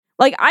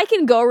Like, I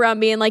can go around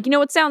being like, you know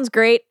what sounds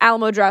great?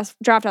 Alamo Draft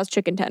House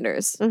chicken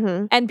tenders.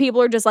 Mm-hmm. And people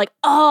are just like,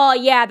 oh,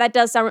 yeah, that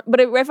does sound...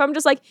 But if I'm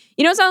just like,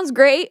 you know what sounds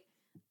great?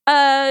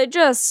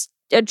 Just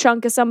a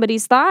chunk of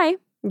somebody's thigh.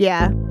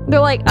 Yeah. They're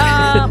like,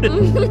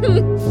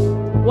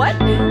 what?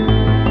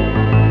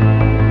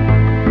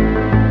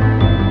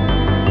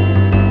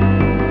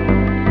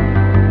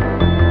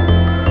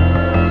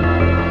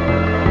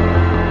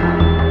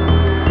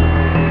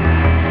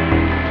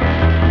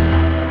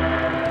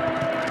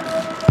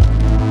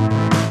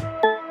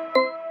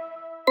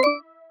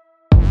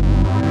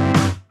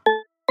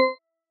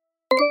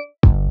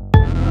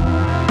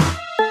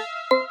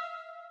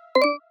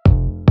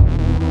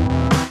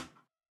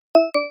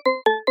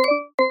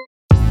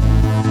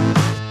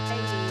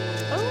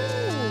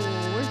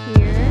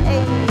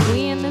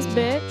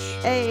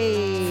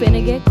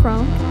 Finna get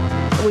crunk.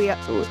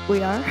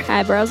 We are.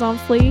 Eyebrows on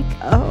fleek.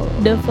 Oh.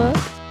 The fuck?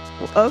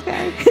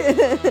 Okay.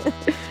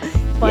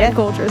 Black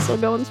culture is still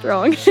going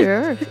strong.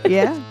 Sure.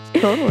 Yeah.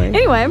 Totally.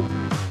 Anyway,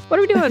 what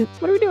are we doing?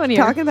 What are we doing here?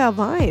 Talking about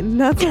Vine.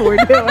 That's what we're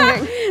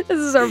doing. This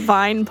is our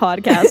Vine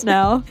podcast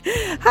now.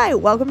 Hi,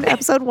 welcome to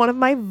episode 1 of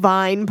my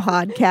Vine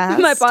podcast.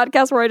 My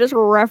podcast where I just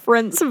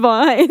reference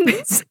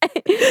Vines.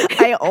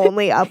 I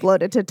only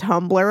upload it to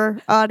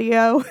Tumblr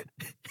audio.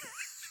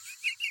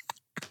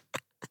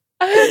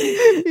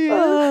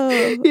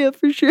 Yeah,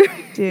 for sure.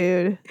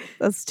 Dude,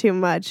 that's too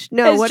much.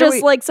 No, it's what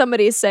just like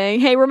somebody saying,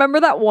 hey, remember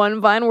that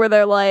one Vine where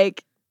they're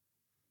like,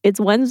 it's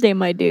Wednesday,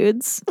 my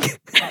dudes. That's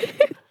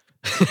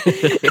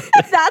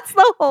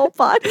the whole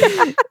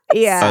podcast.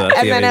 Yeah. That's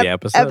and the then end of the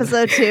episode?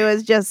 episode 2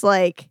 is just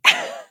like,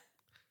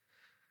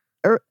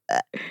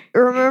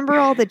 remember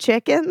all the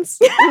chickens?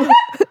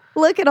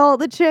 Look at all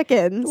the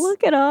chickens.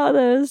 Look at all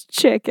those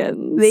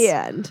chickens. The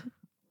end.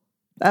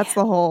 That's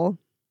the whole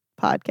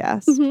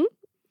podcast. Mm-hmm.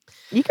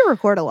 You can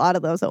record a lot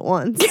of those at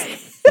once.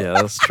 Yeah,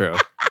 that's true.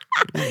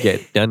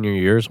 Get done your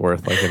year's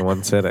worth like in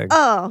one sitting.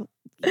 Oh,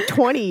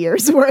 20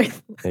 years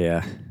worth.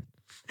 Yeah.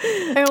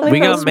 I only We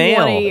got post mail.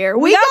 one a year.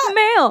 We got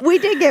mail. We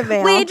did get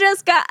mail. We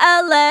just got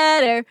a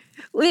letter.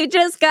 We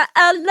just got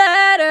a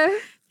letter.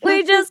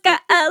 We just got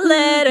a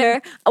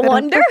letter. I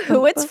wonder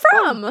who it's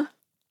from.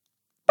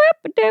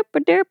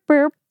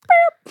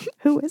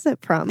 Who is it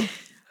from?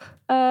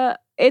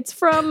 It's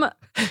from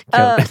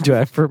Do I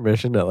have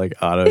permission to like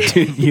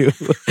auto-tune you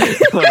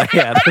when I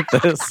edit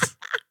this?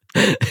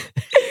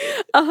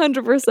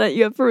 100%.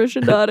 You have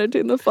permission to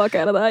auto-tune the fuck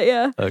out of that.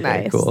 Yeah. Okay,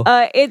 Nice. cool.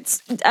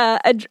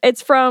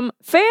 It's from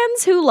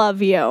fans who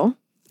love you.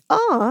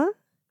 Aw.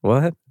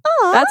 What?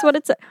 Aw. That's what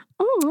it's.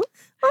 Oh,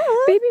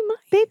 Aw. baby mice.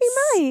 Baby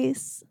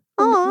mice.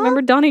 Aw.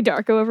 Remember Donnie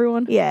Darko,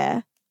 everyone?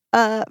 Yeah.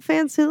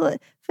 Fans who love us.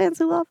 Fans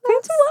who love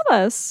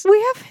us. We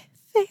have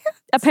fans.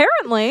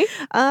 Apparently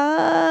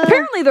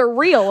they're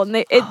real, and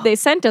they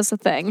sent us a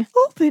thing.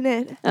 Open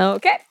it.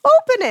 Okay,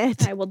 Open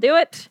it. I will do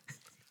it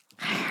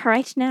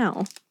right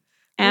now.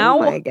 Ow!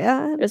 Oh my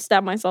god. Just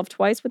stabbed myself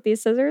twice with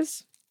these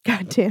scissors.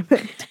 God damn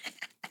it.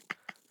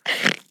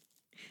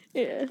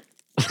 Yeah.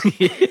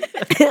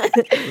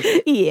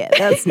 Yeah,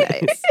 that's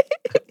nice.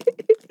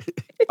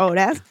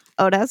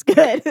 That's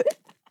good.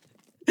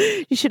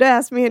 You should have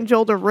asked me and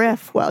Joel to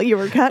riff while you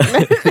were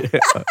cutting it.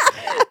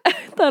 I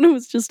thought it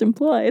was just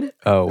implied.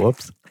 Oh,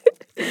 whoops.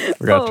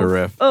 Forgot to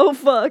riff. Oh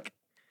fuck.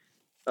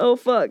 Oh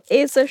fuck.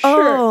 It's a shirt.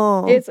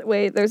 Oh.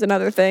 Wait, there's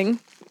another thing.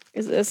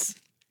 Is this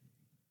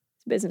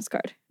business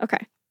card? Okay.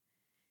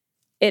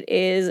 It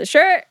is a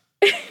shirt.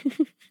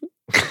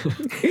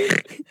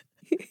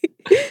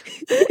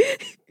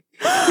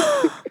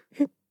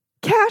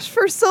 Cash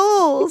for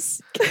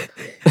souls.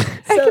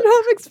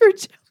 Economics for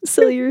children.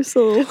 Sell your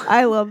soul.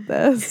 I love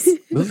this.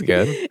 This is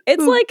good.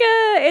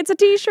 It's a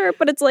t-shirt,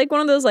 but it's like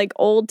one of those like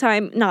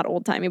not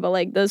old timey, but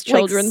like those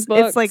children's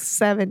books. It's like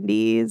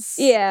 70s.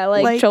 Yeah,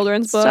 like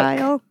children's book.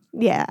 style.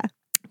 Yeah.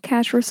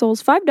 Cash for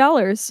souls,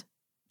 $5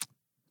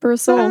 for a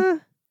soul.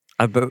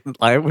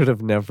 I would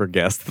have never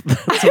guessed that.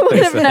 That's I what would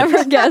they have said.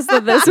 never guessed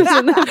that this was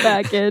in the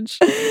package.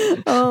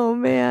 Oh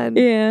man.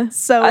 Yeah.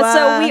 So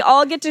So we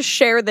all get to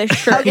share this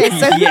shirt. Okay,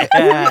 so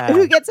Yeah.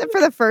 who gets it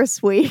for the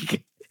first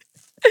week?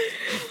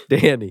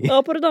 Danny.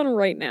 I'll put it on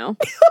right now.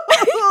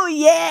 Oh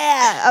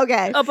yeah.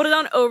 Okay. I'll put it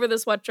on over the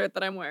sweatshirt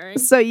that I'm wearing.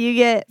 So you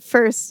get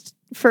first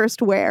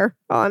wear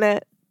on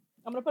it.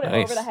 I'm gonna put it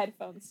Nice. over the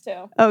headphones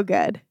too. Oh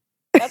good.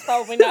 That's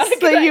probably not a So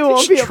good you idea.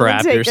 won't be able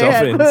Trap to take your yourself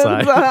headphones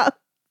inside. off.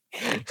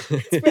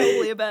 It's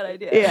probably a bad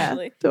idea. Yeah,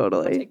 Actually. I'll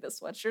totally. take this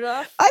sweatshirt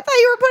off. I thought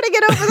you were putting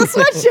it over the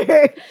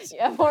sweatshirt.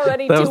 Yeah, I'm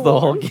already That too was the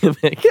whole warm.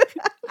 gimmick.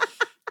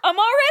 I'm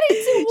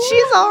already too warm.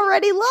 She's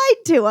already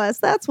lied to us.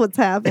 That's what's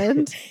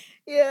happened.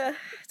 Yeah.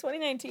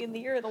 2019, the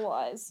year of the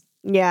lies.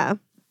 Yeah.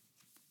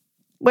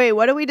 Wait,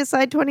 what did we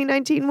decide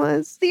 2019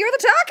 was? The year of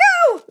the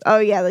taco! Oh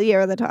yeah, the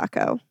year of the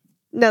taco.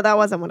 No, that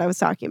wasn't what I was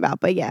talking about,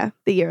 but yeah,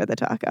 the year of the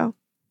taco.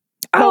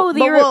 Oh, the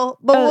year of...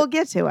 we'll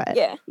get to it.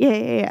 Yeah.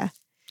 Yeah.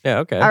 Yeah,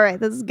 okay. All right,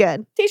 this is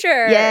good.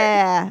 T-shirt.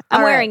 Yeah. I'm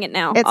all right. wearing it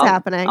now. It's I'll-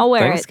 happening. I'll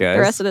wear Thanks, it guys.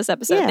 the rest of this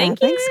episode. Yeah,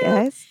 Thank you. thanks,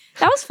 guys.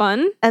 That was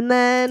fun. And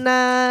then,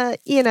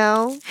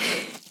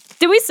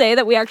 Did we say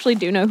that we actually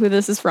do know who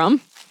this is from?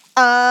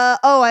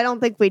 Oh, I don't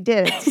think we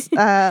did. It's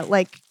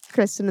like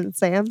Kristen and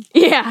Sam.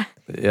 Yeah.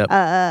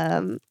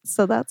 Yep.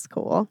 So that's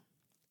cool.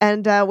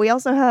 And we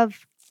also have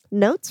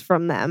notes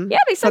from them. Yeah,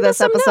 they for sent us this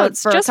some episode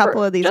notes. for a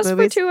couple of these just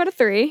movies. for 2 out of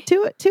 3.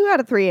 Two out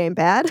of 3 ain't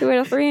bad. 2 out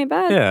of 3 ain't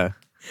bad. Yeah.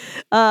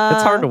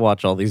 It's hard to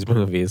watch all these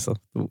movies.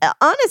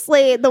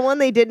 Honestly, the one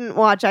they didn't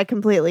watch, I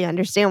completely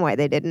understand why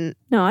they didn't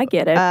No, I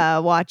get it.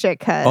 watch it.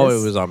 Cause Oh,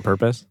 it was on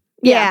purpose?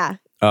 yeah.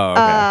 Oh,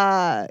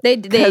 okay. They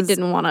 'cause-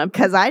 didn't want to.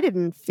 Because I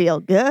didn't feel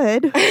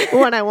good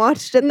when I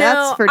watched it. No,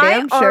 That's for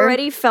damn I sure.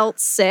 already felt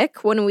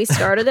sick when we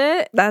started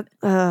it.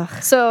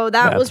 So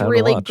that Bad was time to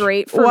really watch.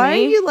 great for Why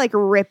me. are you like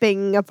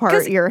ripping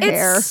apart your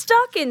hair? It's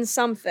stuck in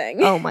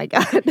something. Oh my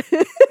god.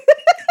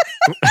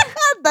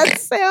 That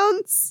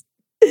sounds.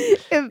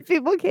 If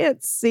people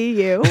can't see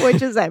you,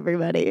 which is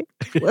everybody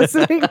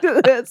listening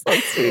to this,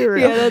 let's be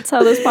real. Yeah, that's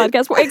how this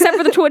podcast works. Except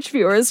for the Twitch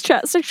viewers.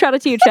 So shout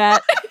out to you,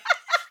 chat.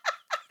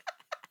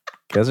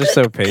 You guys are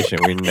so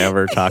patient. We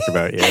never talk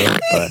about you,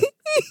 but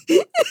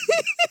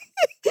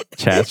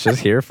chat's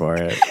just here for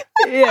it.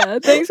 Yeah,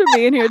 thanks for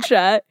being here,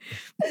 chat.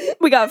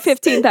 We got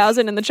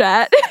 15,000 in the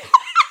chat.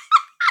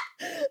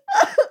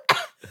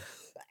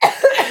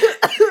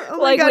 Oh my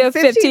Like God, we have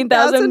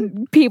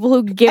 15,000 people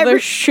who give a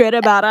shit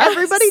about us.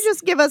 Everybody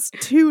just give us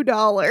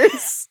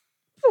 $2.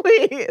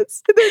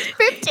 Please. There's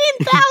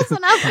 15,000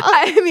 of them.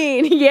 I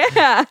mean,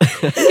 yeah.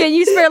 Can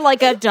you spare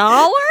like $1?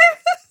 $1?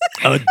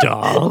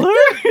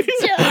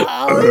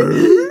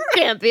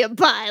 Can't be a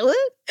pilot.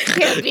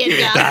 Can't be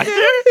a doctor.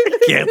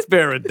 Can't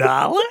spare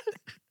 $1?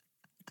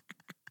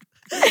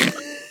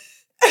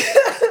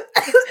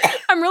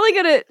 I'm really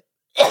good at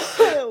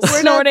We're not-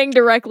 snorting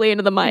directly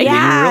into the mic.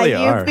 Yeah, really you've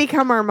are.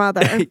 become our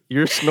mother.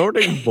 You're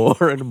snorting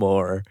more and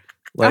more.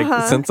 Like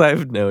Uh-huh. since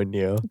I've known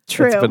you.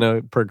 True. It's been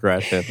a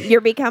progression. You're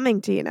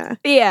becoming Tina.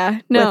 Yeah,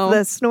 no. With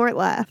the snort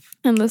laugh.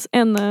 and the snap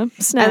And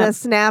the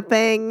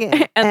snapping.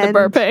 and the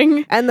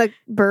burping And the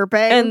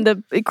burping. and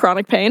the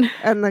chronic pain.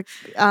 And the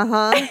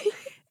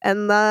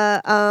and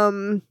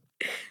the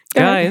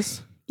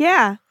Guys,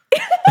 yeah.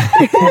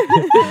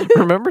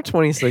 remember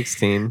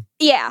 2016?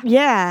 Yeah.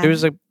 Yeah. It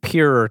was a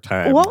purer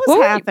time. what was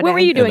happening? What were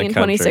you in the doing in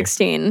country?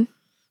 2016?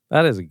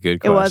 That is a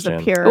good It was question.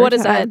 a pure What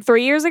is time. that?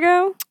 3 years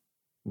ago?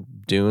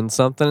 Doing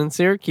something in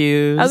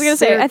Syracuse. I was gonna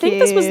say. I think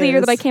this was the year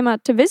that I Syracuse. came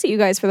out to visit you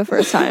guys for the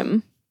first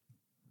time.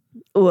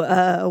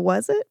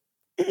 Was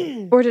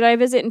it? Or did I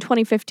visit in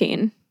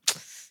 2015?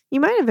 You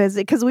might have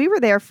visited because we were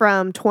there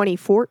from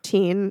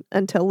 2014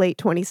 until late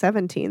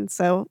 2017.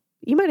 So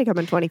you might have come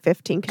in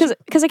 2015.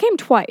 Because I came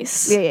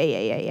twice.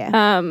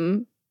 Yeah.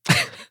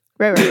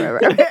 Right.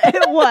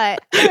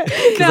 What?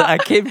 Because I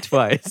came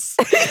twice.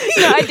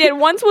 No, I did.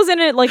 Once was in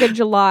it like a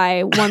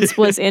July. Once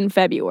was in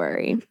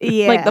February.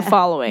 Yeah. Like the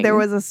following. There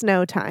was a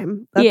snow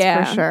time.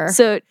 That's for sure.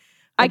 So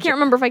I can't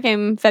remember if I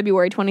came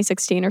February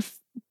 2016 or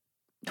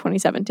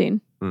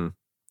 2017. Mm.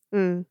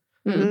 Mm.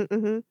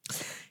 Mm-hmm.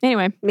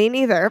 Anyway, Me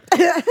neither.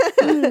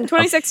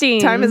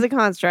 2016. Time is a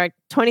construct.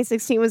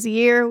 2016 was a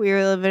year. We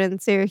were living in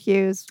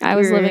Syracuse. I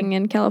was living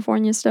in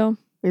California still.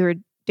 We were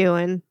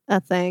doing a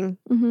thing.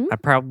 Mm-hmm. I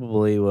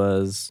probably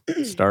was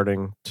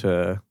starting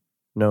to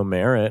know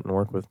Merritt and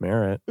work with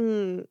Merritt.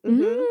 Mm-hmm.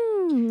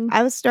 Mm.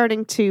 I was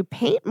starting to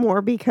paint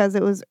more because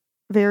it was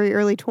very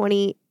early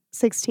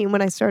 2016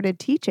 when I started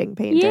teaching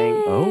painting.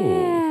 Yeah.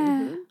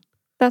 Oh.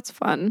 That's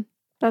fun.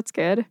 That's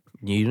good.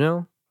 You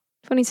know?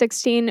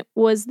 2016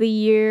 was the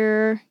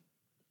year.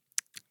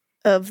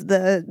 Of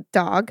the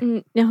dog.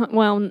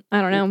 Well,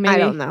 I don't know. Maybe. I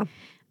don't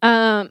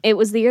know. It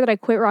was the year that I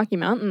quit Rocky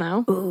Mountain,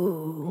 though.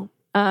 Ooh.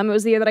 It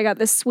was the year that I got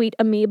this sweet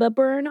amoeba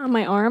burn on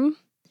my arm.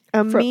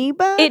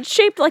 Amoeba? It's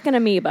shaped like an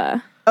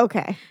amoeba.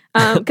 Okay.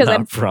 Because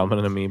Not from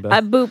an amoeba.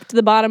 I booped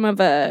the bottom of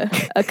a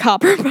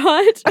copper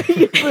pot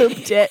You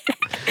booped it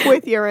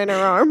with your inner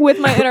arm. with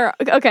my inner.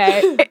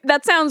 Okay,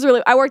 that sounds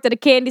really. I worked at a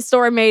candy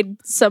store. I made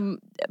some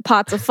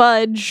pots of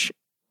fudge.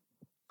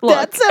 Look,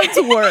 That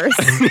sounds worse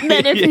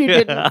than if you Yeah.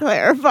 didn't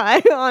clarify,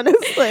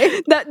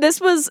 honestly.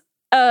 this was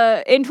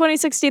in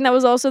 2016. That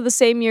was also the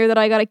same year that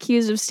I got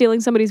accused of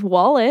stealing somebody's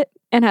wallet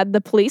and had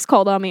the police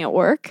called on me at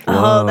work.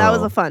 Oh, that was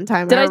Whoa. a fun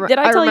time. Did I tell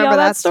remember y'all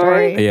that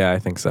story? Yeah, I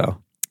think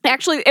so.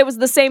 Actually, it was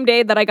the same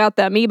day that I got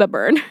the amoeba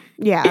burn.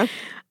 Yeah.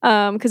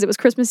 Because it was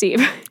Christmas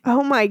Eve. It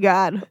Oh my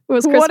God.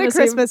 was What Christmas a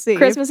Christmas Eve.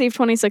 Christmas Eve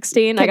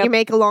 2016. I Can got you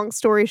make a long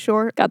story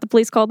short? got the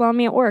police called on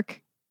me at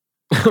work.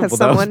 Well, that was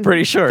someone-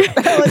 pretty short.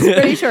 That was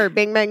pretty short.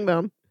 Bing, bang,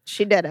 boom.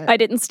 She did it. I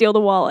didn't steal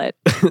the wallet,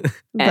 but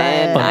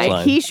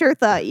Punchline. he sure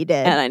thought you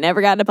did. and I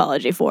never got an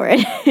apology for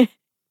it.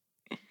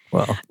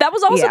 Well, That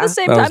was also Yeah. the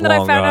same that was time that I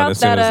long found gone out as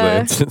soon as the that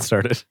incident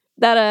started.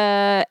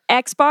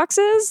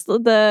 Xboxes,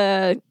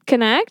 the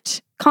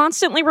Kinect,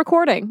 constantly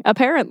recording,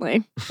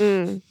 apparently,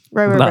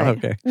 Right. Not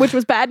okay. which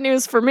was bad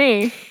news for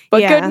me,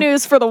 but Yeah. good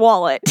news for the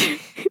wallet.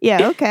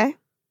 Yeah, okay.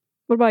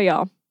 What about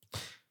y'all?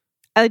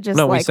 I just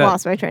No, we said-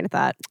 lost my train of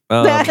thought.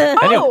 Anyway,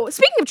 Oh,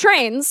 speaking of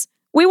trains,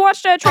 we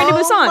watched Train to Oh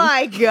Busan.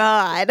 my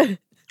God.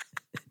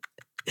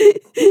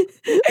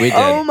 We did.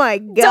 Oh my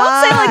god!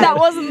 Don't say like that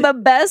wasn't the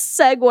best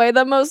segue,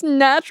 the most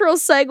natural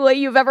segue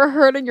you've ever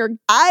heard in your.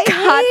 I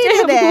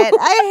hated Goddamn. it.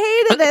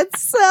 I hated it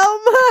so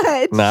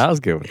much. Nah, I was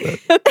good with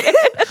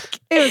it.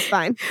 It was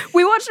fine.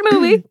 We watched a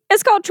movie.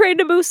 It's called Train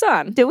to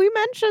Busan. Did we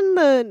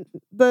mention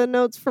the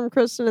notes from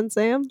Kristen and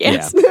Sam?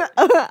 Yes.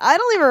 I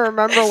don't even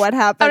remember what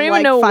happened. I don't even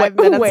like know 5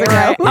 what minutes where ago.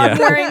 I- I'm Yeah.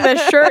 wearing the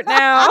shirt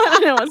now. I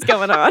don't know what's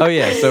going on. Oh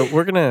yeah, so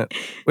we're gonna.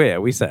 Well, yeah,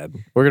 we said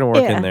we're gonna work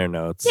Yeah. in their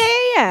notes.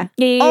 Yeah.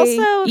 Yeah. Also, if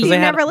Because you've they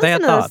had- never they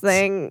had listened to this thoughts.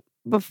 thing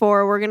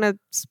before, we're gonna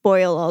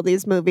spoil all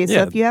these movies.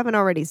 Yeah. So if you haven't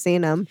already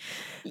seen them,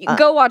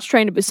 Go watch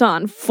Train to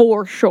Busan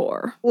for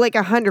sure. like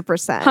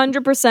 100%.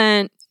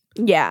 100%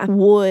 Yeah.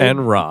 would.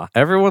 And Raw.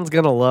 Everyone's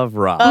gonna love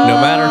Raw, no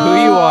matter who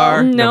you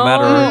are, no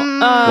matter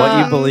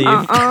what you believe.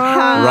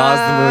 Raw's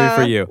the movie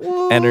for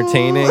you.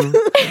 Entertaining.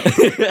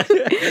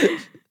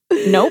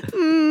 Nope.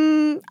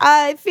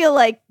 I feel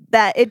like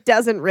that it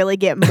doesn't really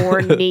get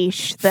more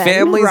niche than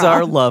Families Raw.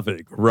 are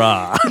loving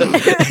Raw.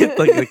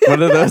 like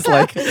one of those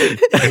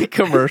like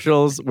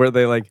commercials where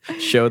they like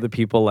show the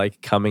people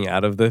like coming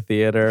out of the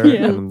theater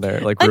Yeah. and they're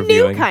like a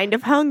reviewing. new kind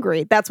of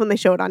hungry. That's when they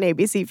show it on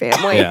ABC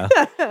Family. Yeah.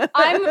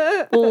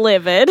 I'm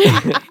livid.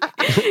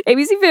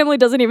 ABC Family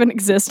doesn't even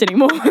exist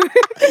anymore.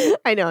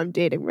 I know I'm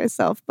dating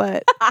myself,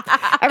 but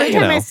every You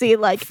time I know, see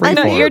like free a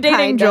No, form. new you're dating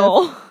kind of-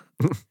 Joel.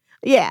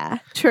 Yeah,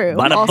 true.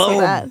 Bada also boom.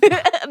 that.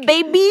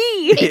 Baby.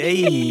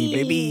 Hey,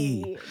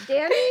 baby.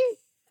 Danny,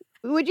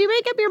 would you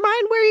make up your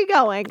mind? Where are you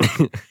going?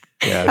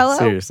 Yeah, Hello?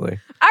 seriously.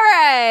 All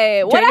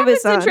right. What Train to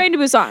happens in Busan. Train to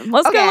Busan?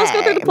 Let's go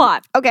through the Okay.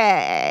 plot.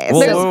 Okay.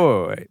 Whoa, so-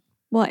 whoa, wait.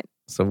 What?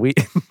 So we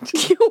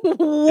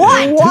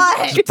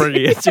What? just bring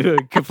it to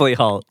a complete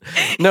halt.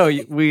 No,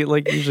 we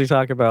like usually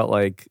talk about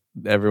like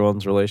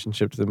everyone's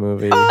relationship to the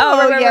movie. Oh,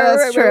 right, yeah, right,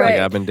 that's right, true. right,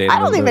 Like I've been dating. I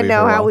don't the even movie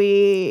know for a how while.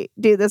 we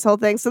do this whole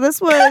thing. So this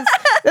was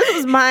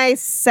my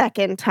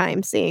second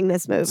time seeing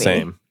this movie.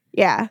 Same.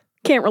 Yeah.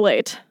 Can't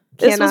relate.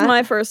 This was Cannot?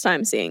 my first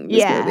time seeing this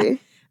Yeah. movie.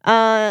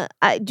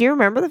 Do you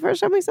remember the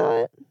first time we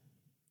saw it?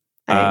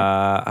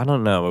 I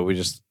don't know, but we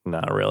just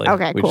not really.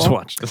 Okay, we just cool.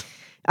 watched it.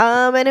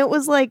 And it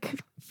was like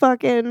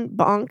fucking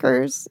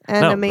bonkers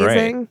and No,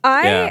 amazing.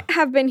 I Yeah.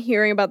 have been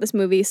hearing about this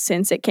movie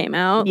since it came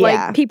out.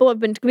 Yeah. Like people have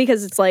been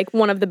because it's like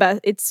one of the best.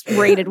 It's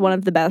rated one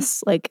of the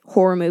best like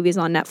horror movies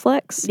on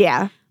Netflix.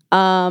 Yeah.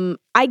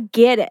 I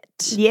get it.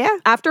 Yeah.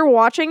 After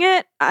watching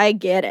it, I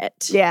get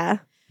it. Yeah.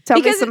 Tell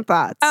me Because, some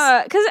thoughts.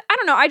 Because I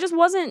don't know, I just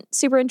wasn't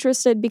super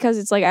interested because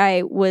it's like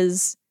I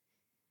was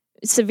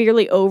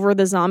severely over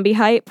the zombie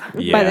hype by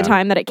Yeah. the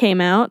time that it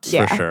came out.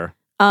 Yeah. For sure.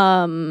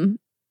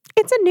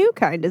 It's a new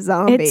kind of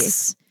zombie.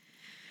 It's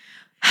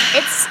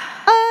It's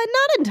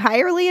not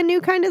entirely a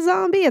new kind of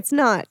zombie. It's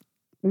not,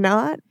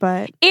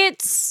 but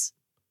it's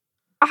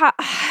it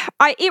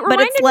But it's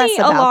reminded less me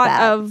a about lot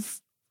that.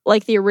 of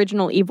like the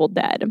original Evil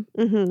Dead,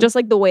 mhm. just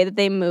like the way that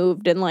they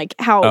moved and like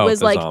how it was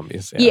the like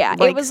zombies. yeah,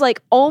 Like- it was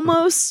like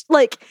almost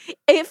like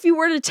if you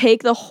were to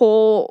take the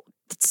whole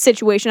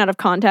situation out of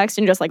context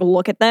and just like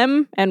look at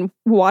them and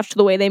watch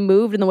the way they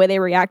moved and the way they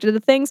reacted to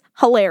things,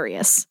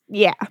 hilarious.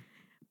 Yeah.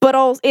 But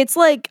it's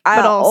like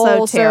But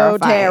also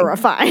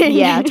terrifying.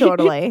 Yeah,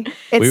 totally.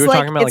 It's We were like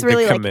talking about, it's like, the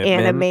really like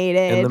commitment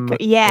animated. in the mo-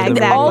 Yeah, in the And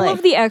exactly. all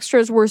of the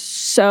extras were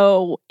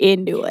so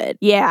into it.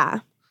 yeah.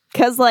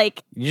 Cause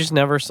like You just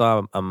never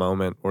saw a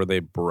moment where they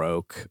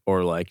broke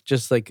or like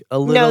just like a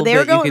little. no, they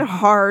were bit. You going could-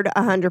 hard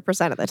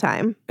 100% of the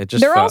time. It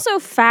just They're felt- also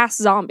fast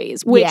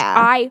zombies, which Yeah.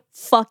 I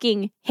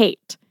fucking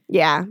hate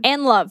Yeah.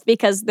 and love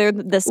because they're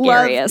the Love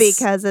scariest.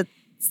 because it's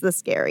the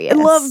scariest.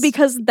 And love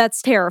because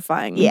that's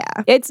terrifying. Yeah.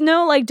 It's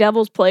no like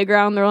Devil's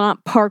Playground. They're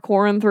not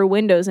parkouring through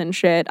windows and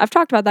shit. I've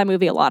talked about that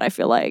movie a lot, I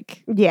feel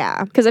like.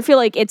 Yeah. Because I feel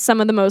like it's some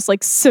of the most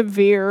like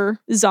severe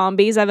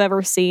zombies I've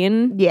ever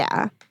seen.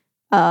 Yeah.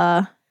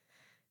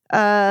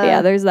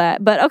 Yeah, there's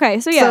that. But okay,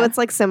 so yeah. So it's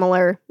like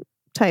similar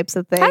types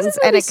of things. How does this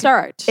and movie it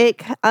start?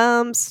 It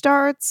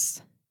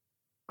starts.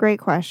 Great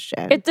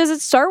question. Does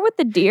it start with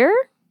the deer?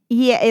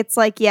 Yeah, it's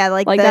like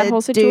Like the that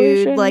whole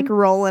situation? dude like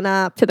rolling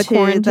up To the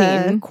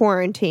quarantine.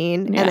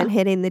 quarantine Yeah. and then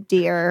hitting the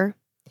deer.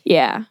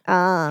 Yeah.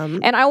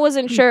 And I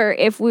wasn't sure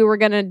if we were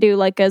gonna do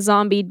like a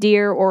zombie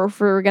deer or if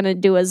we were gonna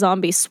do a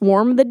zombie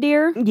swarm the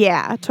deer.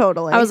 Yeah,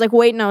 totally. I was like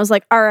waiting. I was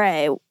like, all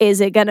right,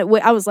 is it gonna?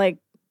 I was like,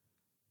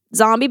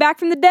 zombie back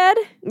from the dead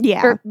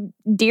yeah, or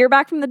deer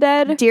back from the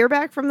dead, deer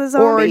back from the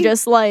zombie, or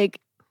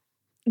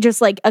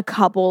just like a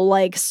couple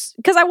like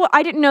because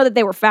I didn't know that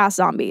they were fast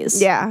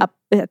zombies. Yeah. up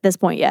at this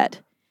point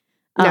yet.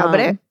 no, but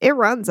Um, it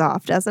runs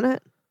off, doesn't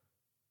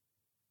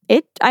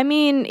it? I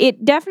mean,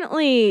 it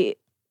definitely.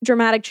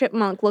 Dramatic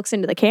Chipmunk looks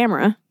into the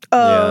camera.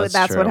 Oh, that's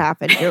that's what true.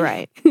 happened. You're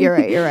right. You're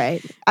right. You're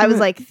right. I was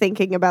like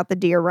thinking about the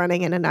deer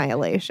running in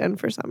Annihilation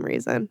for some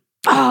reason.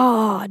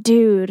 Oh,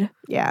 dude,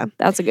 Yeah.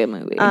 that's a good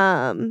movie.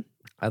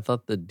 I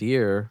thought the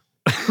deer.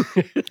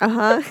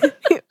 Uh-huh.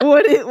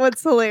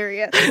 What's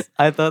hilarious?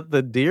 I thought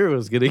the deer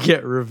was gonna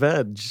get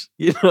revenge.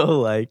 You know,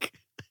 like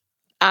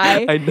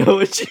I I know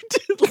what you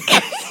did.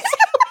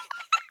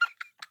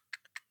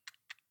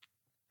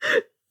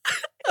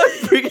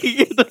 I'm bringing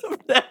it up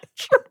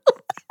natural.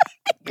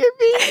 You're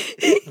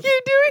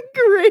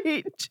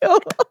Rachel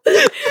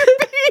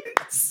being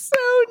so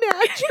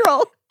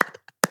natural.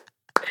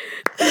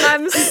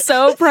 I'm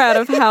so proud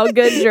of how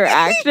good your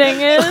acting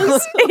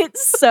is.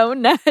 It's so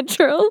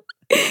natural.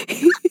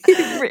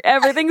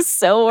 Everything's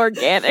so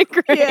organic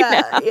right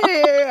now.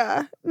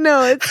 Yeah.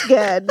 No, it's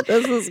good.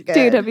 This is good.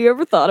 Dude, have you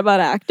ever thought about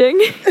acting?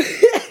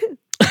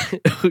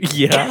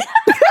 Yeah.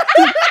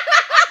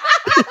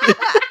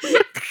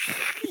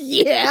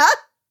 Yeah.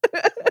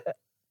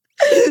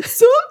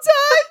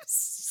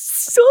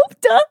 Sometimes.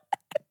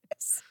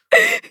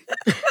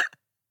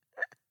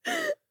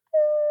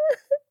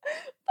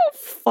 The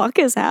fuck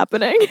is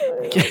happening?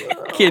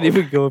 Can't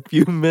even go a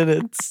few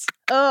minutes.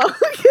 Oh,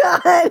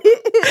 God.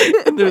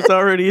 And there's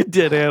already a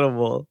dead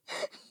animal.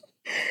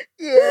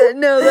 Yeah,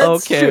 no,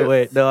 that's Okay, true.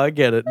 wait. No, I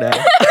get it now.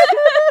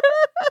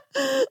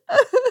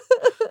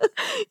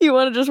 You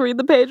want to just read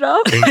the page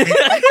off?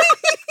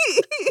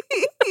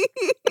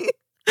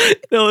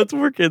 No, let's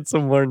work in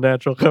some more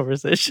natural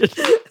conversation.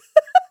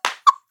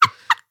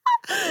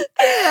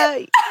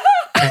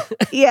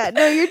 Yeah,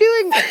 no, you're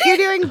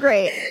doing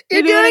great.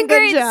 You're doing doing a good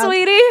great, job.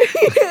 sweetie.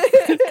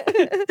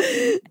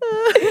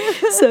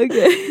 So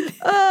good.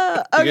 Do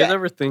Okay. you guys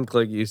ever think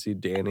like you see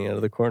Danny out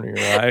of the corner of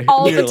your eye?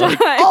 All And the you're like,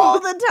 time. All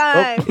the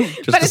time.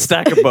 just a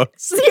stack of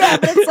books. Yeah,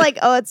 but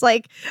it's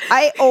like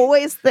I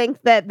always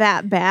think that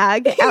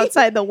bag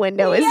outside the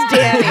window is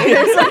Danny.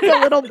 There's like a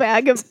little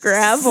bag of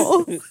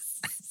gravel.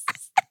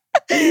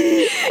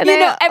 And You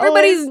know,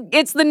 I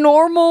it's the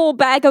normal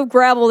bag of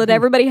gravel that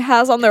everybody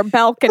has on their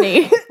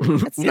balcony.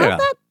 It's not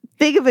that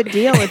big of a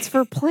deal. It's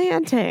for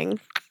planting.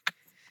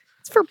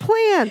 It's for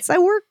plants. I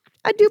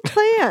do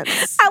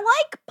plants. I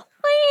like plants.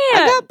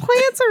 I got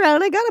plants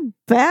around. I got a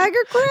bag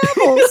of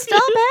gravel.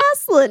 Stop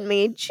hassling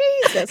me.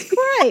 Jesus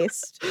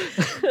Christ.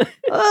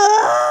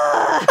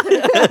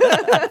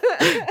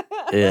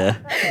 Yeah,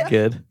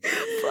 good.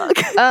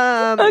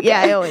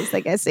 Yeah, I always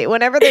think I see.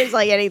 Whenever there's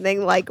like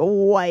anything like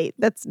white,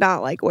 that's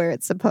not like where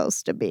it's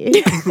supposed to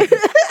be.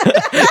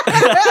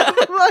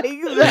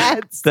 Like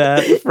that's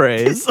That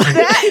phrase.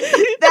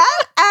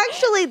 that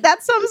actually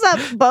that sums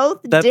up both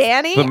That's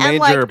Danny the and major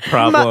like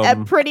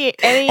problem.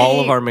 any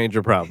All of our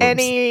major problems.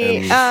 any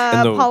in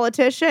the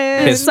politician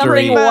history. Something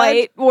pretty much.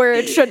 white where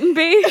it shouldn't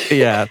be.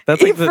 Yeah,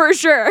 that's like For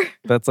sure.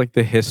 that's like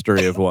the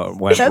history of what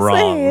went That's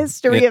wrong. the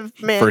history of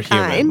for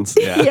mankind. humans.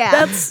 Yeah.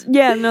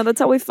 That's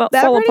how we fall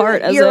That pretty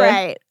apart much- as you're a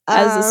right.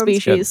 as a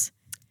species.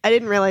 I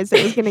didn't realize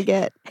it was going to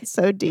get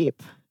so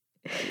deep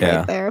Yeah.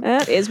 right there.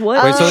 That is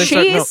what Wait, so they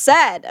she start-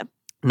 said.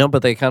 No,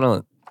 but they kind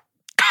of.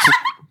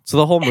 So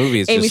the whole movie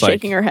is Amy's just like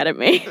shaking her head at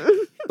me.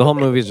 the whole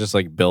movie is just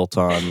like built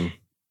on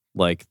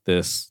like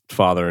this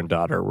father and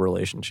daughter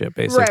relationship,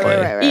 basically.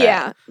 Right.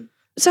 Yeah.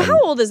 So how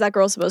old is that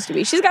girl supposed to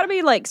be? She's got to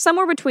be like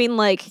somewhere between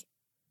like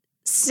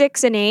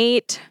 6 and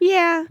 8.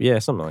 Yeah. Yeah,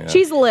 something like that.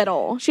 She's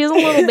little. She's a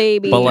little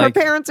baby. But, like,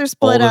 Her parents are old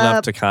split enough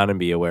up. to kind of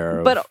be aware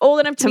of. but old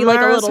enough to be like a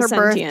Tomorrow's little her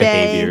sentient.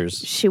 birthday. Behaviors.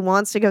 She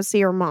wants to go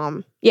see her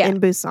mom Yeah. in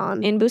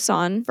Busan In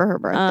Busan. for her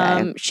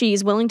birthday.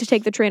 She's willing to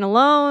take the train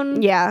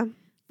alone. Yeah.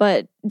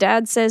 But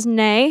dad says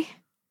nay.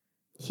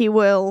 He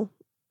will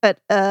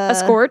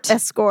Escort.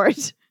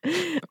 Escort.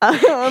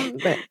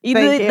 The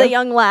you.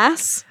 young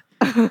lass.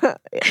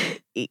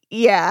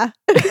 Yeah.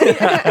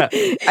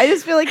 I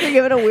just feel like you're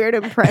giving a weird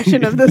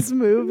impression of this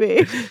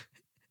movie.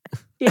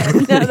 Yeah,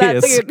 no,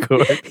 that's a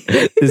good.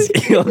 Escort this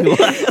young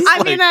lass.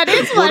 I mean, that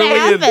is what are we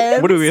in-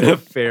 happens. what are we in a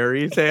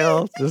fairy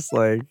tale? Just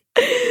like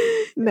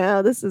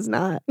No, this is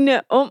not. No,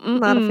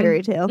 Not a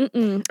fairy tale.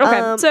 Okay,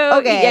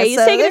 so yeah, he's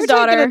so taking his they're taking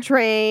daughter a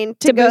train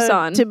to go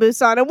Busan. to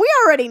Busan, and we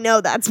already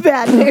know that's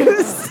bad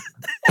news.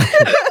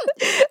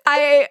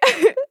 I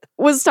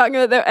was talking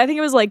about I think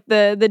it was like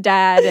the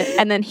dad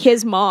and then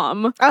his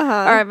mom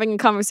are having a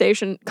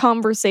conversation.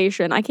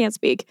 I can't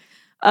speak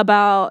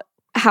about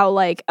how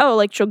like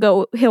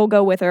he'll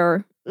go with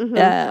her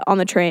Mhm. on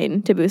the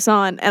train to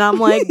Busan, and I'm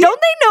like,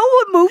 don't they know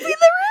what movie they're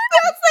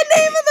in? That's the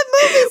name of the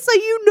movie, so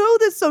you know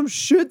that some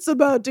shit's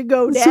about to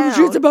go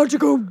down. about to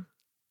go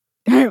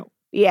down.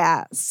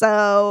 Yeah,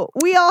 so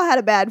we all had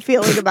a bad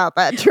feeling about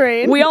that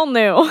train. We all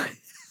knew.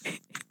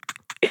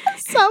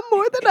 Some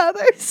more than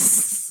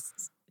others.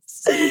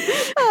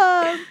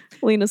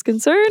 Lena's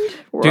concerned.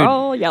 We're Dude,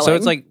 all yelling. so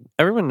it's like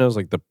everyone knows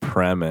like the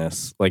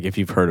premise. Like if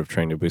you've heard of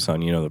Train to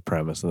Busan, you know the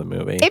premise of the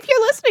movie. If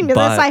you're listening to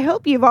But- this, I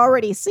hope you've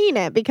already seen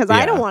it because I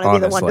Yeah, don't want to be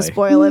the one to honestly.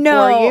 spoil it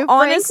no, for you. Frank.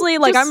 honestly,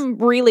 like Just- I'm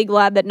really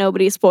glad that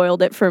nobody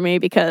spoiled it for me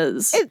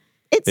because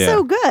it's Yeah.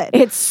 so good.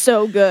 it's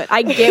so good.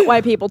 I get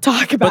why people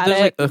talk but about there's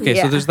it. like okay,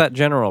 Yeah. so there's that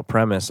general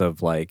premise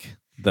of like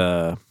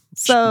the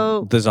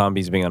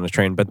zombies being on a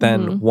train, but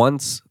then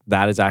once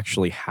that is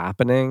actually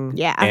happening,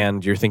 Yeah.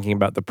 and you're thinking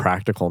about the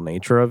practical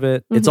nature of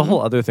it, it's a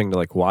whole other thing to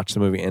like watch the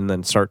movie and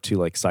then start to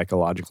like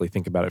psychologically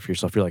think about it for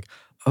yourself. You're like,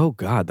 oh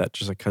god, that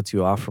just like cuts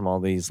you off from all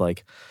these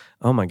like,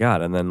 oh my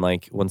god, and then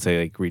like once they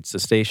like reach the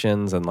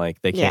stations and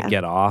like they can't Yeah.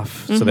 get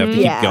off, so they have to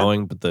keep Yeah.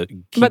 going, but the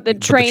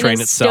train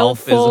is still itself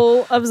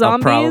full of is a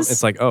problem. zombies.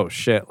 It's like, oh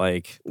shit,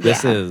 like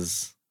this Yeah.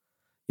 is.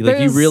 Like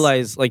There's- you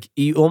realize, like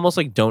you almost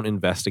like don't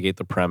investigate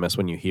the premise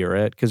when you hear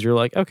it because you're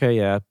like, okay,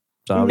 yeah,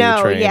 zombie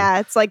train. Yeah,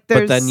 it's like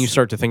there's. But then you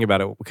start to think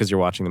about it because you're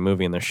watching the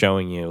movie and they're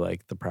showing you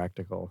like the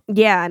practical.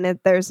 Yeah, and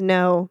there's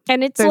no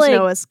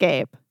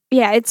escape.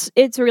 Yeah,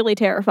 it's really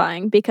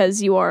terrifying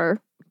because you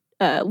are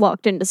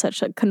locked into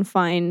such a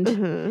confined.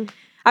 Mm-hmm.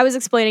 I was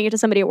explaining it to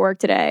somebody at work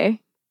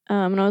today,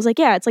 and I was like,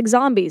 "Yeah, it's like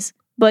zombies,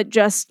 but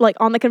just like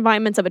on the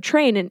confinements of a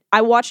train." And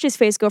I watched his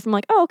face go from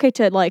like, "Oh, okay,"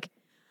 to like,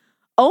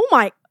 "Oh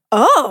my,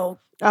 oh."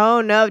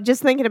 Oh no!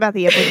 Just thinking about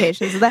the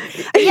implications of that.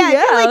 Yeah,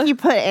 I feel like you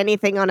put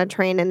anything on a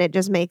train and it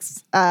just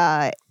makes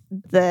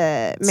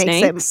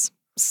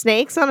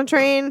snakes on a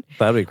train.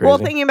 That'd be crazy. Well,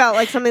 thinking about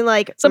like something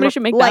like somebody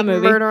should make like that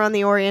movie. Murder on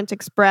the Orient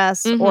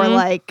Express or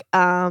like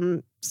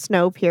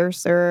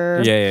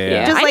Snowpiercer.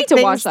 Yeah. Just I like need to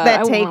things watch that. that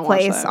I take wanna watch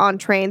place that. on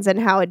trains and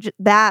how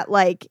that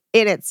like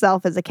in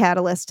itself is a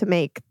catalyst to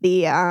make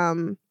the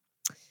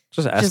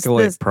just just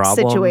escalate the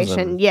problems.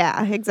 situation.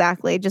 Yeah,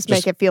 exactly. Just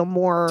make it feel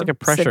more. It's like a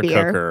pressure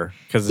severe. cooker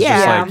because it's Yeah,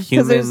 just like 'cause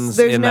humans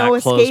there's in no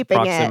that close escaping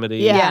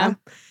proximity. it. Yeah.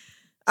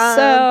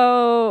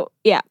 So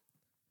yeah.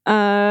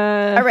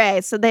 All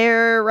right, so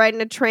they're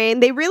riding a train.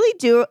 They really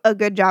do a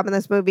good job in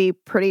this movie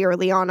pretty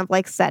early on of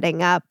like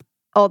setting up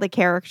all the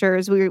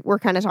characters. We're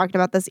kind of talking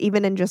about this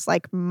even in just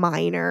like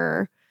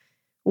minor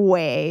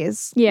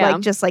ways. Yeah.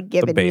 Like just like The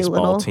giving you baseball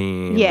little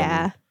team.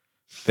 Yeah. and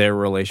their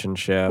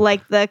relationship.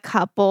 Like the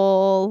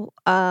couple,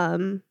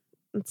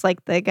 it's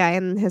like the guy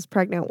and his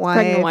pregnant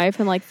wife.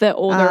 And like the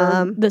older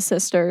Um, the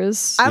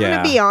sisters. I'm Yeah.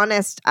 gonna be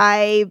honest.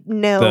 I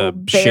know The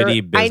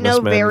shitty I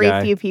know businessman very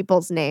guy. few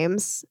people's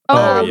names.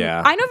 Oh,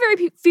 yeah. I know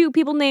very few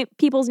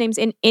people's names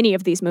in any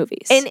of these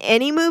movies. In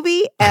any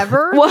movie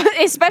ever. well,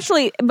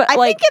 especially, but I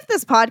like, think if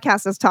this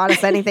podcast has taught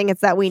us anything,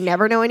 it's that we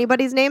never know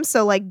anybody's name.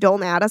 So like,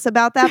 don't add us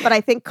about that. But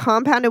I think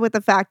compounded with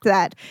the fact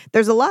that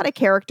there's a lot of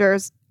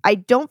characters. I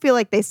don't feel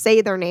like they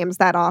say their names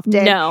that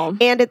often. no,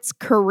 And it's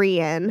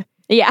Korean.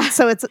 yeah.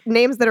 So it's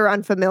names that are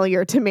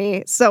unfamiliar to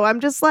me. So I'm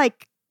just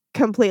like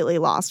completely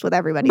lost with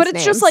everybody's But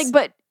it's just names.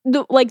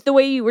 like, the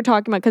way you were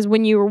talking about, because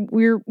when we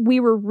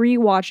were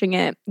rewatching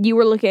it, you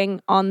were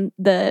looking on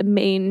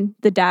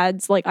the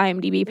dad's like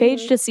IMDb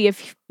page to see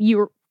if you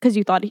were, because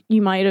you thought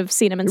you might have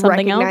seen him in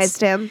something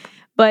recognized else. him.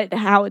 But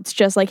how it's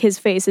just like his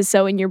face is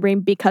so in your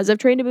brain because of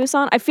Train to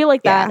Busan. I feel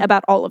like that Yeah.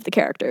 about all of the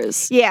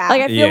characters. Yeah.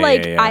 Like I feel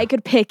like Yeah. I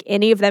could pick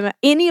any of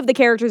the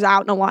characters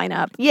out in a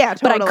lineup, Yeah,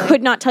 but totally. I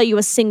could not tell you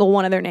a single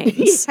one of their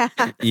names. Yeah,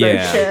 for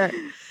Yeah. sure.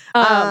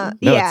 Um,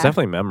 No, yeah. it's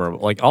definitely memorable.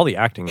 Like all the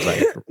acting's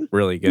like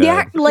really good.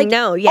 Yeah, like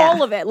No, yeah.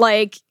 all of it,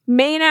 like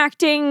main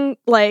acting,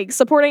 like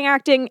supporting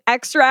acting,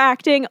 extra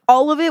acting,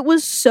 all of it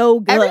was so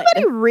good.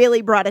 Everybody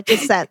really brought it to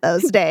set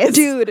those days.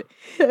 Dude,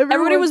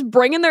 everybody was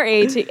bringing their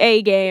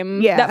A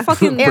game. Yeah. That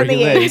fucking and the Bringing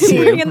the A A-team.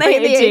 team, Bringing the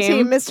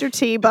A-team. Mr.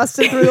 T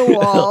busted through the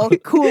wall,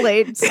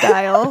 Kool-Aid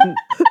style.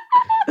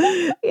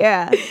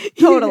 Yeah,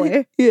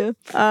 totally. Yeah.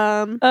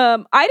 Um,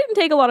 I didn't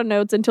take a lot of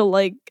notes until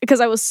like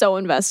because I was so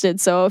invested.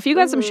 So if you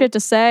got some Mhm. shit to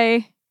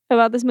say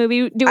about this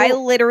movie, I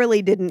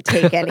literally didn't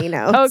take any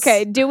notes.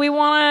 okay, do we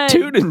want to?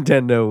 Two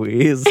Nintendo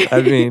Wii's.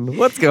 I mean,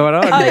 what's going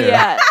on Oh here?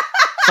 yeah,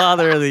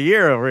 Father of the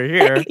year over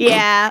here.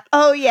 Yeah.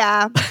 Oh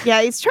yeah.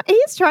 Yeah. He's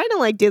trying to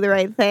like do the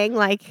right thing.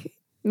 Like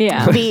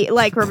yeah. be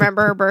like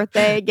remember her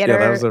birthday, get Yeah,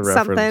 that her was a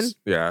something. reference.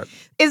 Yeah.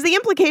 Is the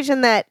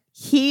implication that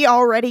he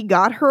already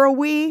got her a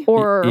Wii?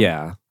 Or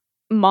Yeah.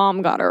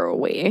 mom got her a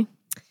Wii,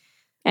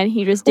 and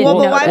he just didn't.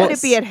 Well, but why would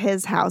notice. it be at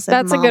his house? if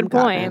That's a Mom good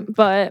got point, him?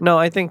 but No,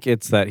 I think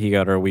it's that he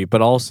got her Wii,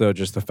 but also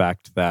just the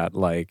fact that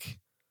like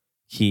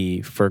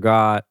he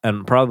forgot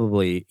and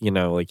probably,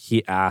 like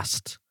he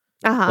asked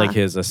Uh-huh. like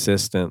his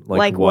assistant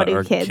Like, what what do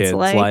are kids kids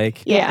like?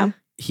 like. yeah.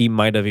 He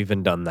might have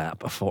even done that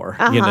before,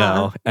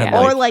 Uh-huh. And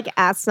Yeah. Or like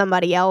ask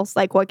somebody else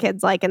like what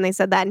kids like, and they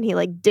said that, and he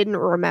like didn't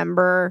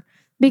remember.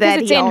 Because that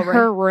it's he in already-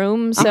 her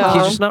room, so Uh-huh.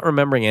 He's just not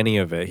remembering any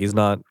of it. He's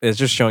not. It's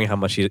just showing how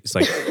much he's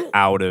like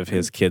out of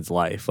his kid's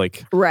life.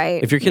 Like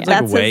Right. if your kid's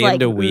That's like his, way like,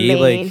 into Wii,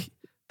 main- like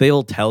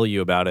they'll tell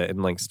you about it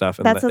and like stuff.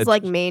 And That's his it's-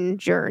 like main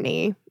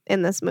journey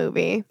in this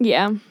movie.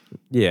 yeah.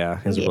 yeah,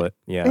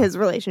 Yeah. His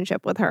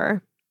relationship with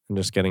her. and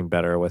just getting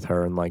better with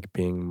her and like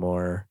being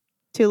more.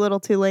 Too little,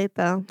 too late,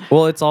 though.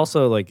 Well, it's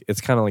also like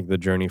it's kind of like the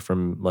journey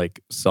from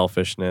like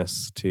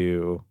selfishness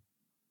to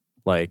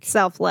like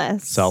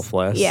Selfless.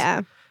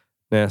 Yeah.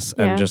 Yeah.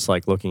 and just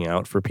like looking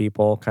out for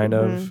people kind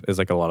of Mhm. is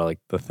like a lot of like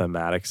the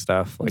thematic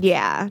stuff. Like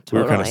Yeah. we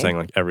Totally. were kind of saying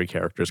like every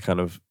character is kind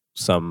of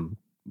some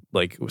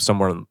like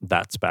somewhere on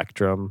that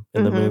spectrum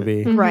in the Mhm.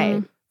 movie.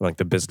 Right. Like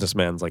the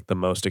businessman's like the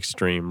most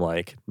extreme,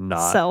 like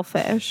not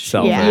Selfish.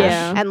 selfish. Yeah.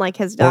 Yeah. And like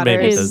his or daughter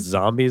maybe the is.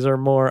 zombies are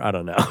more. I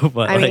don't know.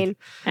 But I like, mean,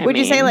 would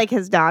you say like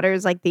his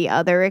daughter's like the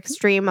other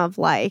extreme of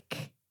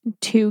like,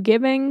 too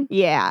giving?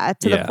 yeah,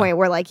 to the Yeah. point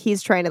where like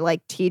he's trying to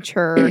like teach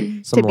her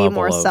some to be level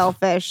more of-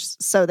 selfish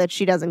so that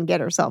she doesn't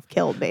get herself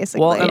killed,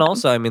 basically. Well, and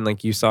also, I mean,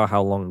 like you saw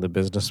how long the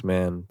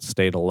businessman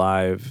stayed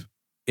alive.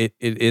 It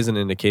is an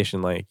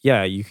indication, like,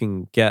 yeah, you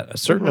can get a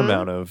certain Mhm.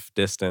 amount of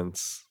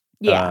distance.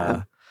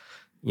 Yeah.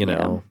 You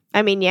know,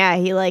 I mean, yeah,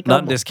 he like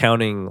not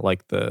discounting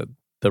like the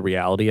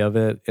reality of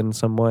it in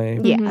some way,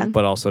 Yeah. Mhm.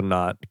 but also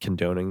not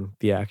condoning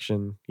the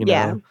action. You know,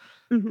 Yeah.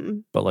 hmm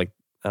but like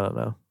I don't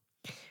know.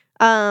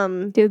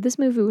 Dude, this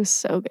movie was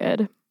so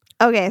good.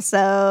 Okay,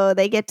 so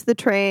they get to the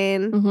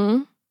train.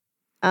 Mm-hmm.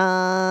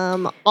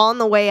 On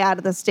the way out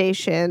of the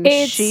station,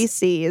 she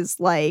sees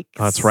like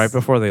it's right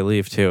before they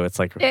leave too. It's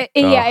like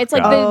it's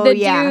like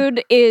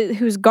the dude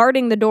who's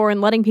guarding the door and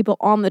letting people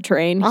on the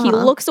train. He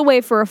looks away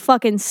for a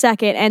fucking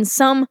second, and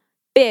some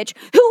bitch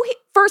who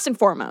first and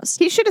foremost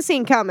he should have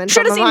seen coming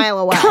from a mile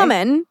away.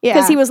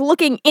 Because he was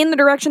looking in the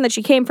direction that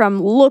she came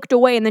from, looked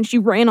away, and then she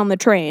ran on the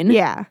train.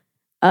 Yeah.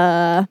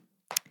 That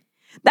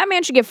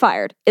man should get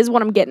fired. Is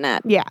what I'm getting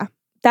at. Yeah.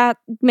 That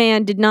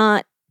man did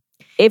not.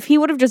 If he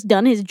would have just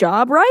done his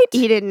job right.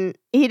 He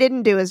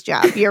didn't do his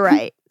job. You're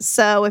right.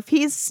 So if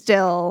he's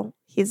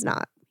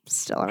not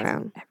still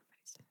around.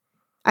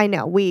 I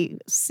know. We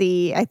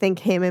see, I think,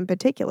 him in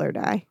particular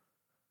die.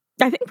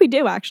 I think we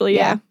do, actually.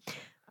 Yeah.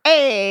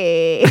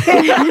 Hey. How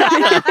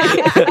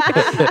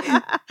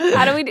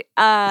do we do?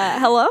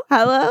 Hello?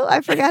 Hello?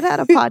 I forgot how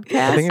to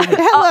podcast.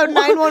 Hello,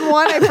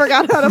 911. I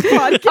forgot how to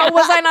podcast. Oh,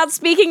 was I not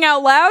speaking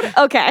out loud?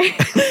 Okay.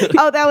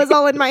 Oh, that was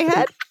all in my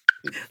head?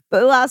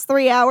 The last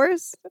 3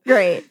 hours?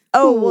 Great.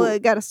 Oh, well, I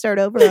got to start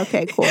over.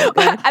 Okay, cool.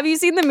 Have you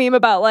seen the meme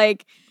about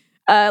like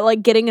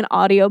getting an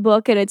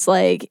audiobook and it's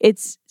like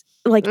 8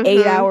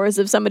 hours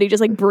of somebody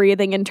just like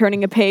breathing and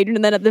turning a page,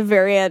 and then at the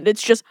very end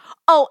it's just,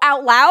 oh,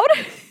 out loud?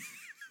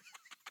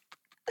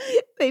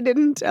 They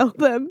didn't tell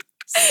them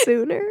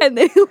sooner. And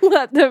they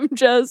let them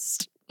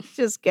just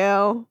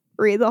go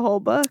read the whole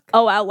book.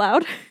 Oh, out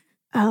loud?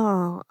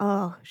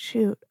 Oh,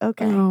 shoot.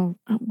 Okay. Oh,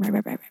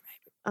 right.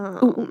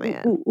 Oh,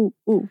 man. Ooh.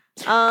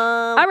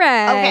 All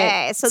right.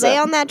 Okay, so they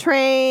on that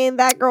train.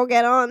 That girl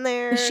get on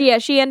there.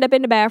 She end up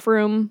in the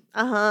bathroom.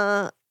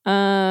 Uh-huh.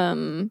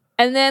 And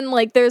then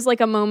like there's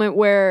like a moment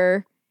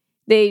where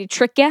they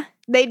trick you.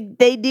 They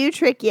do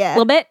trick you a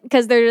little bit,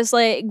 because they're just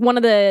like, one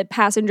of the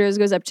passengers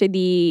goes up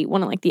to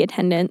one of like the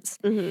attendants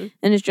and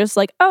it's just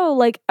like, oh,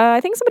 like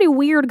I think somebody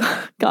weird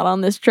got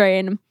on this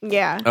train.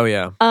 Yeah. Oh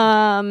yeah.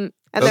 And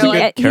that's a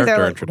like, good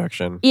character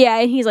introduction. Yeah,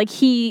 and he's like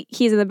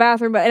he's in the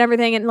bathroom and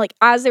everything, and like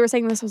as they were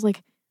saying this, I was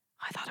like,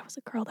 oh, I thought it was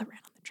a girl that ran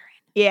on the train.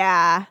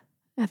 Yeah.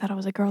 I thought it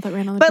was a girl that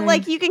ran on the train. But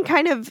like you can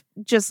kind of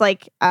just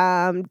like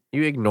you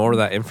ignore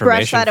that information,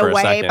 brush that for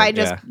away a second. by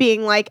just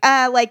being like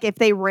if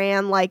they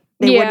ran, like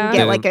they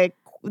wouldn't get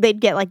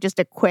they'd get like just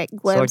a quick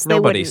glimpse. So, like,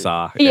 nobody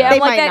saw. Yeah, they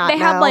they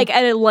have like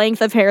a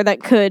length of hair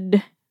that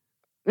could.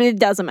 It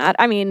doesn't matter.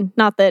 I mean,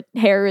 not that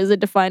hair is a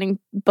defining,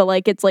 but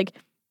like it's like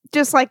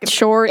just like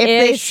short-ish.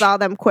 If they saw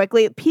them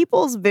quickly,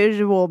 people's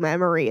visual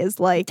memory is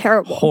like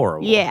terrible,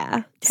 horrible.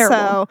 Yeah,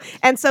 terrible,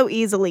 so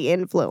easily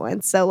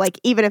influenced. So like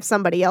even if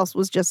somebody else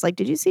was just like,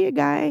 "Did you see a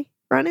guy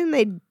running?"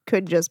 They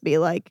could just be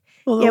like,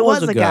 "Well, yeah, it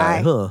was a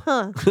guy."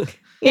 Huh.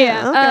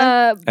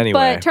 Yeah. Okay. Anyway.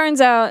 But it turns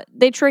out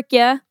they trick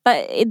you.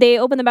 They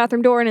open the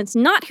bathroom door and it's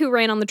not who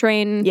ran on the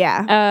train.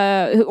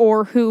 Yeah.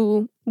 Or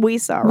who we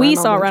saw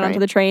run onto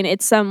the train.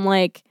 It's some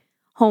like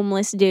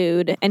homeless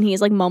dude, and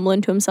he's like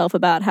mumbling to himself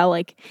about how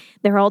like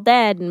they're all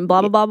dead and blah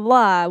blah blah blah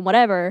blah,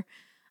 whatever.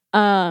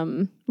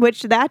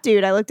 Which that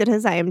dude, I looked at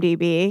his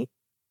IMDb.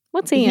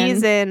 What's he in?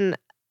 He's in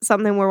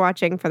something we're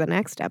watching for the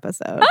next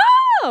episode.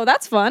 Oh,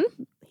 that's fun.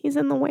 He's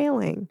in The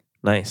Wailing.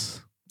 Nice.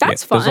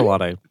 That's fun. There's a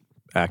lot of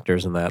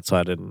actors in that, so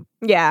I didn't.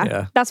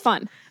 Yeah. That's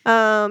fun.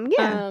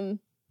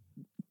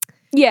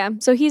 Yeah.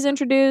 So he's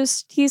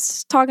introduced.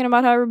 He's talking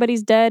about how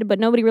everybody's dead, but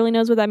nobody really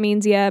knows what that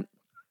means yet.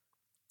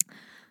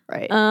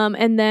 Right.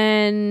 And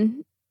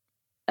then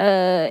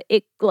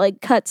it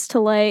like cuts to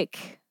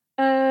like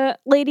a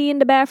lady in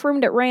the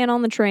bathroom that ran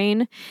on the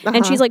train,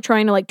 and she's like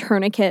trying to like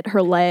tourniquet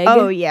her leg.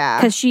 Oh yeah,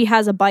 because she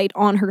has a bite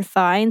on her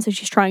thigh, and so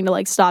she's trying to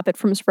like stop it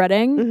from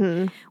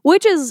spreading,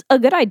 which is a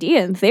good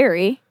idea in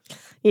theory.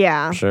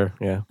 Yeah, sure.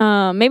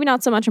 Yeah. Maybe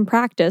not so much in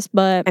practice,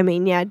 but I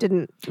mean, yeah, it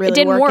didn't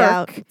work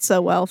out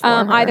so well for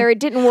her. Either it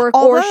didn't work,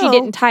 or she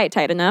didn't tie it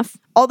tight enough.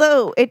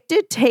 Although it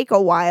did take a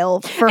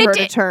while for her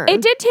to turn.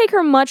 It did take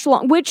her much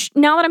long. Which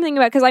now that I'm thinking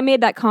about, because I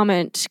made that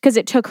comment, because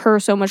it took her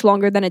so much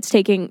longer than it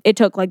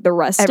took like the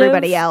rest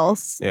everybody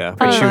else. Yeah,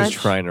 but she was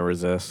trying to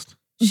resist.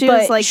 She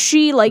was like,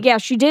 she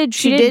did.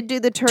 She did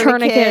do the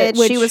tourniquet.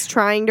 She was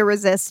trying to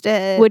resist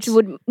it,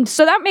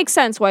 so that makes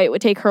sense why it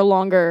would take her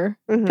longer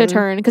to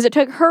turn, because it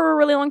took her a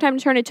really long time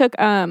to turn. It took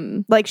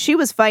like she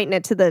was fighting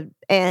it to the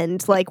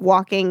end, like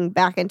walking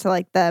back into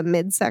like the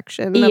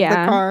midsection of the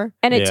car,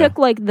 and it took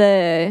like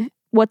the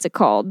what's it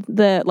called,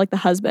 the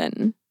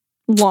husband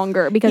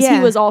longer, because he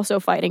was also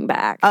fighting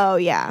back. Oh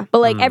yeah, but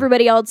like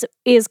everybody else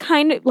is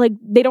kind of like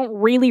they don't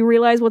really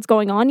realize what's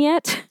going on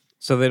yet,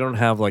 so they don't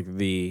have like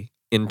the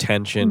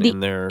intention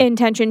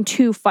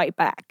to fight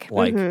back,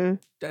 like to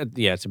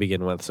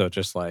begin with. So it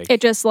just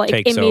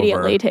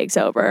immediately takes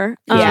over.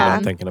 Yeah,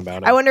 I'm thinking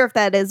about it. I wonder if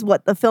that is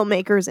what the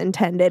filmmakers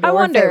intended. I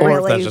wonder,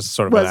 or if that's just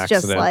sort of an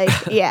accident. Just like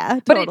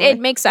but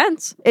it makes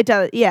sense. It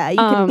does. Yeah, you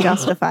can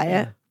justify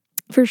it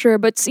for sure.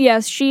 But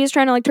yes, she is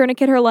trying to like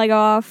tourniquet her leg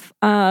off.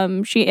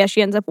 She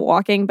ends up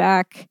walking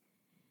back.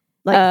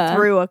 Like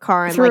through a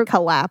car and like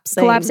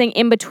collapsing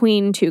in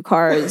between two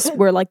cars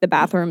where like the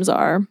bathrooms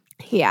are.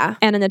 Yeah.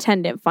 And an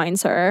attendant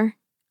finds her.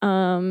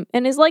 and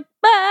is like,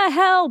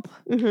 help.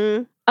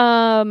 Mm-hmm.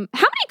 How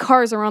many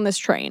cars are on this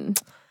train?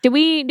 Do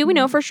we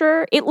know for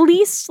sure? At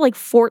least like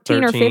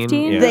 14 or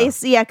 15?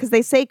 Yeah. Because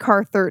they say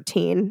car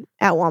 13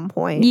 at one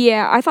point.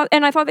 Yeah, I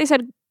thought they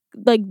said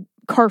like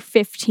car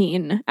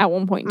 15 at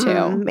one point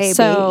too. Maybe.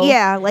 So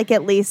yeah, like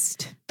at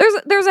least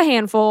there's a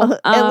handful.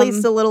 at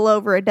least a little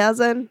over a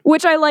dozen.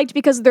 Which I liked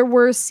because there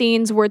were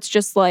scenes where it's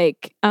just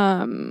like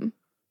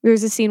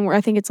there's a scene where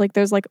I think it's like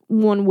there's like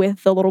one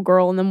with the little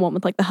girl and then one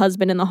with like the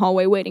husband in the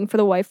hallway waiting for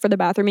the wife for the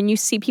bathroom, and you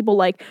see people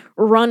like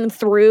run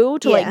through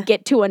to like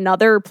get to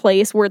another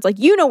place where it's like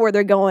you know where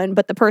they're going,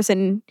 but the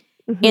person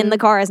in the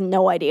car has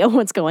no idea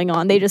what's going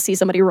on. They just see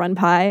somebody run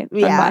by.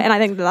 And I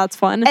think that's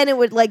fun. And it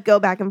would like go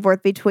back and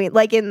forth between,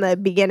 like in the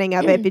beginning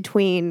of it,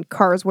 between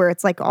cars where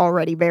it's like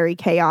already very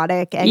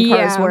chaotic and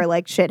cars where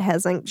like shit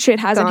hasn't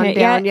gone hit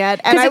down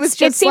yet. And I was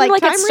just it seemed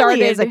like time it started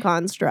really is a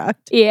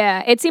construct.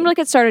 Yeah, it seemed like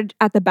it started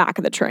at the back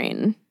of the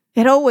train.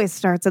 It always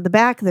starts at the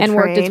back of the train and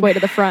worked its way to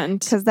the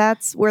front because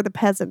that's where the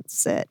peasants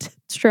sit.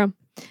 It's true.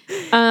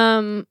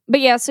 But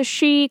yeah, so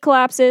she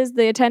collapses.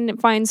 The attendant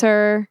finds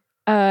her.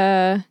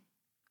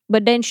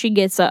 But then she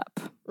gets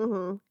up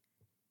and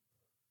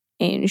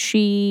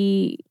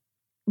she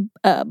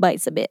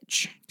bites a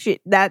bitch.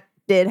 That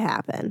did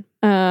happen.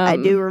 I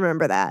do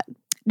remember that.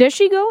 Does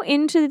she go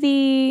into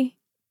the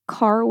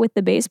car with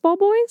the baseball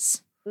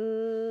boys?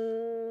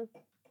 Or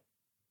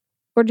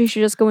does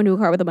she just go into a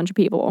car with a bunch of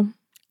people?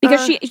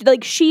 Because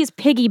she's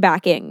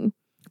piggybacking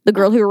the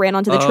girl who ran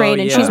onto the train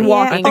and she's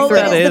walking through.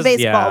 It is the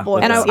baseball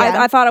boys. And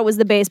I thought it was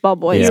the baseball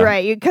boys. You're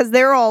right. Because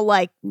they're all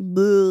like,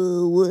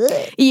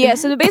 what? Yeah,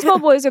 so the baseball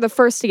boys are the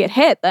first to get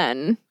hit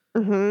then.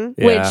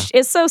 Which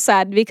is so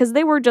sad because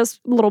they were just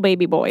little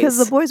baby boys. Because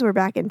the boys were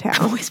back in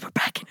town.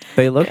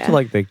 They looked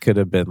like they could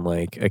have been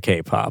like a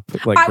K-pop.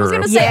 Like I was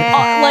going to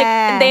say,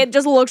 like they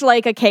just looked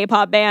like a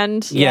K-pop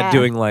band. Yeah,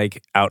 doing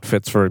like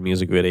outfits for a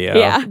music video.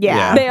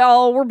 Yeah. They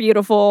all were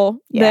beautiful.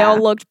 Yeah. They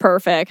all looked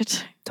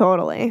perfect.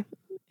 Totally.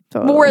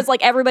 Whereas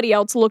like everybody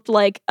else looked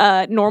like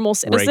normal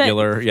citizens.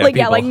 Regular,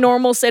 like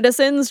normal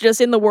citizens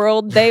just in the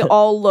world. They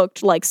all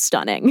looked like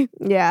stunning.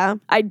 Yeah.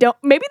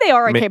 Maybe they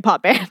are a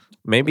K-pop band.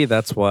 Maybe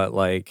that's what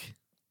like,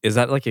 is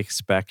that like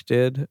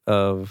expected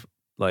of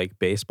like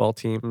baseball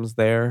teams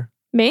there?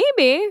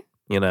 Maybe.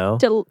 You know?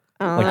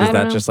 Like, is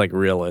that just like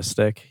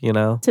realistic, you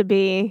know? To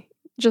be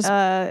just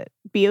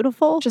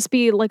beautiful? Just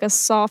be like a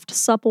soft,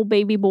 supple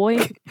baby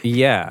boy?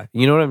 Yeah.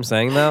 You know what I'm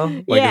saying though?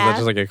 Like, is that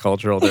just like a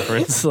cultural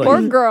difference? Like,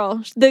 or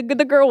girl. The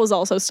girl was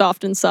also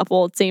soft and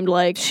supple, it seemed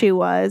like. She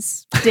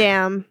was.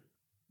 Damn.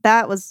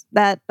 That was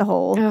that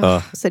whole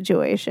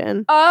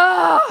situation.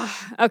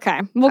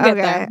 Okay. We'll get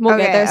there. We'll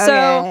get there.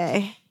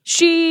 So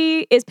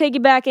she is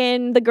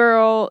piggybacking the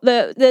girl.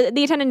 The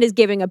attendant is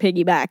giving a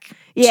piggyback to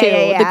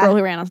the girl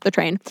who ran off the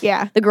train.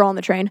 Yeah. The girl on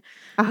the train.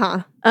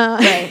 Right.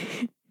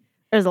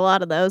 There's a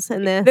lot of those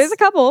in this. There's a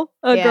couple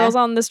of girls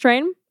on this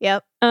train.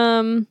 Yep.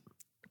 On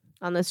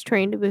this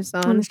train to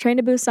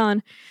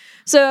Busan.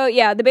 So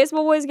yeah, the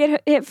baseball boys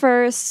get hit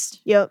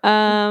first. Yep.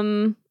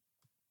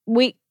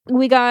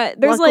 We got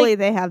luckily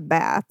they have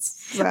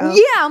bats. So.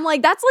 Yeah, I'm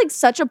like that's like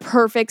such a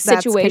perfect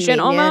situation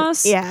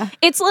almost. Yeah.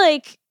 It's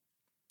like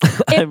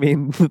I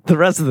mean, the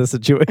rest of the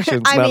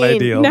situation's not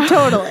ideal. No,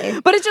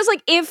 totally. But it's just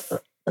like if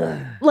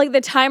like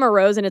the time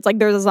arose and it's like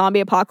there's a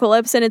zombie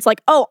apocalypse and it's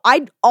like, oh,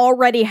 I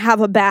already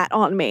have a bat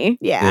on me.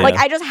 Yeah. Like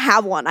I just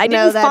have one. I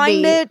didn't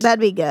find it.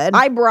 That'd be good.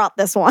 I brought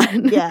this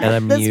one. Yeah.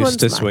 And I'm used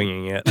to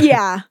swinging it.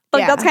 Yeah.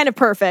 Like that's kind of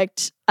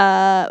perfect.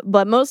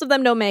 But most of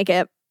them don't make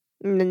it.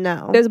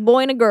 No. There's a boy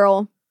and a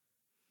girl.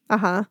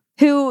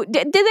 Who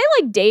did they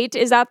like date?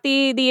 Is that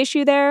the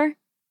issue there?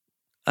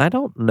 I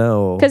don't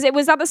know. Because it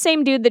was not the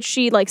same dude that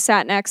she like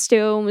sat next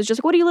to and was just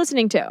like, what are you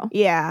listening to?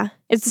 Yeah.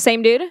 It's the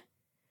same dude?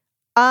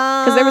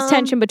 Because there was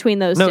tension between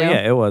those two. No,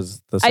 yeah, it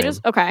was the same.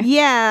 Okay.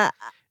 Yeah.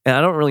 And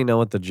I don't really know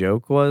what the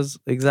joke was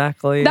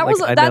exactly.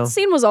 That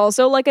scene was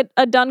also like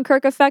a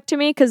Dunkirk effect to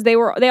me because they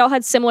all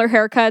had similar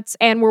haircuts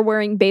and were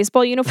wearing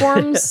baseball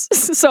uniforms.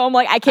 So I'm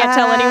like, I can't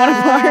tell anyone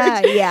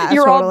apart. Yeah,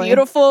 you're all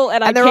beautiful,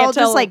 and they're all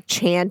just like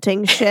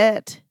chanting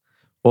shit.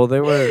 Well,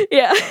 they were.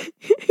 Yeah.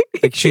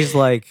 Like she's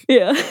like,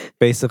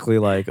 basically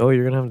like, oh,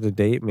 you're gonna have to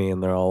date me,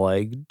 and they're all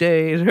like,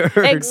 date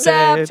her,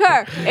 except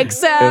her. It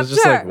was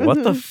just like,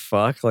 what the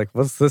fuck? Like,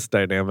 what's this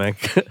dynamic?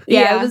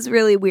 Yeah, it was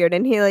really weird,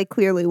 and he like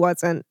clearly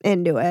wasn't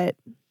into it.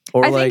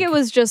 Or I think it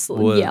was just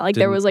like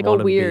there was like a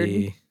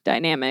weird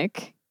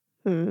dynamic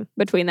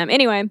between them.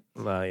 Anyway.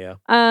 Yeah.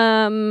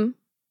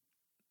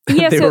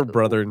 Yeah, they were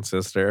brother and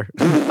sister.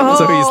 Oh,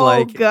 so he's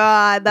like,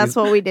 God, that's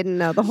what we didn't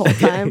know the whole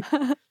time.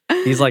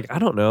 He's like, I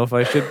don't know if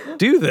I should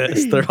do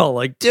this. They're all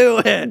like,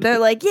 do it. They're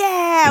like,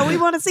 yeah, we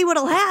want to see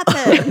what'll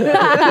happen.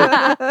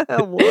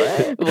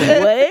 What?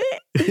 Where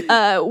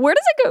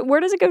does it go? Where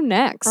does it go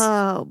next?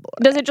 Oh, boy.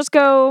 Does it just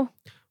go?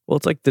 Well,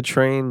 it's like the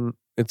train.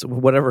 It's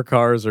whatever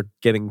cars are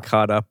getting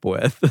caught up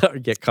with or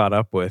get caught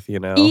up with, you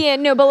know? Yeah,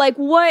 no, but like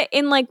what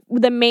in like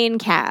the main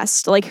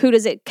cast? Like who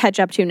does it catch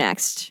up to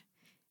next?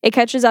 It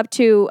catches up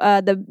to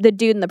the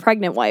dude and the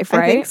pregnant wife,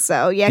 right? I think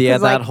so. Yeah. Yeah,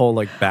 that like, whole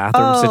like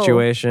bathroom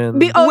situation.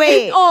 Wait,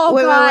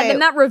 God,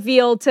 and that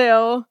reveal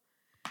too.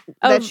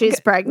 That she's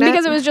pregnant?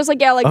 Because it was just like,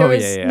 there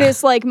was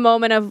this like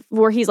moment of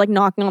where he's like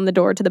knocking on the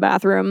door to the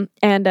bathroom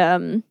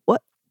and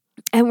what?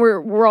 And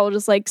we're all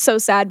just like so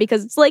sad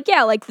because it's like,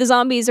 like the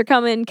zombies are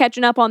coming,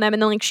 catching up on them,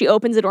 and then like she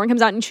opens the door and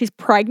comes out and she's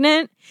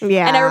pregnant.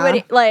 Yeah. And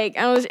everybody like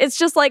it's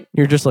just like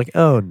you're just like,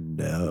 oh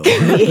no.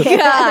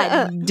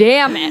 God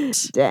damn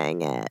it.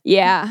 Dang it.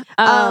 Yeah.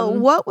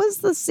 What was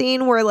the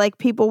scene where like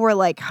people were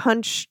like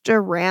hunched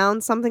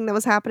around something that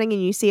was happening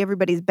and you see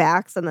everybody's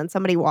backs and then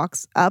somebody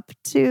walks up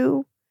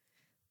to?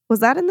 Was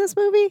that in this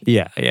movie?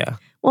 Yeah.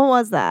 What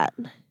was that?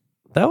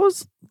 That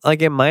was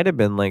like, it might have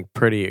been like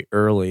pretty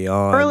early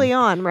on. Early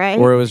on, right?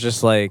 Where it was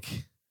just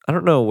like, I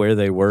don't know where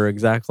they were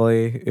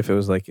exactly, if it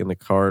was like in the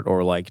cart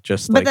or like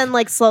just But then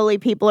like slowly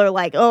people are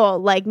like, oh,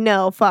 like,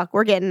 no, fuck,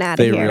 we're getting out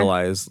of here. They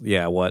realize,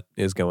 what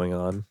is going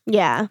on.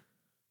 Yeah.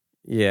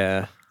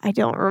 Yeah. I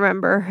don't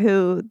remember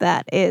who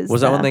that is.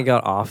 Was that when they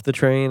got off the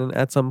train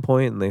at some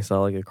point and they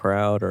saw like a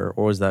crowd or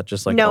was that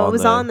just like No, it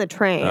was on the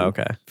train. Oh,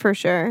 okay. For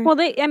sure. Well,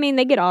 they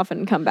get off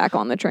and come back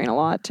on the train a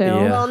lot too.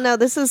 Yeah. Well, no,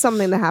 this is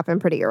something that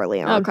happened pretty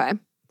early on. Okay.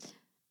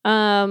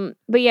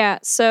 But yeah,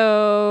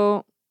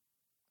 so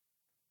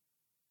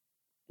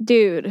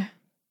dude,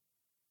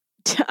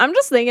 I'm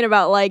just thinking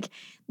about like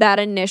that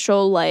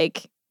initial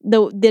like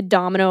the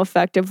domino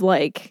effect of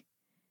like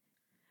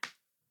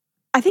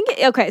I think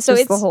so just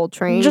it's the whole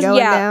train going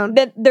down.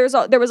 There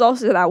was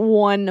also that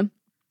one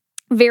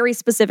very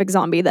specific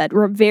zombie that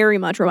very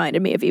much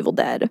reminded me of Evil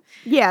Dead.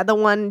 Yeah, the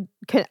one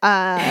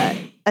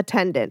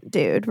attendant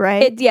dude,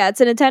 right?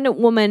 It's an attendant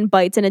woman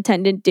bites an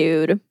attendant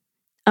dude.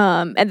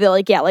 And they're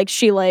like,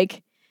 she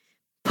like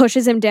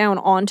pushes him down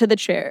onto the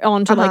chair,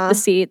 onto like the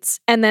seats,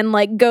 and then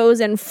like goes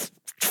and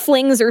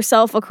flings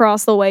herself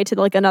across the way to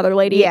like another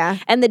lady. Yeah.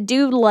 And the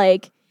dude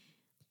like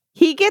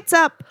he gets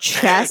up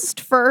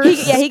chest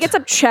first. He gets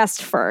up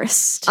chest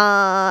first.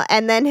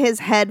 And then his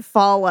head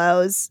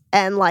follows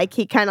and like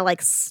he kind of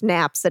like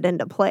snaps it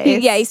into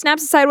place. He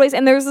snaps it sideways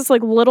and there's this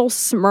like little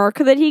smirk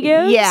that he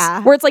gives.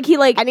 Yeah. Where it's like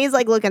and he's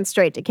like looking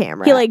straight to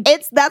camera. He like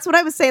that's what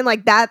I was saying,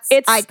 like that's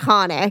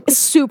iconic. It's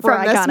super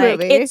from iconic. This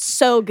movie. It's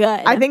so good.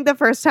 I think the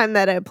first time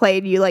that it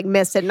played, you like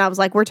missed it and I was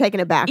like, we're taking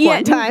it back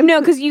one time. No,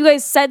 because you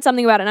guys said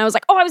something about it and I was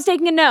like, I was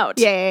taking a note.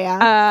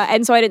 Yeah.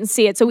 And so I didn't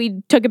see it, so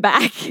we took it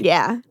back.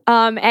 Yeah.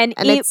 And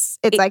it's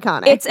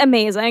iconic. It's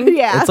amazing.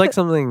 Yeah. It's like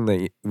something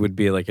that would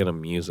be like in a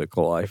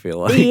musical, I feel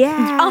like.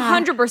 Yeah.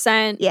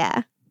 100%.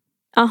 Yeah.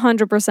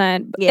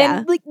 100%. Yeah.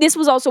 And like this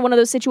was also one of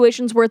those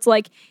situations where it's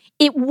like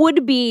it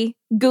would be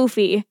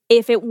goofy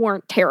if it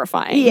weren't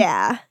terrifying.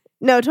 Yeah.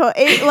 No,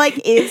 it like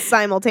is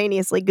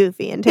simultaneously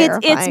goofy and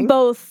terrifying. It's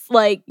both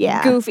like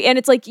goofy and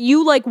it's like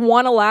you like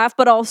want to laugh,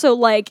 but also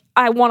like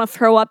I want to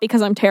throw up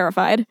because I'm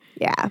terrified.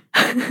 Yeah.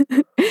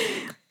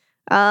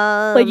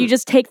 Like you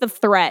just take the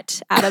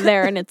threat out of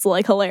there and it's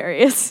like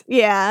hilarious.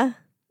 Yeah.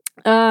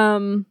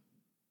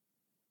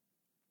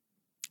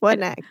 What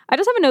next? I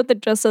just have a note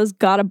that just says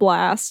 "got a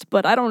blast,"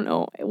 but I don't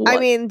know. I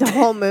mean, the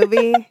whole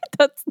movie.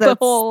 that's the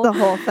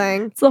whole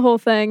thing. It's the whole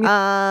thing.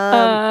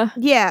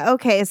 Yeah.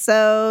 Okay.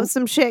 So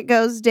some shit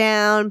goes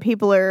down.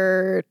 People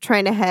are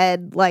trying to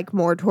head like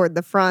more toward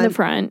the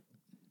front.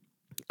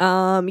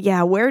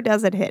 Yeah. Where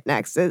does it hit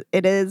next?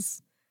 It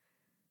is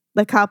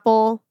the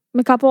couple.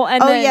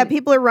 And then,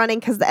 people are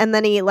running and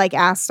then he like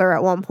asks her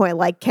at one point,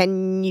 like,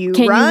 can you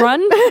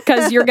run?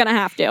 Because you're gonna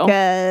have to.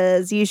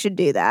 Because you should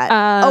do that.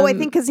 I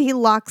think because he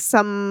locks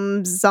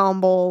some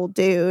zombie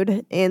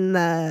dude in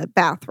the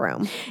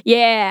bathroom.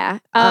 Yeah.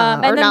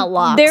 And or not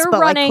locks, but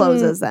running, like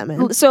closes them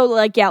in. So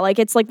like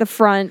it's like the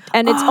front,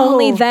 and it's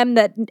only them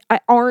that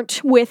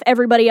aren't with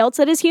everybody else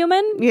that is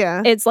human.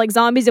 Yeah. It's like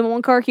zombies in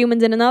one car,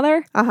 humans in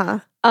another.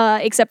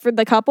 Except for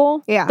the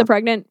couple. Yeah. The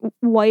pregnant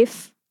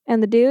wife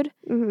and the dude.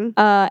 Mm-hmm.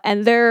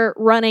 And they're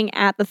running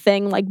at the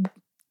thing, like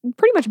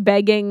pretty much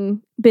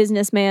begging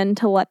businessman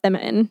to let them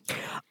in.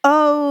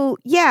 Oh,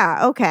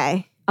 yeah.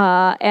 Okay.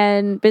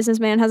 And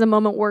businessman has a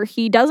moment where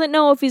he doesn't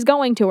know if he's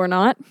going to or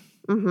not.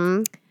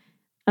 Mm-hmm.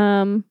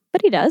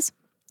 But he does.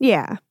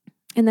 Yeah.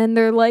 And then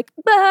they're like,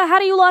 how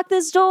do you lock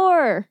this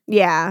door?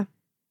 Yeah.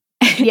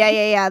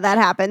 Yeah. That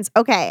happens.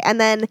 Okay.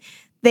 And then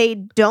they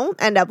don't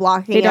end up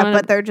locking it,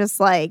 but they're just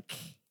like...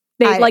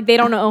 They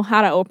don't know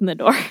how to open the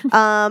door.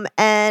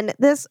 And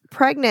this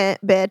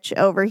pregnant bitch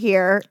over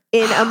here,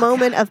 in a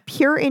moment of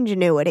pure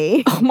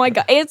ingenuity. Oh my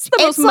God. It's the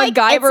most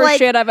MacGyver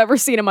shit I've ever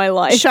seen in my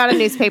life. Shot of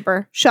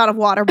newspaper, shot of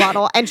water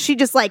bottle, and she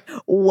just like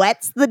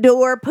wets the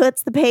door,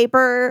 puts the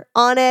paper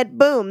on it,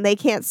 boom, they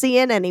can't see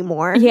in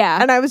anymore.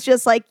 Yeah. And I was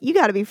just like, you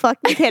gotta be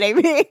fucking kidding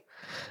me.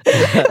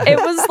 It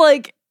was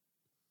like,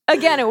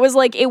 again, it was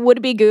like it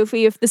would be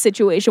goofy if the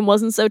situation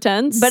wasn't so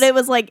tense. But it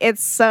was like it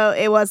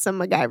was some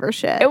MacGyver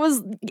shit. It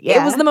was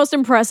the most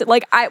impressive.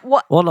 Like and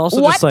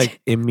also just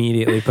like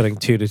immediately putting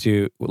two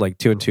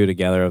and two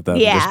together of them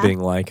just being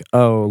like,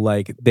 oh,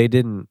 like they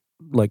didn't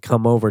like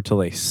come over till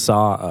they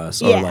saw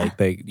us or like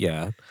they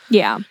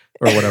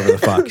or whatever the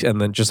fuck, and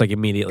then just like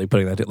immediately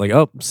putting that like,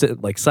 oh,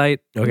 like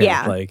sight, okay,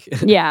 Yeah. like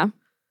Yeah.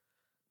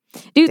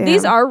 Dude, Damn.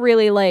 these are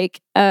really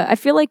like I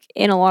feel like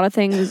in a lot of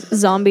things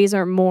zombies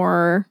are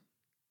more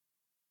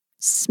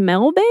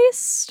smell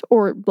based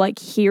or like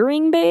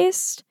hearing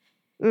based.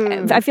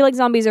 I feel like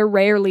zombies are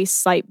rarely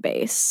sight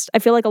based. I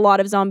feel like a lot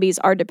of zombies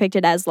are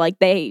depicted as like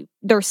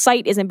their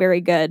sight isn't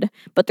very good,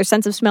 but their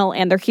sense of smell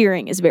and their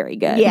hearing is very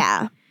good.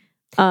 Yeah.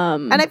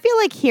 And I feel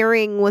like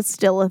hearing was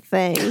still a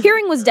thing.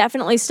 Hearing was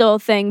definitely still a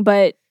thing,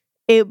 but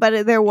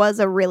there was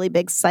a really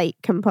big sight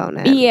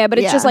component. yeah, but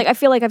it's just like I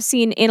feel like I've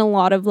seen in a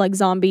lot of like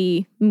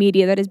zombie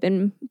media that has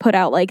been put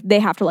out, like they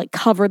have to like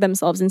cover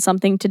themselves in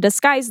something to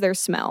disguise their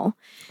smell,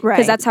 right?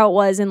 Because that's how it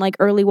was in like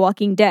early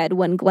Walking Dead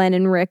when Glenn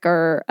and Rick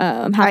are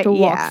have to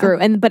walk through,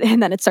 and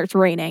then it starts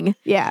raining.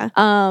 Yeah.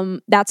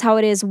 That's how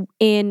it is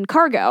in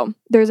Cargo.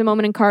 There's a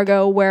moment in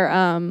Cargo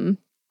where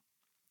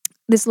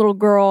this little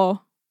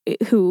girl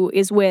who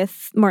is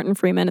with Martin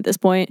Freeman at this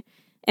point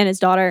and his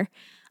daughter.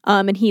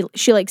 And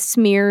she like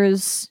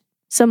smears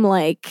some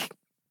like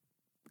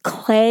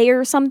clay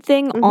or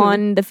something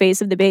on the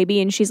face of the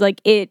baby, and she's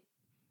like, it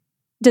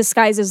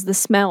disguises the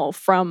smell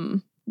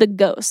from the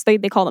ghosts. They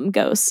call them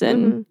ghosts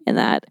in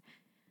that.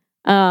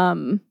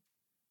 But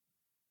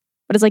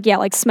it's like, yeah,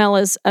 like smell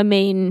is a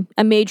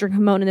major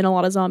component in a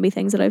lot of zombie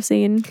things that I've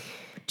seen.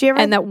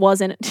 And that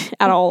wasn't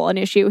at all an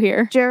issue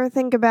here. Do you ever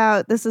think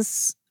about, this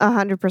is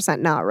 100%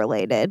 not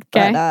related,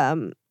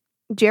 but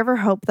do you ever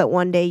hope that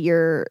one day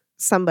you're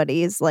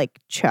somebody's like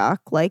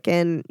Chuck, like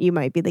in You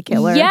Might Be the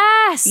Killer?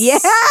 Yes. Yeah,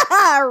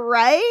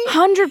 right?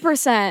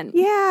 100%.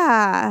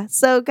 Yeah.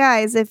 So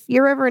guys, if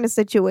you're ever in a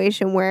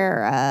situation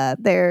where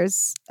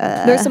there's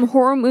some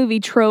horror movie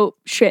trope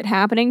shit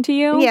happening to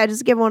you, yeah,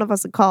 just give one of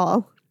us a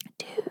call.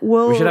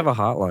 We should have a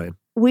hotline.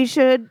 We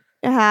should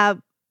have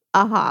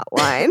a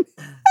hotline.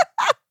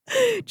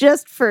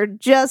 just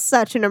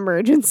such an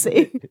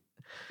emergency.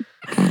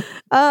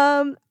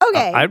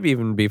 Okay. I'd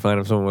even be fine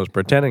if someone was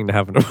pretending to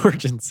have an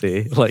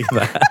emergency like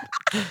that.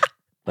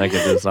 I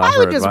could just offer I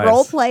would just advice.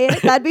 role play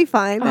it. That'd be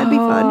fine. That'd be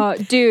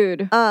fun.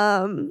 Dude.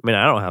 I mean,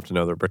 I don't have to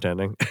know they're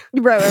pretending.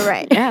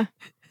 Right. Yeah.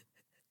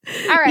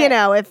 All right. You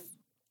know,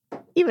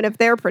 even if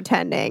they're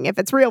pretending, if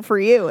it's real for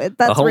you,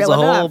 that's real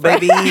enough. Hole,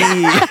 baby. That's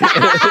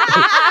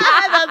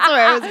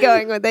where I was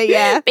going with it.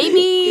 Yeah,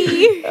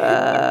 baby.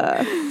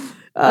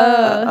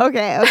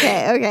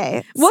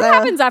 Okay. What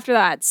happens after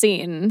that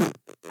scene?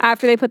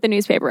 After they put the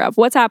newspaper up,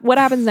 what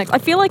happens next? I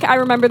feel like I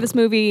remember this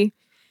movie.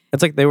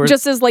 It's like they were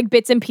just as like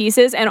bits and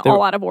pieces and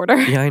all out of order.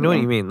 Yeah, I know what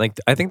you mean. Like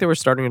I think they were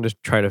starting to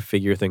try to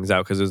figure things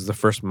out because it was the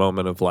first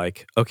moment of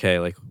like, okay,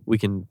 like we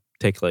can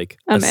take like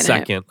a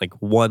second, like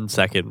 1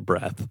 second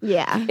breath.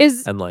 Yeah.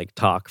 And like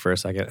talk for a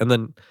second. And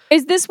then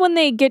is this when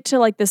they get to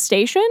like the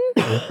station?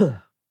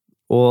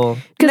 Well,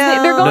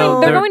 because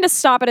they're going to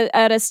stop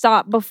at a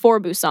stop before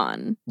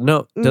Busan.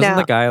 No, doesn't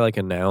the guy like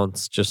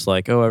announce just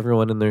like, oh,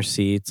 everyone in their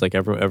seats, like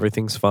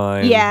everything's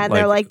fine? Yeah, and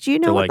they're like, do you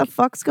know what the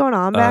fuck's going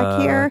on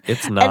back here?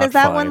 It's not. And is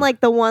that fine. when like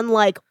the one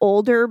like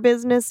older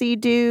businessy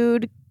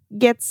dude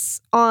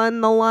gets on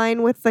the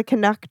line with the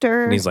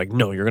conductor? And he's like,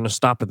 no, you're gonna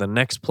stop at the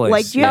next place.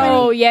 Like,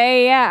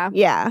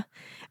 yeah.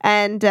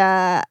 And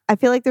I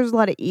feel like there's a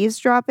lot of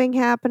eavesdropping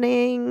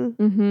happening.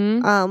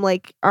 Mm-hmm.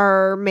 Like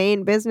our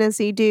main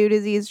businessy dude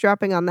is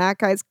eavesdropping on that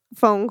guy's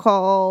phone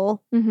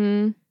call.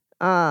 Mm-hmm.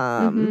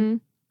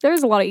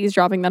 There's a lot of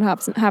eavesdropping that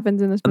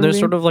happens in this movie. And there's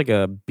sort of like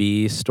a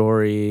B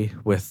story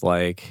with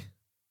like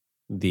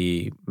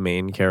the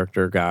main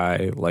character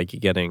guy like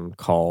getting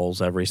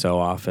calls every so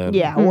often.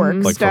 Yeah, work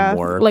like stuff. From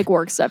work. Like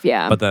work stuff,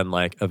 yeah. But then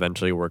like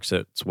eventually works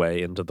its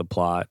way into the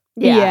plot.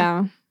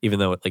 Yeah. Even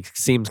though it like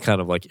seems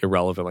kind of like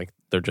irrelevant, like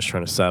they're just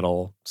trying to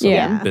settle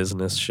some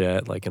business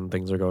shit, like and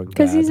things are going bad.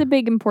 Because he's a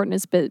big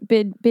important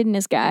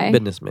business guy.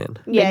 Businessman.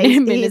 Yeah,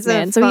 he's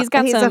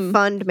a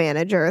fund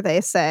manager, they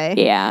say.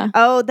 Yeah.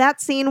 Oh,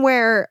 that scene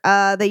where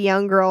the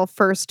young girl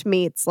first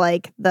meets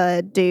like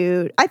the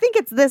dude. I think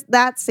it's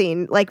that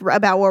scene, like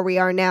about where we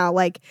are now,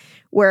 like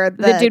where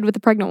the dude with the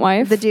pregnant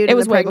wife. The dude. It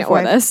was way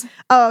before this.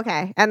 Oh,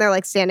 okay. And they're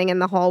like standing in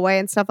the hallway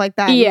and stuff like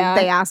that. Yeah. And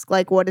they ask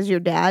like, "What does your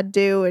dad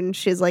do?" And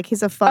she's like,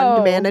 "He's a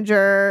fund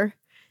manager."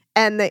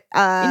 And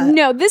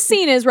no, this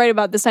scene is right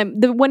about this time.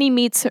 When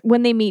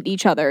they meet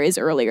each other is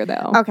earlier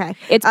though. Okay.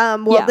 It's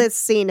this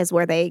scene is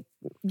where they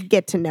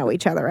get to know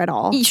each other at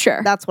all.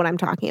 Sure. That's what I'm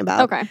talking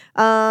about. Okay.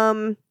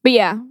 But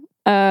yeah.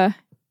 I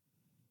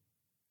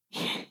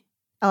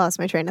lost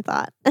my train of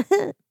thought.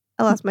 I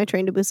lost my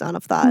train to Busan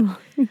of thought.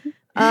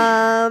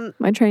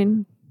 My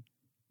train.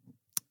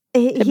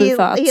 He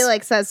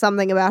like says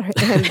something about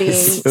him being.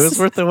 It was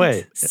worth the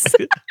wait.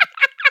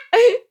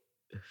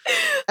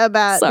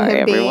 About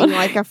him being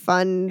like a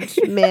fund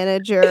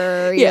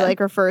manager. He like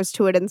refers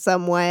to it in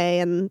some way,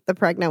 and the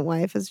pregnant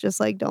wife is just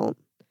like, you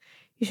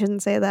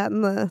shouldn't say that.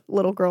 And the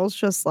little girl's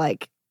just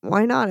like,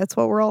 why not? It's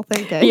what we're all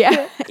thinking.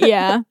 Yeah.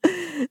 Yeah.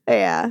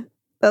 That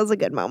was a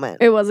good moment.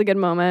 It was a good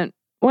moment.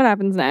 What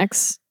happens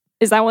next?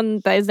 Is that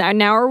one?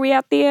 Now are we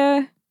at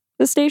the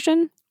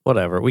station?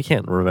 Whatever. We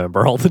can't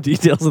remember all the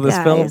details of this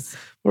film,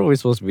 What are we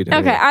supposed to be doing?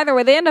 Okay, either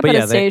way, they end up at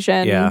a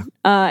station,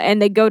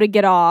 and they go to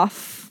get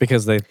off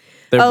because they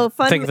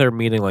think they're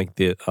meeting like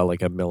the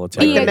like a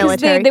military. Yeah,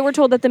 because they were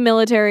told that the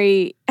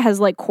military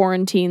has like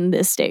quarantined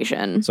this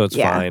station, so it's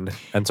fine.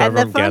 And so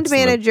the fund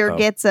manager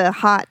gets a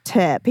hot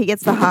tip. He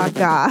gets the hot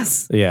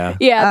goss. Yeah,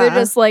 they're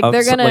just like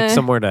they're gonna like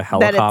somewhere to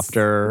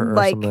helicopter or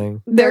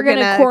something. They're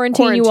gonna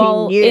quarantine you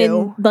all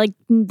in like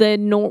the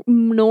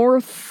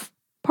north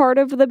part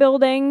of the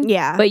building.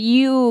 Yeah, but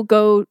you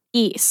go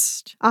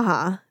east.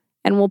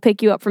 And we'll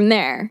pick you up from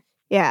there.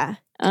 Yeah.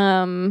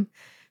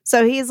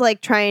 So he's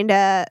like trying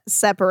to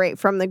separate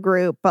from the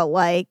group, but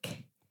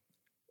like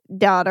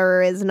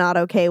daughter is not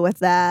okay with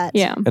that.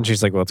 Yeah. And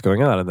she's like, what's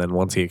going on? And then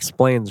once he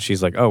explains,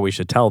 she's like, oh, we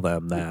should tell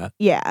them that.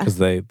 Yeah. Because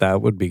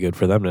that would be good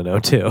for them to know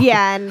too.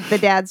 Yeah. And the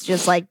dad's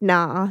just like,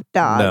 nah,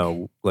 dog.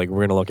 No, like we're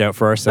going to look out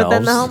for ourselves. But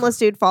then the homeless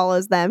dude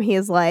follows them.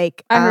 He's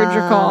like, I heard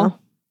your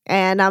call.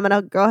 And I'm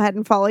going to go ahead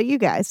and follow you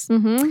guys.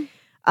 Mm-hmm.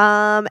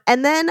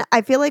 And then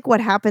I feel like what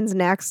happens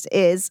next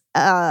is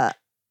an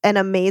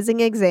amazing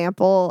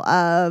example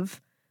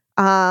of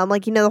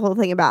like, you know, the whole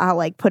thing about how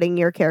like putting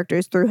your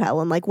characters through hell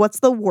and like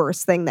what's the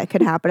worst thing that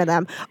could happen to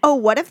them? Oh,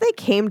 what if they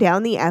came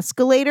down the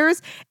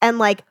escalators and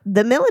like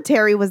the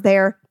military was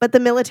there, but the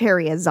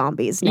military is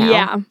zombies now.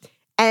 Yeah.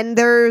 And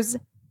there's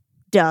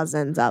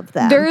dozens of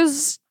them.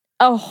 There's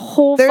a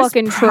whole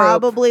fucking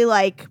probably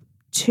like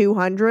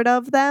 200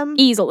 of them.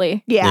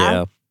 Easily.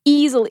 Yeah.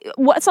 Easily.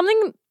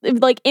 Something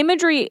like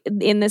imagery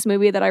in this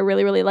movie that I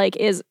really, really like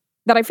is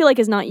that I feel like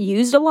is not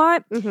used a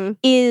lot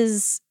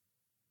is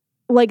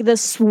like the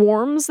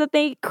swarms that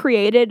they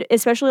created,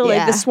 especially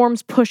like the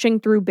swarms pushing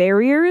through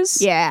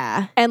barriers.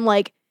 Yeah. And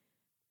like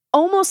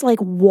almost like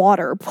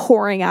water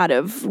pouring out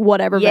of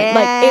whatever.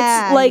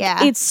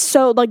 It's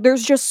so like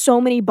there's just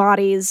so many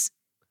bodies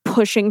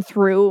pushing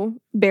through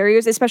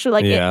barriers, especially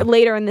like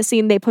later in the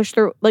scene they push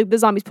through, like the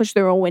zombies push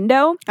through a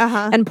window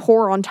and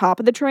pour on top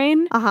of the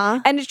train.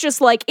 And it's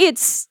just like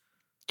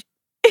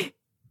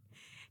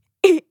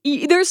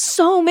there's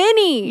so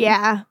many.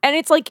 Yeah. And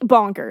it's like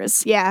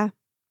bonkers. Yeah.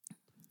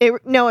 It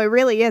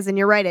really is. And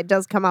you're right. It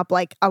does come up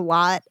like a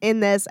lot in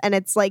this. And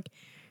it's like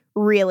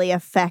really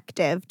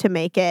effective to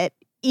make it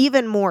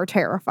even more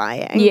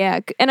terrifying.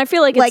 Yeah. And I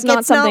feel like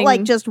it's not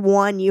like just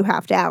one you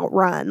have to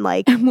outrun.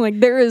 Like, I'm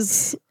like, there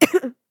is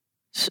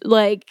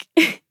like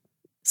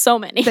so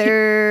many.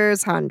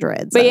 There's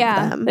hundreds of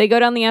them. They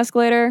go down the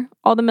escalator.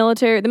 The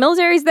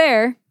military's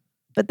there.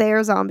 But they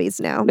are zombies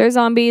now. They're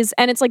zombies.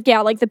 And it's like,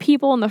 like the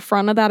people in the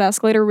front of that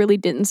escalator really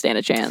didn't stand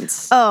a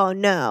chance. Oh,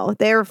 no.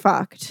 They're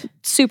fucked.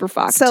 Super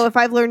fucked. So if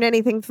I've learned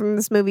anything from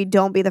this movie,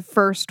 don't be the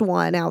first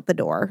one out the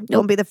door. Nope.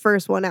 Don't be the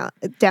first one out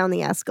down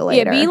the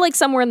escalator. Yeah, be like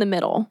somewhere in the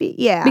middle.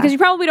 Yeah. Because you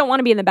probably don't want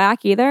to be in the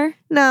back either.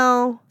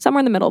 No. Somewhere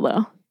in the middle,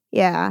 though.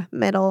 Yeah,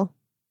 middle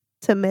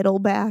to middle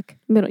back.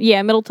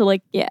 Middle to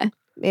like, Yeah.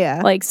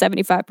 Like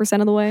 75%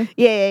 of the way.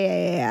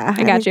 Yeah.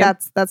 I got you.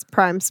 That's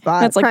prime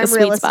spot. That's like prime the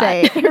real sweet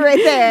estate spot. right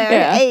there.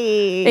 Yeah.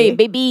 Hey,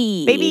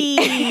 baby.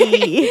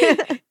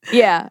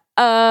 Yeah.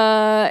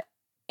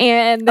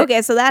 And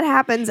okay, so that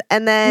happens,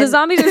 and then the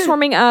zombies are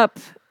swarming up,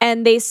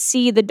 and they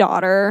see the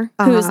daughter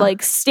who's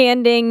like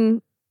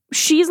standing.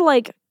 She's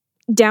like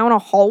down a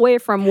hallway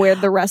from where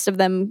the rest of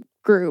them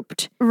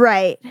grouped.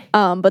 Right.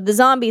 But the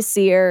zombies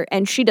see her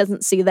and she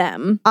doesn't see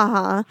them.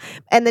 And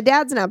the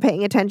dad's not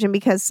paying attention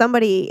because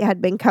somebody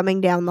had been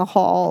coming down the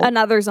hall.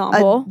 Another zombie.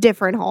 A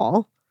different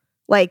hall.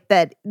 Like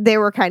that they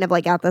were kind of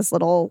like at this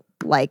little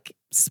like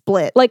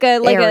split. Like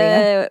a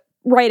area.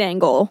 Right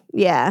angle.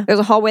 Yeah. There's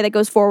a hallway that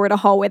goes forward, a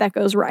hallway that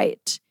goes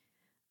right.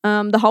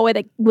 The hallway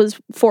that was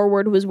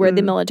forward was where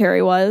the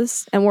military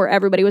was and where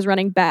everybody was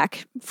running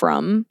back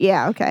from.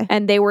 Yeah, okay.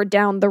 And they were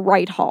down the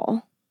right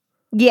hall.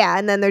 Yeah,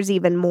 and then there's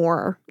even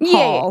more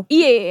hall.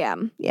 Yeah.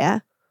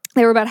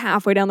 They were about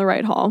halfway down the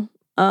right hall.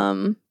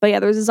 But yeah,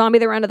 there's a zombie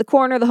that ran to the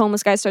corner. The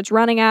homeless guy starts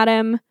running at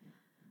him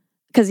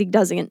because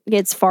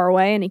it's far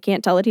away and he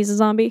can't tell that he's a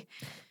zombie.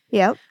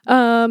 Yep.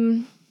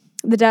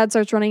 The dad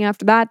starts running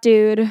after that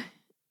dude.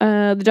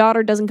 The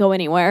daughter doesn't go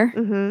anywhere.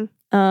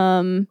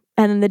 And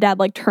then the dad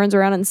like turns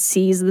around and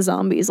sees the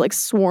zombies like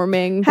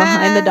swarming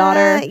behind the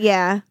daughter.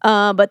 Yeah.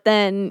 But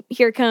then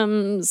here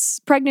comes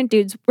pregnant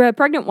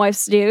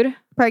wife's dude.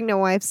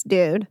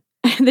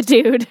 The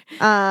dude.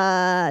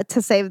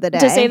 To save the day.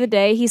 To save the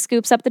day. He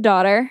scoops up the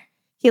daughter.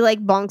 He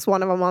like bonks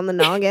one of them on the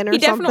noggin or something. He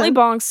definitely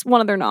bonks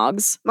one of their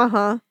nogs.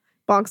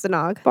 Bonks a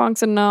nog.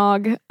 Bonks a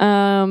nog.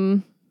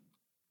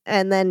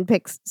 And then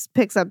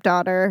picks up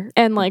daughter.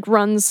 And like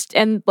runs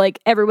and like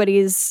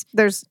everybody's...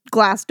 There's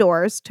glass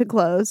doors to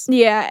close.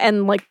 Yeah,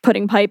 and like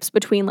putting pipes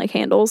between like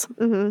handles.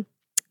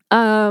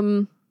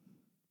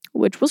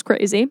 Which was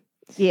crazy.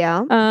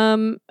 Yeah.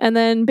 And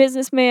then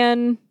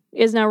businessman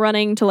is now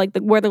running to like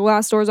where the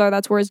glass doors are.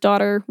 That's where his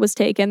daughter was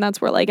taken.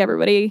 That's where like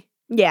everybody...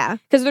 Yeah.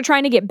 Because they're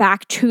trying to get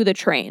back to the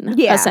train,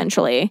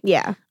 essentially.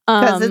 Yeah.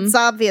 Because it's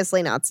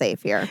obviously not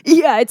safe here.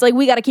 Yeah, it's like,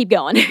 we got to keep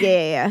going.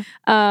 Yeah.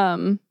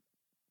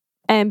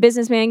 And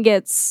businessman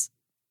gets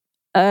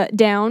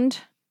downed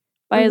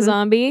by a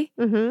zombie.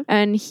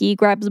 And he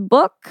grabs a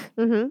book,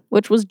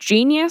 which was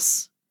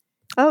genius.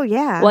 Oh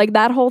yeah. Like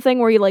that whole thing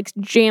where he like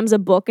jams a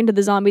book into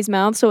the zombie's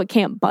mouth so it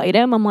can't bite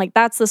him. I'm like,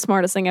 that's the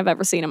smartest thing I've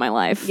ever seen in my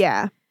life.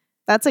 Yeah.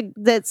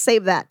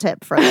 Save that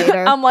tip for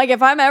later. I'm like,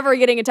 if I'm ever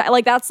getting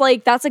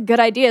attacked, that's a good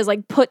idea, is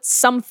like put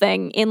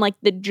something in like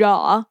the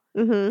jaw.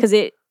 Because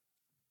yeah.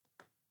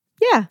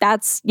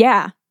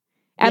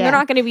 And they're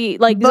not going to be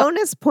like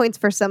bonus points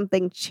for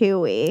something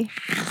chewy.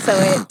 So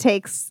it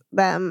takes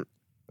them.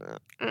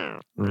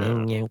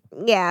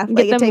 Yeah,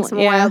 like it takes them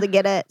a while to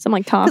get it. Some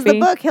like toffee. Because the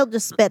book, he'll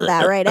just spit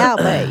that right out,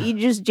 but you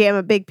just jam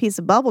a big piece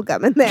of bubble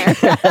gum in there.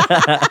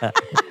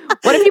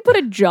 What if you put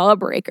a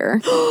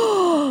jawbreaker?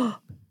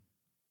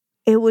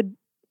 It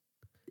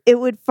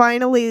would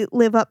finally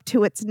live up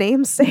to its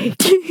namesake.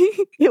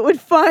 It would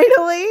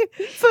finally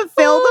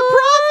fulfill the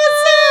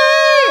prophecy.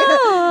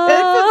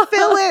 It would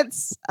fulfill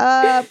its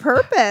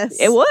purpose.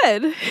 It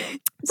would.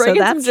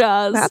 Breaking some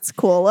jaws. That's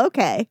cool.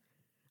 Okay.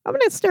 I'm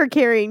going to start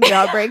carrying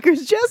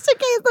jawbreakers just in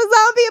case the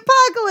zombie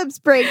apocalypse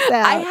breaks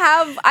out.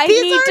 I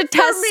need to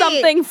test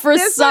something for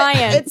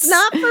science. It's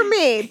not for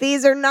me.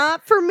 These are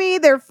not for me.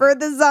 They're for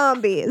the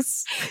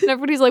zombies. And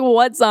everybody's like,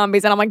 what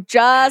zombies? And I'm like,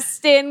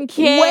 just in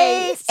case.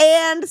 Wait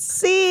and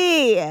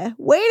see.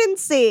 Wait and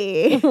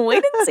see.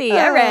 Wait and see.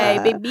 All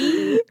right,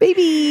 baby.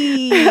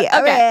 Baby.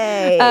 All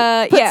Okay.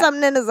 right. Put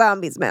something in a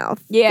zombie's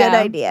mouth. Yeah. Good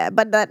idea.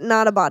 But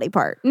not a body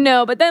part.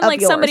 No, but then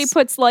like somebody yours.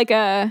 puts like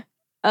a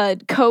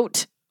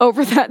coat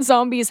over that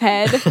zombie's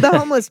head. The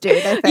homeless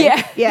dude, I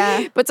think.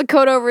 Yeah. Puts a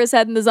coat over his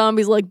head and the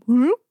zombie's like,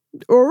 and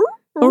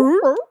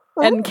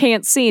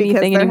can't see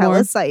anything they're anymore.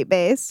 Hella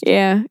sight-based.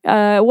 Yeah.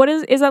 What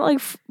is that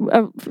like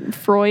a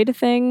Freud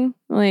thing?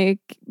 Like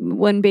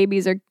when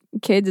babies are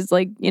kids, it's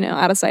like,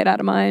 out of sight,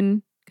 out of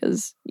mind.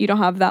 Because you don't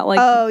have that like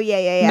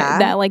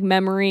that like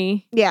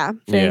memory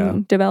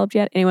thing developed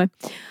yet. Anyway.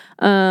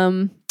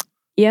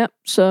 Yep.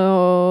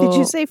 So did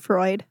you say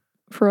Freud?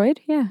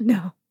 Freud? Yeah.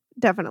 No.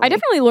 Definitely. I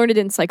definitely learned it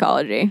in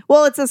psychology.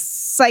 Well, it's a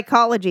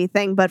psychology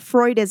thing, but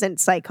Freud isn't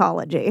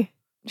psychology.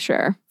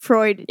 Sure.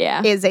 Freud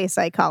is a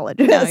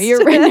psychologist. No, you're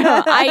right.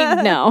 No,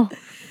 I know.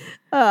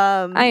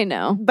 I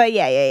know. But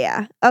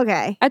yeah.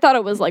 Okay. I thought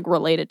it was like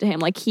related to him.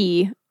 Like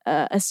he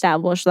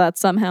established that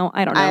somehow.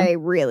 I don't know. I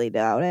really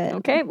doubt it.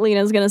 Okay.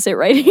 Lena's going to sit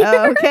right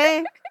here.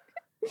 Okay.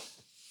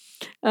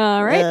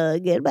 All right.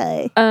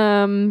 Goodbye.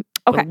 Okay.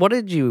 But what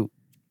did you...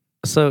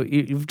 So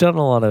you've done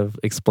a lot of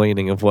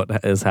explaining of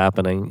what is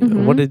happening.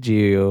 Mm-hmm. What did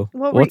you...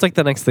 What's like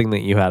the next thing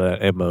that you had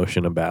an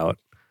emotion about?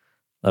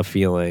 A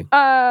feeling?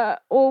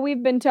 Well,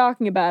 we've been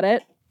talking about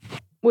it,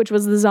 which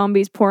was the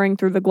zombies pouring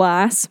through the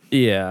glass.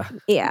 Yeah.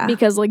 Yeah.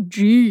 Because like,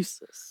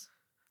 Jesus.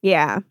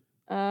 Yeah.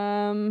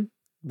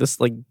 This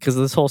because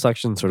this whole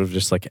section sort of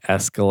just like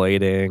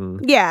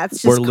escalating. Yeah,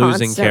 it's just we're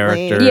losing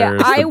characters. Yeah,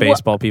 the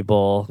baseball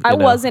people. I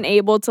wasn't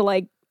able to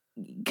like...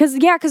 Because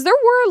there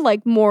were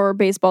like more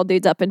baseball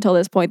dudes up until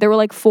this point. There were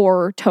like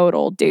 4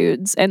 total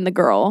dudes and the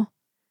girl,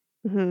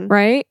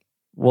 right?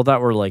 Well, that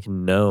were like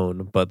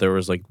known, but there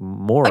was like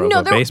more of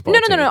a baseball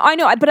team. No. I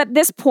know, but at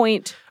this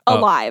point,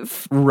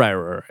 alive.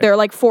 Right. There are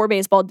like 4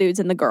 baseball dudes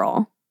and the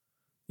girl.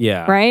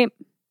 Yeah. Right?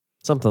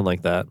 Something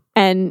like that.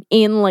 And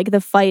in like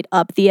the fight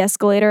up the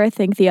escalator, I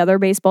think the other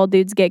baseball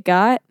dudes get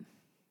got.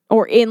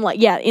 Or in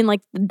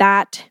like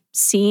that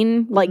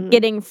scene, like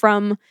getting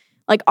from...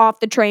 like off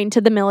the train to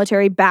the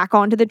military, back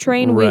onto the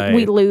train,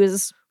 we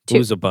lose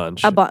a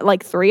bunch.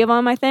 Like 3 of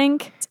them, I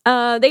think.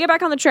 They get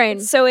back on the train.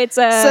 So it's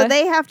so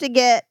they have to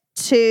get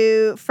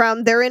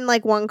they're in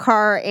like one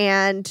car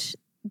and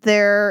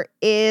there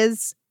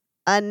is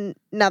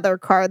another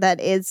car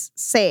that is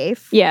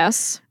safe.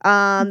 Yes.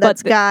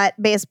 That's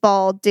got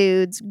baseball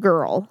dude's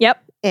girl.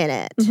 Yep. In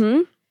it.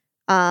 Mm-hmm.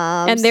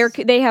 And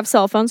they have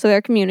cell phones, so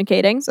they're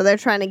communicating. So they're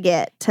trying to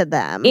get to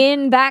them.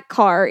 In that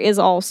car is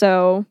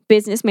also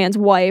businessman's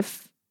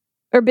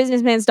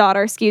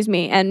daughter,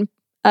 and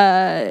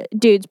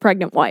dude's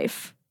pregnant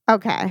wife.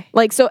 Okay.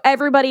 Like, so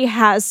everybody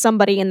has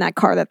somebody in that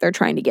car that they're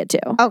trying to get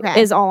to.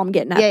 Okay. Is all I'm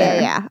getting at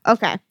there. Yeah.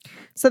 Okay.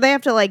 So they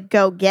have to like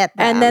go get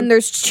them. And then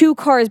there's 2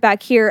 cars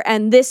back here,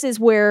 and this is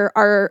where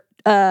our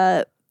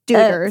 3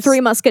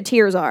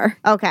 musketeers are.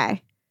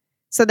 Okay.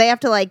 So they have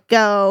to like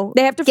go.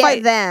 They have to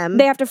fight them.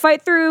 They have to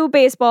fight through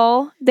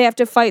baseball. They have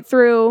to fight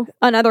through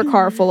another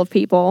car full of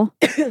people,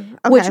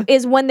 which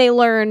is when they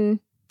learn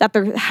that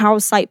they're how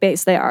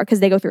sight-based they are because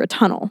they go through a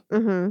tunnel.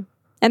 Mm-hmm.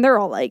 And they're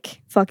all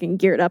like fucking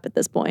geared up at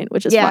this point,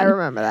 which is fun. I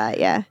remember that.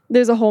 Yeah.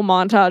 There's a whole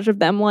montage of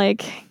them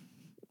like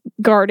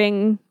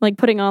guarding, like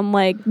putting on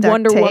like duct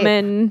Wonder tape.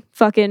 Woman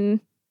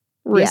fucking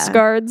wrist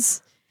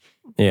guards.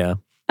 Yeah.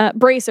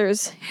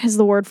 Bracers is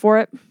the word for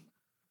it.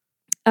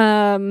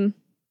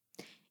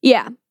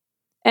 Yeah.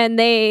 And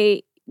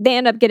they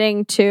end up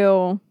getting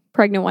to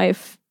pregnant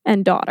wife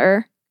and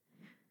daughter.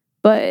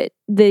 But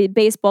the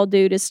baseball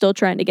dude is still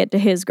trying to get to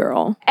his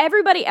girl.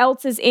 Everybody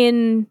else is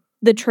in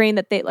the train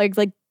that they like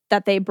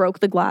that they broke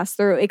the glass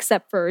through,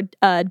 except for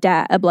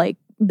dad, like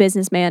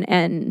businessman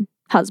and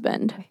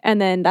husband.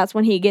 And then that's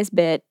when he gets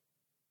bit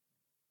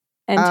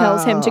and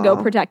tells him to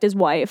go protect his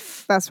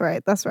wife. That's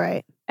right.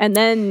 And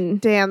then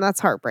damn, that's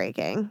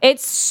heartbreaking.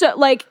 It's so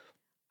like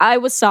I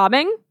was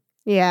sobbing.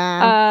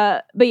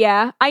 Yeah. But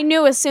yeah, I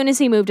knew as soon as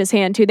he moved his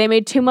hand too. They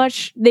made too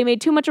much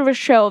of a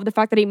show of the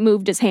fact that he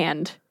moved his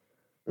hand.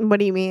 What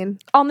do you mean?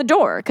 On the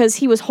door, because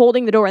he was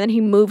holding the door and then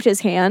he moved his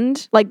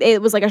hand. Like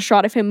it was like a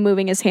shot of him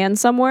moving his hand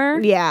somewhere.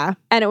 Yeah.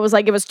 And it was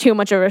too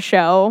much of a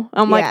show.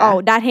 I'm like,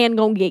 oh, that hand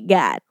gonna get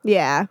got.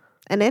 Yeah.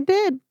 And it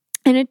did.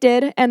 And it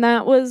did. And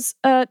that was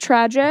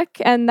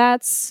tragic. And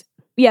that's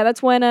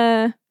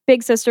when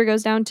big sister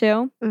goes down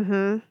too.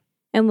 Mm-hmm.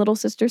 And little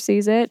sister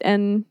sees it.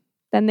 And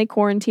then they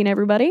quarantine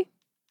everybody.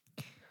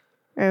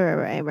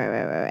 Right.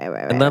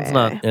 And that's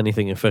not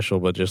anything official,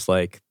 but just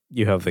like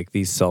you have like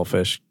these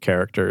selfish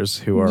characters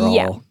who are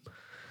all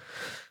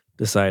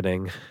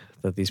deciding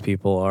that these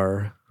people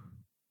are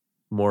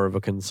more of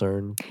a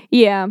concern.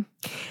 Yeah.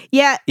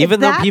 Yeah. Even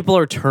though people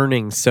are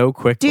turning so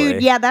quickly.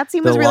 Dude, yeah, that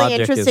seems really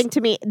interesting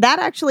to me. That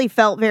actually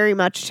felt very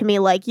much to me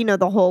like,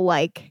 the whole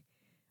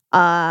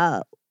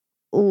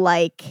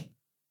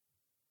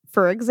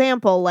for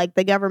example, like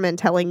the government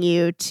telling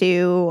you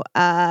to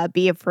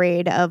be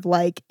afraid of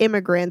like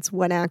immigrants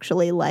when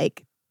actually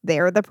like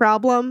they're the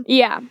problem.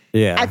 Yeah.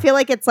 Yeah. I feel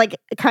like it's like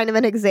kind of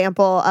an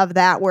example of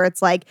that where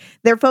it's like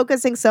they're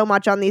focusing so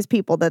much on these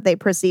people that they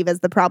perceive as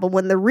the problem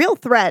when the real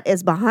threat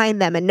is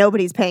behind them and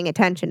nobody's paying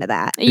attention to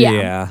that.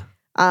 Yeah.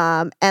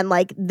 And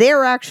like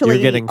they're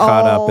actually getting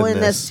caught all up in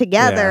this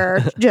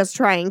together, just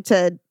trying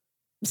to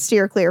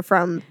steer clear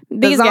from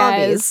these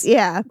zombies. guys.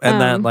 Yeah.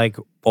 And that like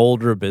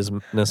older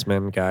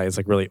businessman guy is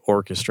like really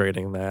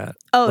orchestrating that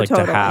totally.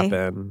 to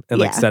happen and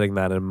like setting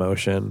that in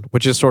motion,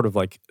 which is sort of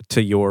like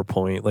to your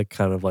point, like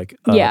kind of like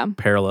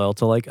parallel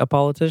to like a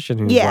politician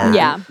who's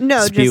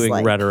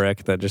spewing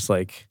rhetoric that just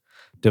like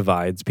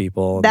divides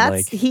people.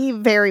 That's he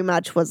very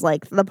much was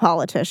like the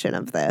politician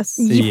of this.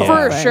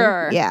 For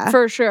sure. Yeah.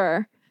 For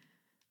sure.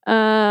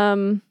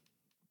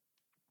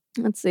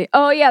 Let's see.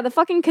 Oh yeah, the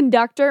fucking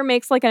conductor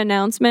makes like an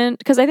announcement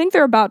because I think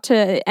they're about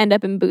to end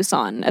up in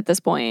Busan at this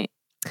point.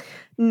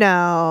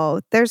 No,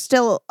 there's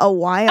still a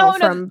while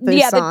from Busan.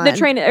 Yeah, the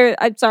train.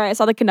 I'm sorry, I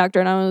saw the conductor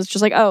and I was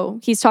just like, oh,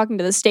 he's talking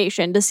to the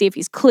station to see if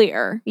he's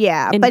clear.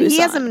 Yeah, but he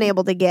hasn't been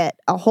able to get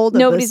a hold of.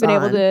 Nobody's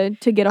Busan. been able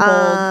to get a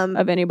hold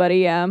of anybody.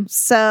 Yeah.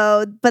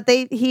 So, but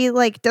he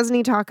like doesn't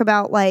he talk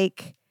about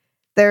like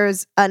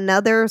there's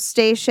another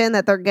station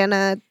that they're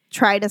gonna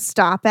try to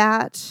stop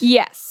at?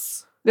 Yes.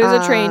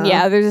 There's a train.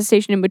 Yeah, there's a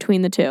station in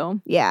between the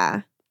two.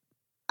 Yeah.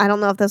 I don't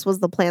know if this was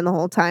the plan the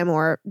whole time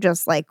or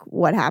just like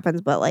what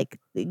happens, but like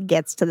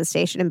gets to the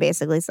station and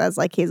basically says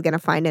like he's going to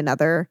find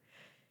another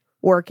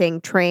working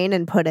train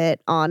and put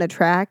it on a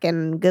track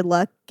and good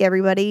luck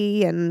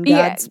everybody and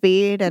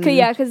Godspeed. And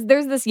because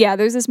there's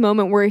this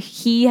moment where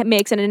he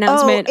makes an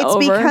announcement. It's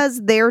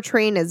because their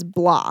train is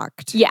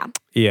blocked. Yeah.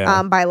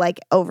 Yeah. By like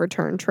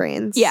overturned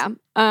trains. Yeah.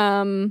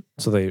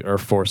 So they are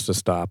forced to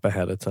stop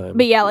ahead of time.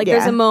 But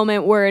there's a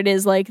moment where it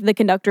is like the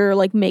conductor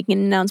like making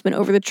an announcement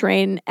over the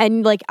train,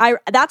 and like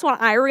that's when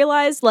I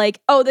realized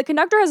like, oh, the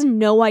conductor has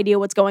no idea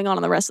what's going on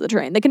the rest of the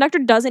train. The conductor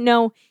doesn't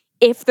know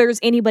if there's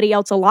anybody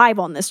else alive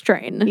on this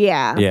train.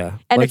 Yeah. Yeah.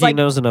 And like he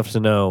knows enough to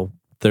know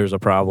there's a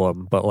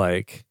problem, but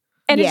like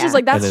it's just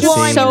like that's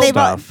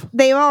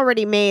they've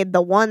already made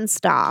the one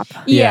stop.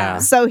 Yeah.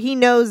 So he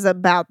knows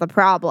about the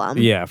problem.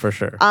 Yeah, for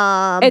sure.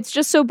 It's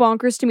just so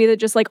bonkers to me that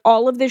just like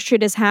all of this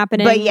shit is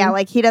happening. But yeah,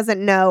 like he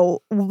doesn't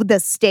know the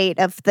state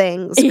of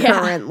things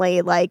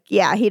currently. Like,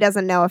 he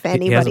doesn't know if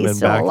anybody's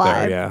still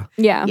alive. There,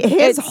 yeah.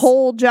 His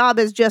whole job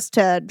is just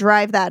to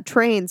drive that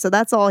train, so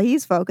that's all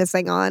he's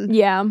focusing on.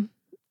 Yeah.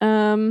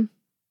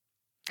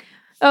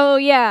 Oh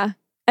yeah.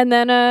 And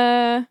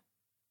then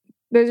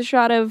there's a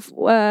shot of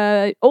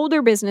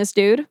older business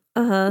dude,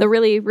 the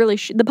really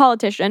the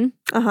politician,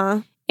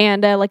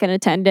 and like an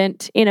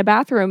attendant in a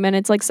bathroom, and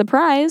it's like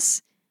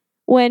surprise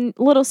when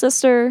little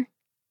sister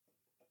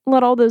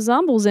let all those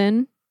zombies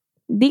in.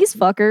 These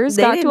fuckers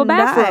got to a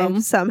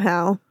bathroom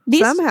somehow.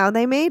 Somehow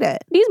they made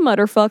it. These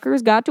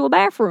motherfuckers got to a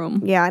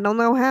bathroom. Yeah, I don't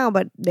know how,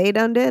 but they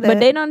done did it.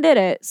 But they done did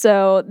it,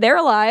 so they're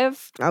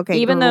alive. Okay,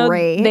 even though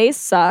they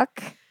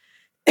suck.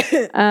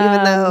 Even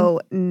though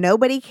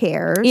nobody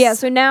cares. Yeah,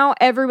 so now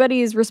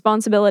everybody's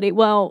responsibility,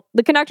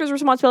 the conductor's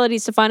responsibility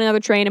is to find another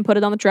train and put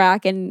it on the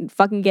track and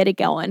fucking get it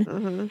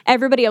going.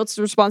 Everybody else's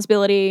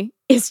responsibility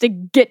is to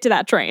get to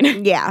that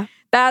train. Yeah.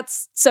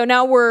 So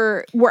now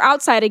we're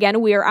outside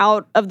again. We are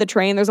out of the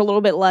train. There's a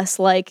little bit less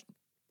like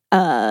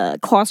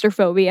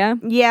claustrophobia.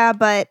 Yeah,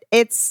 but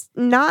it's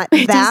not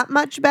that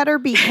much better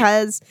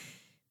because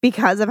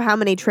of how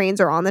many trains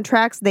are on the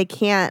tracks.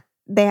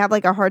 They have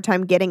like a hard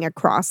time getting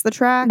across the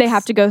tracks. They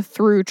have to go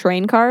through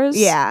train cars.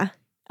 Yeah.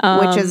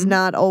 Which is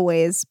not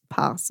always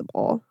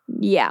possible.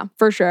 Yeah,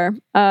 for sure.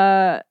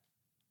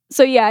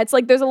 So yeah, it's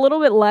like there's a little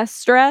bit less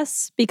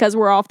stress because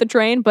we're off the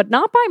train, but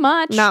not by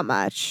much. Not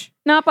much.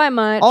 Not by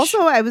much.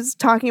 Also, I was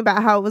talking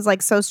about how it was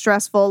like so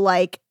stressful,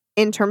 like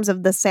in terms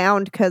of the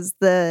sound, because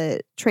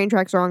the train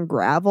tracks are on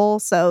gravel,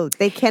 so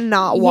they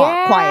cannot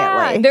walk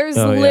quietly. There's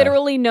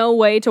literally no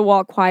way to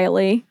walk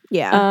quietly.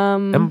 Yeah.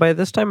 And by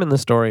this time in the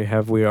story,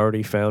 have we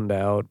already found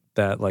out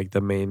that like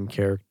the main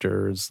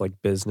character's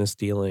like business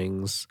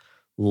dealings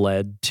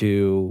led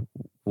to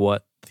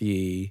what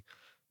the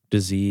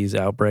disease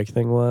outbreak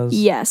thing was?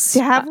 Yes.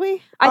 Have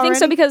we? I think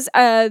so because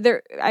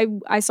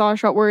I saw a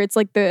shot where it's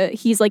like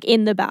he's like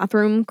in the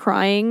bathroom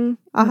crying,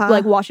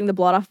 like washing the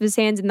blood off of his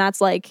hands, and that's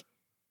like,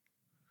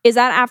 is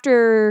that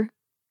after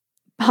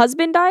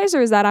husband dies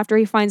or is that after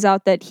he finds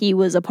out that he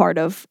was a part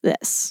of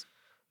this?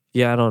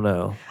 Yeah, I don't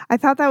know. I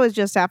thought that was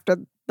just after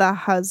the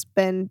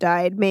husband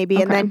died,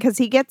 maybe, and then because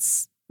he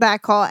gets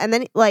that call, and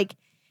then like,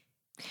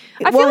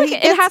 I feel like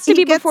it has to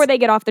be before they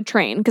get off the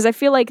train because I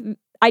feel like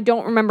I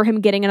don't remember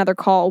him getting another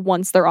call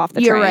once they're off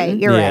the train.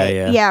 You're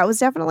right. Yeah, it was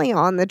definitely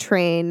on the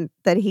train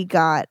that he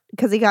got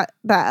because he got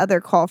that other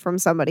call from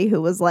somebody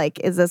who was like,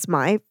 "Is this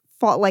my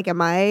fault? Like,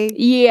 am I?"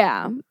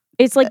 Yeah,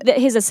 it's like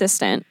his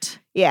assistant.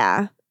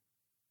 Yeah.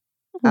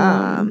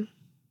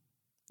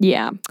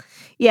 Yeah.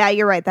 Yeah,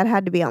 you're right. That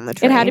had to be on the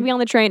train. It had to be on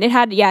the train. It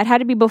had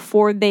to be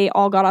before they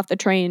all got off the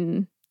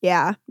train.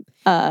 Yeah.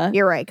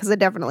 You're right, because it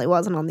definitely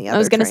wasn't on the other. I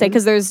was going to say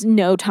because there's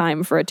no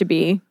time for it to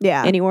be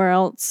anywhere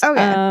else.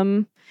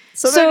 Okay.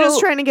 So they're just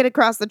trying to get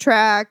across the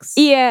tracks.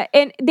 Yeah,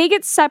 and they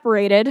get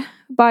separated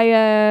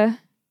by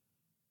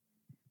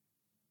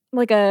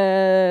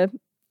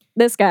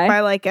this guy.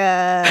 By like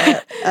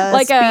a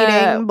like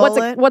speeding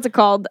bullet. What's it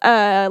called?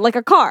 Like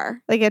a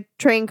car. Like a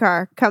train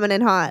car coming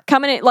in hot.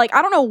 Coming in, like,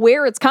 I don't know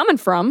where it's coming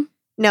from.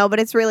 No, but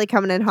it's really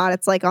coming in hot.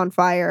 It's like on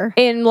fire.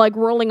 And like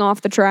rolling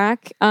off the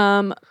track.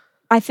 I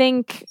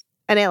think.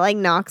 And it like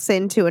knocks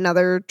into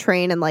another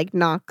train and like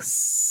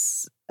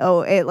knocks.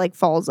 Oh, it like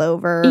falls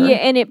over. Yeah,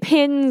 and it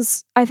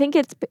pins. I think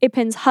it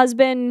pins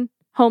husband,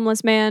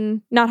 homeless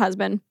man, not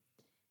husband,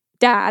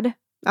 dad.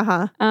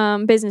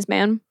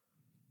 Businessman,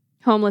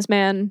 homeless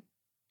man,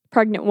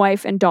 pregnant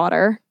wife, and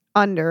daughter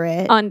under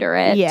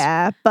it.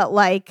 Yeah, but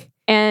like,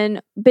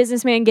 and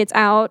businessman gets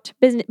out.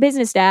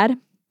 Business dad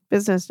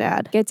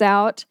gets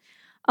out.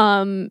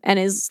 And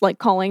is like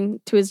calling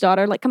to his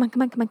daughter, like, come on.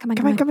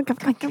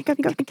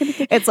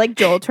 It's like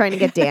Joel trying to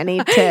get Danny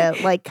to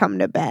like come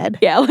to bed.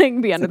 Yeah, like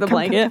be under the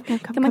blanket.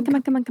 Come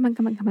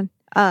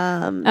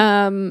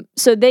on.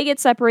 So they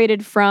get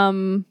separated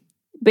from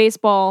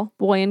baseball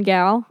boy and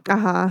gal.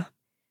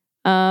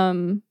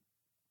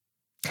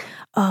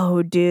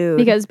 Oh, dude.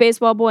 Because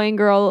baseball boy and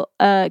girl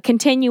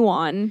continue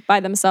on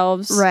by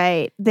themselves.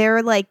 Right.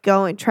 They're like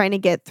trying to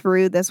get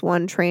through this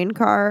one train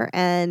car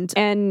and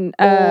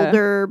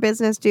older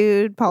business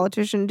dude,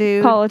 politician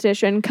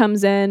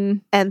comes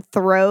in and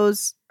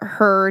throws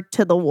her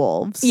to the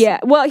wolves. Yeah.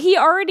 Well,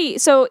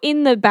 so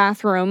in the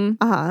bathroom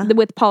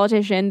with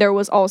politician, there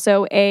was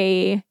also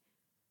an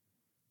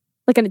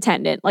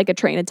attendant, like a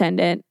train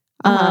attendant.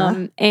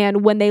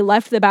 And when they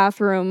left the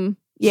bathroom,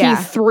 he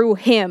threw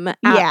him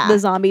at the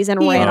zombies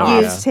and ran off. He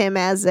used him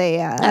as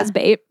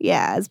bait.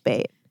 Yeah, as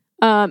bait.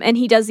 And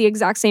he does the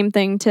exact same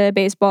thing to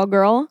baseball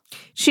girl.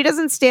 She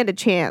doesn't stand a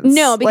chance.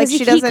 No, because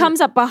he comes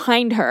up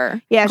behind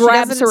her,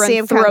 grabs her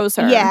and throws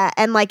her. Yeah,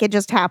 and like it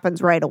just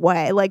happens right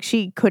away. Like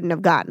she couldn't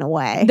have gotten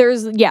away. There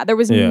was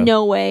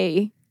no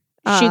way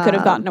she could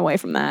have gotten away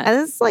from that. And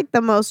it's like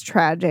the most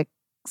tragic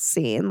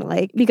scene,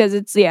 like, because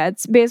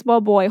it's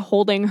baseball boy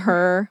holding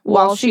her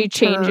while she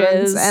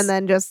changes and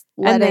then just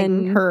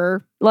letting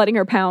her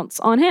pounce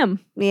on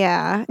him,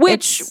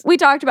 which we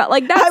talked about.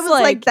 Like, that's, I was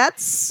like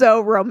that's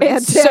so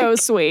romantic, it's so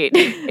sweet,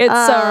 it's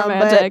so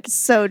romantic, but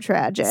so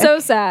tragic, so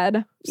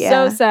sad,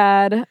 so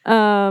sad.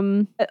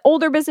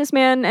 Older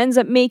businessman ends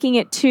up making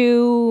it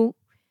to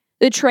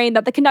the train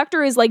that the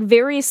conductor is like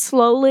very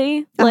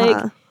slowly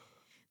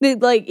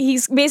like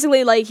he's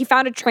basically like, he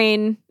found a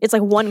train. It's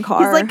like one car.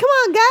 He's like, come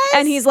on, guys.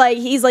 And he's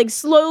like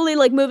slowly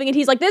like moving it.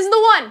 He's like, this is the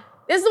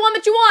one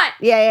that you want.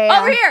 Yeah.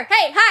 Over here.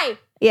 Hey, hi.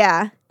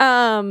 Yeah.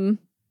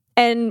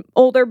 And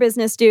older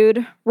business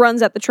dude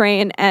runs at the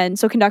train. And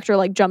so conductor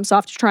like jumps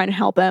off to try and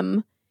help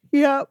him.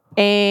 Yep.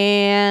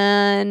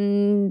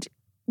 And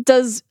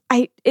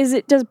I think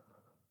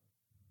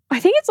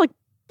it's like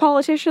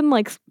politician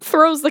like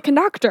throws the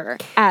conductor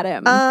at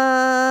him.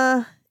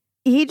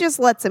 He just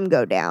lets him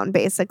go down,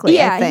 basically.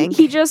 Yeah, I think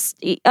he just.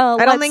 I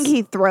don't think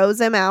he throws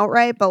him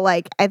outright, but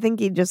like I think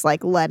he just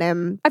like let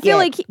him. I feel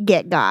like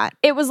get got.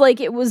 It was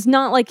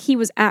not like he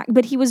was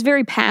but he was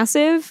very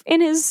passive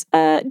in his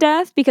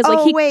death because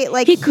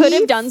like he could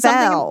have done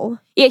something.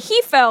 Yeah,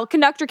 he fell.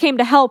 Conductor came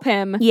to help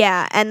him.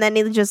 Yeah, and then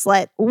he just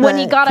let when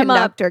he got him up,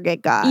 conductor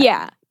get got.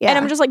 Yeah. And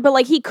I'm just like, but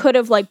like he could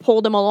have like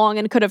pulled him along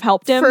and could have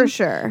helped him for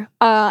sure.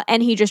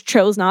 And he just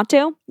chose not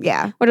to.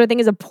 Yeah, which I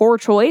think is a poor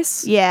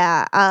choice.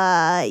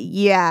 Yeah.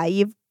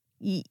 You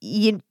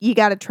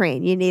got to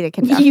train. You need a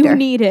conductor. You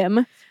need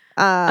him.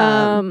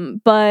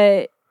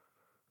 But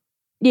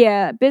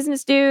yeah,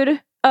 business dude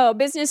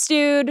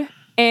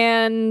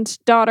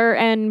and daughter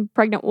and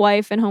pregnant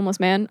wife and homeless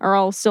man are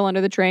all still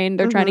under the train.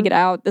 They're trying to get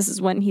out. This is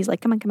when he's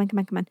like, come on.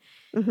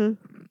 Mm-hmm.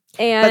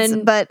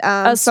 And but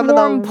a some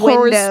swarm of the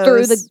pours windows,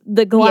 through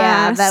the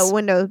glass. Yeah, that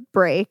window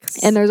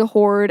breaks. And there's a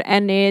horde,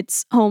 and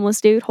it's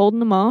homeless dude holding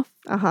them off.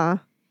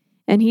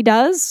 And he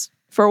does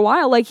for a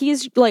while. Like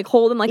he's like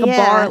holding like a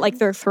bar at like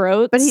their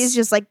throats. But he's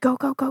just like go.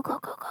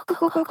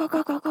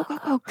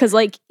 Because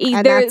like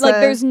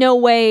there's no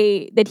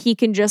way that he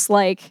can just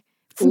like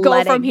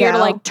go from here to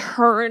like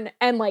turn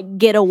and like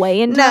get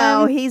away in time.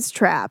 No, he's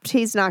trapped.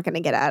 He's not going to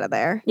get out of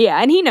there.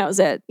 Yeah, and he knows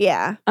it.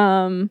 Yeah.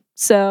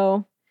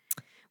 So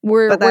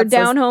we're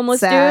down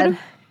homeless, dude.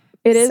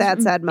 It is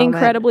sad moment.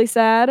 Incredibly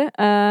sad.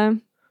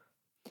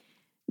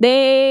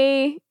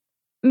 They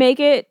make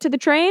it to the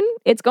train.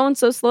 It's going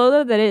so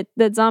slow though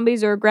that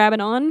zombies are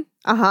grabbing on.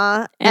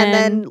 And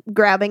then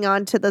grabbing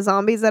onto the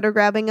zombies that are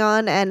grabbing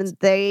on, and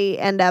they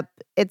end up,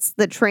 it's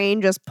the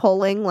train just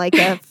pulling like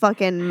a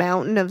fucking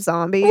mountain of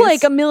zombies.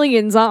 Like 1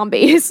 million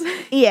zombies.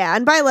 Yeah,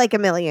 and by like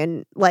 1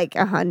 million, like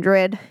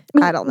 100.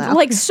 I don't know.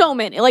 Like so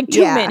many, like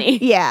too many.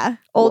 Yeah.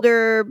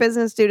 Older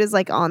business dude is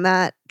like on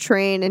that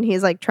train and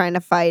he's like trying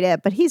to fight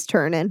it, but he's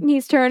turning.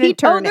 There's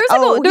like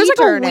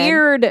a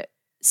weird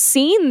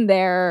scene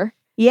there.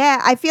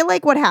 Yeah, I feel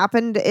like what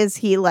happened is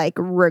he like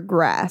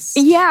regressed.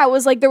 Yeah, it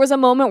was like there was a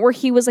moment where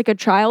he was like a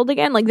child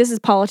again. Like, this is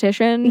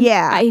politician.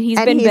 Yeah, he's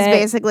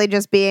basically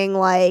just being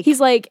like, he's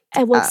like,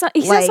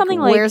 he says something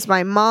like, "Where's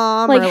my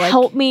mom?" Like,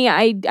 help me,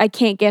 I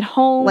can't get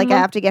home. Like, I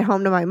have to get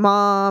home to my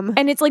mom.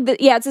 And it's like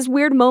it's this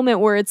weird moment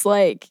where it's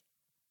like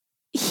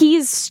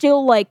he's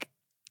still like,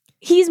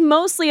 he's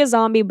mostly a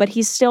zombie, but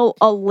he's still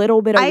a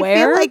little bit aware. I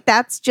feel like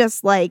that's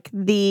just like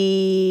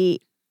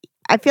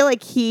I feel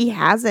like he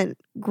hasn't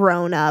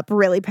grown up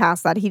really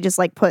past that. He just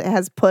like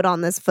has put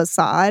on this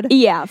facade.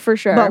 Yeah, for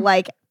sure. But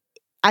like,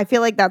 I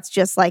feel like that's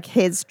just like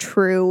his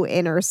true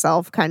inner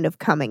self kind of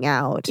coming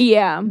out.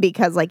 Yeah.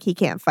 Because like he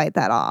can't fight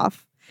that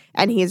off.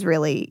 And he's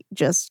really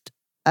just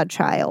a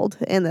child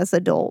in this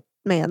adult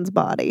man's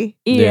body.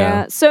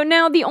 Yeah. So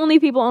now the only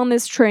people on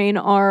this train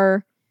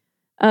are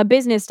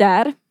business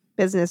dad,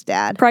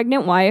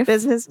 pregnant wife.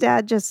 Business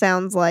dad just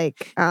sounds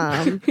like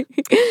some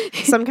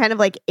kind of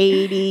like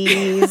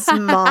 80s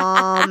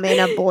mom in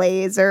a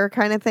blazer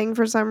kind of thing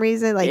for some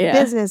reason. Like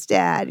business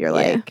dad, you're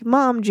like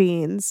mom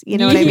jeans. You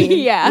know what I mean?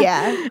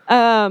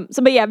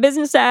 Yeah.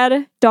 Business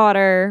dad,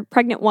 daughter,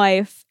 pregnant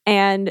wife,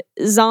 and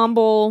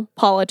zomble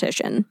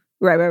politician.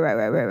 Right.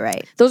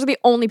 Those are the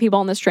only people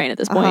on this train at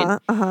this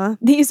point.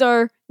 These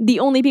are the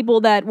only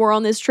people that were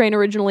on this train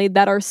originally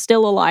that are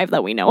still alive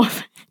that we know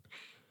of.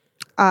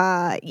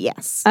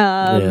 Yes.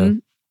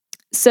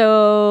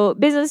 So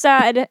business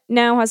dad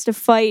now has to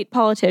fight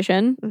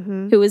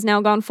politician who has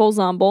now gone full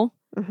zomble.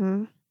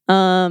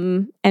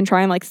 And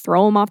try and like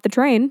throw him off the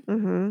train.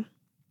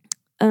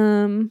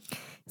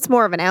 It's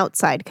more of an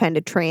outside kind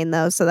of train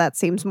though, so that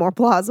seems more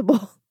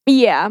plausible.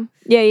 Yeah.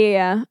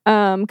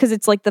 Because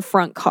it's like the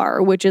front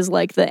car, which is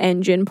like the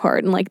engine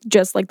part, and like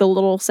just like the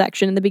little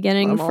section in the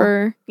beginning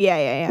for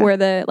where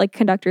the like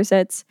conductor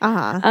sits.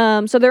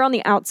 So they're on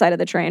the outside of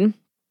the train.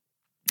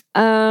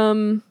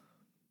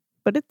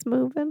 But it's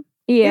moving.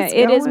 Yeah,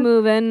 it is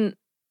moving.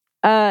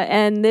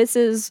 And this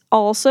is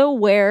also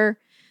where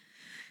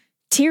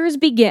tears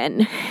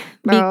begin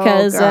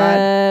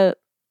because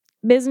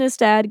business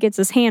dad gets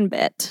his hand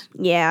bit.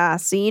 Yeah,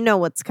 so you know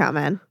what's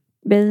coming.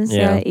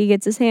 He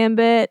gets his hand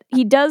bit.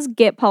 He does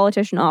get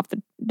politician off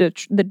the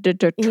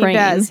train. He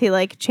does. He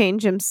like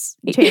chains himself.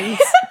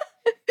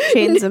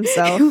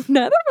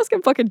 Neither of us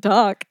can fucking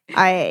talk.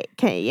 I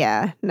can't.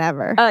 Yeah,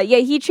 never.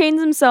 He chains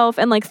himself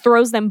and like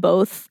throws them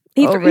both.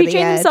 He chains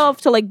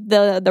himself to like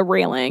the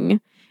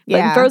railing.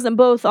 Like, throws them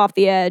both off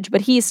the edge,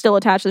 but he's still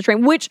attached to the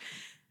train, which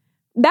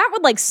that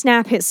would like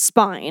snap his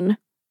spine.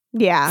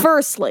 Yeah.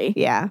 Firstly.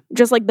 Yeah.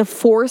 Just like the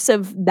force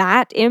of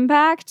that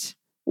impact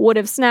would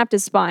have snapped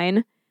his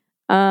spine.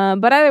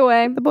 But either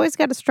way, the boy's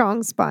got a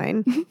strong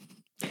spine.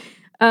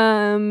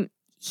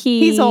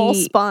 He's all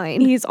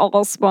spine. He's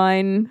all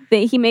spine.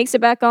 He makes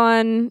it back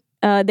on.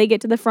 They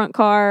get to the front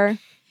car.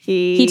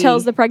 He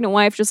tells the pregnant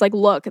wife, just like,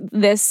 look,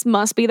 this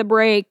must be the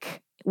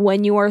break.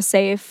 When you are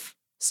safe,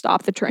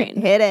 stop the train.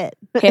 Hit it.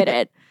 He's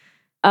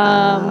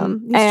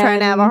trying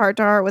to have a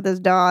heart-to-heart with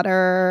his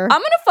daughter.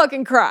 I'm gonna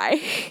fucking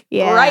cry.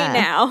 Yeah. Right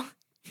now.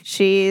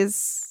 She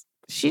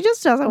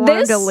just doesn't want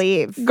him to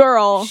leave.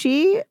 Girl.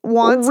 She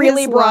wants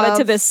really his brought love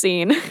it to this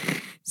scene.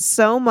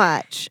 so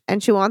much.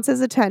 And she wants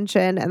his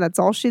attention, and that's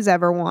all she's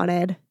ever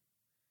wanted.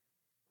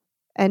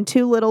 And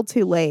too little,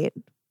 too late.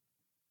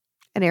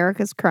 And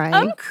Erica's crying.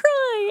 I'm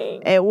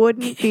crying. It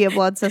wouldn't be a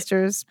Blood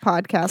Sisters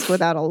podcast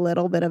without a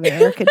little bit of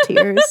Erica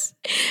tears.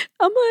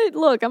 I'm a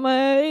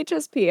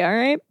HSP, all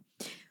right?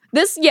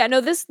 This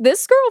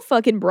girl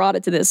fucking brought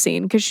it to this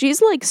scene because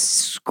she's like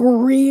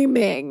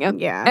screaming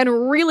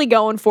and really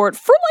going for it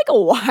for like a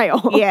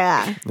while.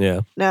 Yeah.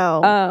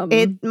 No.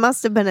 It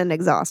must have been an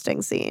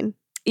exhausting scene.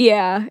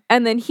 Yeah.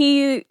 And then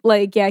he's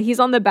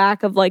on the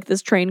back of like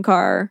this train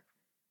car.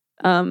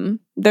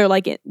 They're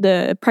like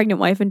the pregnant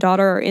wife and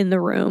daughter are in the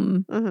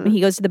room. And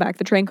he goes to the back of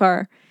the train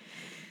car,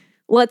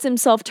 lets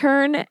himself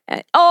turn.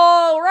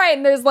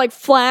 And there's like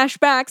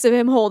flashbacks of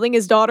him holding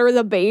his daughter as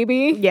a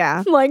baby.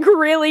 Yeah. Like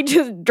really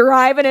just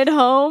driving it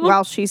home.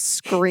 While she's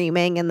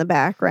screaming in the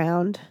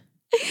background.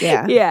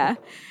 Yeah. Yeah.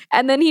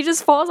 And then he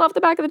just falls off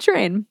the back of the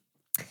train.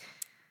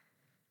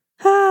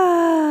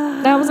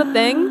 That was a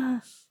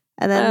thing.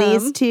 And then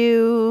these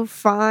two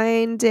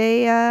find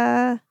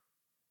They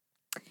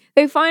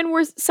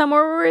find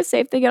somewhere where it's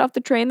safe. They get off the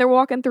train. They're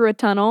walking through a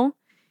tunnel.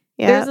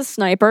 There's a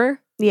sniper.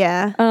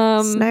 Yeah.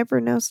 Sniper,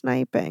 no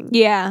sniping.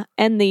 Yeah,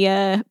 and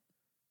the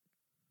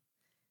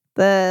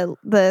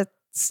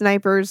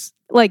sniper's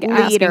like leader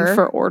asking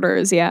for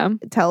orders. Yeah,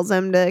 tells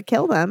him to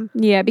kill them.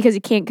 Yeah, because he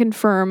can't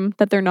confirm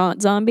that they're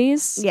not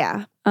zombies.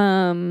 Yeah.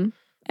 And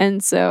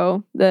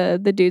so the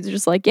dudes are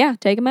just like, yeah,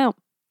 take them out.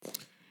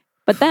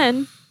 But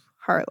then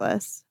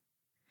Heartless.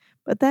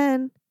 But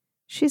then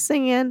she's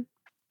singing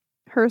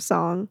her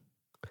song.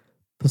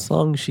 The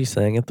song she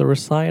sang at the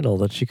recital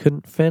that she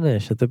couldn't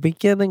finish at the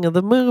beginning of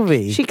the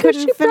movie. She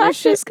couldn't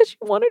finish it because she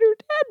wanted her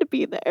dad to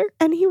be there,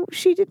 and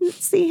she didn't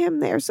see him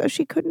there, so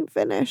she couldn't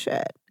finish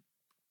it.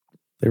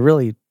 They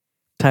really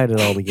tied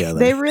it all together.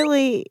 They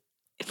really,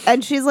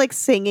 and she's like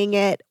singing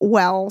it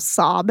while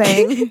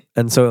sobbing,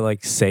 and so it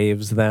like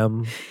saves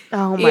them.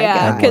 Oh my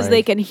god! because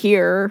they can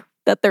hear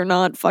that they're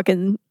not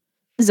fucking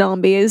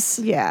zombies.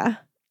 Yeah,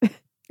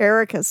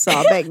 Erica's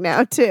sobbing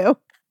now too.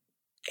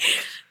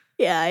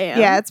 Yeah, I am.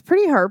 Yeah, it's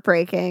pretty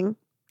heartbreaking.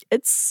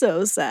 It's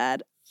so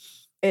sad.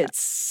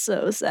 It's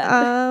so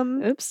sad.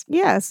 Oops.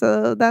 Yeah,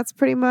 so that's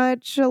pretty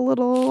much a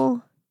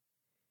little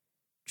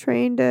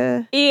Train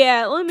to Blue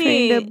let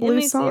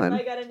me see if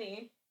I got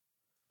any.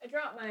 I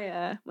dropped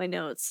my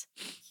notes.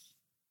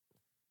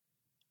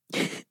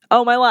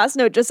 Oh, my last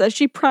note just says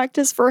she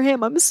practiced for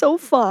him. I'm so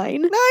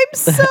fine. I'm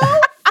so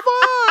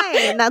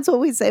fine. That's what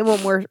we say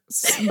when we're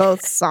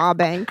both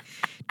sobbing.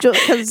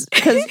 Because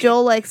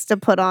Joel likes to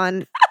put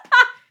on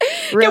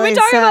really Can we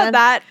talk sad.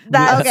 about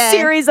that Okay.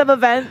 series of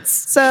events?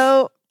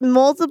 So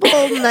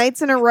multiple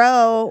nights in a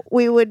row,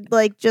 we would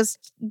like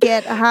just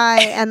get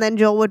high, and then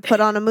Joel would put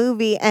on a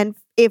movie, and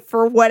if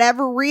for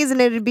whatever reason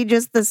it'd be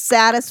just the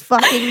saddest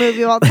fucking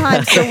movie of all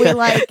time. So we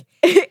like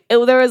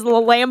There was The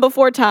Land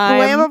Before Time.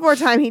 Land Before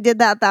Time. He did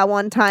that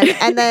one time,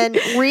 and then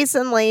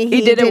recently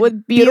He did it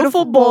with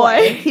Beautiful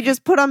Boy. He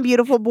just put on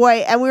Beautiful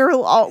Boy, and we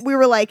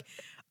were like,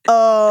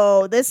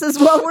 oh, this is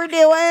what we're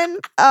doing.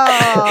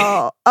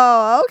 Oh,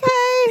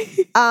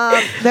 okay.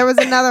 There was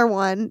another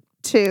one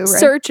too.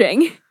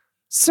 Right?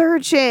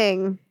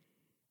 Searching,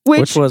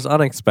 Which was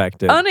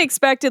unexpected.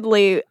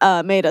 Unexpectedly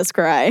made us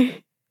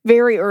cry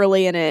very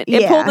early in it.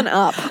 It pulled an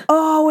up.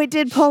 Oh, it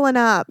did pull an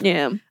up.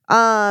 Yeah.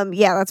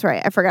 Yeah, that's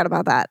right. I forgot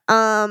about that.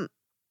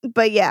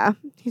 But yeah,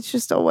 he's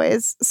just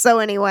always so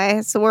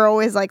anyway. So we're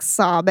always like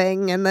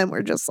sobbing, and then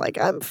we're just like,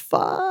 I'm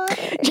fine.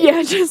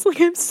 Yeah, just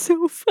like I'm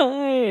so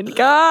fine.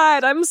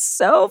 God, I'm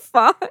so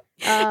fine.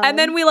 And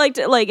then we like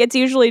it's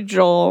usually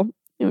Joel.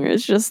 Where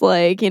it's just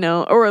like,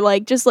 or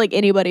like just like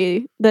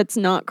anybody that's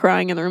not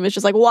crying in the room is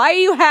just like, why are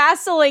you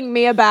hassling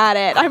me about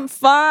it? I'm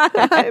fine.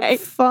 I'm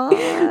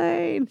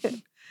fine.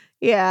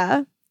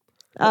 Yeah.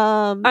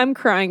 I'm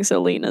crying,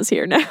 so Lena's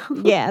here now.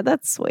 Yeah,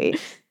 that's sweet.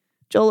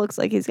 Joel looks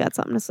like he's got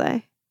something to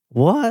say.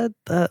 What?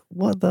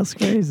 That's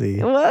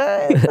crazy.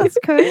 What? That's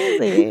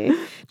crazy. Do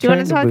you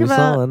want to talk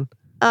about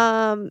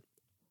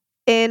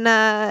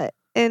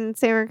in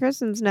Sarah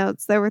Christen's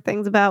notes, there were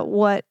things about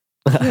what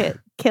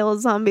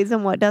kills zombies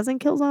and what doesn't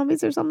kill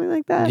zombies or something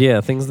like that?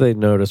 Yeah, things they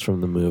noticed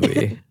from the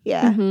movie.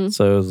 Yeah. Mm-hmm.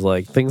 So it was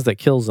like things that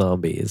kill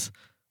zombies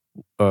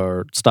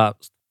or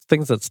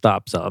things that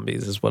stop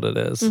zombies is what it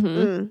is.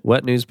 Mm-hmm.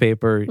 Wet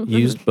newspaper,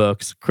 used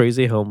books,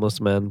 crazy homeless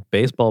men,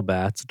 baseball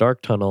bats,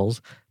 dark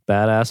tunnels,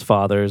 badass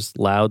fathers,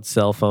 loud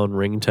cell phone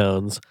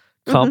ringtones,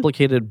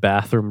 complicated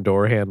bathroom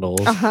door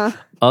handles,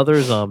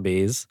 other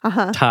zombies,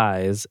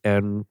 ties,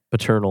 and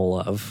paternal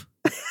love.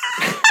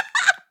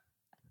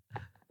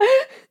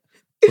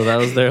 So that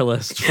was their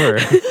list for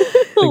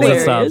things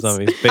that stop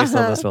zombies based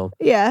on this film.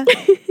 Yeah.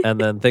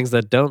 And then things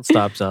that don't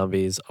stop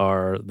zombies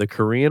are the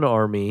Korean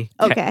Army,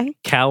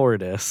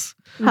 cowardice,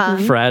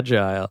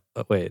 fragile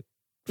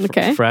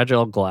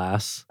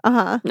glass,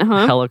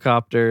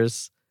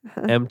 helicopters,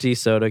 empty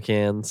soda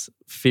cans,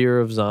 fear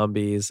of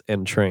zombies,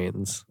 and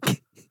trains.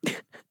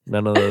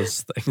 None of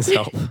those things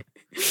help.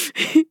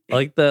 I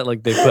like that,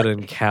 like they put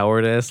in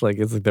cowardice, like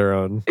it's like their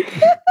own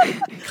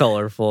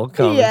colorful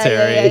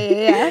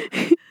commentary. Yeah.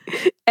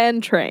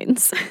 And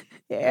trains.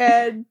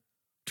 And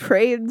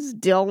trains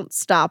don't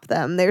stop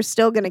them. They're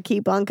still going to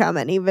keep on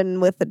coming, even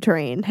with the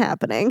train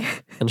happening.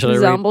 And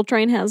Zomble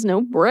train has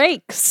no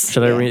brakes.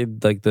 Should I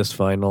read like this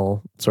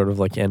final sort of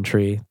like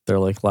entry, their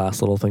like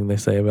last little thing they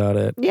say about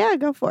it? Yeah,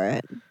 go for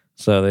it.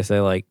 So they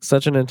say like,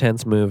 such an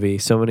intense movie,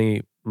 so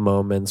many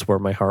moments where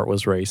my heart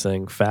was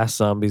racing. Fast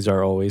zombies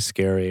are always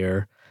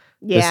scarier.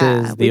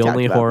 Yeah, this is the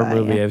only horror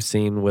movie I've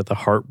seen with a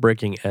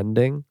heartbreaking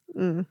ending.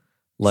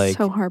 Like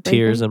so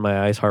tears in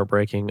my eyes,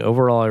 heartbreaking.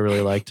 Overall, I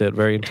really liked it.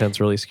 Very intense,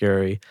 really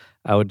scary.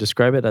 I would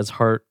describe it as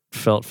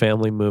heartfelt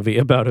family movie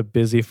about a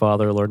busy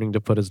father learning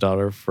to put his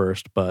daughter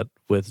first, but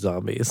with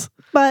zombies.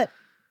 But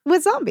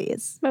with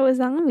zombies.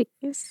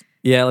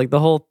 Yeah, like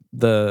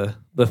the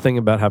thing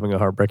about having a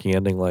heartbreaking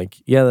ending, like,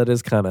 yeah, that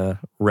is kind of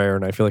rare,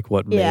 and I feel like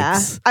what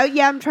makes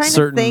I'm trying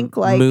to think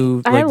like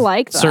I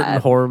like that. certain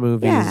horror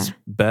movies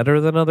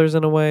better than others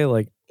in a way,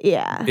 like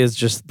is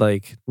just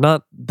like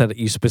not that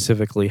you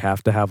specifically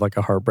have to have like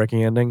a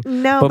heartbreaking ending,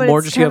 no, but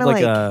more just you have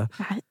like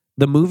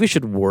the movie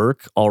should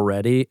work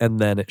already, and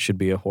then it should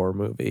be a horror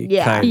movie.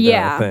 Kind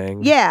of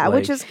thing. Yeah,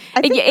 which is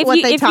I think if what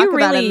you- they if talk you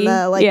about in really-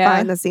 the like yeah.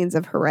 behind the scenes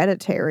of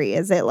Hereditary.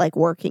 Is it like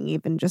working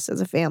even just as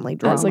a family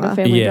drama? As like a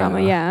family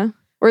drama, yeah.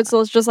 Or it's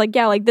just like,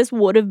 yeah, like this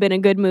would have been a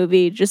good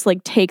movie. Just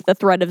like take the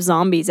threat of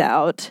zombies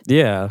out,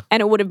 Yeah. and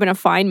it would have been a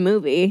fine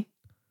movie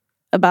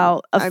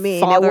about a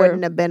father. It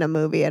wouldn't have been a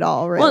movie at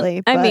all,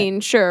 really. Well, I mean,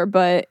 sure,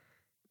 but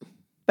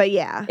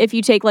yeah, if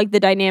you take like the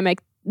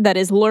dynamic that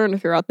is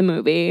learned throughout the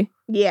movie,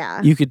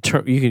 yeah, You could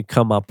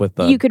come up with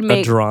You could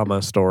make a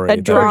drama story. a that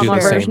would do drama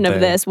the same version of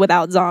thing. this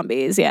without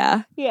zombies,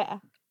 yeah.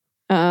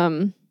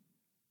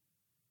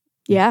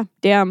 Yeah,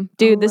 damn.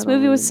 Dude, this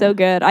movie was so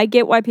good. I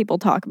get why people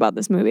talk about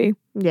this movie.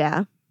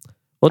 yeah.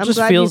 Well, it I'm just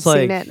glad feels you've like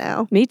seen it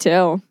now. Me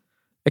too.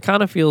 it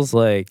kind of feels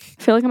like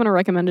I feel like I'm going to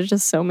recommend it to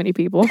so many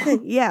people.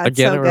 Yeah, it's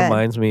again, so it good.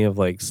 reminds me of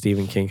like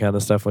Stephen King kind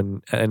of stuff.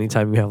 When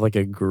anytime you have like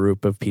a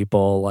group of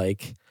people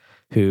like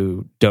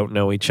who don't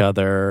know each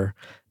other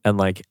and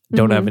like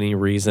don't have any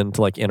reason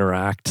to like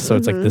interact, so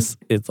it's like this.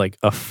 It's like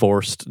a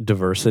forced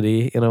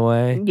diversity in a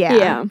way.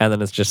 Yeah, And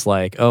then it's just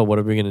like, oh, what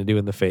are we gonna do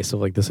in the face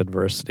of like this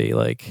adversity?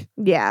 Like,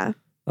 yeah.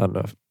 I don't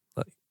know.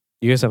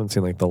 You guys haven't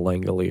seen like the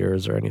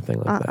Langoliers or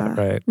anything like that,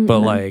 right? Mm-mm.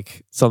 But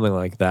like something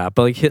like that.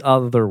 But like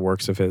other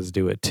works of his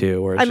do it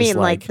too. Where it's I mean, just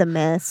like The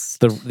Mist.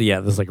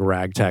 this like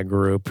ragtag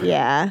group.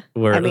 Yeah,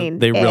 Where I mean,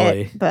 they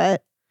really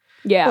but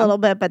a Yeah. little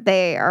bit, but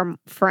they are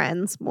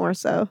friends more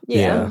so.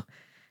 Yeah.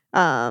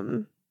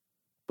 So,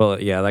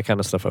 But yeah, that kind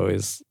of stuff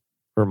always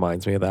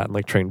reminds me of that. And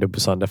like Train to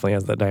Busan definitely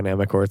has that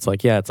dynamic where it's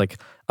like, yeah, it's like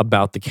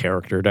about the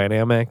character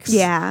dynamics.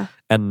 yeah,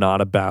 And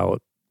not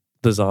about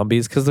the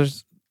zombies, because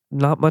there's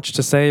not much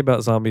to say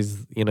about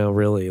zombies,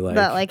 really. Like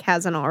that like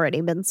hasn't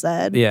already been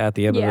said. yeah, at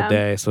the end of Yeah. the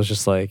day. So it's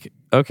just like,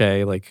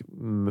 okay, like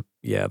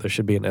yeah, there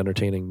should be an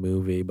entertaining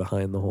movie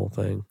behind the whole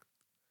thing.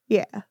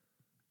 Yeah.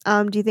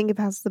 Do you think it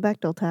passes the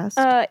Bechdel test?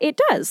 It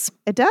does.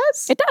 It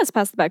does. It does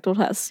pass the Bechdel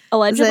test. Is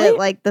Allegedly. it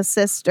like the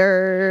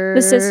sisters?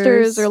 The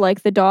sisters or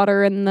like the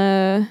daughter and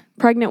the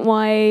pregnant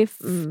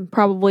wife.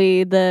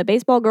 Probably the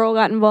baseball girl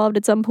got involved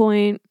at some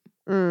point.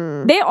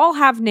 They all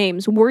have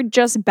names. We're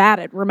just bad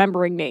at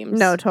remembering names.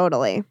 No,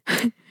 totally.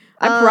 I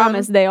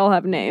promise they all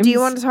have names. Do you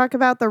want to talk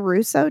about the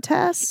Russo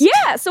test?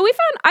 Yeah, so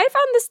I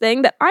found this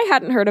thing that I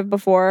hadn't heard of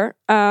before.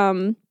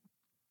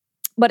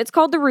 But it's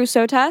called the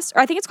Russo test.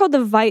 Or I think it's called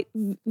the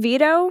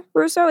Vito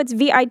Russo. It's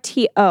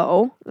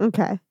VITO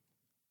Okay.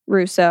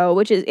 Russo,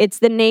 it's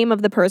the name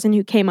of the person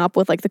who came up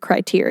with like the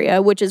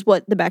criteria, which is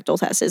what the Bechdel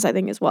test is, I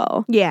think, as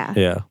well. Yeah.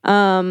 Yeah.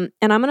 And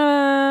I'm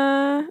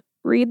gonna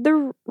read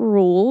the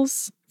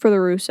rules for the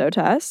Russo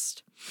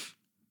test.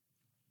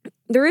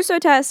 The Russo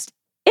test,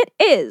 it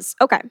is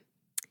okay.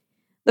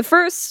 The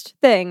first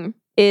thing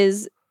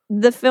is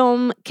the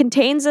film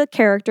contains a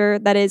character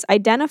that is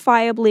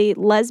identifiably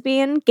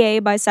lesbian,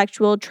 gay,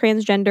 bisexual,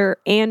 transgender,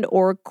 and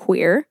or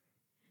queer.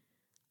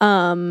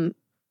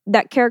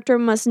 That character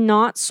must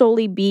not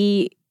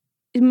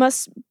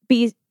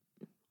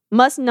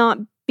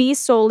be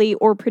solely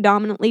or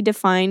predominantly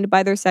defined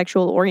by their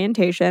sexual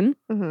orientation.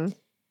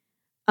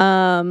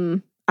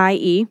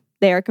 I.e.,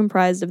 they are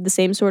comprised of the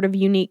same sort of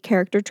unique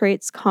character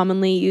traits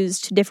commonly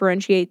used to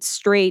differentiate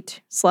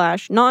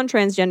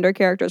straight/non-transgender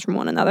characters from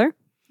one another.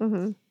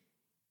 And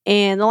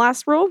the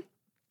last rule,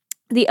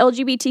 the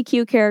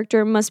LGBTQ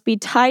character must be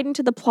tied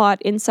into the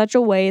plot in such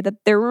a way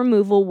that their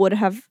removal would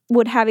have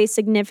a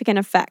significant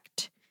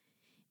effect,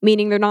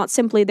 meaning they're not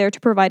simply there to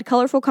provide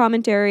colorful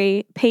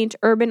commentary, paint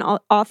urban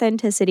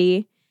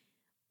authenticity,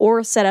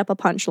 or set up a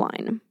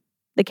punchline.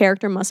 The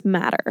character must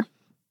matter.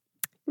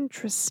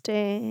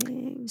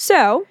 Interesting.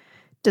 So,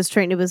 does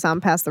Train to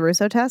Busan pass the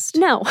Russo test?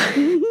 no.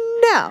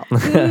 No.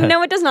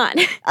 No, it does not.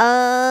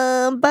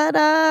 But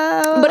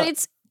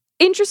it's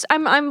interesting.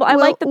 I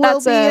like that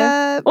that's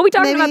we'll be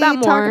talking about that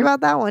more. Talking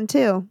about that one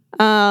too.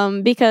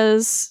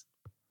 Because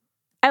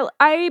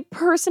I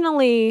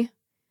personally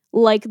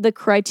like the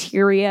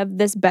criteria of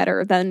this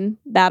better than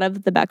that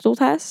of the Bechdel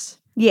test.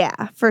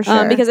 Yeah, for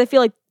sure. Because I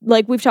feel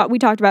like we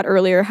talked about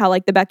earlier how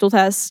like the Bechdel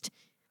test,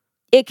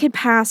 it could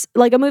pass,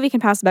 like a movie can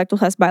pass the Bechdel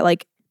test by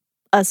like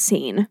a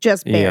scene.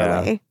 Just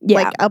barely.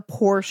 Yeah. Like a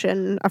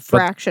portion, a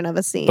fraction of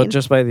a scene. But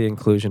just by the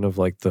inclusion of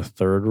like the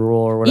third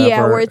rule or whatever.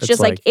 Yeah, where it's just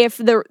like if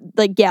they're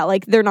like, yeah,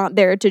 like they're not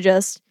there to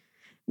just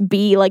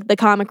be like the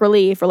comic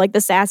relief or like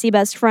the sassy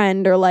best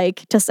friend or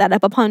like to set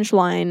up a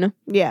punchline.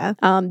 Yeah.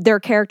 Their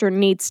character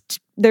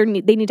they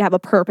need to have a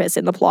purpose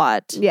in the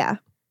plot. Yeah.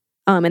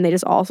 And they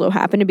just also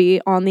happen to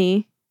be in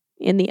the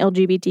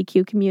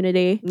LGBTQ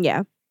community.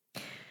 Yeah.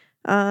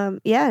 Yeah,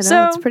 no,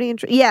 So- it's pretty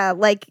interesting. Yeah,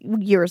 like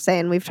you were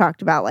saying, we've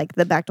talked about like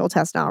the Bechdel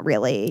test not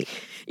really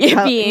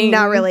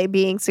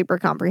being super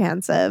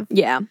comprehensive.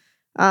 Yeah.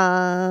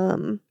 Oh,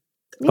 and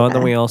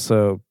then we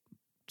also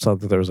saw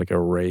that there was like a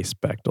race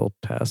Bechdel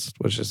test,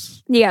 which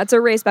is Yeah, it's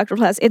a race Bechdel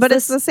test.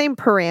 it's the same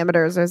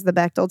parameters as the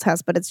Bechdel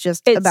test, but it's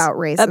just about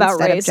race about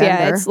instead race. of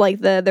gender. Yeah, it's like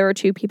there are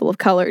two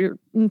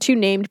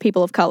named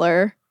people of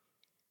color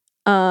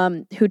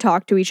who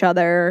talk to each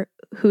other,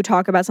 who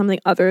talk about something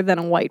other than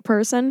a white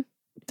person.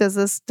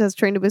 Does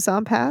Train to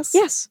Busan pass?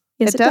 Yes.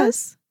 Yes, it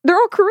does. They're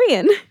all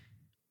Korean.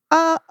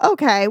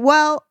 Okay.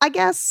 Well, I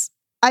guess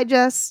I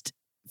just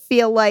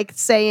feel like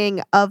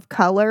saying of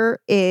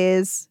color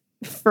is,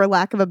 for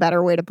lack of a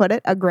better way to put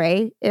it, a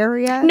gray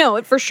area. No,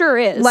 it for sure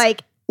is.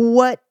 Like,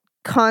 what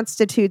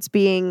constitutes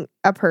being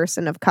a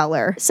person of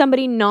color?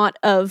 Somebody not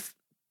of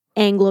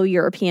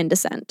Anglo-European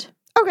descent.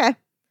 Okay.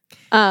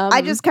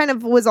 I just kind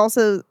of was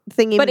also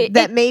thinking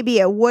that maybe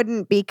it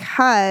wouldn't,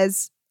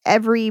 because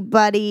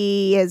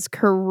everybody is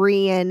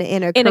Korean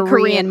in a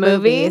Korean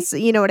movie. So,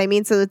 you know what I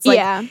mean? So it's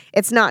like,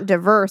 it's not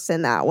diverse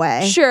in that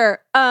way. Sure.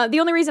 The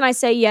only reason I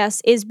say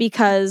yes is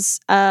because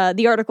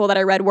the article that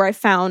I read where I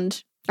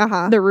found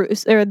the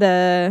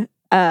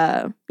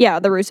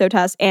Russo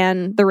test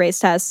and the race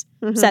test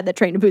said that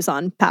Train to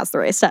Busan passed the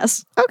race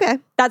test. Okay.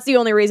 That's the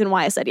only reason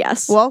why I said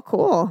yes. Well,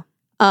 cool.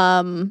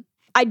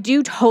 I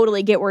do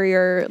totally get where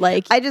you're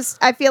like.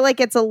 I feel like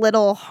it's a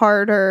little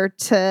harder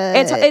to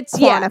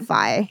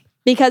quantify.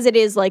 Because it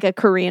is like a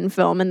Korean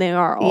film and they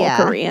are all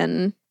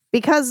Korean.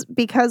 Because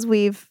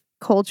we've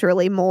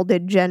culturally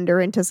molded gender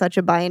into such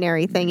a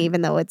binary thing,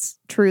 even though it's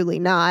truly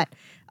not.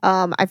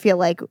 I feel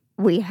like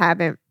we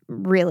haven't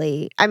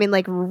really, I mean,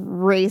 like,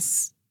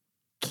 race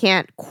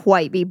can't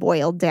quite be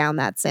boiled down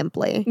that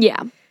simply.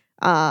 Yeah.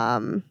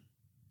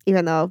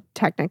 Even though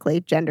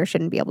technically gender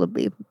shouldn't be able to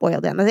be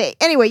boiled down.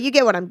 Anyway, you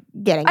get what I'm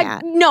getting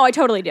at. No, I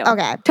totally do.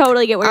 Okay.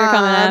 Totally get where you're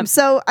coming at.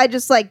 So I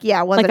just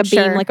wasn't like a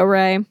sure. beam, like a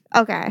ray.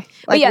 Okay.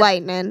 Like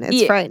lightning.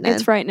 It's frightening.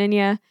 It's frightening,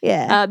 yeah.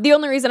 Yeah. The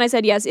only reason I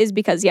said yes is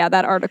because,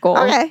 that article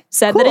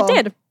said cool. that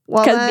it did.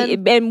 Well,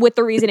 and with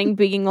the reasoning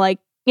being like,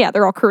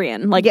 they're all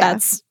Korean. Like,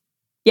 that's,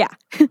 yeah.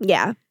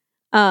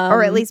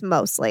 Or at least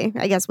mostly.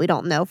 I guess we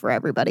don't know for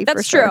everybody. That's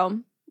for sure.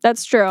 true.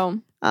 That's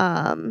true.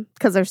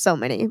 Because there's so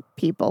many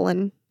people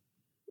and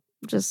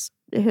just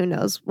who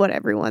knows what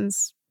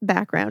everyone's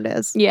background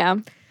is. Yeah.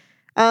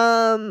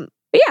 But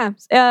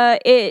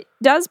it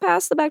does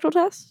pass the Bechdel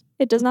test.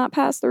 It does not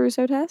pass the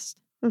Russo test.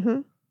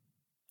 Mm-hmm.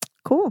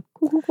 Cool.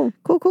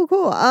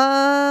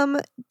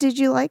 Did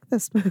you like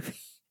this movie?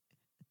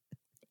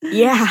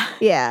 Yeah.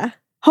 Yeah.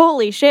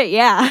 Holy shit,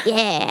 yeah.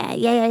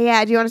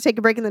 Yeah. Do you want to take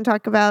a break and then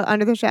talk about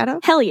Under the Shadow?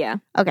 Hell yeah.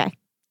 Okay.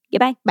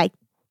 Goodbye. Bye.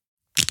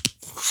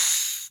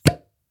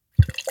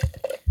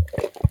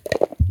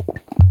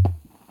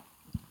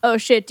 Oh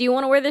shit, do you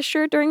want to wear this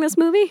shirt during this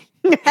movie?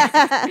 No.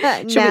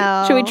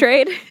 Should we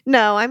trade?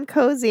 No, I'm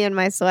cozy in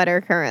my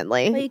sweater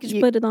currently. Well, you could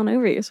just put it on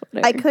over your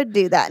sweater. I could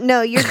do that.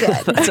 No, you're good.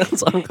 That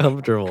sounds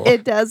uncomfortable.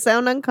 It does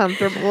sound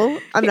uncomfortable.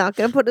 I'm not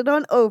going to put it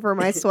on over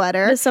my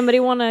sweater. Does somebody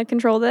want to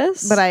control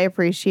this? But I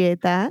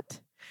appreciate that.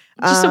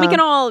 Just so we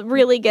can all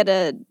really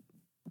can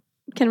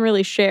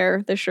really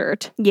share the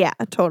shirt. Yeah,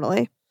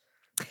 totally.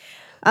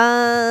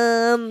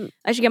 I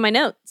should get my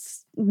notes.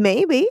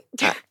 Maybe.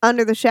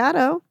 Under the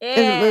Shadow is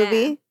a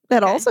movie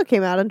that also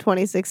came out in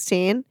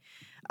 2016.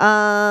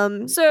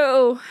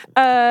 So,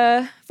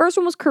 first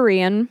one was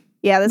Korean.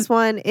 Yeah, this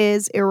one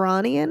is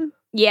Iranian.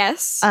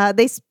 Yes.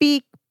 They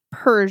speak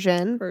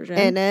Persian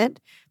in it,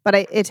 but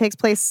it takes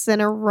place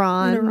in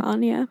Iran. In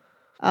Iran, yeah.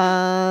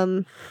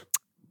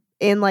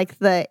 In like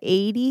the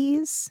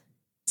 80s.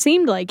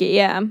 Seemed like it,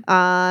 yeah.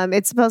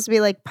 It's supposed to be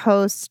like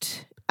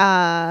post,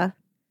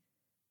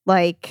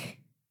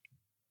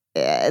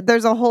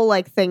 there's a whole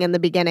like thing in the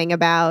beginning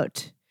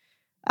about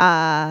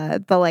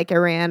the like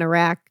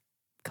Iran-Iraq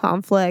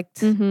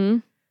conflict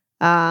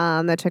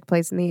that took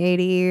place in the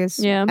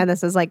 80s. Yeah. And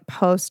this is like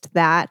post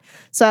that.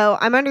 So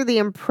I'm under the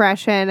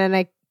impression,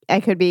 and I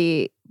could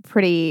be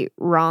pretty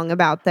wrong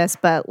about this,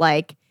 but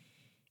like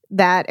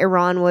that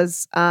Iran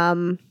was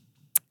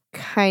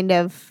kind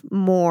of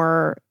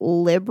more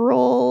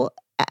liberal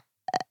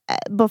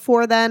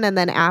before then, and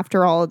then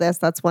after all of this,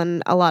 that's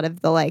when a lot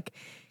of the like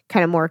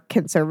kind of more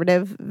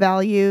conservative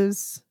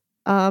values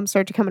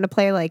start to come into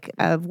play, like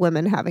of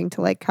women having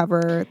to like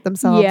cover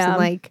themselves and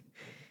like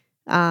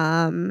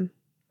I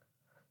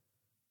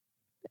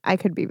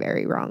could be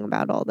very wrong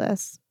about all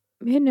this.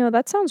 Yeah, no,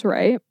 that sounds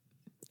right.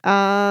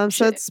 So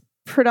it's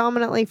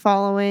predominantly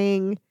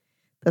following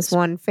this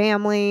one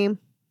family,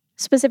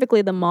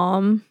 specifically the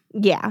mom.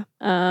 Yeah.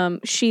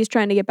 She's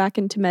trying to get back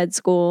into med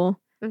school.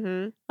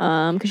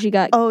 Because she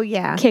got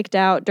kicked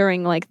out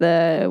during like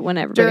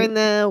during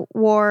the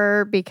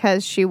war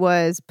because she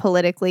was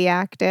politically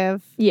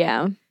active.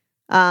 Yeah.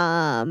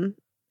 And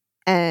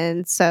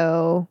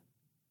so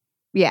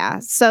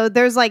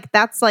there's like,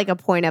 that's like a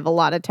point of a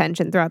lot of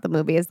tension throughout the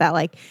movie, is that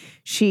like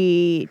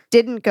she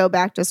didn't go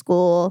back to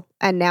school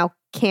and now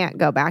can't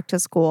go back to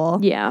school.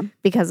 Yeah.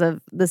 Because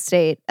of the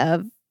state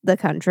of the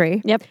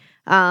country. Yep.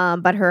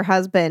 But her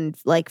husband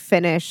like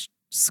finished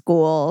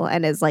school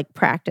and is like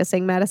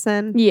practicing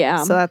medicine.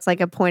 Yeah. So that's like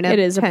a point of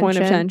tension. It is a point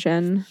of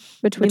tension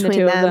between the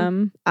two of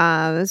them.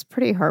 It was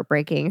pretty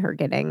heartbreaking, her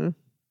getting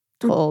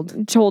told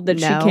that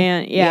she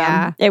can't.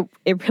 Yeah.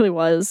 It really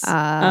was.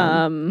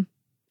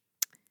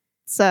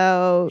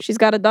 So she's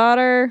got a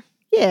daughter.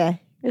 Yeah.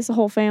 It's a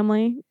whole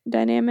family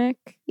dynamic.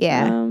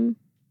 Yeah.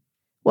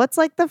 What's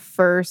like the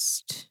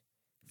first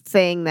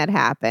thing that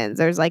happens.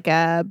 There's like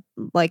a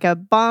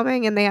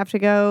bombing, and they have to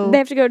go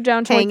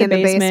down to like the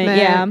basement.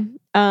 Yeah.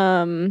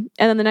 And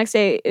then the next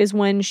day is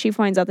when she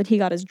finds out that he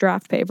got his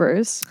draft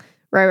papers.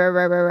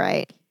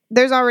 Right.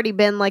 There's already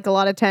been like a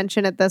lot of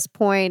tension at this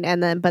point,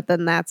 but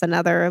then that's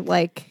another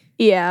like.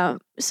 Yeah.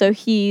 So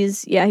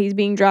he's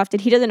being drafted.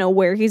 He doesn't know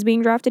where he's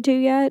being drafted to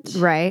yet.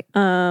 Right.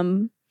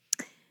 But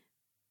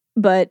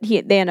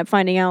they end up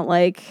finding out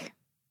like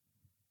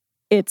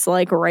it's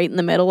like right in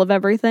the middle of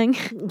everything.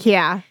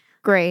 Yeah.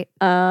 Great.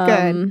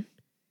 Good.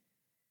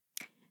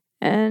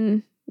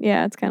 And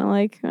yeah, it's kind of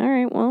like, all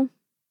right, well,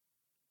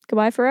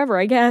 goodbye forever,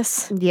 I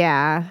guess.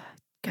 Yeah.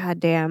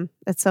 God damn.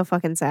 That's so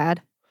fucking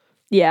sad.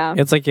 Yeah.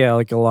 It's like,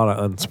 like a lot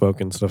of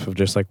unspoken stuff of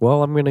just like,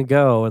 well, I'm going to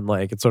go. And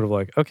like, it's sort of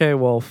like, okay,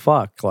 well,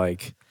 fuck.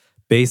 Like,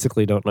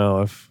 basically don't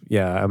know if,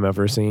 I'm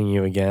ever seeing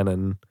you again.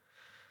 And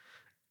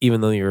even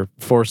though you're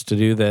forced to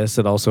do this,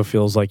 it also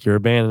feels like you're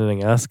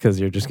abandoning us because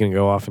you're just going to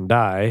go off and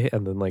die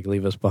and then like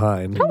leave us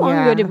behind. How long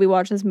ago did we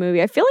watch this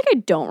movie? I feel like I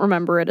don't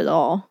remember it at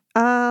all.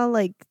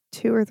 Like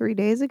 2 or 3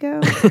 days ago.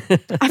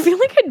 I feel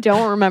like I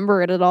don't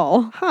remember it at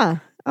all. Huh.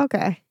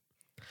 Okay.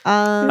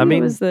 I mean,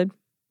 it was the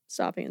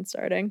stopping and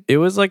starting. It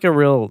was like a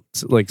real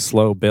like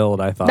slow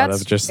build, I thought.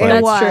 That's true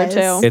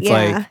too. It's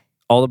like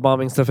all the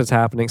bombing stuff is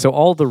happening. So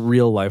all the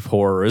real life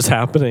horror is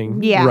happening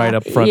right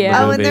up front of the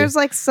movie. And there's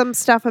like some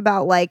stuff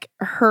about like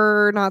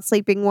her not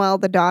sleeping well,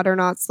 the daughter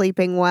not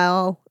sleeping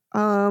well.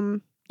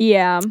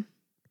 Yeah.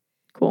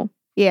 Cool.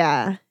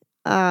 Yeah.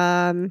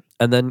 And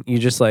then you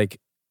just like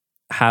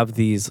have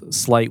these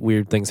slight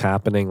weird things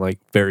happening like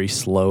very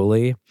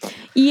slowly.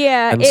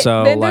 Yeah. And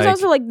so there's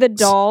also like the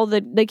doll,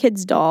 the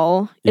kid's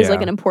doll is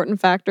like an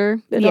important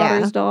factor. The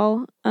daughter's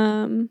doll.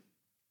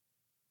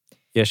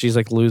 Yeah, she's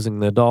like losing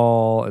the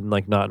doll and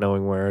like not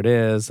knowing where it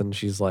is, and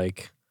she's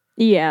like,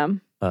 yeah.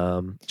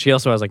 She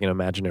also has like an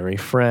imaginary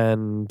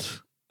friend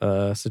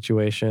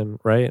situation,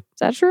 right? Is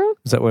that true?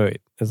 Is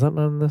that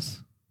not in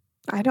this?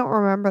 I don't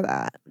remember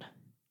that.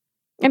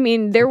 I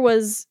mean, there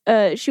was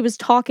she was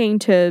talking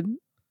to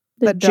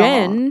the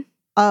Jinn.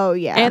 Oh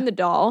yeah, and the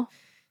doll.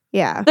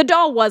 Yeah, the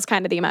doll was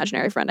kind of the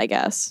imaginary friend, I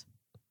guess,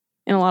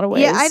 in a lot of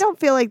ways. Yeah, I don't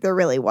feel like there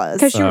really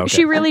was because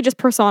she really just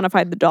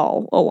personified the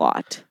doll a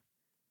lot.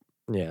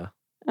 Yeah.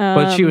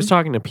 But she was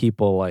talking to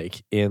people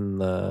like in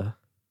the.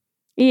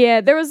 Yeah,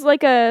 there was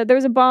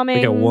a bombing.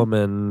 Like a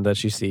woman that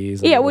she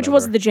sees. Yeah, which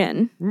was the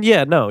Jinn.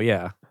 Yeah, no,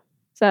 yeah.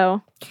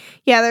 So.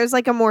 Yeah, there's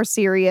like a more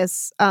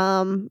serious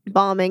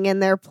bombing in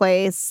their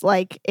place.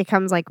 Like it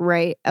comes like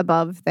right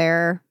above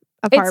their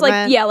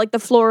apartment. It's like like the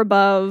floor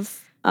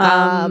above.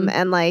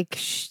 And like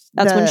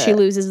that's when she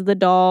loses the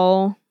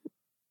doll.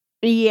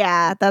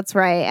 Yeah, that's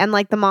right. And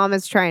like the mom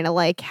is trying to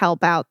like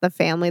help out the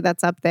family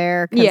that's up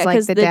there. Yeah,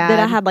 because like, the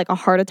dad had like a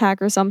heart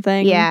attack or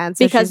something. Yeah, and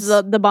so because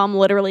the bomb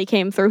literally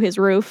came through his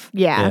roof.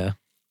 Yeah.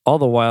 All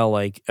the while,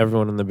 like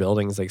everyone in the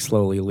building is like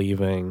slowly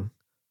leaving.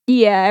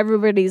 Yeah,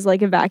 everybody's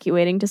like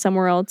evacuating to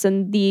somewhere else,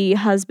 and the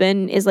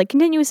husband is like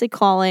continuously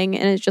calling,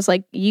 and it's just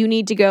like, you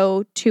need to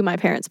go to my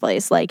parents'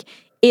 place. Like,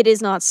 it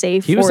is not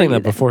safe. He was saying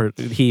that before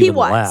he even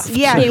left.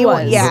 Yeah, he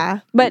was.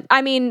 Yeah, but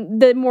I mean,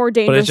 the more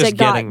dangerous it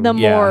got, the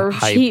more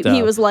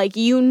he was like,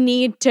 "You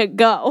need to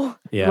go."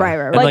 Yeah, right.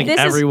 And like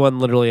everyone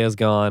literally has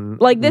gone.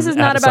 Like this is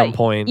not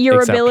about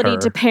your ability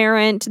to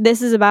parent.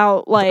 This is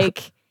about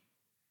like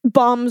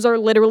bombs are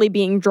literally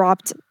being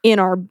dropped in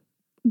our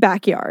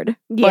backyard.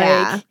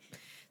 Yeah, like,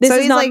 this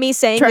is not me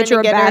saying that you're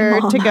a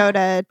bad mom. To go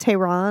to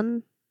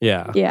Tehran.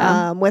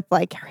 Yeah. With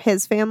like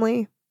his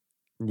family.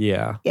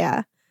 Yeah.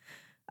 Yeah.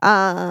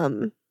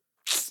 And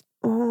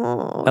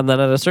then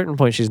at a certain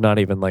point, she's not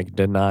even like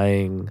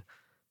denying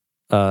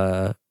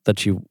that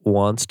she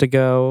wants to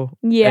go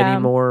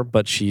anymore,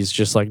 but she's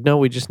just like, no,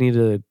 we just need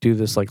to do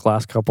this like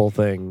last couple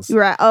things.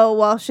 Right. Oh,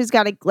 well, she's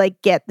got to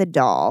like get the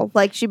doll.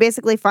 Like she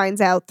basically finds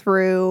out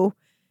through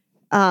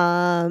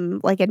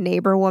like a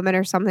neighbor woman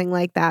or something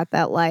like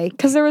that like,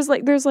 because there's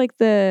like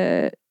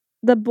the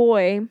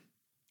boy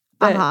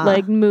that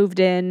like moved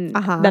in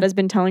that has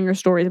been telling her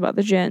stories about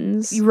the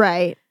Jinns.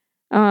 Right.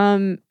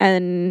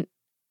 And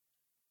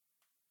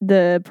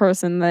the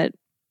person that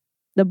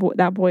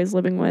that boy is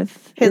living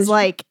with, his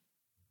like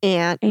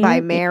aunt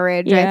by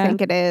marriage, I think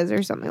it is,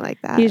 or something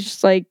like that. He's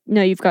just like,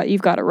 no, you've got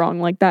it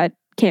wrong. Like that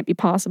can't be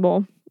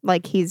possible.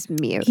 Like he's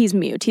mute. He's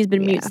mute. He's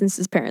been mute since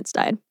his parents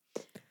died.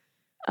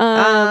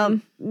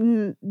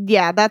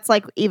 Yeah, that's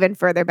like even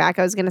further back.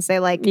 I was gonna say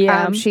like,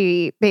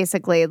 she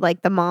basically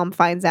like the mom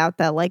finds out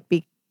that like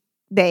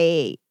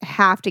they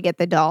have to get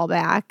the doll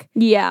back.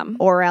 Yeah.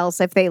 Or else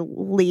if they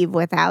leave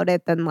without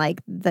it, then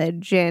like the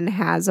Jinn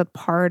has a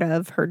part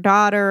of her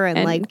daughter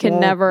and like can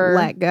never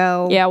let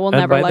go. Yeah, we'll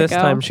never let go. By this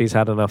time, she's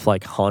had enough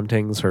like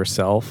hauntings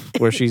herself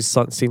where she's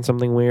seen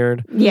something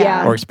weird.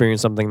 Yeah. Or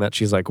experienced something that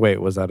she's like, wait,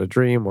 was that a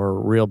dream or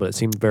real? But it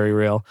seemed very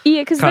real.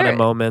 Yeah, because kind of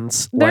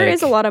moments. There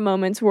is a lot of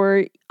moments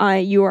where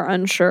you are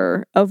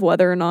unsure of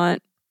whether or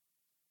not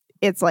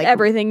it's like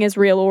everything is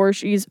real or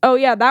she's. Oh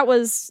yeah, that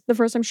was the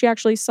first time she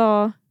actually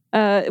saw.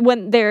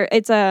 When there,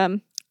 it's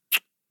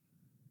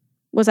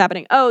What's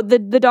happening? Oh, the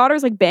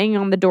daughter's like banging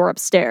on the door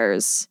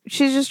upstairs.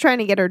 She's just trying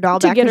to get her doll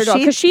back. Get her doll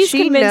because she's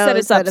convinced that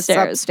it's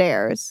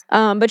upstairs.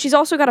 But she's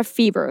also got a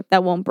fever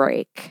that won't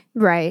break.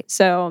 Right.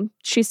 So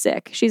she's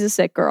sick. She's a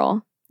sick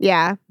girl.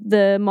 Yeah.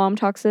 The mom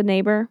talks to the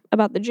neighbor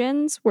about the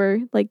djinns, where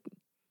like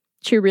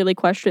she really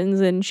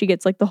questions and she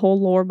gets like the whole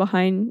lore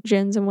behind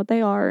djinns and what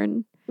they are.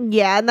 And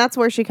yeah, and that's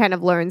where she kind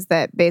of learns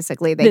that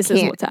basically this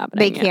is what's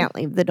happening. They can't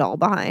leave the doll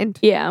behind.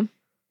 Yeah.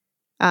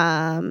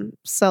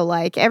 So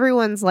like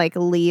everyone's like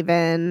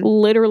leaving.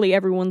 Literally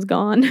everyone's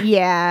gone.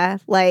 Yeah,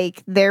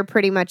 like they're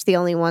pretty much the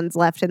only ones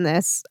left in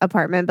this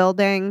apartment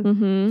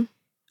building.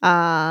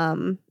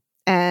 Mm-hmm.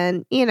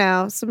 And you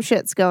know, some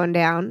shit's going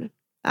down.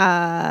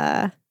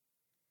 The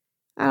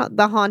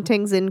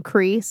hauntings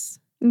increase.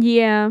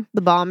 Yeah.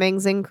 The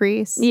bombings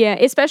increase. Yeah,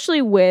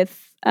 especially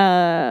with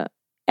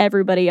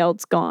everybody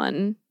else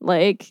gone.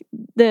 Like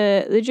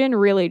the djinn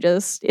really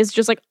just is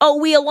just like, oh,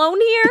 we alone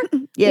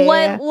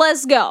here?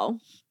 Let's go.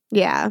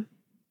 Yeah.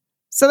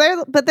 So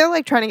they're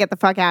like trying to get the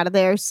fuck out of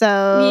there.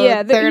 So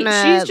yeah, they're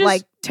gonna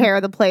like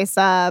tear the place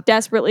up.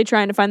 Desperately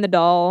trying to find the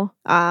doll.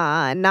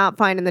 Not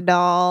finding the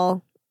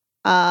doll.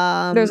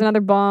 There's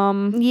another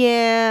bomb.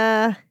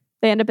 Yeah.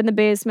 They end up in the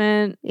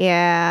basement.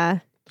 Yeah.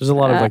 There's a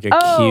lot of like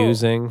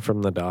accusing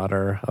from the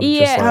daughter. Of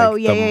just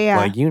like,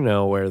 like, you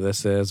know where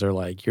this is, or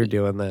like you're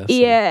doing this.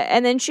 Yeah,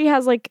 and then she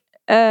has like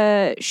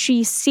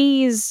she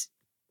sees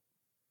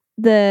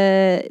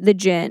the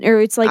djinn, or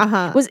it's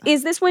like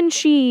is this when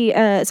she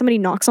somebody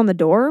knocks on the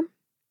door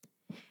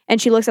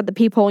and she looks at the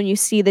peephole and you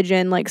see the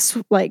djinn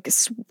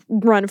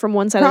run from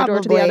one side of the door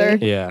to the other.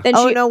 Yeah. Then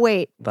no,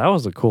 wait. That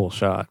was a cool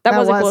shot. That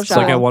was a cool shot. It's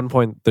like at one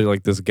point there's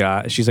like this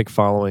guy, she's like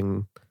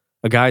following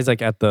a guy's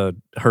like at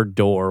her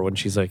door when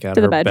she's like at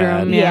her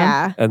bedroom, bed.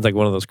 Yeah. And it's like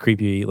one of those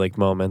creepy like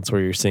moments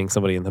where you're seeing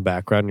somebody in the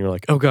background and you're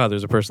like, oh God,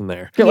 there's a person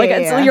there.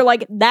 You're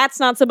like, that's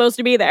not supposed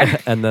to be there.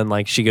 And then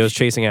like she goes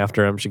chasing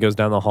after him. She goes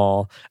down the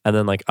hall and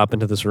then like up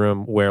into this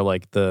room where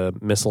like the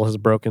missile has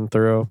broken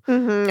through.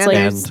 Mm-hmm.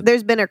 And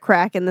there's been a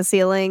crack in the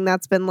ceiling.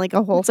 That's been like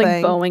a whole thing. It's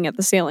like bowing at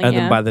the ceiling. And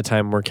then by the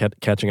time we're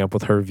catching up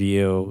with her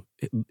view,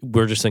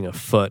 we're just seeing a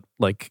foot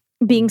like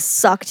being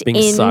sucked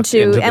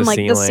into and like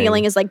the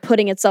ceiling is like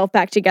putting itself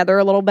back together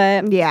a little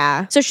bit.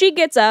 Yeah. So she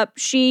gets up,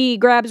 she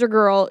grabs her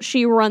girl,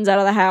 she runs out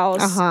of the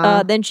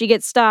house. Then she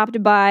gets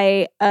stopped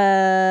by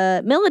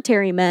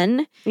military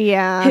men.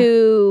 Yeah.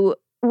 Who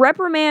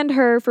reprimand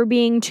her for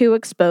being too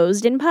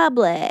exposed in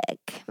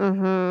public.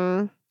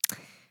 Mm-hmm.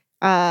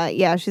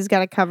 Yeah, she's got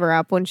to cover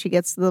up when she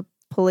gets to the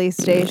police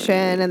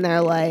station, and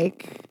they're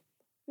like,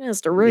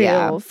 just a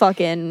real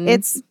fucking.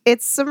 It's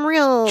some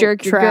real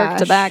jerk trash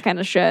to that kind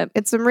of shit.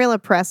 It's some real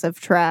oppressive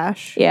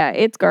trash. Yeah,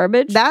 it's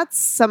garbage. That's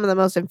some of the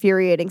most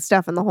infuriating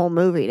stuff in the whole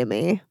movie to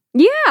me.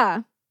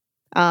 Yeah.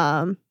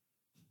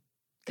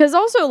 Because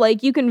also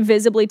like you can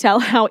visibly tell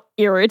how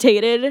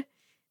irritated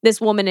this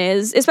woman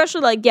is,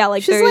 especially like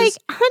she's like,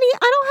 honey,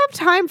 I don't have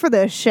time for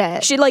this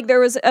shit. She like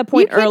there was a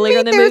point earlier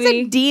in the movie.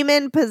 There's a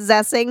demon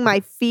possessing my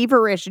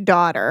feverish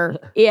daughter.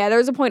 Yeah, there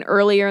was a point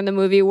earlier in the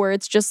movie where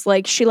it's just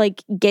like she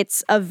like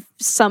gets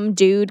some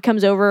dude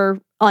comes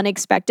over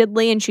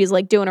unexpectedly and she's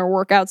like doing her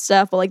workout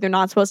stuff, but like they're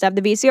not supposed to have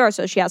the VCR,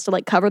 so she has to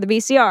like cover the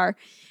VCR.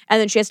 And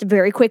then she has to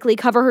very quickly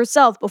cover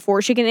herself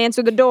before she can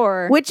answer the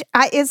door. Which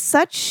is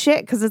such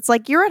shit, because it's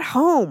like, you're at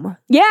home.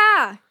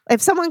 Yeah.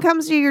 If someone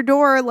comes to your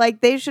door,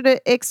 like, they should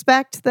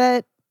expect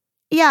that,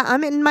 yeah,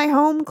 I'm in my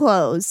home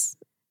clothes.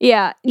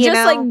 Yeah.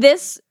 Like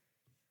this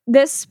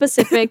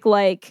specific,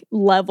 like,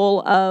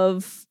 level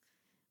of,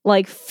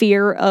 like,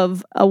 fear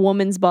of a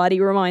woman's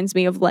body reminds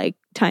me of, like,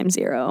 Time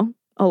Zero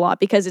a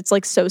lot, because it's,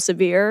 like, so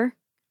severe.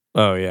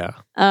 Oh, yeah.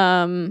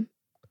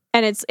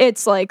 And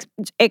it's like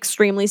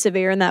extremely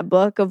severe in that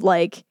book of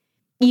like,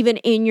 even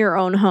in your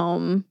own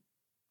home,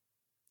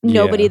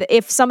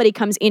 if somebody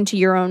comes into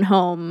your own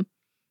home,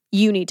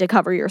 you need to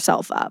cover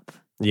yourself up.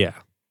 Yeah.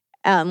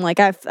 Like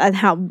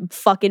how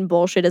fucking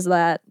bullshit is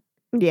that?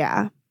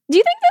 Yeah. Do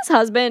you think this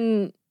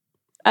husband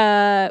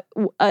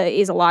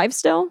is alive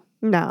still?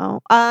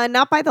 No.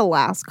 Not by the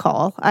last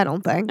call, I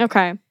don't think.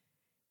 Okay.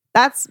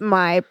 That's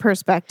my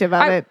perspective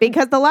of it,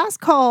 because the last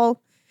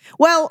call.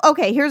 Well,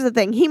 okay, here's the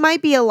thing. He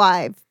might be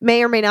alive,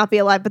 may or may not be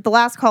alive, but the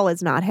last call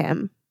is not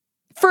him.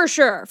 For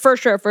sure.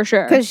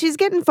 Because she's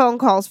getting phone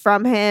calls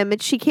from him,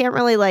 and she can't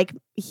really, like,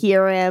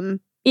 hear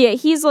him. Yeah,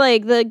 he's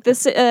like,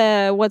 what's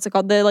it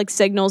called? The, like,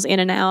 signals in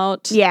and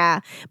out. Yeah,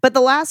 but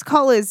the last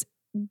call is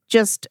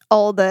just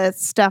all the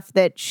stuff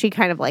that she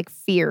kind of, like,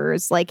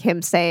 fears, like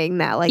him saying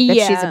that, like, that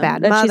she's a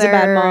bad mother. She's a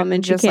bad mom,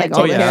 and she just, can't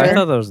like, take care. I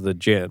thought that was the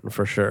djinn,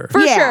 for sure.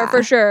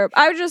 For sure.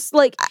 I was just,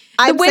 like...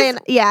 I'm saying,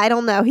 I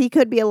don't know. He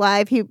could be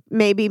alive. He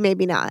maybe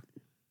not.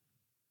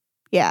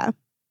 Yeah.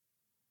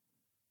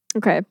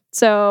 Okay.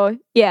 So,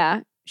 yeah.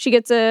 She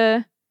gets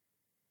a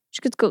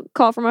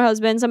call from her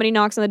husband. Somebody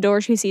knocks on the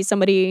door. She sees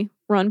somebody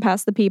run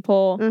past the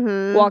peephole,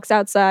 walks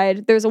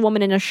outside. There's a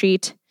woman in a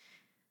sheet.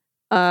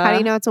 How do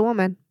you know it's a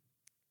woman?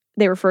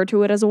 They refer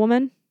to it as a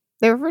woman.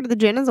 They refer to the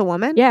djinn as a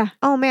woman? Yeah.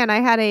 Oh, man.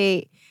 I had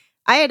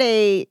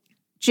a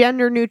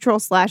gender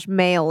neutral /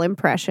 male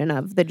impression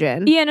of the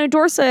Jinn. Yeah, no,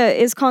 Dorsa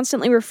is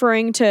constantly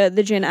referring to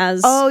the Jinn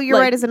as... Oh, you're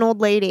right, as an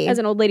old lady. As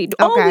an old lady. Okay.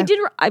 Oh, we did...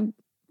 I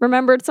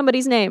remembered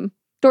somebody's name.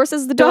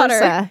 Dorsa's the daughter.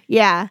 Dorsa,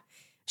 yeah.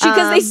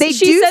 Because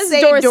she says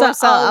say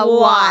Dorsa a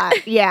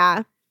lot.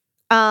 Yeah.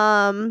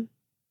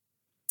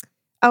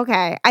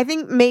 Okay. I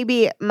think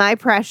maybe my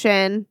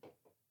impression...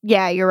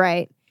 Yeah, you're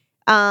right.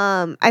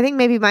 I think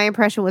maybe my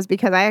impression was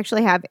because I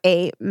actually have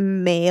a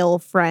male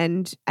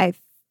friend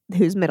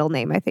whose middle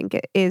name I think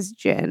is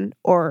Jinn,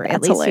 or That's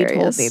at least hilarious. he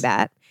told me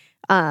that.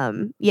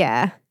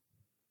 Yeah.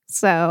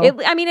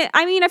 So I mean,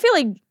 I feel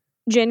like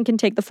Jinn can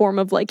take the form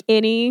of like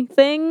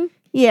anything.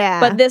 yeah,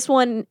 But this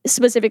one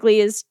specifically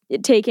is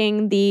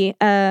taking the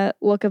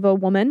look of a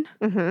woman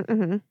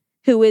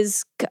who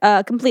is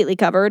completely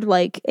covered,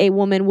 like a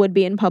woman would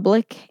be in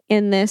public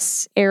in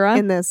this era,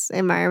 in this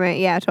environment.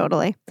 Yeah,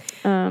 totally.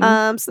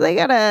 So they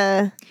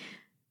gotta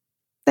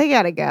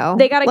go.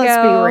 Let's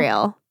go. be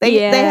real.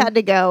 They had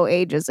to go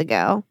ages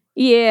ago.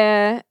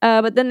 Yeah,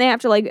 but then they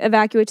have to like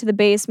evacuate to the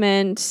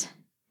basement.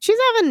 She's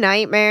having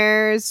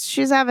nightmares.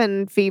 She's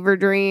having fever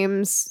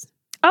dreams.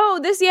 Oh,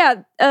 this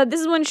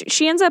is when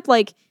she ends up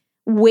like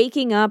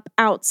waking up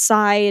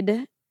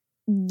outside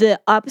the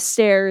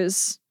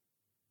upstairs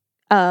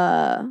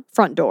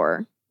front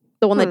door,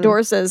 the one that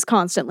Dorsa's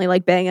constantly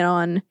like banging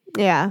on.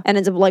 Yeah, and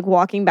ends up like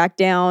walking back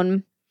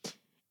down,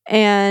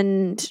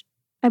 and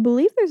I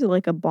believe there's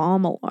like a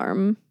bomb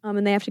alarm,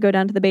 and they have to go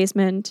down to the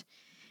basement,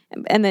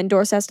 and then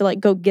Dorsa has to like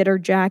go get her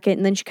jacket,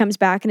 and then she comes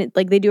back, and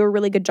they do a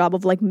really good job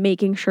of like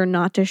making sure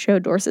not to show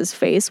Dorsa's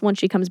face when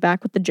she comes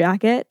back with the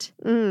jacket.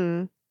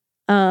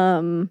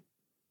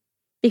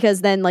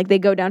 Because then like they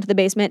go down to the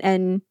basement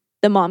and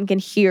the mom can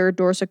hear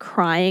Dorsa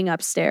crying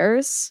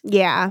upstairs.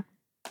 Yeah.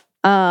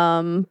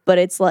 But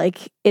it's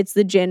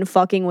the Jinn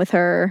fucking with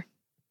her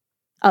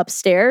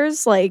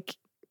upstairs. Like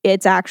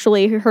it's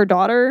actually her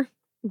daughter.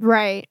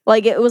 Right.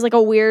 Like it was like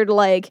a weird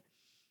like,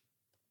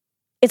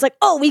 it's like,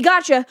 oh, we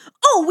got you.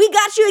 Oh, we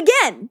got you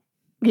again.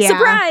 Yeah.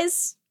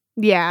 Surprise.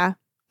 Yeah.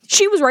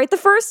 She was right the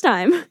first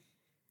time.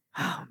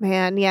 Oh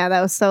man, yeah,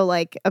 that was so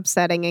like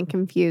upsetting and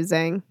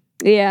confusing.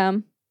 Yeah.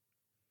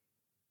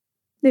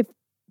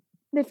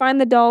 They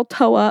find the doll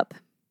toe up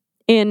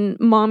in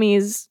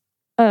mommy's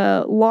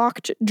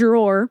locked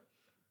drawer.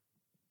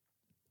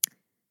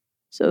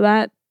 So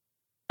that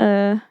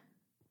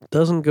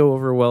doesn't go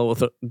over well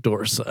with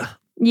Dorsa.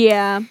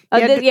 Yeah.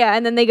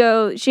 And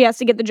then she has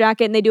to get the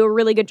jacket, and they do a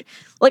really good,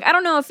 like, I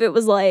don't know if it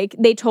was like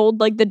they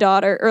told like the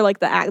daughter or like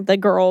the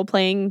girl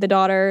playing the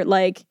daughter,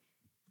 like,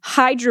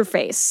 hide your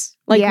face.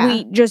 Like,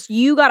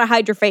 you gotta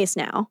hide your face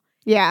now.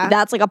 Yeah.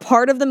 That's like a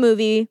part of the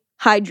movie.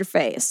 Hide your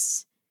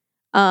face.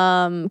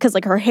 Because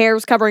like her hair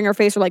was covering her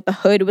face, or like the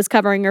hood was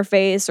covering her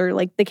face, or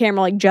like the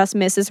camera like just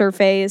misses her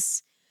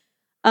face.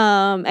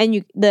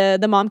 And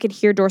the mom could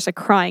hear Dorsa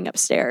crying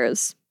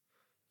upstairs.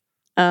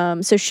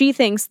 So she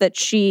thinks that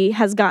she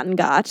has gotten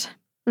got.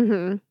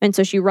 Mm-hmm. And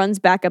so she runs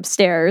back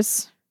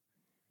upstairs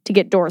to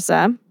get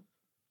Dorsa.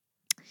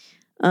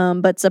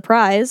 But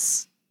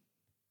surprise,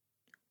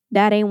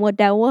 that ain't what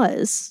that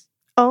was.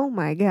 Oh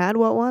my God,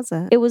 what was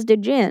it? It was the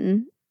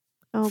Jinn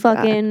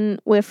fucking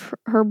with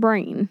her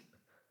brain.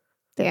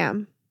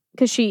 Damn.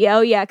 Because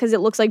because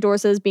it looks like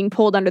Dorsa is being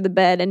pulled under the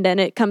bed, and then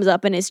it comes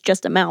up and it's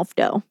just a mouth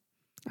dough.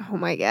 Oh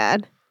my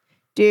God.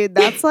 Dude,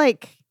 that's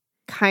like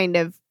kind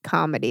of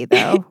comedy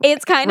though.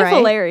 It's kind of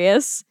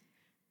hilarious.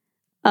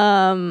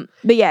 But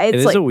yeah, it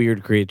is like a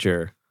weird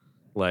creature,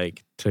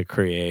 like, to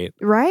create.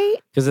 Right?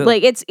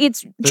 Because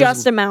it's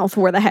just a mouth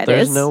where the head is.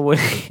 There's no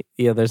way.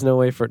 Yeah, there's no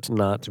way for it to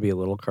not to be a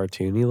little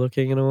cartoony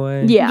looking in a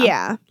way. Yeah.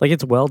 Yeah. Like,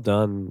 it's well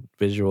done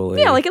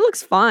visually. Yeah, like it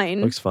looks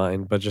fine.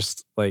 But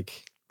just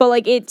like. But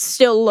like it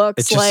still looks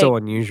it's just like so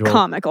unusual.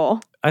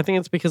 Comical. I think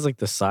it's because like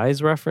the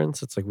size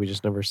reference, it's like we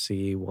just never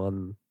see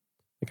one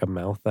like a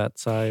mouth that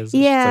size. It's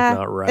yeah. just,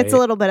 like, not right. It's a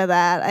little bit of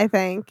that, I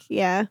think.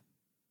 Yeah.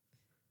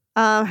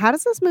 How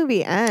does this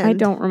movie end? I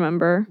don't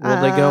remember.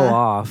 Well, they go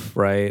off,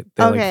 right?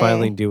 They like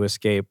finally do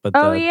escape, but the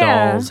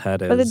doll's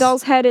head is. But the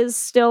doll's head is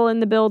still in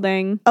the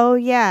building. Oh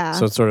yeah.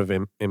 So it's sort of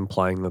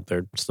implying that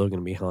they're still going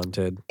to be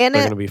haunted. And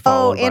they're going to be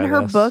followed by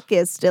her this. book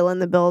is still in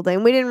the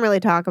building. We didn't really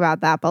talk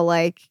about that, but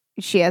like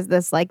she has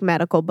this like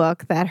medical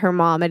book that her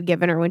mom had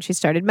given her when she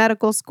started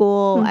medical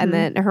school, and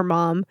then her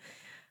mom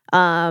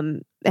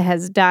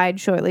has died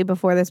shortly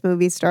before this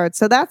movie starts.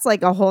 So that's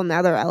like a whole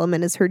nother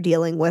element, is her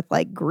dealing with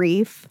like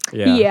grief.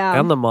 Yeah.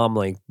 And the mom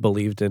like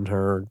believed in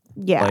her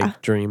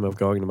like dream of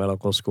going to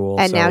medical school.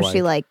 And so, now like,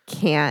 she like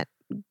can't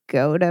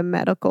go to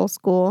medical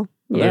school.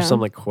 There's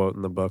some like quote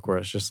in the book where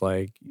it's just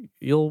like,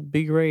 you'll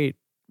be great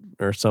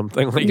or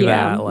something like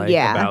that, like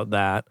about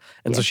that.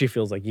 And so she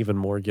feels like even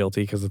more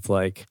guilty because it's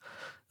like,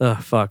 oh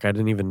fuck, I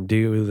didn't even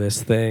do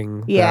this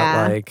thing.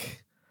 Yeah. That,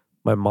 like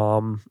my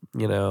mom,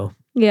 you know.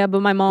 Yeah,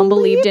 but my mom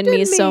believed in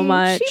me so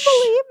much.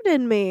 She believed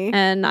in me.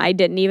 And I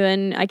couldn't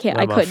even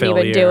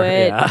do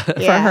it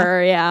for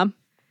her. Yeah.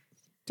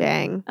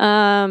 Dang.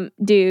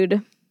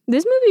 Dude,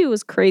 this movie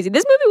was crazy.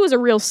 This movie was a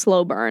real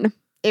slow burn.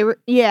 It was,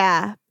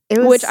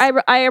 which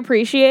I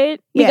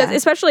appreciate, because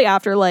especially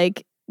after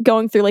like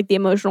going through like the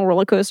emotional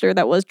roller coaster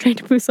that was Train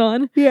to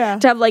Busan. Yeah.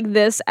 To have like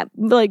this,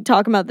 like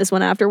talking about this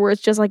one after, where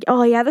it's just like,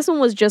 oh yeah, this one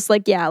was just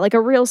like, yeah, like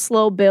a real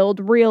slow build,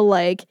 real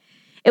like,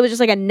 it was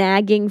just like a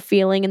nagging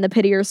feeling in the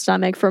pit of your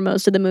stomach for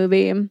most of the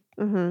movie.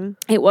 Mm-hmm.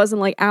 It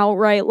wasn't like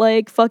outright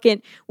like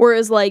fucking,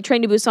 whereas like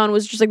Train to Busan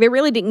was just like, they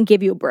really didn't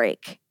give you a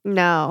break.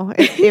 No,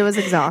 it was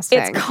exhausting.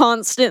 It's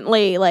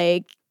constantly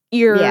like,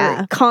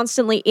 you're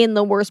constantly in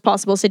the worst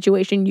possible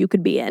situation you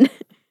could be in.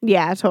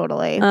 Yeah,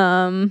 totally.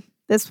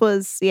 This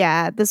was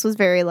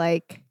very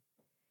like,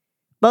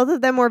 both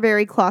of them were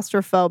very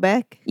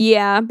claustrophobic.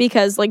 Yeah,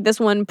 because like this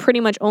one pretty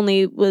much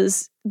only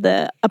was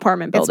the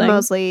apartment building.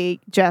 It's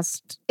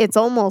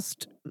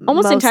almost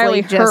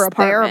entirely just her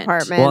their apartment.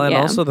 apartment. Well, and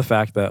also the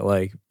fact that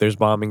like there's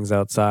bombings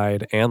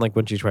outside, and like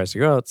when she tries to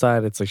go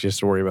outside, it's like she has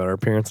to worry about her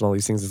appearance and all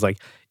these things. It's like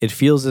it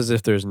feels as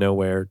if there's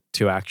nowhere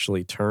to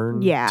actually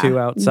turn to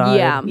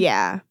outside.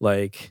 Yeah.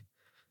 Like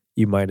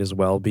you might as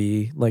well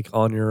be like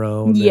on your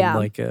own. Yeah. And,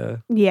 like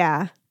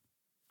yeah.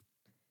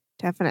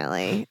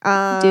 Definitely.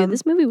 Dude,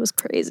 this movie was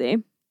crazy.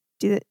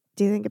 Do you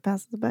think it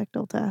passes the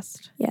Bechdel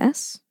test?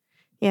 Yes.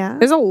 Yeah.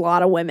 There's a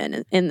lot of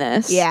women in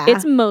this. Yeah.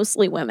 It's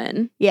mostly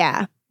women.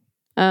 Yeah.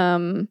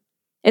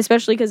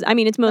 Especially because, I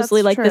mean, it's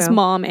mostly That's like this true.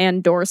 mom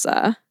and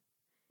Dorsa.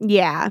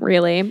 Yeah.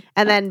 Really.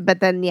 And then,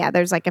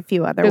 there's like a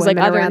few other There's women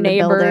like other around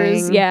neighbors. the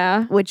building,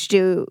 Yeah. which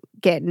do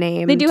get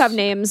named. They do have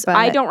names. but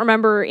I don't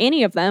remember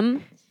any of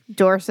them.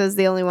 Dorsa's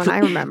the only one I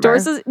remember.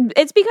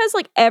 It's because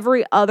like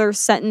every other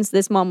sentence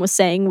this mom was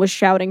saying was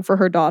shouting for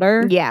her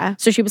daughter. Yeah.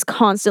 So she was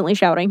constantly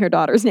shouting her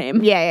daughter's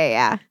name.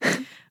 Yeah.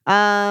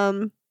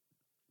 Do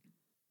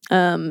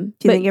you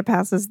think it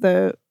passes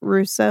the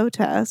Rousseau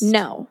test?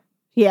 No.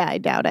 Yeah, I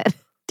doubt it.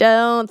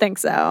 Don't think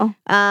so.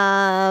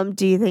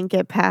 Do you think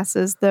it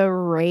passes the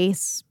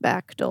race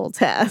Bechdel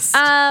test?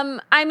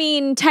 I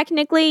mean,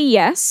 technically,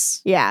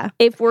 yes. Yeah.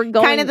 If we're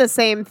going Kind of the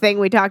same thing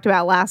we talked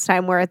about last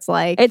time where it's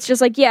like it's just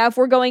like, yeah, if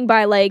we're going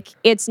by like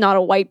it's not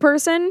a white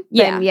person,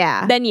 then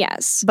then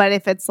yes. But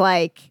if it's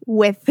like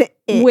within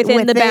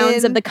the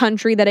bounds of the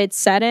country that it's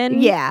set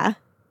in, then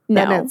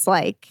no, it's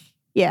like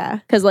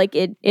because like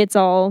it's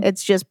all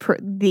it's just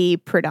the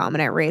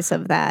predominant race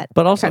of that.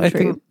 But also, country.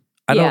 I think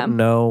I don't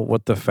know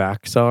what the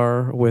facts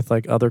are with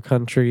like other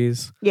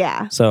countries.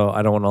 Yeah. So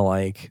I don't want to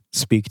like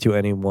speak to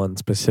anyone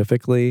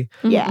specifically.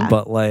 Yeah.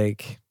 But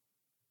like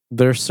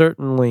there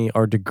certainly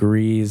are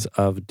degrees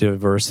of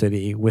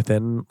diversity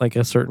within like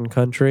a certain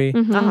country.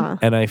 Mhm. Uh-huh.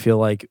 And I feel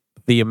like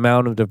the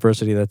amount of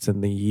diversity that's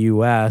in the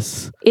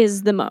US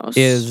is the most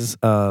is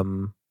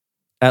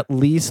at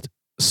least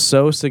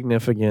so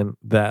significant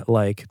that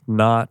like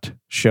not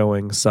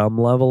showing some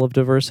level of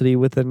diversity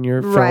within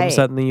your film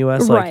set in the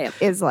US like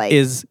is like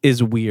is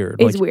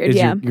weird. Is weird,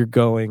 yeah. You're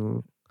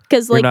going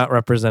because you're like not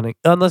representing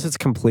unless it's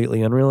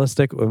completely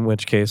unrealistic, in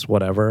which case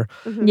whatever.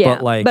 yeah,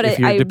 But like if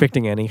you're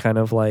depicting any kind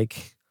of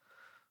like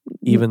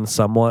even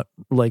somewhat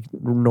like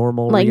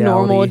normal like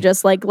reality, normal,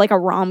 just like a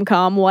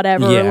rom-com,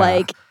 whatever. Yeah.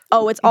 Like,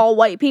 oh, it's all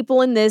white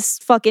people in this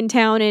fucking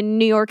town in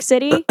New York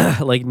City.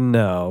 like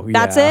no,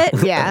 That's yeah.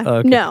 it? Yeah.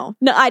 Okay. No,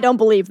 I don't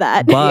believe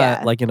that.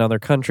 But like in other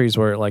countries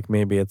where like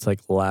maybe it's like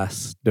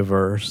less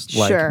diverse,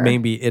 like Sure.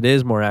 maybe it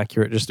is more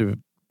accurate just to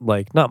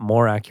like not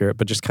more accurate,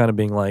 but just kind of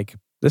being like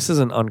this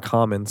isn't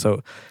uncommon.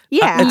 So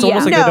it's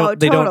almost like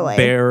they don't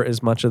bear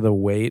as much of the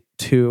weight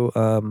to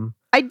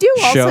I do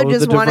also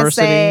just want to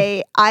diversity.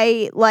 say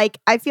I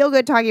feel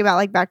good talking about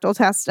like Bechdel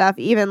test stuff,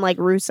 even like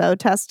Rousseau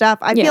test stuff.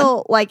 I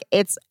feel like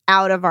it's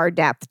out of our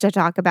depth to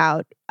talk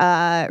about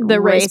the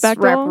race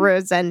Bechdel?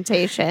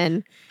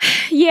 representation.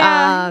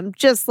 Yeah.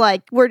 Just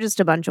like we're just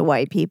a bunch of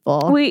white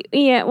people. So,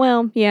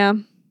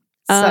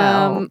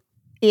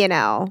 you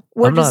know,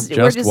 I'm not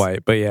just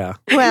white, but yeah.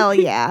 Well,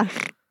 yeah.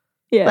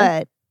 Yeah.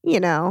 But,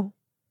 you know,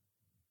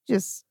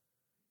 just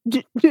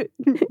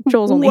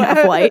Joel's only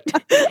half white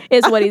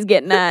is what he's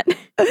getting at,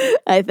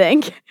 I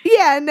think.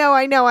 Yeah, no,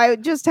 I know. I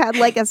just had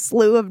like a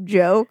slew of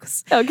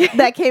jokes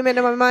that came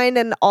into my mind,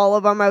 and all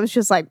of them I was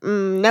just like,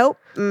 nope,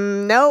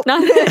 not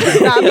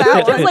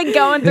that Just like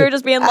going through,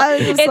 just being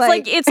like,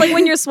 it's like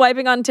when you're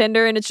swiping on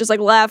Tinder and it's just like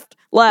left,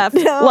 left.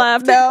 It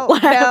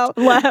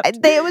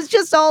was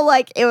just all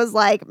like, it was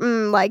like,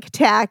 like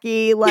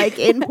tacky, like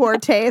in poor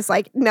taste,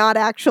 like not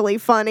actually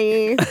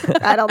funny.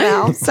 I don't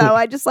know. So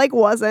I just like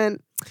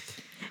wasn't.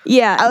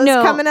 Yeah, I was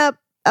coming up.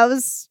 I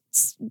was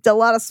a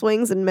lot of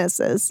swings and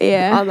misses.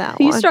 Yeah, on that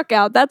you one. struck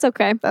out. That's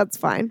okay. That's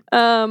fine.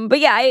 But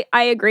yeah,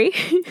 I agree.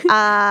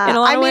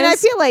 I mean, I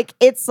feel like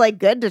it's like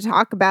good to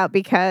talk about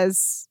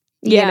because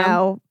you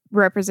know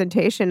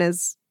representation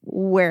is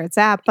where it's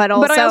at. But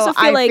also,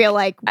 I feel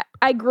like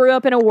I grew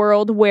up in a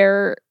world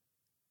where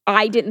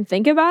I didn't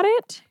think about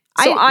it.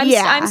 So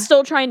I'm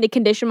still trying to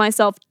condition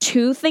myself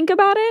to think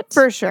about it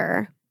for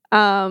sure.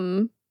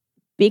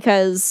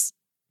 Because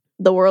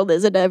the world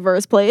is a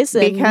diverse place.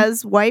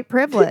 Because white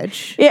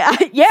privilege. yeah.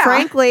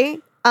 Frankly.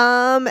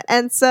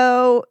 And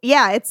so,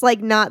 yeah, it's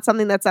like not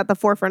something that's at the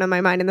forefront of my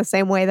mind in the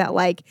same way that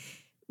like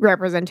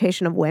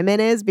representation of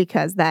women is,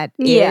 because that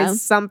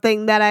is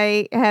something that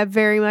I have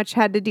very much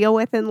had to deal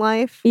with in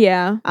life.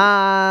 Yeah.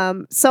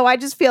 So I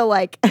just feel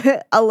like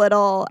a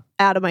little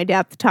out of my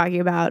depth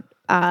talking about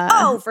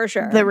for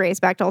sure. the Ray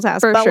Spectel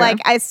test. For but sure. like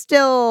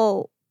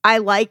I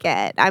like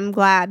it. I'm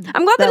glad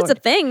that it's a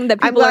thing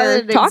that people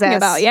are talking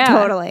about. Yeah.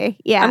 Totally.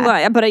 Yeah. I'm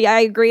glad. But I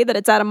agree that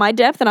it's out of my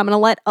depth, and I'm going to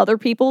let other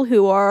people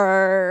who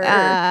are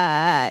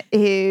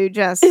who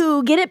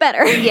get it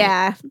better.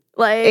 Yeah.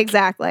 Like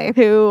exactly.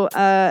 Who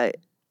had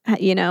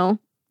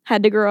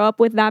to grow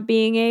up with that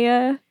being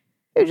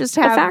who just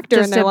have factor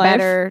just in their life.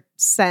 Better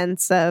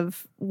sense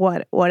of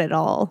what it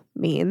all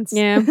means.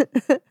 Yeah.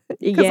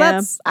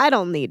 Because I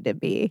don't need to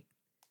be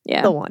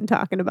the one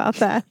talking about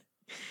that.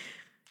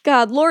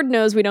 God, Lord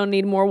knows we don't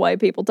need more white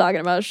people talking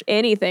about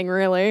anything,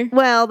 really.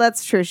 Well,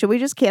 that's true. Should we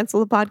just cancel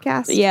the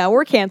podcast? Yeah,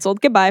 we're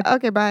canceled. Goodbye.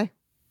 Okay, bye.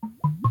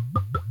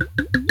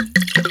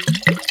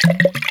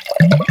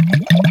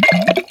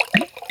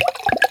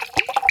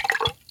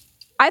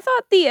 I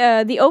thought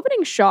the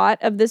opening shot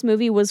of this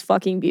movie was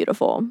fucking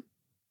beautiful.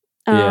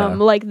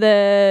 Like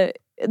the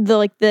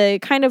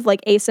kind of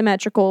like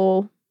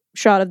asymmetrical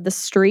shot of the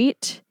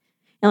street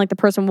and like the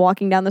person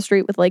walking down the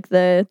street with like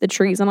the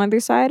trees on either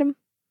side.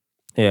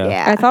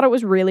 Yeah. I thought it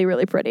was really,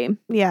 really pretty.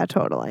 Yeah,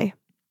 totally.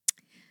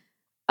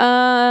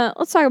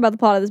 Let's talk about the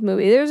plot of this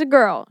movie. There's a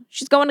girl.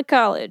 She's going to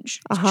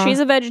college. She's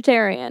a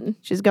vegetarian.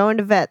 She's going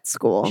to vet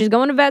school.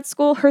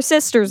 Her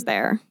sister's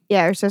there.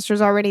 Yeah, her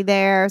sister's already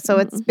there. So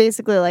it's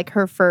basically like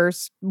her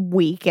first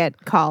week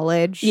at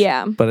college.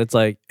 Yeah. But it's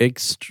like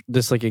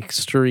this like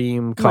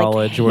extreme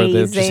college where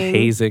they're just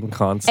hazing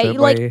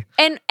constantly.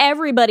 And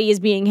everybody is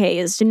being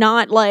hazed,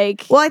 not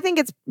like... Well, I think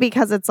it's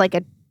because it's like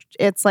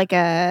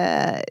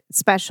a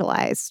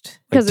specialized,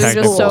 because there's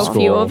just so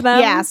few of them.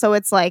 Yeah, so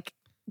it's like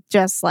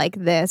just like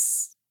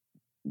this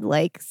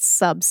like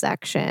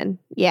subsection.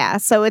 Yeah,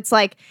 so it's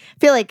like I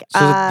feel like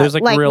there's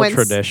like real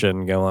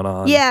tradition going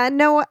on. Yeah,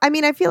 no, I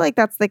mean I feel like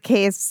that's the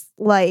case.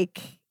 Like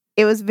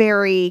it was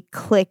very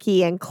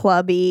cliquey and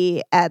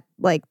clubby at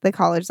like the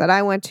college that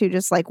I went to,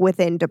 just like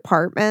within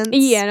departments.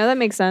 Yeah, no, that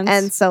makes sense.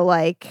 And so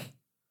like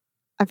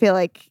I feel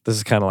like this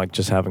is kind of like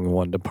just having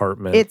one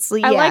department.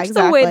 I liked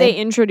the way they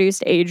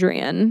introduced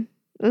Adrian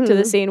to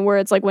the scene, where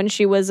it's like when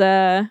she was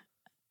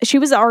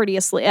already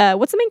asleep.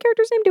 What's the main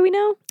character's name? Do we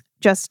know?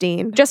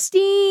 Justine.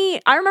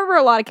 I remember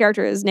a lot of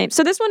characters' names.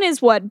 So this one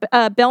is what?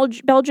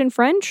 Belgian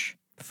French?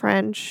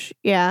 French,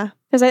 yeah.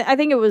 Because I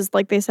think it was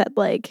like they said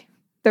like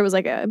there was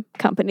like a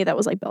company that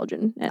was like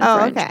Belgian and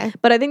French. Okay.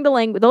 But I think the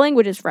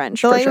language is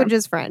French. The language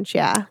is French,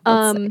 yeah.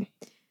 So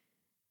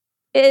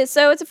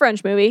it's a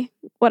French movie.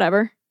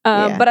 Whatever.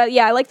 But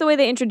I like the way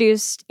they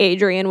introduced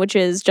Adrian, which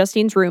is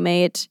Justine's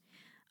roommate,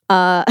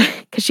 because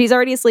she's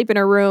already asleep in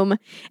her room,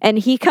 and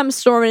he comes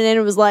storming in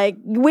and was like,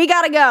 "We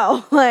gotta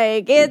go!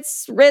 Like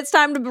it's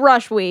time to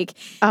rush week."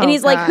 And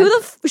he's like,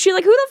 she's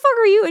like, "Who the fuck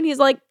are you?" And he's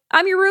like,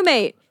 "I'm your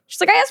roommate." She's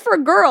like, "I asked for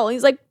a girl." And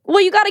he's like, "Well,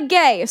 you got a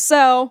gay,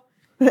 so."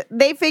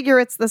 They figure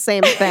it's the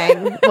same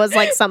thing. Was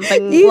like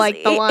something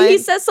like the line. He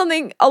says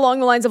something along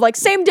the lines of like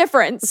same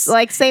difference,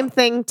 like same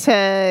thing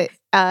to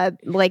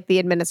like the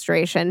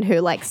administration who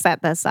like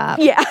set this up.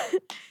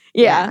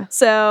 Yeah.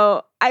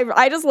 So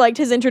I just liked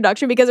his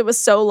introduction because it was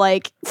so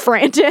like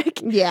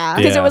frantic. Yeah.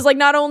 Because it was like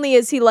not only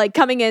is he like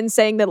coming in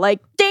saying that like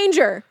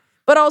danger,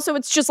 but also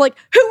it's just like,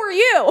 who are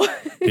you?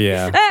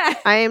 Yeah.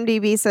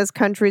 IMDb says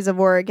countries of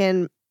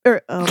origin.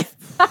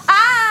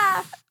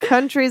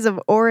 Countries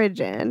of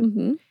origin.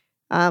 Mm-hmm.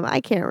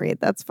 I can't read.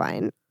 That's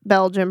fine.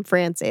 Belgium,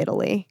 France,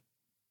 Italy.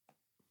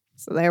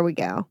 So there we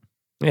go.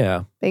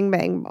 Yeah. Bing,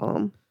 bang,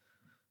 boom.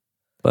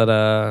 But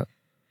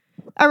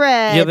all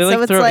right. yeah, they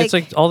like so it's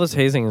like all this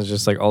hazing is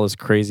just like all this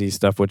crazy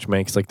stuff, which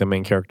makes like the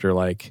main character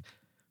like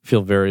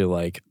feel very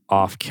like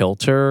off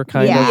kilter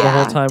kind of the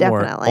whole time.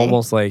 Definitely. Where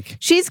almost like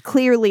she's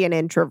clearly an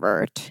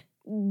introvert.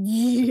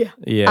 Yeah.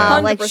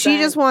 Like she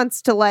just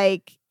wants to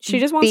like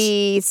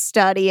be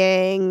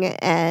studying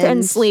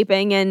and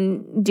sleeping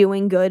and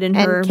doing good in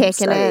her kicking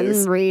studies.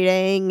 it and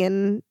reading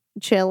and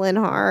chilling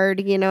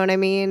hard, you know what I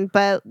mean?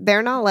 But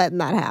they're not letting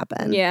that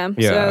happen. Yeah.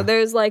 So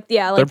there's like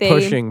like they're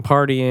pushing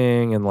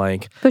partying and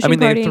like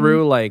they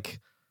threw like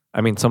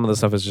some of the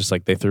stuff is just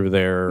like they threw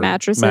their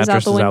mattresses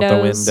out the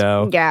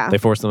window. Yeah. They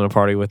forced them to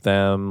party with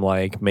them,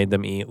 like made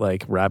them eat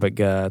like rabbit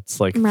guts,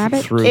 like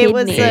threw it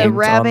was a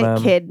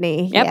rabbit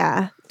kidney. Yep.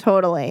 Yeah,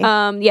 totally.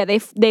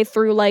 They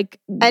threw like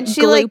and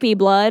she gloopy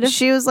blood.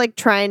 She was like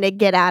trying to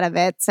get out of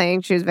it,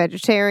 saying she was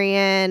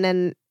vegetarian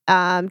and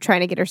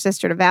trying to get her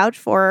sister to vouch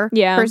for her.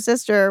 Yeah. Her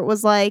sister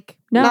was like,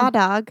 no. Nah,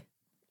 dog.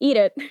 Eat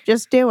it.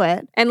 Just do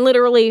it. And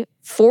literally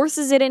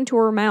forces it into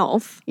her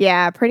mouth.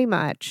 Yeah, pretty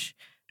much.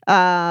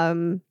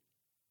 And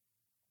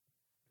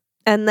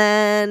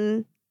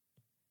then,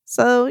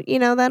 so,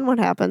 then what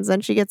happens?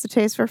 Then she gets a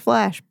taste for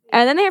flesh.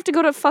 And then they have to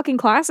go to fucking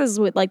classes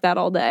with like that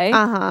all day.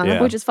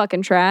 Yeah. Which is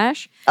fucking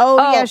trash. Oh,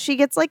 yeah, she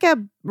gets like a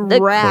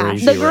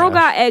rash. The girl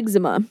got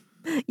eczema.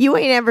 You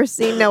ain't ever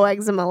seen no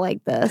eczema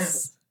like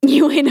this.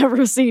 You ain't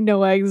never seen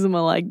no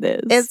eczema like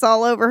this. It's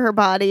all over her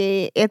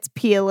body. It's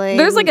peeling.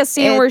 There's like a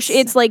scene where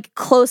it's like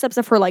close-ups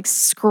of her like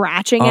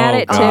scratching at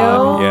it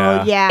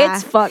God, too. Yeah.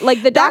 It's fun.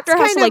 Like the doctor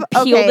has to like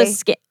peel the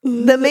skin.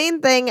 The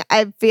main thing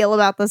I feel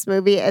about this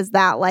movie is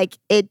that like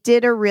it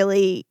did a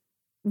really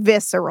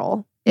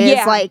visceral.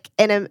 It's like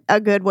in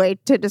a good way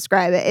to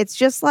describe it. It's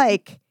just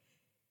like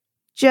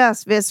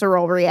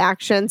visceral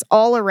reactions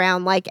all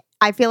around. Like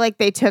I feel like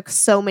they took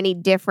so many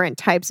different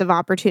types of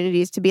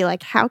opportunities to be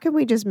like, how can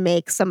we just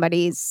make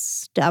somebody's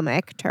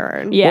stomach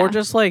turn? Yeah. Or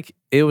just like,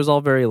 it was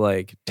all very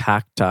like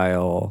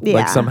tactile. Yeah.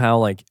 Like somehow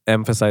like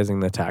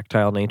emphasizing the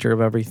tactile nature of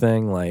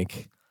everything.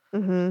 Like,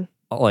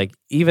 like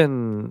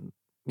even,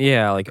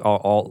 like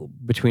all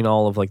between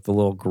all of like the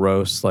little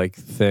gross like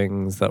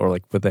things that were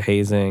like with the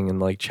hazing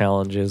and like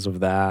challenges of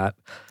that.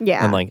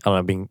 Yeah. And like, I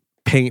don't know,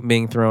 paint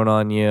being thrown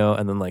on you,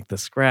 and then like the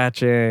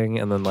scratching,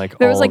 and then like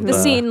there was like the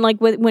scene like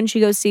when she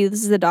goes see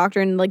this is the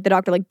doctor, and like the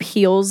doctor like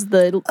peels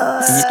the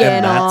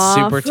skin off.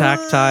 That's super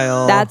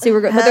tactile. That's super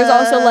good. But there's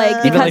also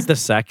like even like the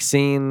sex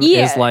scene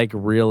is like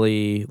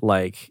really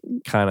like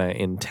kind of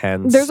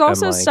intense. There's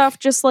also stuff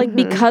just like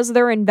because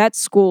they're in vet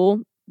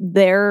school,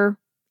 they're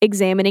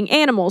examining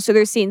animals. So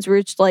there's scenes where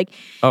it's like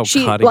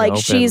she's shit. like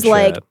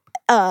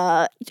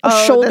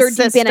shoulder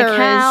deep in a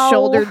cow.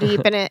 Shoulder deep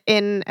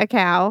in a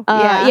cow.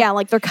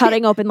 Like they're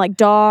cutting open like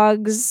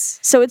dogs.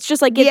 So it's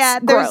just like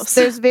it's gross.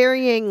 There's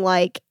varying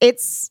like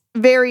it's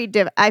very.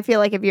 I feel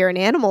like if you're an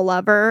animal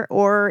lover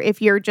or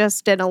if you're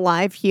just an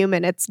alive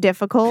human, it's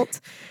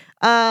difficult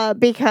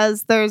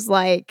because there's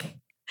like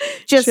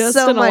just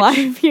so much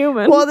alive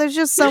human. Well, there's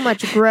just so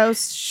much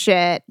gross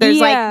shit. There's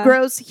like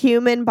gross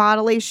human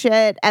bodily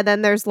shit, and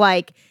then there's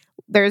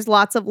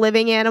lots of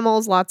living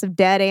animals, lots of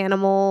dead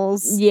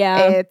animals.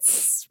 Yeah.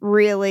 It's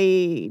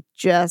really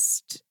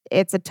just,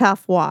 it's a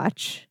tough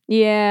watch.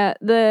 Yeah.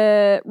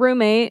 The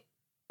roommate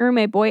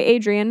boy,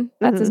 Adrian,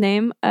 that's his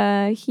name.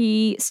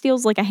 He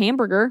steals like a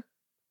hamburger.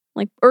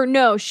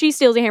 She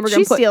steals a hamburger.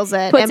 She steals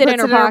it. Puts it in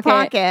her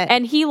pocket.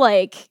 And he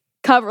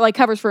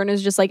covers for her and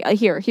is just like,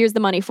 here's the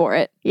money for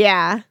it.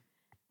 Yeah.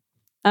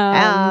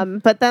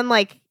 But then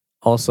like.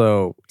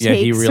 Also,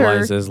 he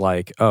realizes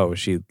like, oh,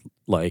 she's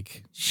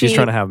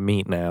trying to have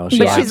meat now.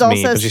 She's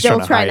also still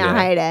trying to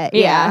hide it.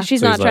 Yeah.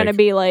 She's not trying to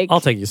be like, I'll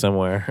take you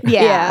somewhere.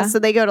 Yeah. So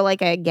they go to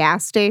like a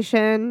gas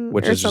station,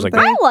 which is just like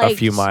a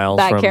few miles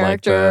that from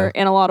character like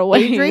in a lot of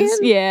ways. Adrian?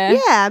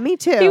 Yeah, me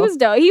too. He was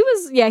dope. He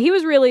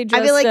was really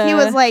just. I feel like he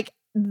was like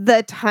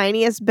the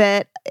tiniest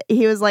bit.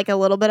 He was like a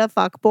little bit of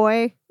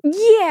fuckboy.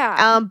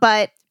 Yeah.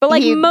 But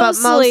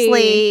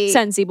mostly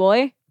Sensi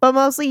boy. But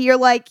mostly you're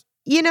like,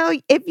 you know,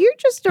 if you're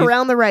just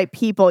around the right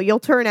people, you'll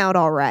turn out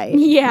all right.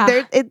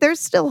 Yeah. There's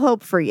still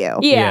hope for you.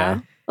 Yeah.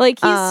 Like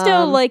he's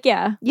still like,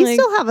 you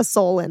still have a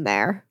soul in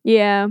there.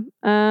 Yeah.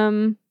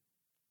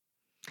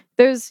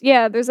 There's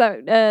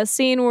that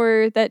scene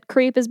where that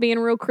creep is being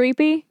real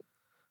creepy.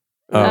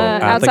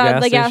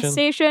 Outside the gas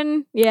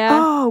station. Yeah.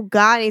 Oh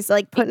God, he's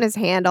like putting his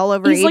hand all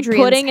over Adrian's like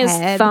putting head.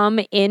 his thumb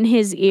in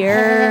his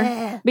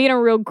ear, being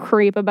a real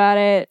creep about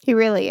it. He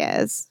really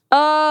is.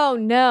 Oh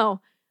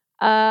no.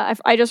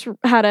 I just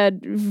had a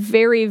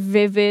very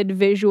vivid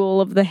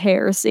visual of the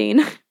hair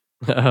scene.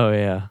 Oh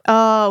yeah.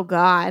 Oh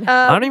God.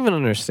 I don't even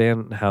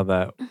understand how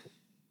that,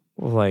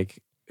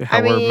 like,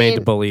 how we're made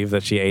to believe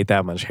that she ate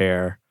that much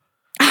hair.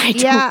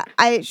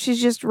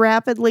 She's just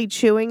rapidly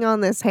chewing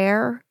on this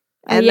hair,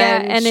 and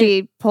then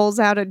she pulls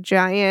out a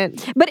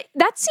giant. But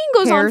that scene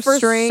goes on for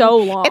so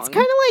long. It's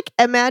kind of like,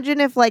 imagine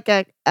if like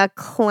a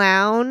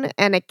clown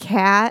and a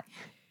cat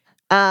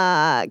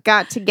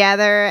got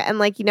together, and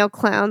like, you know,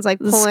 clowns like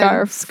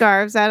pulling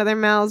scarves out of their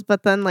mouths,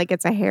 but then like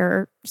it's a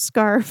hair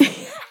scarf.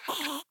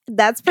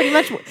 That's pretty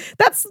much.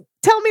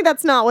 Tell me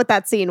that's not what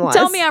that scene was.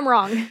 Tell me I'm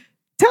wrong.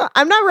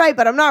 I'm not right,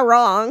 but I'm not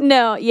wrong.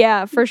 No,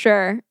 yeah, for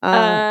sure.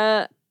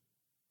 Yeah.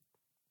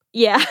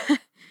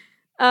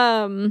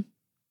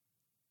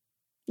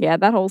 Yeah,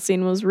 that whole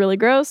scene was really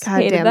gross. God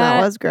damn,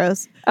 that was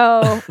gross.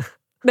 Oh.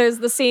 There's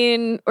the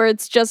scene where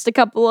it's just a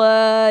couple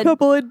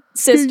of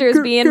sisters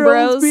being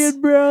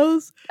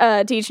bros,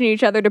 teaching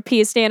each other to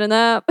pee standing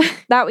up.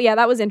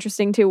 That was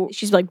interesting too.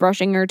 She's like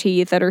brushing her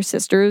teeth at her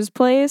sister's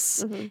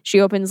place. Mm-hmm.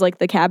 She opens like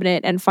the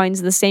cabinet and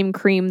finds the same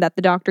cream that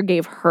the doctor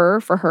gave her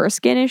for her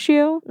skin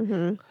issue.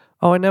 Mm-hmm.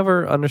 Oh, I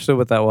never understood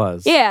what that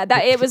was. Yeah,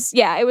 it was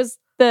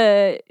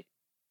the.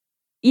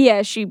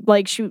 Yeah, she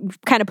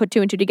kind of put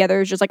two and two together. It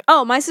was just like,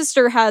 oh, my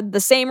sister had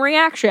the same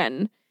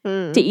reaction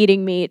to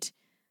eating meat.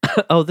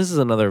 Oh, this is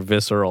another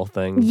visceral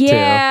thing.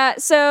 Yeah,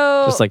 too.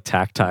 So just like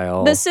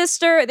tactile.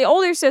 The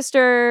older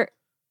sister,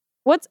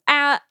 what's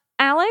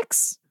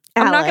Alex?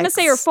 I'm not going to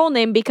say her full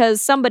name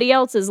because somebody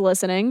else is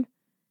listening.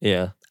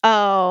 Yeah.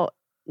 Oh,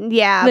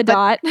 yeah. The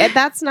dot.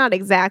 That's not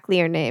exactly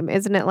her name,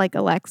 isn't it? Like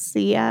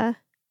Alexia.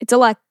 It's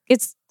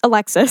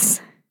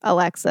Alexis.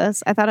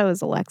 Alexis. I thought it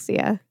was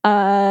Alexia.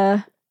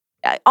 On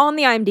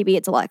the IMDb,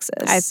 it's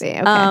Alexis. I see.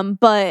 Okay.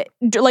 But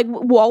like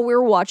while we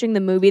were watching the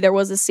movie, there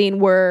was a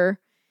scene where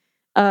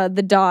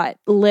the dot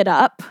lit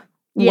up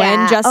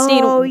when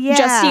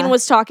Justine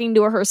was talking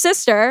to her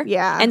sister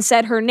and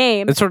said her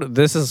name. It's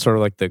this is sort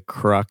of like the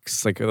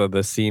crux, like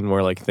the scene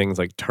where like things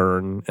like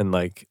turn in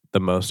like the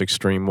most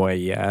extreme way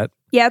yet.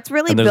 Yeah, it's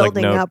really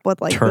building no up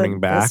with like turning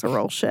back.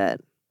 visceral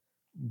shit.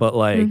 But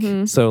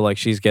like, so like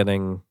she's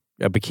getting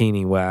a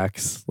bikini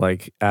wax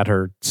like at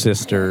her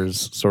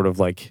sister's sort of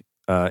like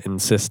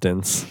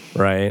insistence,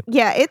 right?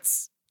 Yeah,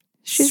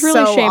 she's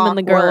really so shaming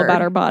the girl awkward.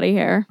 about her body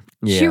hair.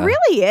 Yeah. She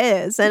really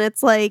is, and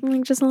it's like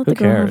just let Who the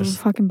girl have her cares?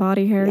 fucking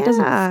body hair. It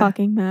doesn't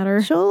fucking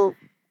matter. she'll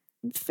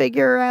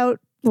figure out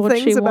What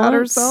things she about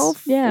wants.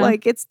 herself. Yeah.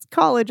 Like it's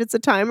college, it's a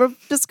time of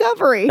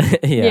discovery.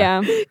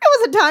 Yeah. It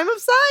was a time of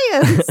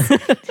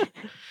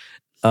science.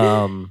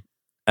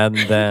 And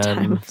Time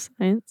then of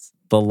science.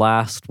 the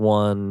last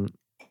one,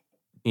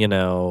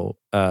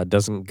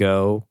 doesn't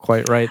go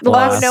quite right. The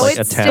last- no, like,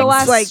 it's attempt. the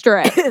last like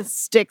strip.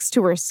 sticks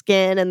to her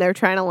skin, and they're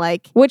trying to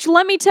like. Which,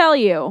 let me tell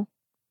you,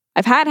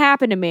 I've had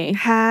happen to me.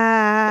 It's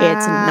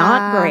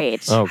not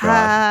great. Oh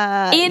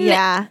god.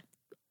 Yeah.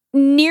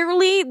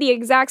 Nearly the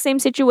exact same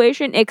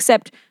situation,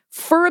 except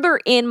further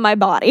in my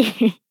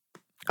body.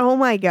 Oh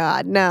my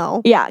god,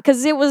 no. Yeah,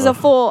 because it was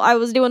I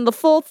was doing the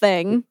full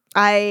thing.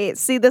 I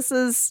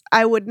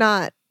would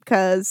not,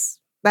 because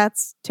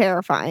that's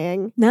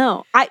terrifying.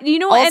 No.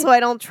 Also, I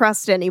don't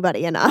trust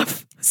anybody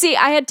enough. See,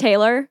 I had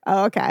Taylor.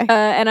 Oh, okay.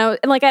 And I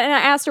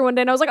asked her one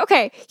day, and I was like,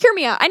 "Okay, hear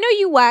me out. I know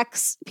you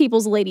wax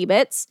people's lady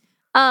bits.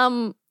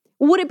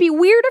 Would it be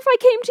weird if I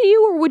came to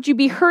you, or would you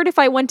be hurt if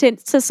I went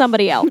to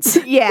somebody else?"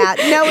 Yeah,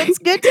 no, it's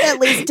good to at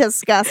least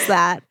discuss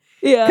that.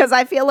 Yeah, Because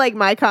I feel like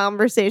my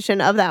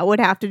conversation of that would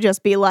have to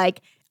just be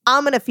like,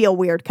 I'm going to feel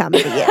weird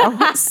coming to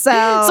you. So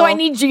I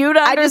need you to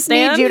understand. I just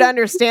need you to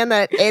understand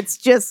that it's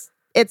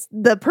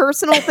the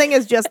personal thing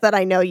is just that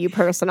I know you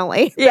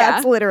personally. Yeah.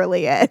 That's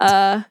literally it.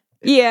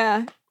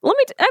 Yeah.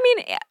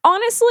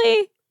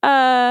 Honestly,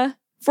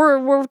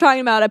 we're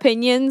talking about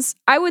opinions,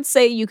 I would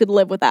say you could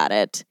live without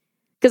it.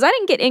 Because I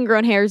didn't get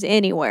ingrown hairs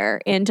anywhere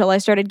until I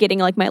started getting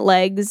like my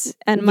legs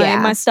and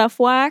my stuff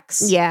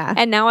waxed. Yeah.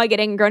 And now I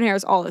get ingrown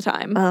hairs all the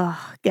time.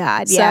 Oh,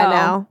 God.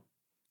 Yeah,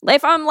 no.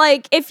 If I'm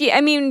like,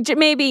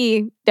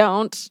 maybe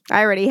don't.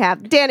 I already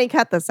have. Danny,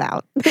 cut this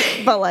out.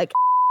 But like,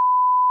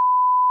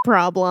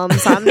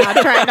 problems. I'm not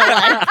trying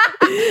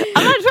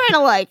to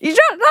like. You're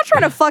not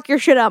trying to fuck your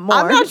shit up more.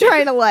 I'm not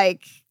trying to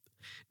like.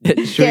 Should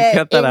we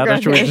cut that out,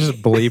 or should we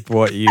just bleep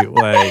what you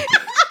like?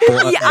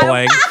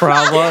 Blank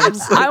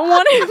problems. I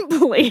want it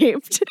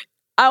bleeped.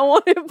 I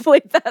want it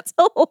bleeped. That's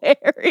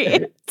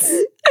hilarious.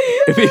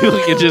 If people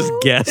could just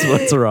guess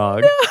what's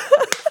wrong.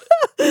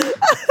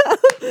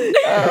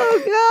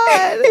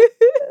 Oh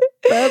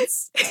God,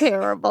 that's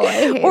terrible. I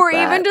hate Or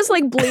that. even just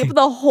like bleep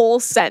the whole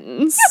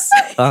sentence.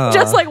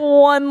 Just like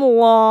one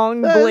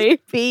long bleep.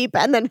 Beep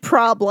and then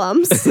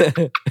problems.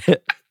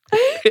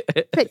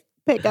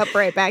 Pick up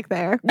right back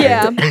there.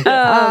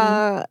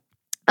 Yeah.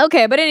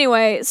 Okay, but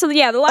anyway, so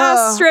yeah, the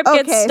last strip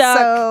gets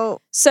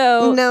stuck.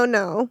 So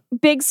no.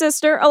 big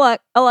sister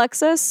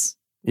Alexis,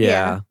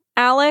 Yeah.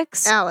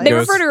 Alex. Alex. They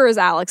refer to her as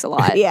Alex a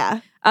lot.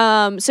 Yeah.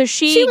 So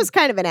She was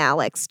kind of an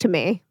Alex to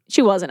me.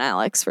 she was an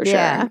Alex for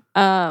Yeah. sure.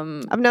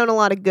 I've known a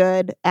lot of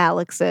good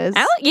Alexes.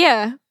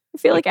 Yeah. I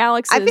feel like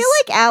Alex I feel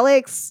like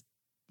Alex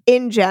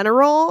in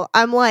general,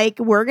 I'm like,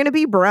 we're gonna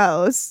be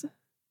bros.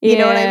 You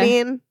know what I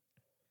mean?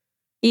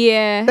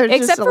 Yeah. There's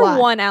just Except a for lot.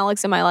 one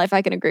Alex in my life,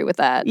 I can agree with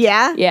that.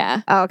 Yeah?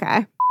 Yeah. Oh,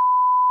 okay.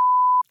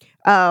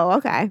 Oh,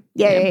 okay.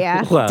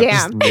 Yeah. Wow,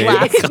 Damn. just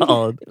Last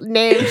called.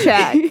 name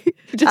check.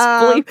 Just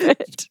bleep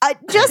it.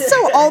 Just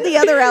so all the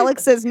other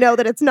Alexes know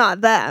that it's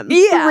not them.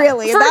 Yeah,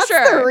 Really. for That's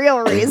sure. the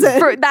real reason.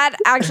 That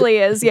actually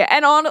is, yeah.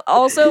 And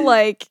also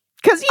like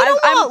Because you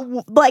don't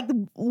want like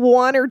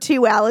one or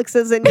two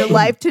Alexes in your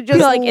life to just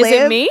like, live is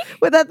it me?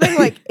 with that thing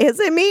like, is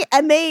it me?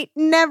 And they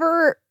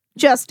never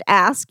just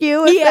ask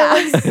you if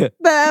it was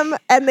them,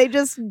 and they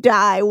just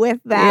die with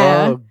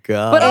that. Oh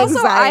god. But also,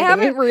 I Anxiety.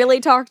 haven't really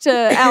talked to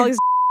Alex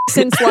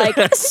since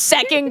like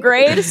second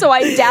grade, so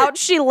I doubt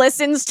she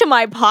listens to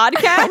my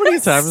podcast. How many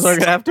times are I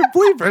gonna have to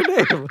bleep her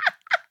name?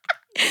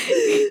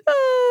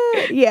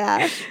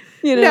 Yeah.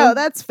 You know? No,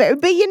 that's fair.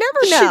 But you never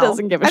know. She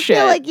doesn't give a I shit.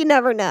 feel like you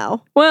never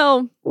know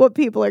Well, what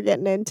people are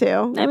getting into.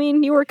 I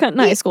mean, you were cut in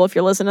high school if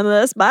you're listening to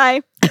this.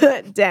 Bye.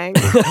 Dang.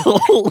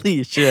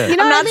 Holy shit. You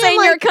know I'm what not I mean? saying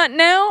Like, you're a cunt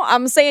now.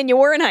 I'm saying you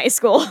were in high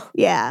school.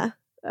 yeah,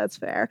 that's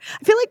fair.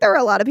 I feel like there are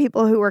a lot of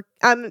people who were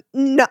I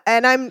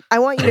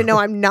want you to know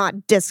I'm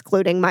not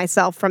discluding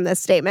myself from this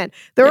statement.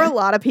 There were a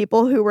lot of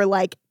people who were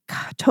like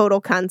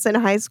total cunts in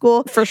high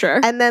school. For sure.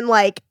 And then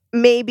like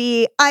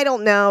maybe, I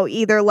don't know,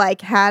 either like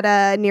had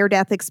a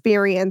near-death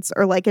experience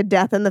or like a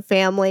death in the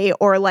family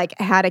or like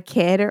had a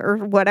kid or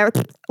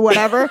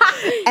whatever.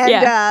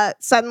 And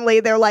suddenly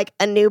they're like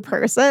a new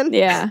person.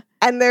 Yeah.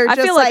 And they're I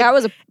just feel like I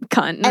was a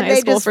cunt in and high they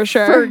school just for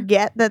sure.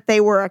 forget that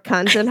they were a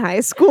cunt in high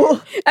school.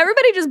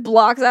 Everybody just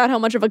blocks out how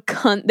much of a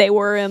cunt they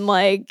were in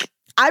like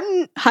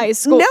I'm high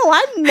school. No,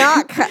 I'm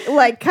not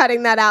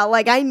cutting that out.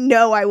 Like I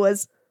know I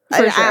was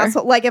For an sure.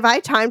 asshole. Like if I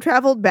time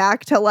traveled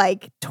back to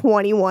like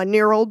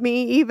 21-year-old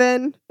me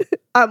even,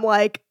 I'm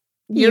like,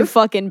 You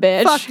fucking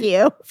bitch. Fuck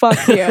you.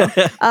 Fuck you.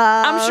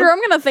 I'm sure I'm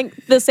going to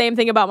think the same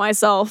thing about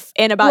myself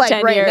in about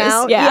 10 right years.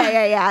 Now?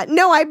 Yeah.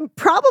 No, I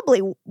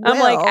probably will. I'm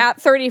like,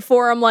 at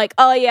 34, I'm like,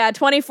 oh yeah,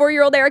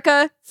 24-year-old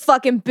Erica,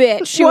 fucking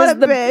bitch. She was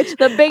the biggest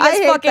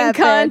fucking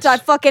cunt. Bitch. I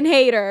fucking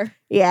hate her.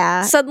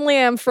 Yeah. Suddenly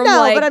I'm from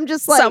but I'm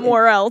just like,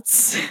 somewhere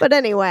else. But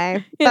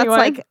anyway, that's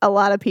like a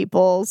lot of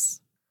people's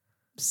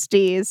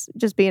steez,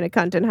 just being a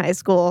cunt in high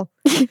school.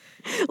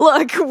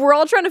 Look, we're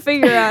all trying to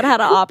figure out how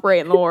to operate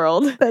in the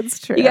world. That's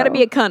true. You got to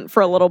be a cunt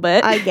for a little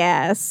bit. I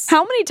guess.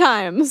 How many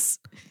times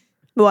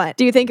what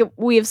do you think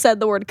we have said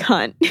the word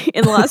cunt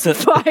in the last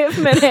 5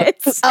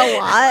 minutes? A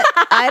lot.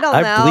 I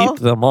don't know. I've bleeped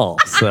them all,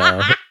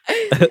 so.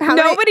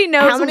 Nobody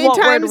knows how many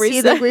times do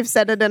you think we've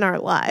said it in our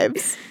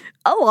lives?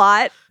 A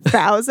lot.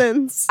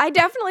 Thousands. I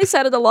definitely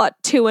said it a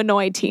lot to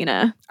annoy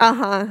Tina.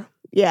 Uh-huh.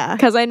 Yeah,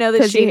 because I know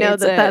that she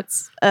knows that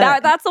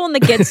that's the one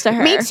that gets to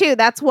her. Me too.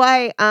 That's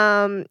why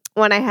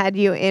when I had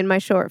you in my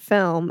short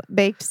film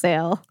Baked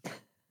Sale,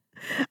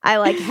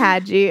 I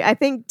had you. I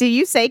think. Do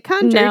you say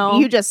cunt? No,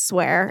 or you just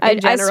swear. I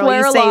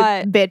swear you a say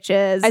lot.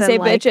 Bitches. I say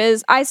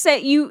bitches. I said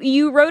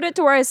you wrote it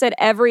to where I said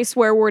every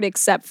swear word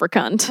except for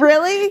cunt.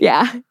 Really?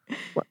 Yeah.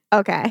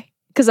 Okay.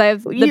 Because I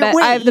have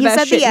the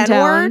best shit in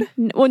town.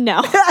 Well,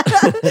 no.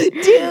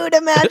 Dude,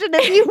 imagine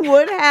if you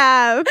would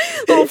have.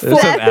 There's some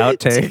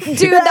outtake.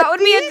 Dude, that would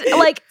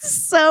be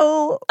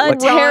so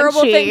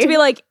terrible raunchy thing to be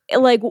like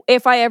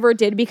if I ever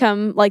did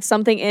become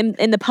something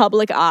in the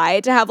public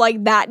eye, to have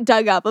that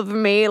dug up of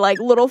me,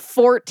 little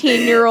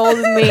 14-year-old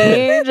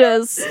me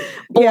just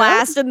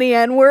blasting the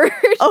N-word.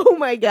 Oh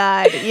my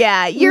God.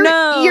 Yeah. You're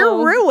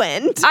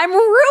ruined. I'm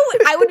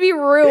ruined. I would be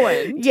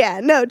ruined. Yeah,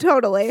 no,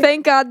 totally.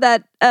 Thank God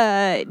that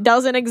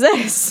doesn't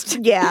exist.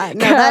 Yeah,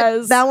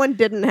 no, that one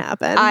didn't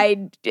happen.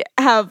 I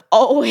have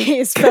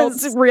always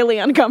felt really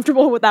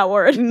uncomfortable with that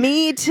word.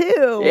 Me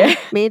too. Yeah.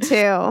 Me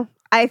too.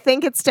 I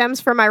think it stems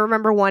from, I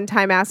remember one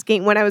time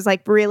asking, when I was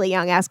really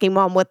young, asking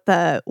mom what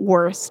the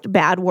worst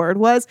bad word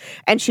was.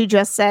 And she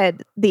just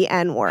said the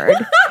N-word,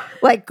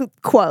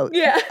 quote.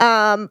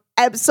 Yeah.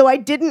 So I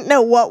didn't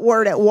know what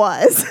word it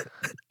was.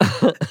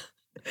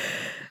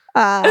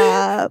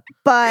 But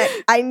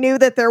I knew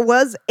that there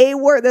was a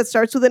word that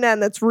starts with an N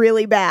that's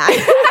really bad.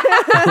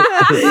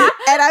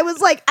 And I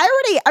was like,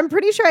 I'm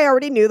pretty sure I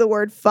already knew the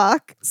word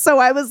fuck. So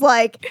I was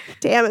like,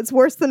 damn, it's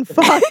worse than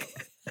fuck.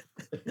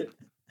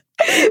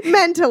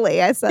 Mentally,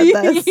 I said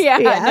this. Yeah,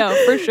 no,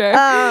 for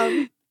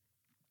sure.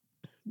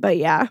 But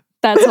yeah.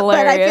 That's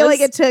hilarious. But I feel like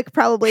it took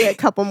probably a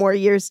couple more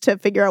years to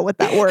figure out what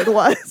that word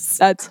was.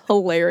 That's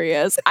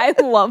hilarious. I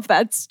love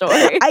that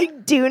story. I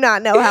do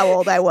not know how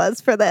old I was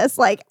for this.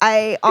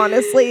 I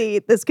honestly,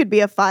 this could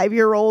be a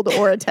 5-year-old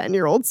or a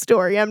 10-year-old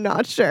story. I'm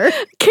not sure.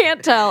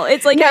 Can't tell.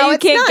 It's how you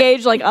can't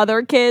gauge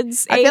other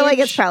kids' age. I feel like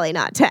it's probably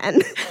not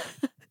 10.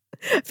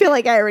 I feel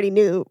like I already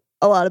knew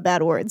a lot of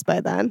bad words by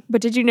then.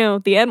 But did you know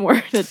the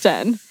N-word at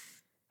 10?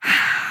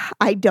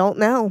 I don't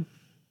know.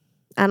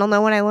 I don't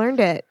know when I learned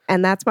it.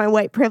 And that's my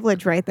white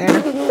privilege right there.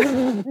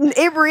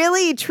 It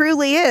really,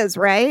 truly is,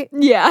 right?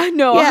 Yeah,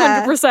 no,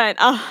 100%.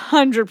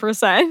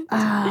 100%.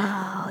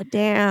 Oh,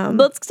 damn.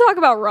 Let's talk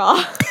about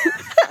Raw.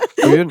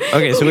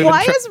 Okay, so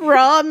why is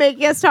Raw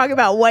making us talk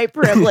about white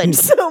privilege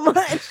so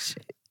much?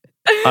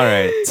 All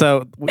right,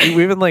 so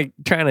we've been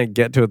trying to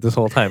get to it this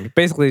whole time.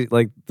 Basically,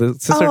 the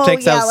sister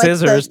takes out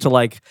scissors to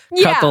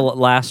cut the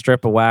last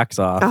strip of wax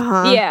off.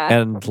 Uh-huh. Yeah,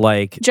 and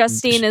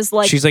Justine is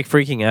she's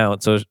freaking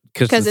out, so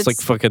because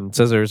it's fucking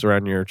scissors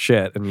around your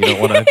shit, and you don't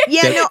want to.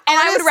 Yeah, no, and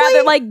I would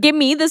rather give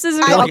me the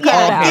scissors. I'll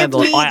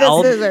handle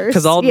it.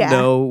 Because I'll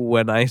know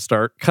when I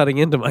start cutting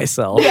into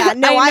myself. Yeah,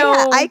 no,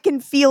 I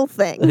can feel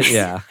things.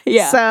 Yeah.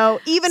 So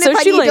even if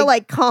I need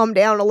to calm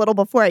down a little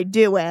before I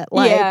do it,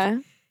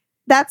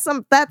 that's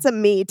a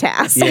me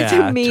task. Yeah, it's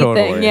a me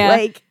totally. thing.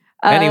 Yeah.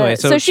 Anyway,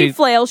 so she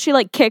flails. She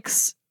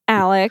kicks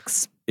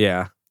Alex.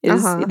 Yeah.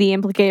 Is the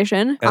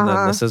implication. And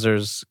then the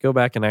scissors go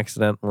back and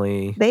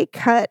accidentally... They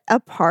cut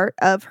a part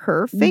of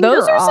her finger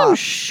Those are off. some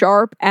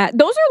sharp...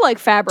 Those are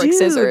fabric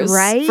scissors.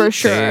 Right? For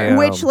sure. Damn.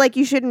 Which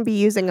you shouldn't be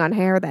using on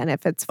hair then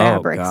if it's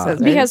fabric scissors.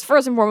 Because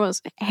first and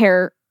foremost,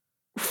 hair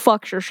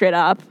fucks your shit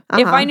up.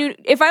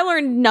 If I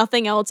learned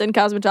nothing else in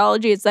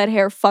cosmetology, it's that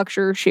hair fucks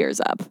your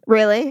shears up.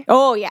 Really?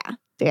 Oh, yeah.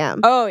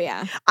 Damn. Oh,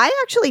 yeah. I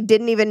actually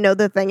didn't even know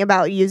the thing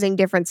about using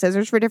different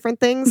scissors for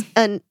different things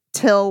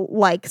until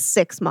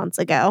 6 months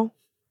ago.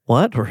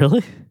 What?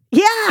 Really?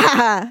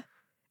 Yeah.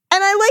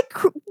 And I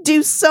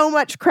do so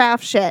much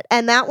craft shit,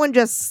 and that one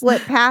just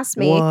slipped past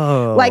me.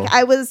 Whoa.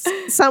 I was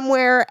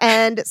somewhere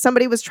and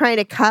somebody was trying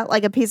to cut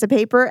a piece of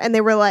paper, and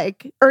they were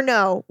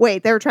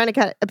they were trying to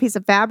cut a piece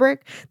of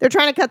fabric. They're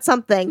trying to cut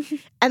something,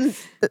 and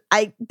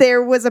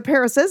there was a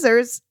pair of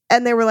scissors,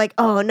 and they were like,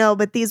 "Oh no,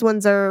 but these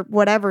ones are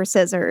whatever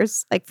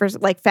scissors, for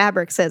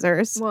fabric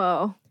scissors."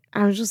 Whoa!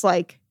 I was just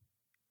like,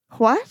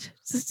 "What?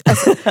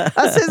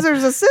 A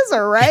scissor's a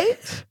scissor,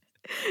 right?"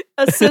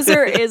 A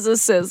scissor is a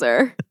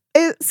scissor.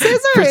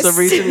 Scissors. For some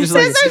reason,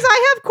 scissors.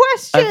 I have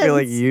questions. I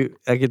feel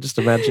I could just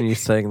imagine you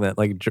saying that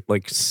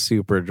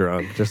super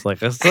drunk, just a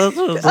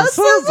scissor, a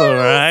scissor,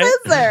 right?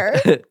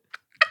 Scissor.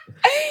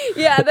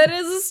 Yeah, that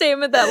is a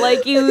statement that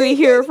like you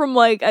hear from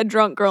like a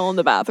drunk girl in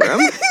the bathroom.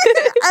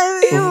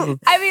 I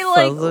mean,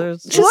 like,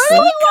 what do you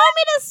want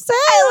me to say?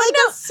 Like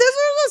a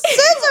scissor's a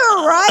scissor,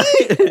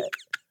 right?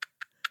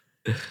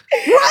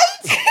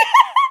 Right?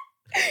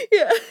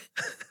 Yeah.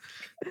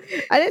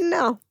 I didn't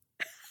know.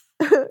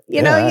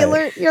 You know,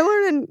 you're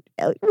learning.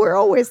 We're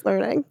always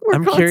learning.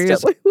 We're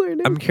constantly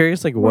learning. I'm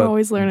curious, like, we're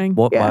always learning.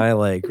 What my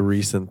like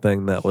recent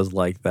thing that was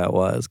like that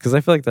was, because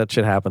I feel like that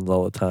shit happens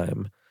all the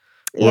time.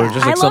 Yeah,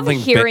 just, like, I love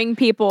hearing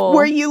people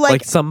where you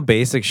like some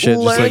basic shit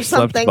learn just like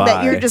something slipped by.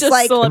 that you're just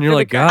like, and you're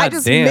like, God I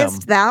just damn,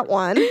 missed that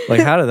one. Like,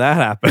 how did that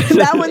happen?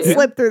 That one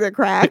slipped through the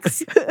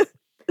cracks.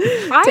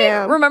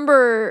 I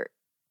remember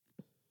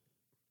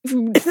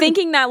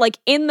thinking that like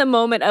in the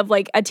moment of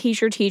like a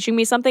teacher teaching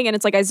me something, and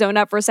it's like I zoned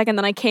out for a second,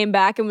 then I came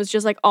back and was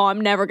just like, oh,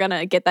 I'm never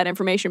gonna get that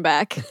information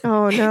back.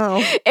 Oh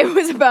no. It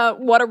was about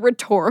what a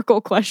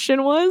rhetorical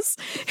question was.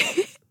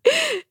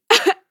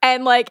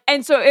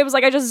 And so it was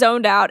like I just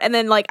zoned out, and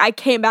then like I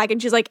came back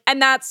and she's like,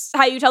 and that's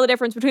how you tell the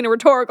difference between a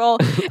rhetorical.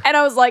 And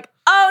I was like,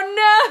 oh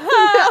no,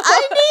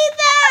 I need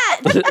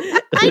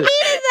that. I needed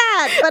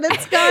that, but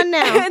it's gone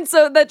now. And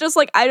so that just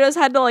like I just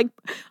had to like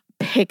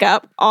pick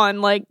up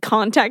on like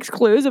context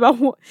clues about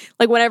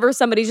like whenever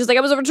somebody's just like,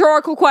 it was a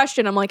rhetorical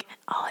question, I'm like,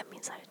 oh, it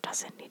means that it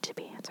doesn't need to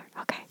be answered.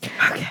 Okay.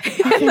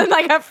 And then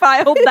like I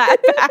filed that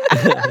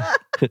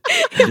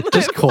back.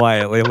 Just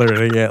quietly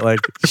learning it, like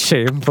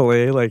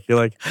shamefully, like you're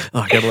like,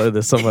 oh, I gotta learn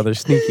this some other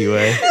sneaky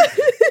way.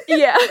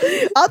 Yeah.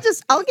 I'll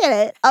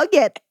get it.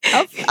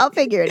 I'll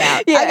figure it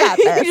out. Yeah. I got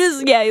this.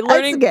 Just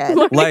learning. That's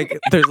good. Like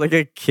there's like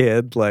a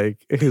kid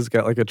like who's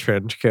got like a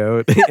trench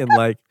coat in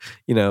like,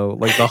 you know,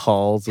 like the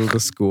halls of the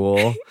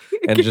school,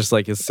 and just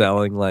like is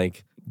selling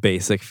like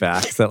basic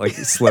facts that like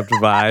slipped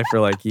by for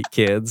like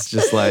kids.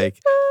 Just like,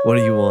 what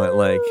do you want?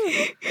 Like,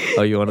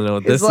 oh, you want to know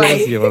what this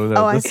is? You want to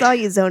know? Oh, I saw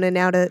you zoning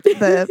out at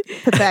the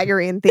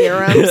Pythagorean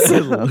theorem.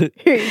 So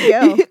here you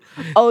go.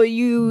 Oh,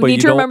 you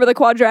need to remember the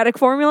quadratic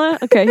formula?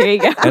 Okay, here you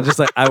go. And just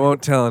like, I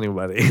won't tell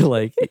anybody.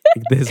 Like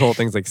his whole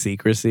thing's like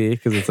secrecy,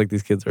 because it's like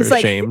these kids are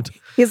ashamed.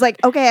 He's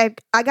like, okay,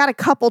 I got a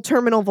couple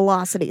terminal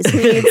velocities.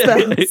 Who needs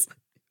those?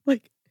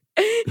 Like,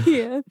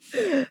 yeah,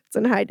 it's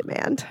in high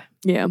demand.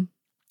 Yeah.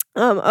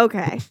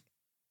 Okay.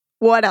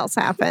 What else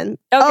happened?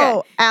 Okay.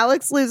 Oh,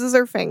 Alex loses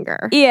her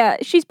finger. Yeah,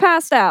 she's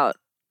passed out.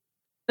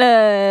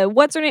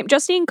 What's her name?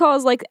 Justine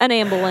calls like an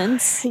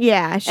ambulance.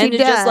 Yeah, she and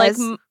does. It's just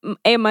like,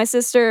 hey, my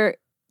sister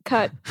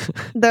cut.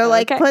 They're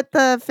like, put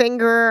the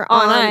finger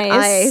on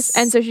ice.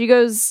 And so she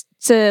goes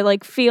to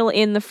like feel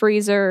in the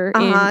freezer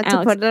in Alex,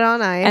 to put it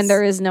on ice. And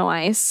there is no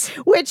ice.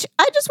 Which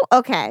I just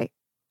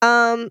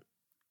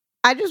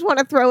want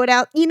to throw it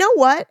out. You know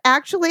what?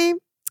 Actually,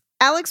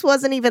 Alex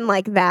wasn't even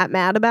like that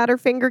mad about her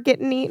finger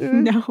getting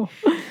eaten. No.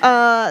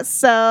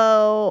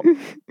 So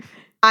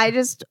I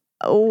just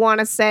want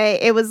to say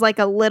it was like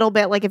a little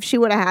bit like if she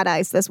would have had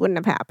ice, this wouldn't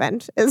have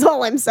happened, is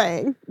all I'm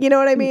saying. You know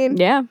what I mean?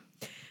 Yeah.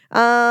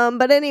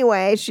 But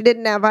anyway, she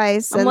didn't have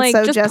ice. I'm like,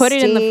 so just put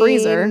it in the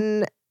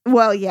freezer.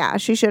 Well, yeah,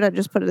 she should have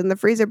just put it in the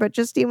freezer, but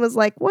Justine was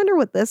like, wonder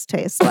what this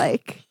tastes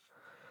like.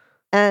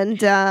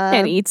 And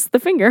eats the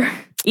finger.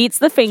 Eats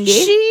the fingy.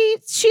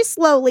 She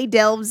slowly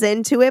delves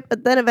into it,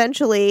 but then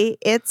eventually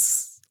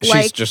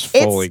she's just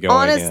fully going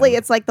honestly, in.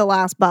 it's like the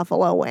last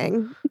buffalo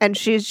wing. And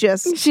she's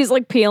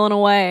like peeling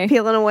away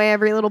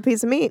every little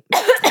piece of meat.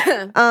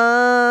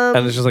 And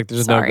it's just like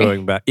there's no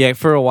going back. Yeah,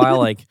 for a while,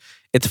 like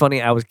it's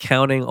funny, I was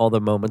counting all the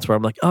moments where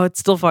I'm like, oh, it's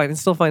still fine.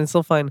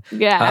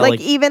 Yeah. Like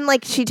even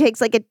like she takes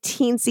like a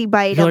teensy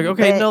bite. You're like,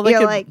 okay, no,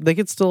 they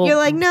could still. You're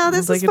like, no,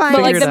 this is fine.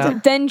 But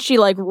like then she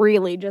like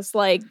really just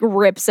like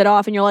rips it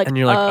off, and you're like,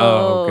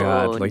 oh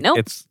god, like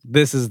nope.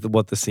 this is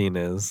what the scene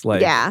is.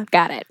 Like, yeah,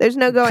 got it. There's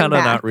no going back. Kind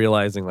of not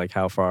realizing like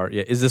how far.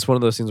 Yeah, is this one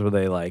of those scenes where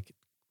they like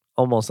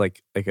almost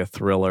like a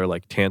thriller,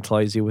 like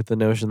tantalize you with the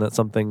notion that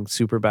something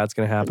super bad's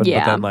gonna happen,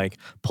 but then like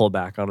pull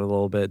back on it a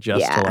little bit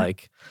just to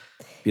like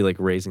be like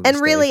raising the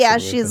and really stakes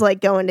as she's like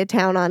going to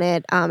town on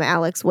it,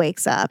 Alex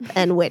wakes up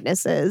and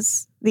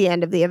witnesses the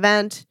end of the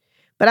event,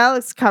 but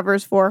Alex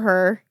covers for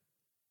her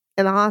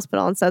in the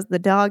hospital and says the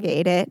dog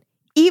ate it,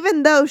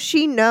 even though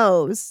she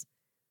knows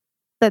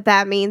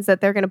that means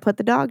that they're going to put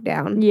the dog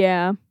down.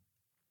 Yeah,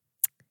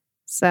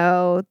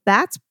 so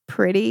that's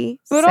pretty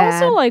but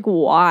sad. Also like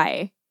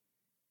why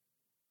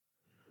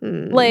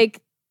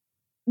like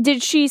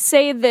did she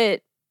say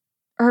that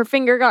her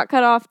finger got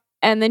cut off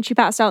and then she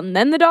passed out and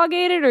then the dog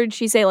ate it? Or did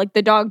she say, like,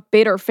 the dog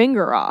bit her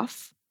finger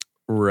off?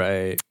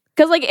 Right.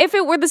 Because, like, if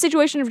it were the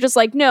situation of just,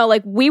 like, no,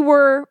 like, we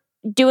were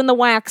doing the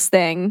wax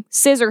thing,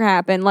 scissor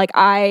happened, like,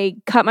 I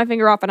cut my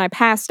finger off and I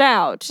passed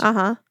out.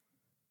 Uh-huh.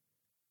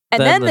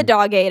 And then the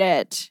dog ate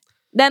it.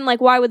 Then, like,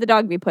 why would the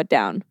dog be put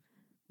down?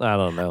 I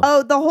don't know.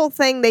 Oh, the whole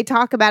thing, they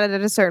talk about it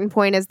at a certain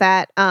point is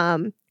that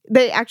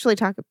they actually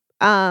talk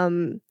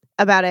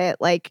about it,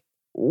 like,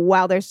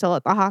 while they're still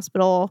at the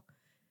hospital.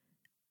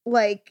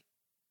 Like,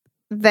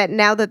 that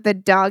now that the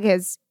dog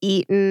has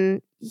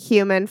eaten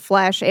human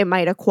flesh, it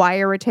might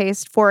acquire a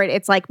taste for it.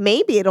 It's like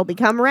maybe it'll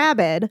become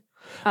rabid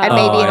and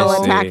maybe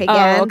it'll attack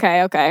again. Oh,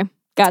 okay.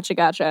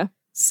 Gotcha.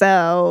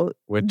 So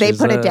Which they is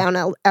put it down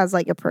as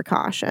like a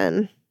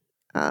precaution.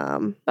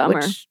 Bummer.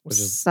 Which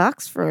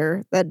sucks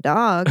for the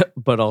dog.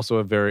 But also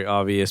a very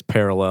obvious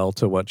parallel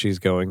to what she's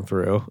going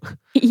through.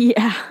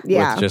 Yeah.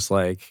 Yeah. With just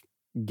like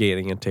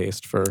gaining a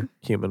taste for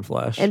human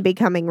flesh. And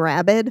becoming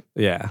rabid.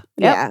 Yeah.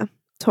 Yeah.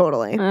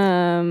 Totally.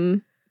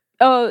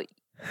 Oh.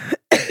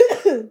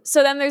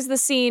 So then there's the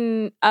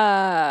scene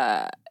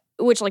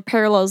which like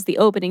parallels the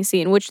opening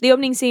scene, which the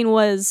opening scene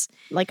was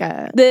like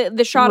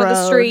the shot of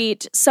the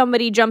street,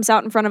 somebody jumps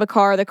out in front of a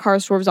car, the car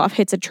swerves off,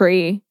 hits a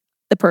tree,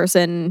 the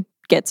person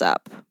gets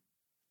up,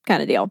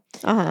 kind of deal.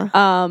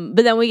 But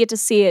then we get to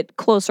see it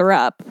closer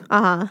up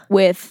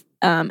with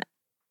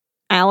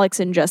Alex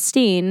and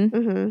Justine.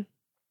 Mm-hmm.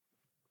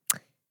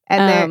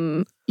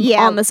 And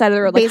on the side of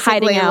the road, like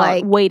hiding out,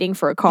 like, waiting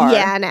for a car.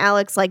 Yeah, and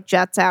Alex like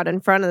jets out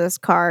in front of this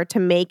car to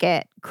make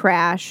it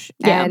crash,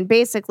 and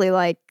basically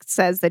like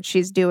says that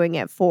she's doing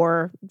it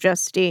for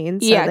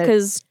Justine. So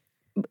because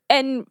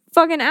and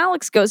fucking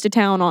Alex goes to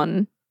town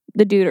on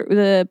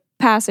the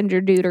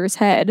passenger duder's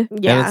head.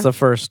 Yeah, and it's the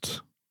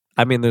first.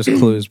 I mean, there's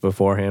clues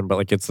beforehand, but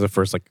like it's the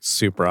first like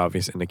super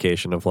obvious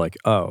indication of like,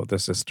 oh, the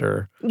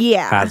sister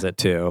has it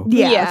too.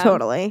 Yeah,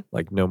 totally.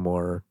 Like no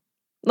more.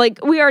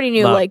 Like we already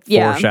knew, like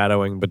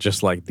foreshadowing, but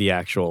just like the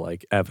actual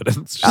like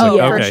evidence. Just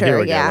okay, here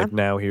we go. Like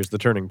now here's the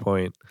turning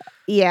point.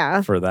 Yeah,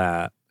 for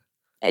that.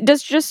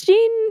 Does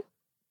Justine?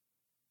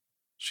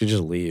 She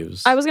just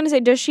leaves. I was gonna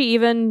say, does she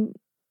even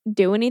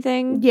do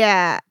anything?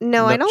 Yeah,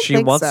 no, I don't. She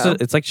think wants so.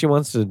 to. It's like she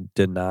wants to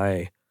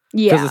deny.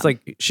 Yeah, because it's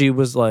like she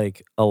was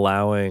like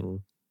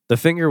allowing. The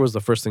finger was the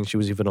first thing she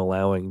was even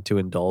allowing to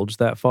indulge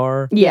that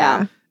far.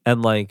 Yeah,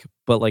 and like,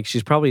 but like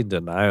she's probably in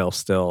denial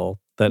still.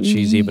 That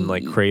she's even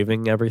like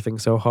craving everything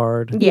so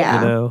hard.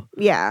 Yeah. You know?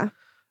 Yeah.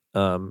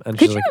 And could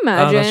she's you like,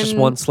 imagine? Oh, that's just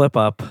one slip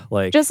up.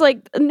 Like just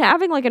like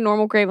having like a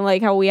normal craving,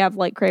 like how we have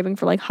like craving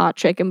for like hot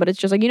chicken, but it's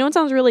just like, you know what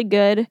sounds really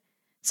good?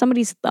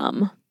 Somebody's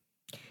thumb.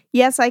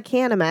 Yes, I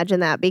can imagine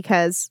that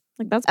because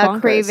like that's bonkers.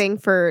 A craving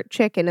for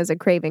chicken is a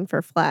craving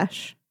for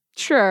flesh.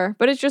 Sure,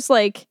 but it's just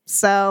like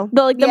so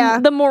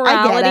the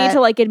morality to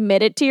like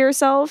admit it to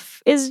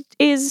yourself is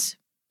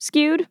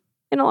skewed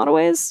in a lot of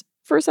ways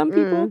for some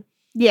people.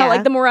 Yeah. How,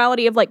 like the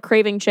morality of like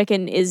craving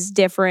chicken is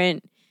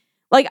different.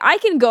 Like I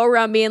can go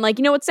around being like,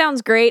 you know what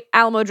sounds great?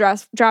 Alamo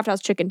Draft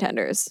House chicken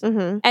tenders.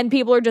 Mm-hmm. And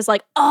people are just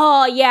like,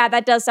 oh yeah,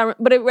 that does sound.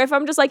 But if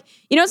I'm just like,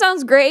 you know what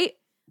sounds great?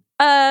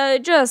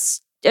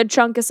 Just a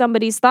chunk of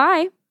somebody's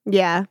thigh.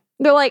 Yeah.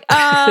 They're like,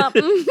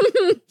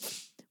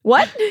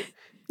 what?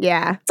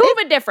 Yeah. It's a little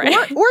bit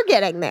different. We're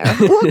getting there.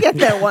 We'll get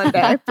there one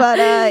day.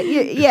 But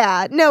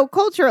yeah, no,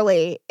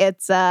 culturally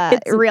it's a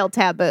real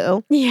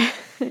taboo. Yeah.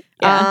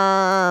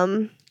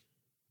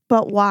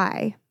 But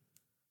why?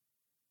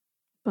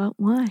 But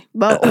why?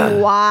 But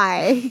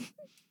why?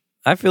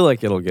 I feel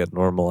like it'll get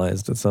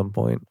normalized at some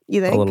point.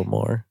 You think? A little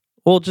more.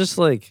 Well, just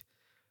like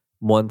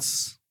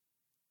once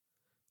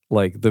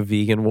like the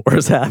vegan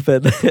wars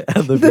happen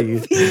and the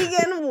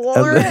vegan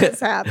war has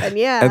happened,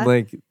 yeah. And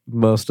like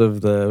most of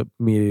the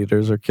meat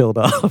eaters are killed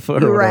off or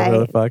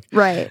whatever the fuck.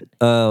 Right.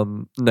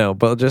 No,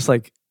 but just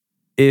like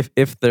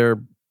if there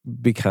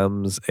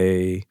becomes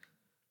a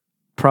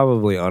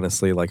probably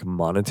honestly like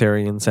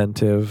monetary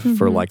incentive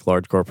for like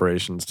large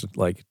corporations to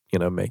like, you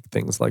know, make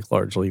things like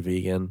largely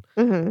vegan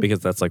because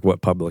that's like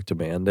what public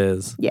demand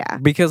is. Yeah.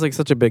 Because like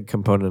such a big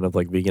component of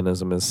like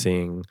veganism is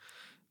seeing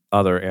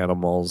other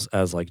animals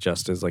as like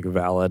just as like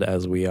valid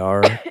as we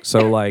are.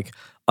 So like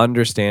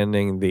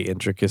understanding the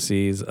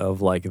intricacies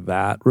of like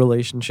that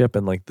relationship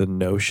and like the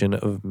notion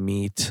of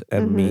meat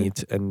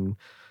and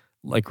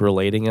like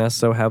relating us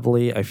so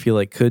heavily, I feel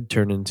like could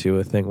turn into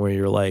a thing where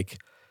you're like,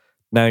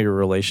 now your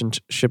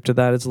relationship to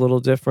that is a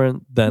little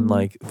different. Then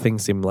like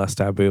things seem less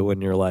taboo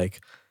when you're like,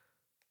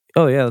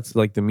 oh yeah, it's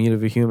like the meat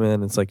of a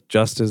human. It's like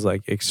just as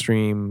like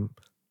extreme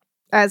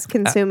as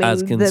consuming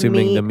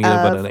the meat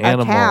of an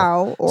animal, a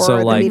cow or so,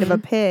 the like, meat of a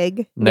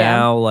pig.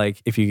 Now, like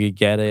if you could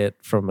get it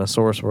from a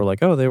source where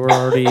like, oh, they were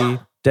already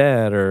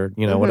dead or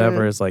you know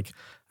whatever, is like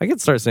I could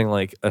start seeing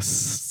like a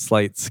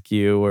slight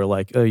skew or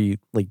like, oh, you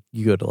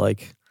go to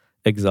like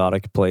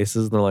exotic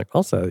places and they're like,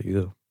 I'll sell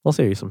you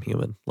some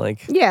human.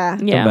 Like, come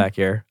back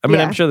here. I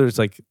mean, I'm sure there's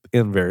like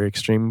in very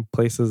extreme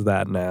places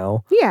that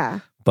now.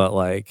 Yeah. But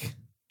like.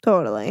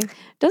 Totally.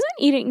 Doesn't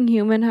eating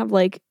human have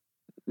like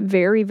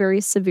very,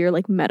 very severe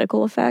like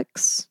medical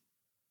effects?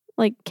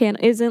 Like,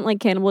 isn't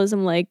like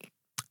cannibalism like.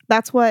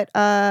 That's what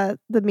the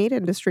meat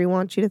industry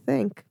wants you to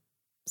think.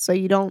 So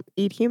you don't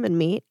eat human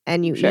meat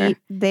and you eat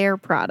their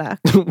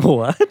product.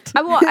 What?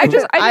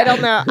 I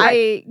don't know.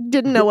 I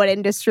didn't know what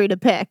industry to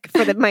pick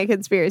for my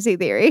conspiracy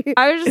theory.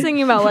 I was just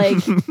thinking about like,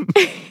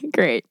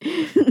 great,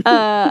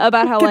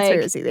 about how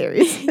conspiracy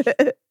theories.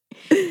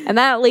 And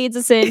that leads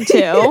us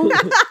into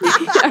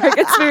our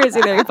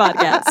conspiracy theory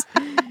podcast.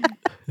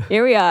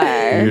 Here we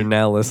are. You're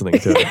now listening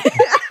to it.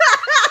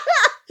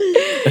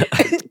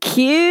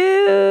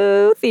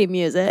 Cue theme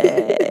music.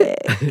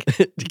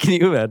 Can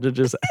you imagine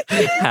just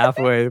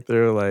halfway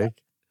through like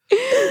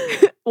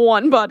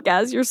one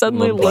podcast, you're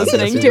suddenly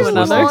listening to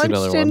another?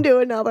 Launched into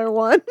another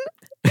one.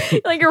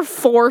 Like you're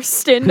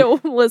forced into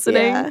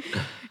listening. Yeah.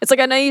 It's like,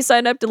 I know you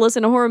signed up to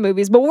listen to horror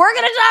movies, but we're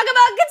going to talk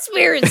about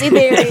conspiracy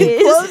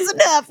theories. Close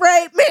enough,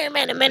 right?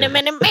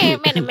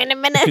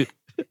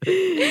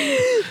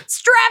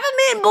 Strap them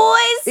in,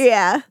 boys.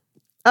 Yeah.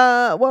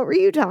 What were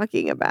you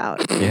talking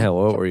about? Yeah,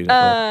 what were you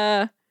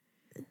talking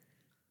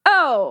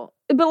about?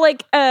 But like,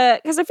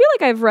 because I feel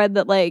like I've read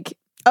that like,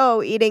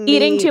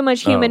 eating too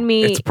much human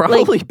meat. It's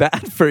probably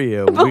bad for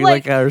you. We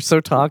like are so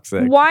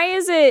toxic. Why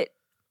is it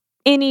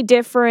any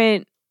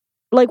different?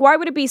 Like, why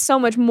would it be so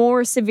much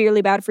more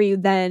severely bad for you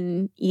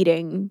than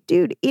eating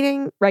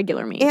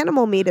regular meat?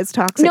 Animal meat is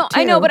toxic. No, too.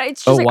 I know, but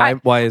it's just why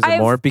is it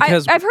more?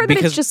 Because I've heard that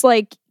it's just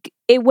like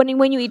when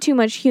you eat too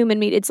much human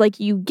meat, it's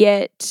like you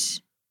get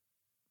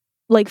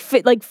like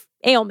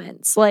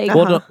ailments. Like,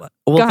 go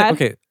ahead.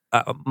 Okay.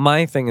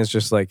 My thing is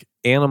just like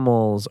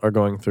animals are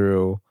going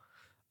through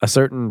a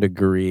certain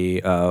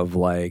degree of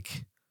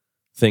like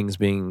things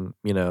being,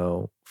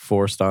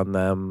 forced on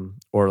them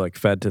or like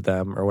fed to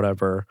them or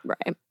whatever.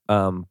 Right.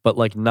 But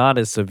like not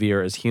as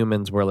severe as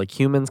humans, where like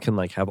humans can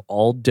like have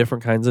all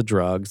different kinds of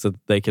drugs that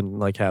they can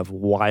like have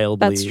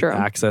wildly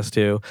access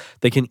to.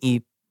 They can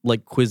eat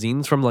like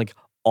cuisines from like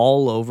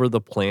all over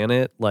the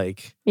planet,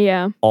 like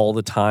all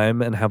the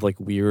time, and have like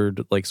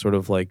weird like sort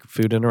of like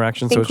food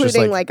interactions. Including so it's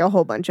just like a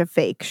whole bunch of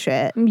fake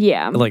shit.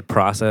 Yeah. Like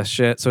processed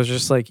shit. So it's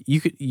just like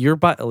you're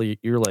like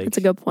that's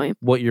a good point.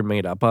 What you're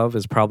made up of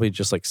is probably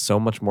just like so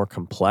much more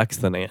complex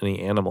than any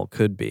animal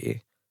could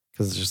be.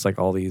 Because it's just like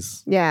all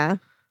these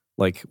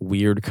like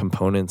weird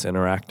components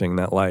interacting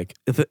that like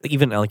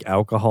even like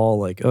alcohol,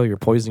 like, oh, you're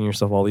poisoning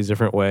yourself all these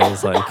different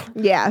ways. Like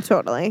yeah,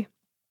 totally.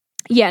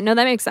 Yeah, no,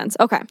 that makes sense.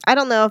 Okay. I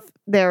don't know if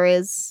there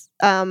is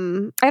I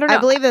don't know. I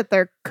believe that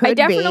there could be. I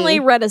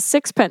definitely read a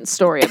Sixpence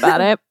story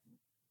about it.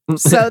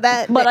 So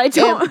that but I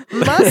don't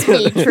it must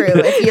be true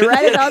if you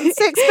read it on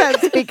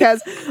Sixpence,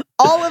 because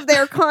all of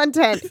their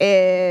content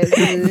is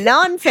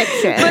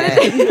nonfiction.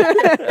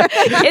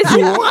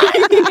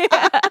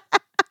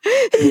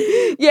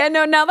 Yeah,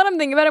 no, now that I'm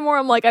thinking about it more,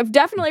 I'm like, I've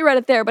definitely read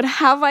it there, but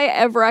have I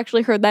ever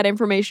actually heard that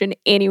information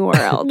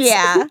anywhere else?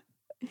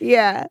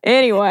 Yeah.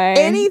 Anyway.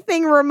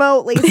 Anything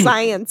remotely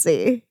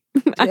sciencey.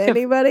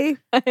 Anybody?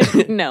 I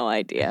have no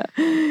idea.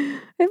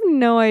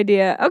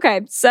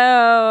 Okay,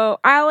 so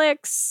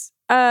Alex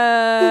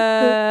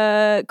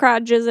crashes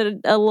at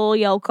a little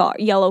yellow car.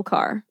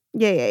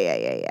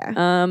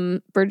 Yeah.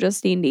 For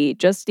Justine to eat.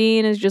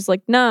 Justine is just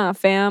like, nah,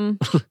 fam.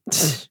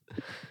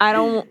 I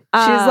don't. She's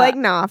like,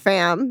 nah,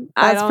 fam.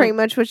 That's pretty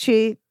much what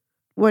she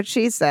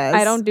says.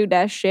 I don't do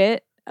that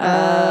shit.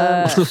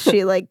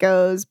 She like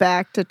goes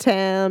back to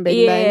town.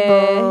 Bing bang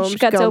boom. She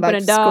cuts open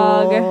a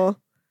dog. School.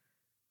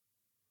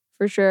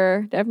 For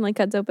sure, definitely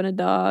cuts open a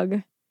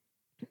dog.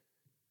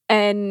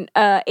 And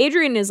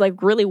Adrian is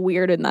like really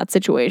weird in that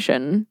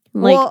situation.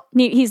 Like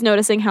he's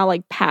noticing how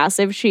like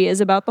passive she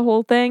is about the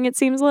whole thing, it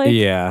seems like.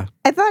 Yeah.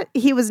 I thought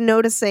he was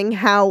noticing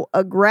how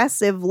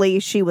aggressively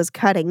she was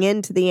cutting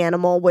into the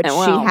animal, which she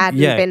hadn't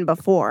been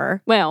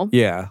before. Well.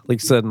 Yeah.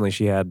 Like suddenly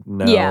she had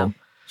no. Yeah.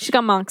 She's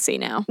got moxie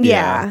now.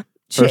 Yeah.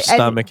 Her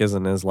stomach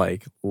isn't as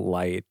like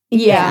light.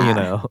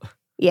 Yeah.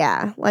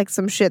 Yeah. Like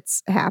some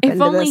shit's happened to this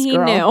girl. If only he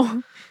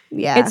knew.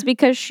 Yeah. It's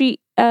because she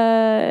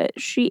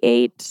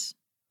ate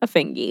a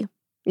fingy.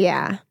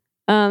 Yeah.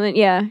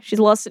 She's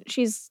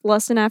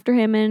lusting after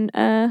him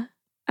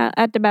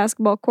at the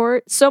basketball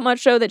court. So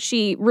much so that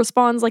she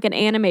responds like an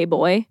anime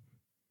boy.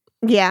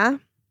 Yeah.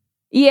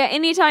 Yeah,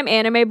 anytime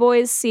anime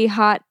boys see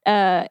hot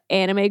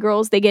anime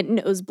girls, they get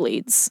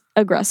nosebleeds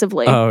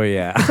aggressively. Oh,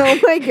 yeah. Oh,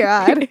 my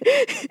God.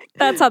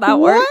 That's how that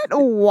works.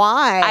 What?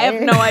 Why? I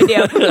have no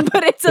idea,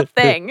 but it's a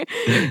thing.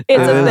 It's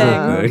a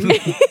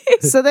thing.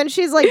 So then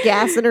she's like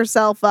gassing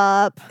herself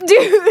up. Dude,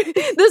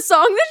 the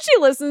song that she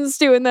listens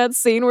to in that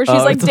scene where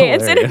she's like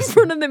dancing hilarious. In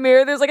front of the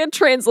mirror, there's like a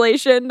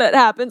translation that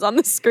happens on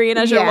the screen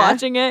as you're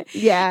watching it.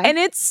 Yeah. And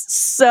it's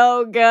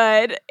so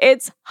good.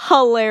 It's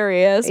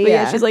hilarious. But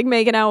yeah, she's like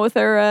making out with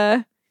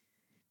herself.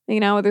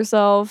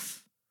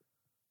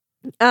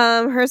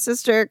 Her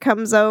sister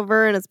comes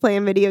over and is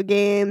playing video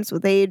games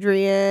with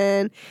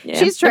Adrian. Yeah.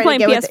 She's trying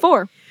to get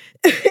PS4.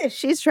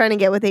 She's trying to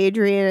get with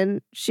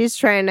Adrian.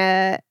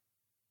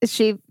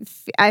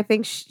 I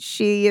think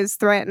she is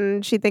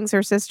threatened. She thinks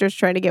her sister's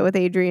trying to get with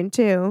Adrian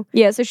too.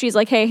 Yeah, so she's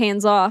like, hey,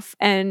 hands off.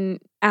 And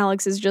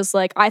Alex is just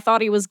like, I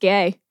thought he was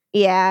gay.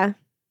 Yeah.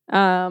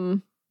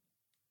 Oh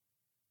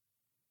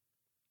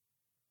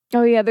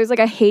yeah, there's like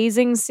a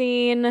hazing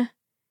scene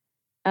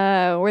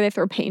where they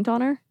throw paint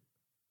on her.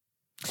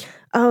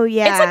 Oh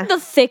yeah. It's like the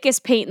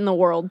thickest paint in the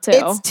world too.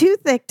 It's too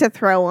thick to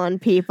throw on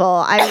people.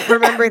 I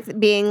remember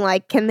being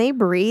like, can they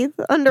breathe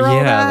under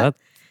all that?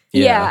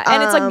 Yeah,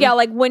 and it's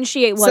like when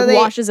she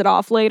washes it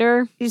off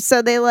later.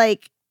 So they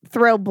like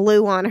throw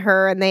blue on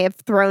her, and they have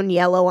thrown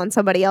yellow on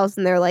somebody else,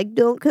 and they're like,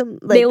 "Don't come!"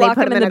 Like they lock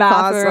put them in the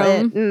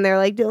bathroom, and they're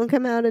like, "Don't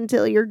come out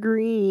until you're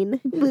green."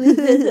 And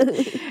then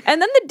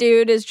the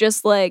dude is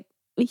just like,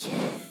 yeah,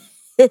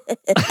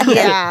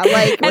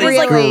 like and really it's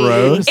like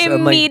gross.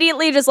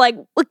 Immediately, just like,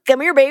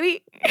 come here,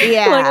 baby.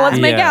 Yeah, like let's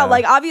make out.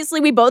 Like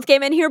obviously, we both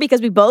came in here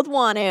because we both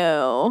want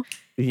to.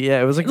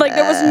 Yeah, it was like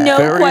there was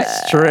no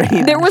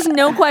strange. There was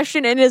no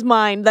question in his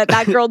mind that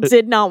girl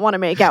did not want to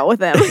make out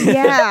with him.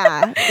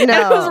 Yeah, no,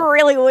 it was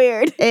really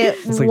weird.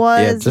 It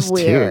was just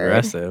weird. too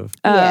aggressive.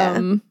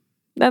 Then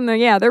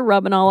they're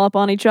rubbing all up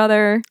on each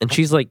other, and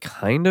she's like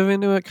kind of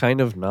into it,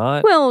 kind of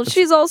not. Well,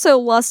 she's also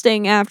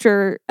lusting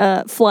after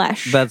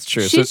flesh. That's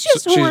true. She's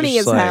just horny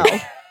as hell.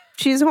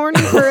 She's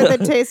horny for the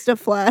taste of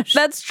flesh.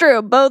 That's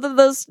true. Both of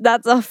those.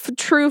 That's a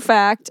true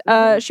fact.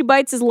 She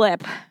bites his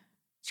lip.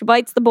 She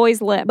bites the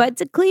boy's lip.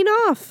 Bites it clean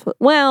off.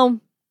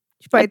 Well,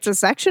 she bites a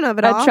section of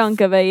it off. A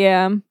chunk of it,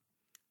 yeah.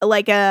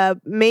 Like a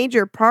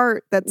major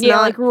part that's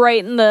not... like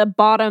right in the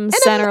bottom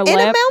center lip. An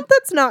amount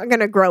that's not going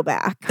to grow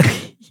back.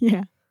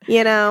 Yeah.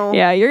 You know?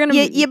 Yeah, you're going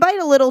to... You bite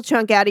a little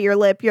chunk out of your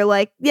lip, you're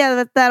like,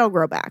 yeah, that'll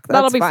grow back.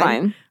 That'll be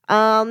fine.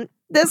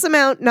 This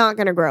amount, not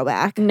going to grow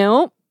back.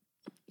 Nope.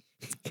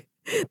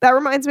 That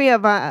reminds me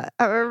of, I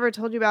ever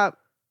told you about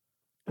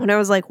when I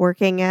was like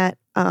working at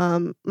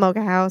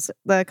Mocha House,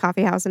 the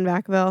coffee house in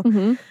Vacaville.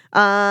 Mm-hmm.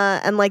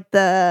 And like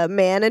the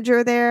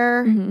manager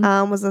there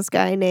was this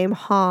guy named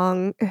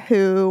Hong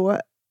who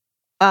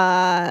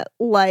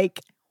like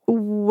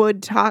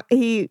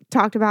he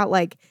talked about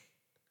like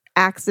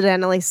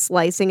accidentally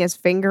slicing his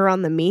finger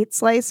on the meat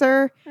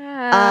slicer.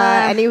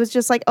 And he was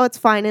just like, oh, it's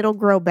fine, it'll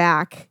grow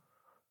back.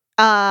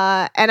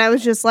 And I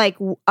was just like,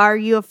 are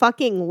you a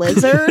fucking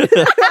lizard?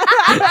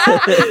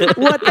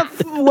 What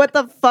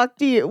the fuck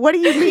what do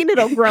you mean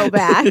it'll grow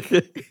back?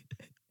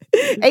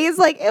 And he's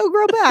like, it'll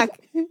grow back.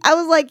 I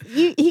was like,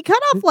 he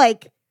cut off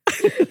like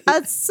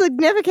a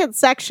significant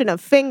section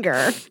of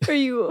finger. Are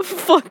you a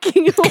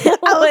fucking lizard?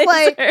 I was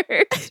like,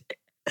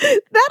 that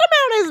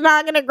amount is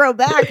not going to grow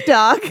back,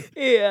 Doc.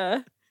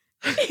 Yeah.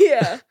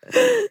 Yeah.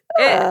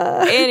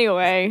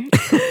 Anyway.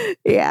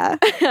 Yeah.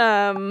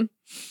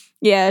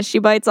 Yeah, she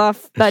bites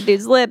off that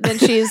dude's lip, and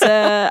she's,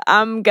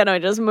 I'm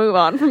gonna just move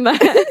on from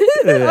that.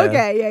 Yeah.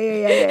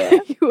 Okay, yeah.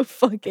 You a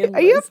fucking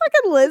Are you a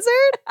fucking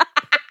lizard?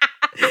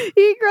 You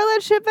can grow that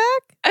shit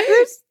back?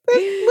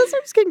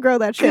 Lizards can grow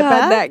that shit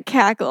back. That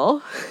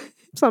cackle.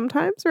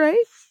 Sometimes,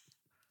 right?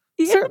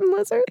 Yeah. Certain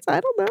lizards,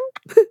 I don't know.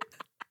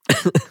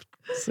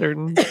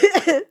 Certain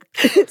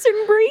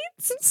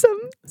breeds, some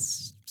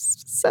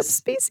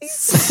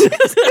subspecies.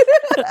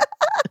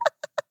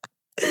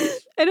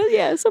 I know,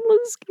 yeah. Some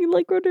lizards can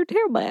like grow their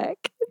tail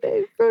back.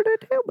 They grow their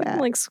tail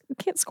back. Like,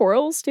 can't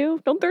squirrels too?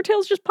 Don't their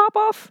tails just pop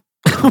off?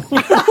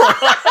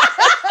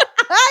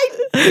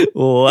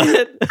 What?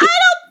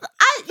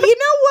 You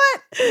know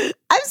what?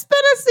 I've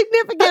spent a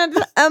significant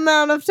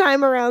amount of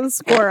time around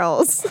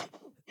squirrels. How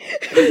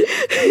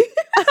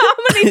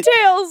many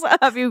tails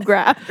have you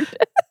grabbed?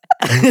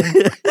 I'm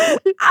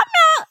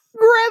not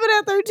grabbing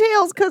at their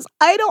tails because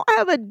I don't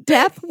have a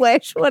death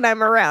wish when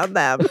I'm around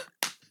them.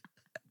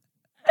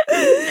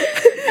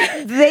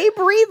 They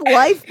breathe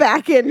life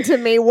back into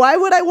me. Why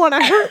would I want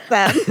to hurt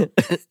them?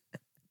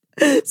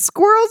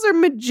 Squirrels are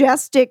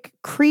majestic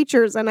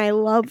creatures and I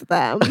love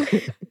them.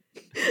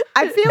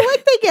 I feel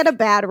like they get a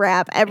bad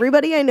rap.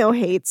 Everybody I know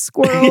hates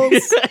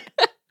squirrels.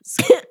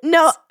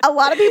 No, a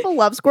lot of people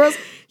love squirrels.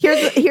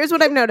 Here's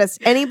what I've noticed.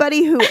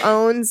 Anybody who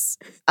owns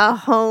a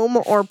home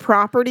or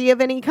property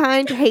of any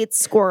kind hates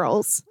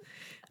squirrels.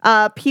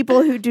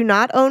 People who do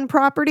not own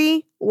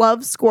property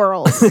love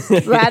squirrels.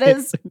 That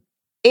is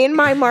in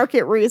my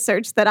market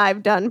research that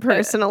I've done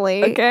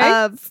personally. Okay.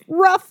 Of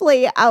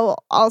roughly,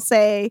 I'll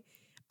say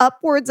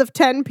upwards of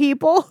 10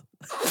 people.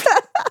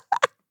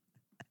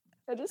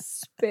 I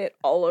just spit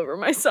all over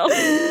myself.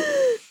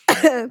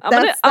 I'm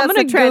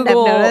gonna trend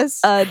Google, I've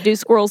noticed. Do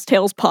squirrels'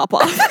 tails pop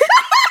off?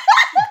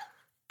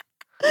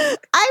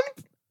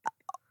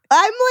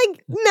 I'm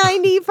like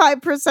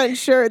 95%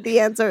 sure the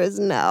answer is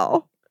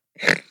no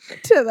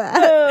to that.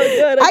 Oh,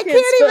 God, I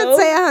can't even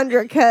say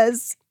 100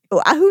 because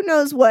who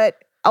knows what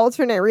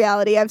alternate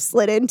reality I've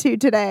slid into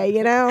today,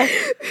 you know?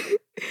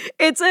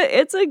 It's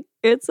a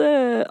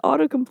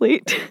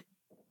autocomplete.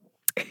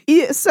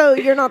 So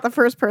you're not the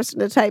first person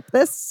to type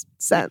this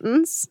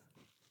sentence.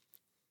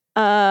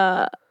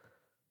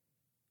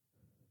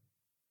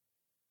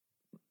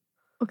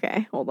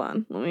 Okay, hold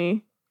on. Let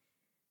me.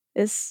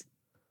 This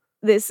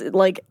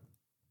like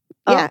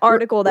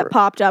article that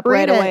popped up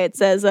right away. It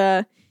says,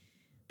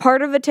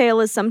 part of a tail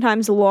is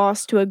sometimes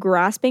lost to a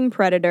grasping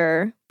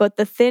predator, but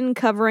the thin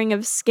covering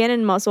of skin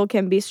and muscle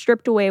can be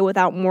stripped away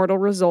without mortal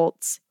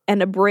results,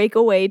 and a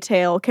breakaway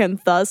tail can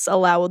thus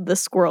allow the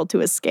squirrel to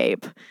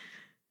escape.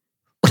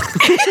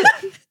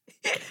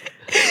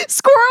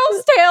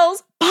 Squirrels'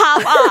 tails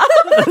pop off.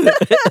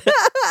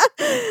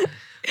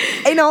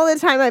 In all the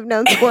time I've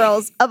known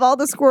squirrels, of all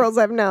the squirrels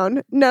I've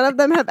known, none of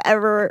them have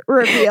ever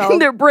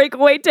revealed their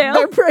breakaway tail.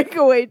 Their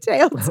breakaway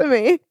tail to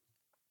me.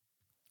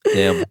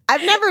 Damn.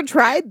 I've never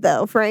tried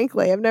though,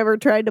 frankly. I've never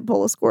tried to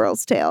pull a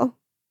squirrel's tail.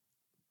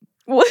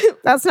 What?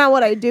 That's not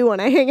what I do when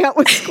I hang out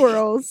with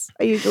squirrels.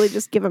 I usually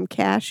just give them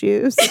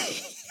cashews.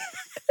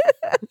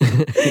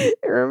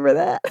 Remember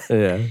that?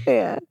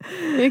 Yeah.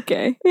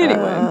 Okay.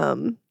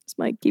 Anyway, this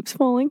mic keeps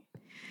falling.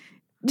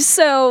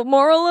 So,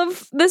 moral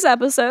of this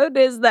episode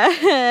is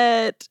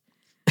that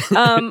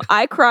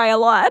I cry a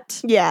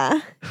lot. Yeah.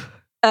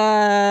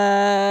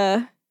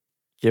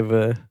 Give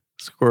a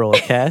squirrel a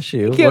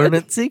cashew. Learn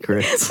its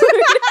secrets.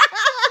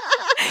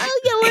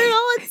 You learn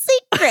all its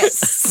secrets.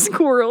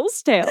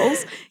 Squirrel's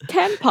tails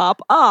can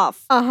pop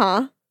off.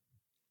 I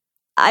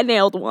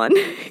nailed one.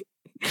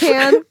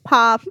 Can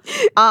pop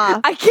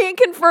off. I can't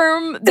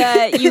confirm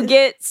that you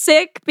get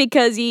sick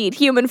because you eat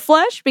human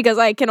flesh, because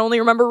I can only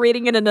remember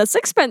reading it in a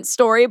Sixpence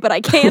story, but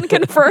I can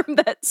confirm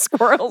that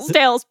squirrels'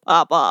 tails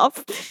pop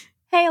off.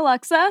 Hey,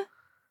 Alexa,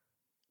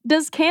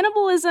 does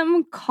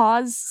cannibalism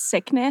cause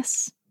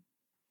sickness?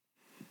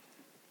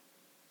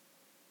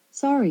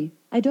 Sorry,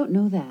 I don't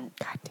know that.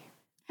 God damn.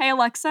 Hey,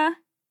 Alexa,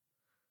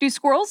 do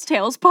squirrels'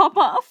 tails pop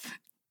off?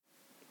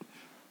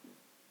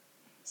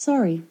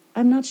 Sorry,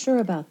 I'm not sure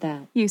about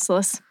that.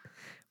 Useless.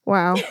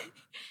 Wow.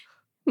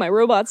 My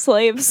robot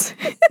slaves.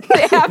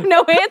 They have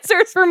no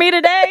answers for me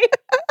today.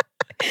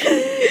 Damn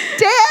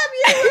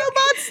you,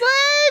 robot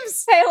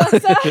slaves! Hey,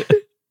 Alexa,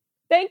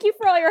 thank you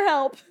for all your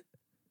help.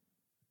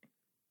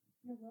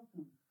 You're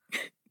welcome.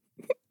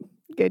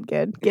 Good.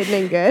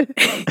 Getting in good.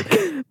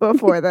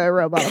 Before the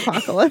robot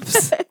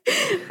apocalypse.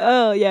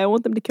 Oh, yeah, I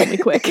want them to kill me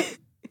quick.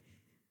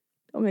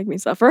 Don't make me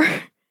suffer.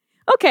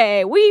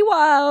 Okay, we're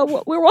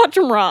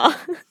watching Raw.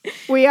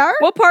 We are?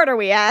 What part are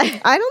we at?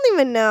 I don't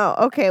even know.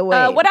 Okay,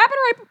 wait. What happened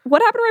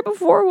right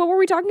before? What were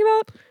we talking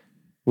about?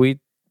 We've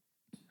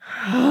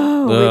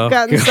We've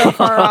gotten so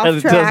far God, off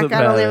it track. doesn't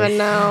I don't matter. even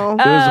know.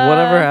 It was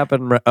whatever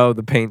happened.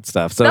 The paint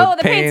stuff. So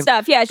the paint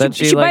stuff. Yeah,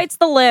 she like, bites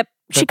the lip.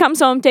 She comes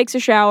home, takes a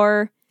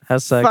shower,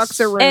 has sex. Fucks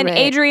her roommate. and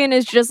Adrian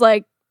is just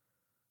like,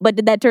 "But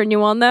did that turn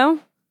you on though?"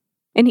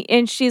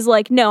 And she's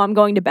like, "No, I'm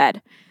going to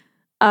bed."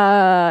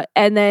 And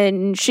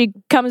then she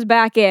comes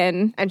back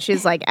in. And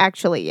she's like,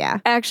 actually, yeah.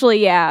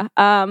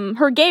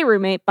 Her gay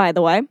roommate, by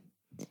the way.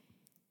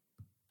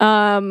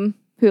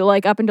 Who,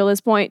 like, up until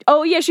this point,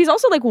 oh yeah, she's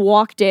also like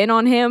walked in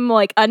on him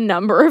like a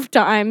number of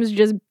times,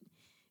 just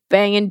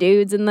banging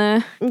dudes in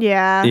the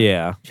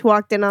Yeah. She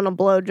walked in on a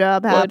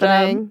blowjob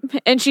happening.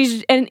 and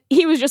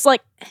he was just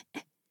like,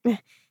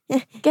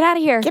 get out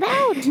of here, Get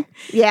out.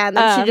 Yeah, and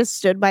then she just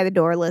stood by the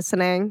door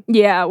listening.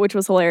 yeah, which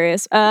was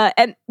hilarious.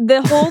 And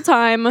the whole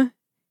time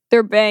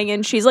they're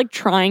banging, she's like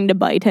trying to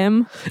bite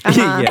him,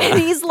 Yeah. and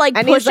he's like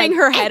And he's pushing like,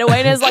 her head away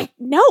and is like,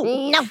 no,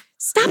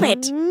 stop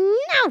it.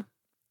 No.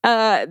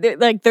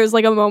 There's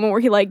like a moment where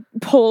he like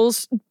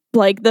pulls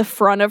like the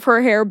front of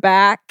her hair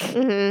back,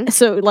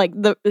 so like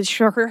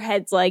her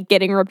head's like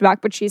getting ripped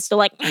back, but she's still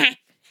like,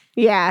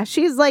 Yeah,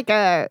 she's like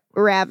a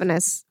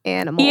ravenous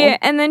animal. yeah.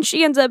 And then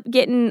she ends up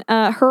getting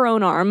her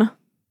own arm.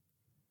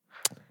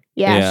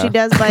 Yeah, she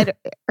does bite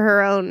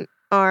her own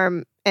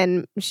arm,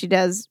 and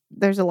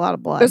there's a lot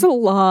of blood. There's a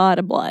lot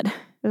of blood.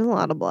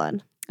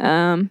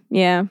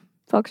 Yeah,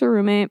 fucks her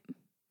roommate.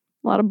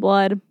 A lot of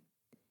blood.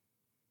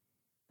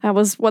 That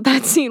was what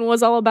that scene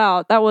was all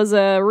about. That was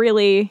a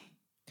really,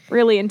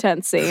 really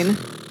intense scene.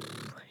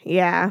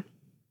 Yeah.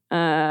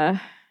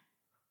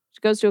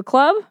 She goes to a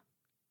club.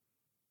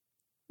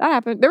 That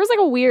happened. There was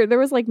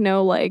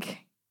no like,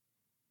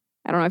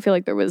 I don't know. I feel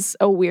like there was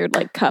a weird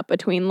like cut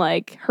between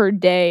like her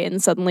day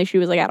and suddenly she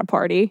was like at a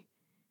party.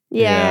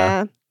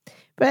 Yeah.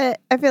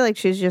 But I feel like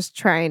she's just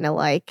trying to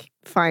like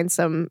find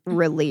some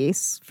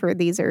release for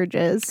these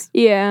urges.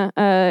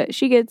 Yeah.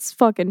 She gets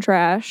fucking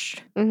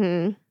trashed.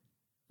 Mm-hmm.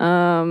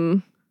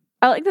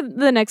 I like that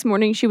the next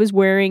morning she was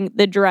wearing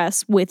the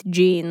dress with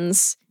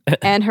jeans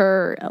and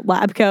her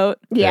lab coat.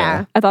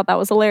 Yeah. I thought that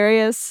was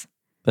hilarious.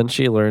 Then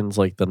she learns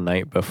like the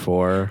night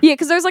before. Yeah,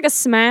 because there's like a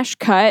smash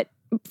cut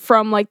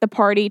from like the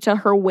party to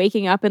her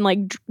waking up and like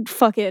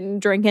fucking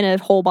drinking a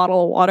whole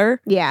bottle of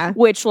water. Yeah.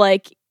 Which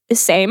like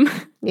same.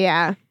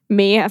 Yeah.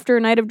 Me after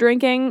a night of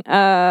drinking.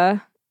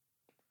 But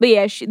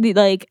yeah,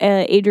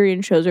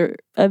 Adrian shows her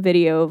a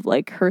video of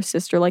like her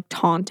sister like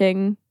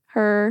taunting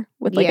her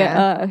with like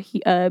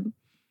a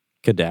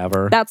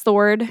cadaver. That's the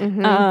word.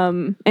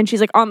 Mm-hmm. And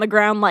she's like on the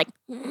ground like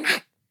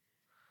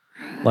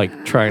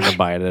trying to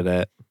bite at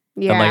it.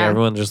 Yeah. And like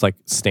everyone's just like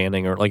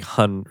standing, or like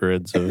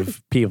hundreds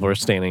of people are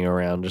standing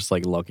around just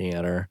like looking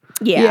at her.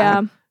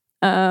 Yeah.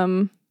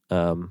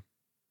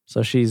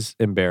 So she's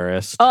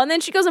embarrassed. Oh, and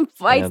then she goes and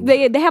fights. And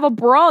they have a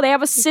brawl. They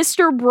have a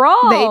sister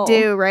brawl.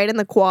 They do, right in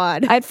the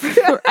quad. I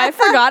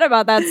forgot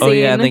about that scene. Oh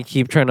yeah, and they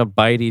keep trying to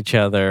bite each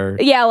other.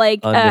 Yeah,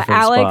 like on different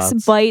Alex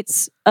spots.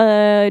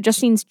 bites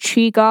Justine's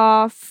cheek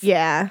off.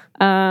 Yeah.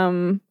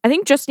 I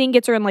think Justine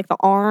gets her in like the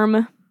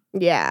arm.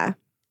 Yeah.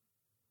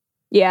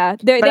 Yeah,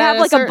 they But have at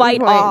like a certain bite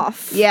point-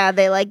 off. Yeah,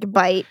 they like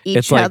bite each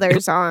It's like-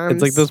 other's arms.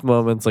 It's like those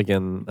moments like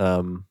in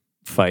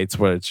fights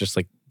where it's just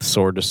like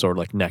sword to sword,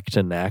 like neck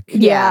to neck.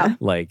 Yeah.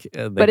 Like,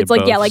 But it's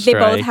like, yeah, like they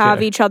both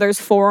have each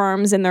other's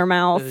forearms in their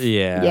mouth.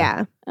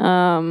 Yeah.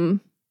 Yeah.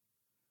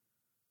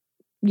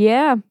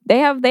 Yeah, they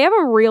have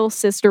a real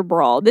sister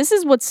brawl. This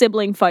is what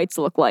sibling fights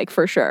look like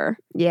for sure.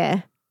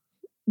 Yeah.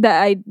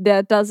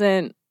 That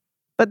doesn't.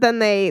 But then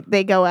they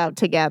go out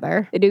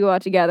together. They do go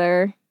out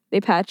together.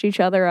 They patch each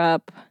other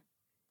up.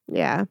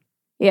 Yeah.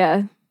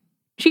 Yeah.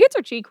 She gets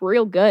her cheek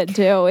real good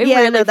too. It yeah,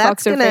 really no,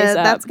 fucks her face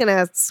up. That's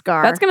gonna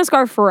scar. That's gonna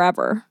scar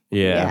forever.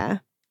 Yeah.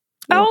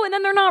 Oh, and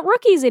then they're not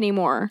rookies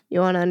anymore.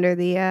 You want under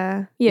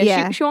the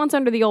Yeah. She wants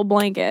under the old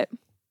blanket.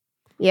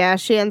 Yeah,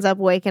 she ends up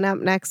waking up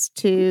next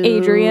to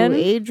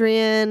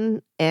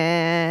Adrian,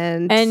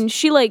 and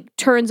she like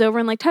turns over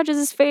and like touches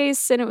his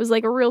face, and it was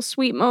like a real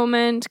sweet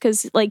moment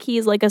because like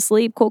he's like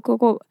asleep, quote quote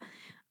quote,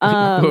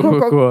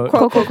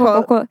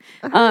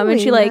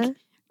 and she like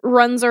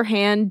runs her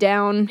hand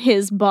down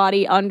his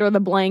body under the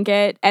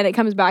blanket, and it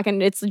comes back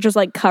and it's just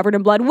like covered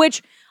in blood.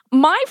 Which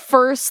my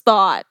first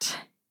thought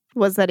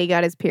was that he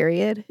got his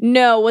period.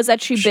 was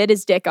that she bit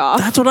his dick off.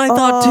 That's what I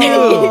thought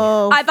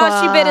too. I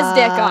thought she bit his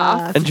dick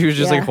off. And she was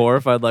just like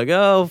horrified, like,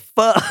 oh,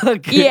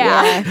 fuck.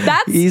 Yeah.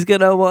 That's He's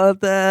gonna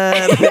want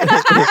that.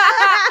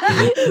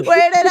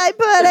 Where did I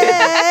put it?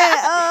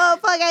 Oh,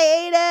 fuck,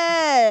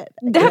 I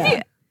ate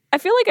it. I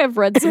feel like I've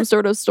read some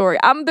sort of story.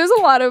 There's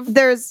a lot of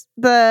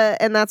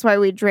and that's why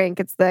we drink.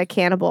 It's the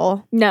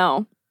cannibal.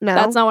 No,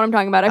 that's not what I'm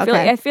talking about.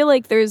 I feel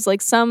like there's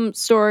like some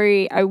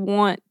story. I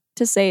want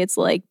to say it's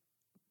like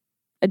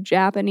a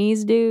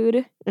Japanese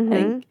dude.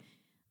 Mm-hmm.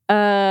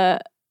 I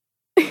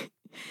think,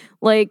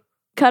 like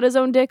cut his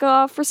own dick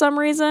off for some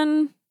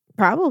reason.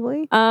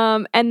 Probably.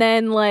 And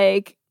then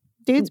like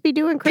dudes be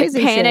doing crazy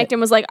panicked shit.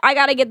 and was like, I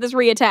gotta get this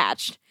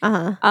reattached.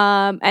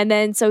 And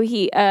then so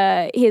he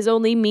his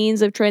only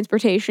means of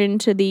transportation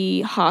to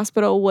the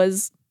hospital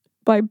was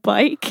by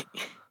bike.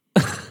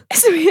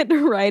 So he had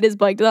to ride his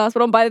bike to the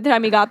hospital. And by the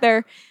time he got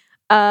there,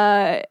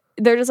 they're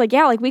just like,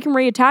 yeah, like we can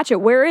reattach it.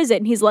 Where is it?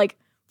 And he's like,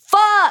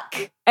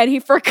 fuck! And he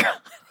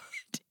forgot.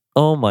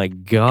 Oh my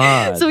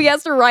God. So he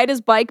has to ride his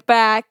bike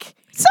back.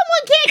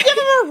 Someone can't give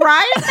him a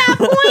ride at that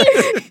point.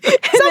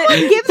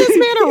 Someone give this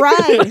man a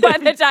ride. By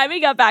the time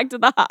he got back to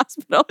the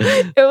hospital,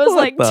 it was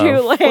like too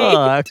late.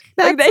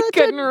 Like they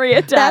couldn't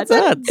reattach. That's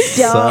a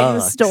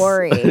dumb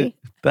story.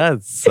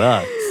 That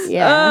sucks.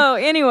 Yeah. Oh,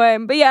 anyway,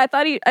 but yeah,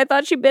 I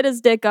thought she bit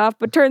his dick off,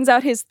 but turns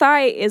out his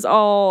thigh is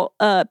all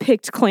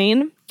picked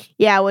clean.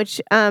 Yeah,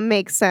 which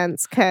makes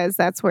sense because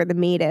that's where the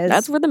meat is.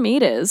 That's where the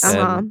meat is.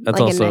 And that's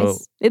like also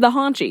the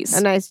haunchies.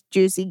 a nice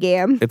juicy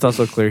gam. It's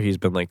also clear he's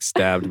been like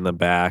stabbed in the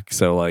back,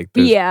 so like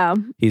Yeah,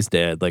 he's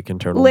dead, like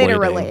internal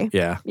literally.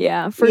 bleeding.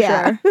 yeah, for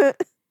sure.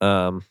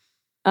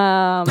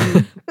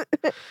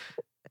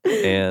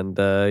 And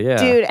yeah,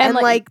 dude, and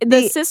like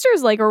the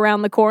sister's like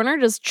around the corner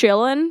just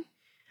chilling.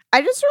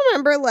 I just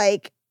remember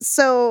like,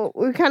 so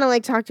we kind of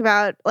like talked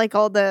about like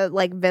all the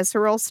like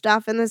visceral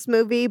stuff in this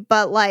movie,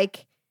 but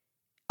like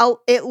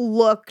it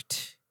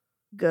looked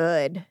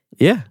good.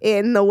 Yeah.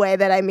 In the way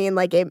that I mean,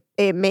 like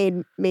it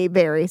made me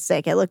very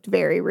sick. It looked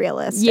very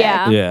realistic.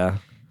 Yeah.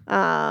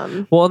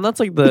 Well, and that's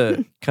like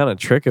the kind of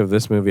trick of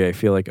this movie, I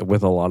feel like,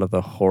 with a lot of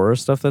the horror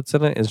stuff that's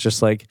in it, is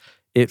just like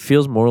it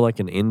feels more like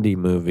an indie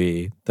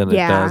movie than it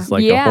does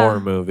like a horror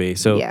movie.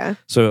 So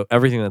so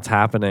everything that's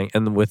happening,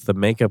 and with the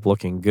makeup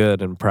looking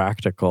good and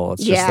practical,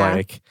 it's just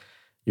like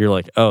you're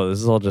like, oh, this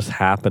is all just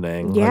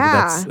happening.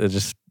 Yeah. Like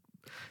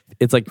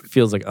it's like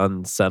feels like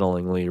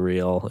unsettlingly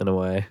real in a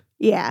way.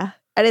 Yeah.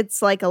 And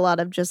it's like a lot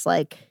of just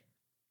like,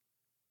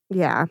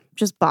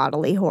 just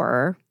bodily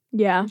horror.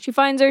 Yeah. She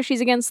finds her.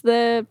 She's against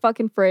the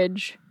fucking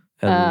fridge.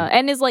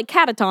 And is like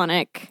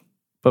catatonic.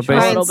 But a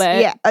little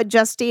bit. Yeah.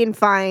 Justine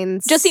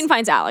finds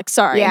Alex.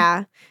 Sorry.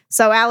 Yeah.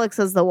 So Alex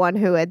is the one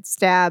who had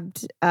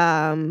stabbed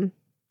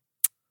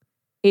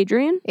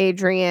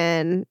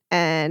Adrian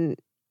and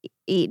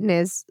eaten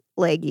his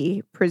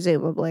leggy,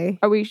 presumably.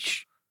 Are we?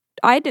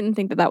 I didn't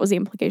think that was the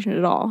implication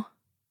at all.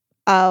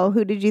 Oh,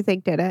 who did you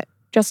think did it?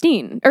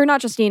 Justine. Or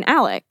not Justine,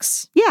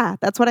 Alex. Yeah,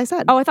 that's what I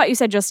said. Oh, I thought you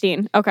said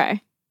Justine.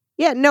 Okay.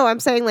 Yeah, no,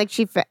 I'm saying like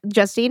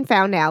Justine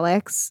found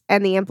Alex,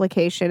 and the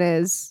implication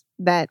is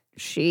that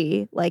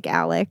she, like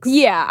Alex.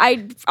 Yeah,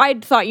 I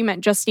thought you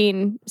meant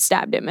Justine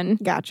stabbed him and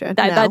gotcha.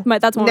 That's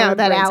one. No,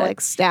 that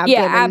Alex stabbed him.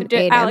 And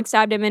ate Alex him.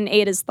 stabbed him and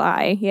ate his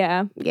thigh.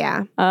 Yeah.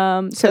 Yeah.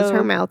 So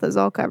her mouth is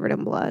all covered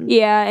in blood.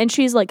 Yeah, and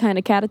she's like kind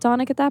of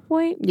catatonic at that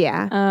point.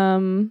 Yeah.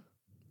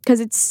 Because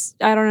it's,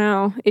 I don't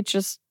know, it's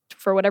just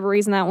for whatever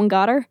reason that one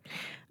got her.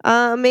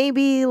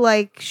 Maybe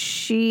like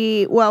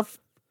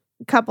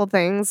couple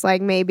things, like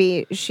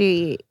maybe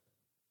she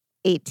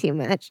ate too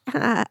much.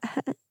 Maybe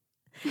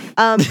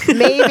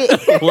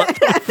it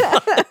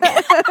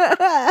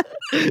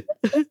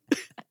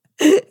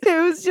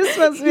was just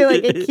supposed to be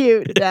like a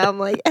cute dumb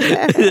like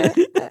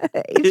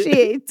she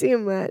ate too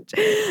much.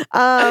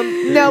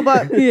 No,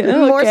 but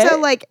more so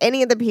like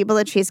any of the people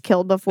that she's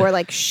killed before,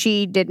 like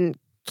she didn't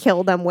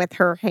kill them with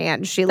her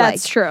hand. She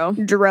That's true.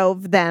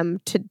 drove them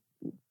to,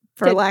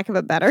 for lack of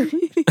a better,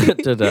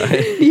 to die.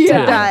 To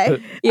die.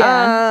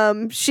 Yeah.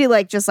 She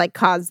like just like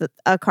caused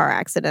a car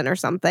accident or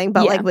something.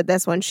 But like with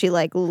this one, she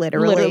like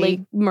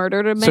literally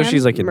murdered a man. So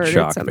she's like in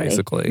shock, somebody.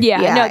 basically. Yeah,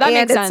 no, that and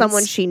makes it's sense.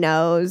 someone she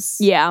knows.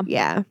 Yeah.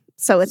 Yeah.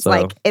 So it's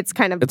like it's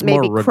kind of it's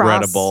maybe more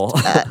regrettable.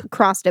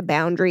 crossed a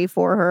boundary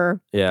for her.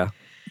 Yeah.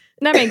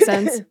 That makes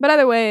sense. But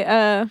either way,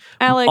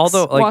 Alex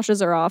Although, like,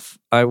 washes her off.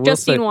 I will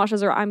Justine say,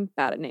 washes her. I'm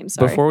bad at names.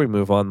 Sorry. before we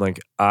move on, like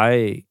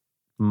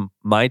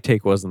my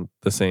take wasn't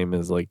the same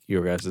as like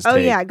your guys' Oh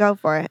take yeah, go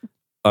for it.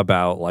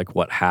 about like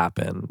what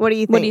happened. What do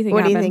you think?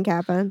 What do you think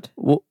happened?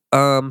 Well,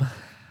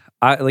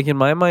 I like in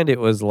my mind it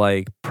was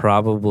like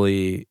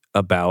probably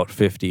about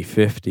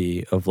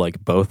 50-50 of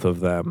like both of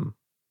them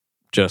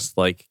just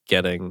like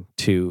getting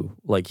too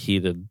like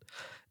heated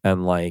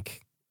and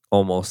like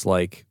almost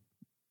like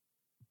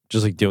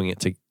just like doing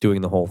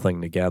the whole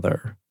thing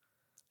together.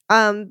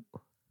 How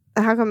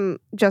come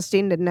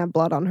Justine didn't have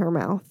blood on her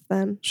mouth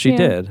then? She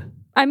did.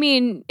 I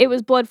mean, it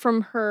was blood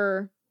from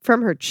her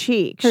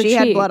cheek. She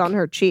had blood on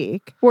her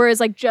cheek. Whereas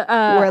like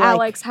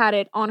Alex had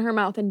it on her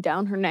mouth and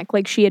down her neck,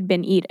 like she had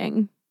been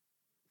eating.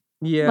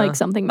 Yeah. Like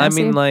something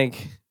messy. I mean,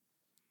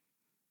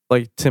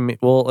 like to me,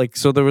 well, like,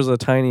 so there was a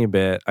tiny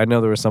bit. I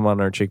know there was some on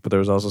her cheek, but there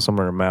was also some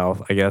on her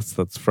mouth. I guess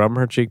that's from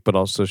her cheek, but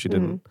also she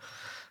didn't,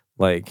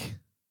 like,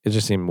 it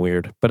just seemed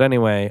weird. But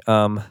anyway,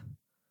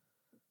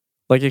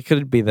 like, it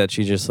could be that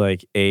she just,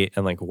 like, ate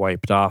and, like,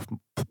 wiped off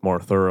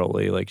more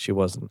thoroughly. Like, she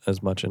wasn't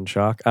as much in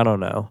shock. I don't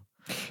know.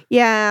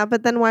 Yeah,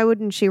 but then why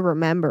wouldn't she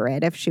remember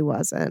it if she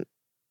wasn't?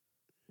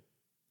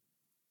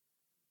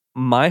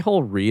 My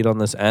whole read on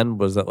this end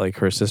was that like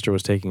her sister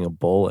was taking a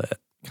bullet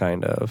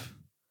kind of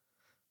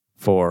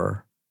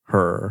for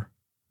her.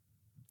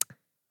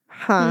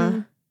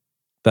 Huh.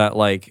 That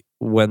like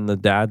when the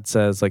dad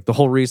says like the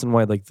whole reason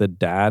why like the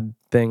dad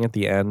thing at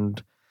the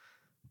end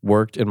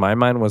worked in my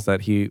mind was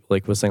that he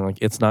like was saying like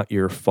it's not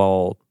your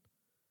fault.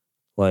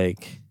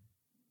 Like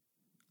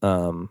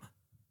and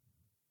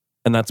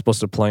that's supposed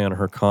to play on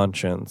her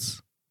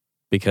conscience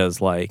because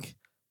like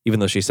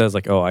even though she says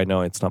like, oh, I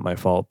know it's not my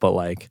fault, but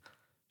like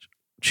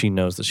she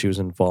knows that she was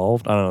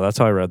involved. I don't know. That's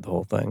how I read the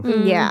whole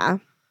thing. Yeah.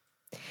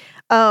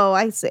 Oh,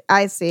 I see.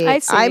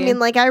 I mean,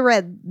 like, I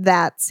read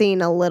that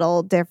scene a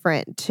little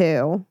different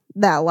too.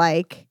 That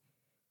like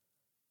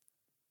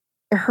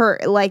her,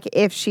 like,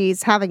 if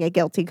she's having a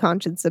guilty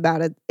conscience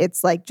about it,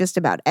 it's like just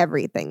about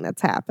everything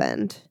that's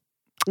happened,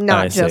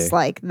 not just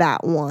like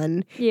that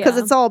one. Because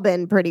it's all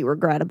been pretty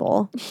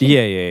regrettable.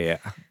 Yeah.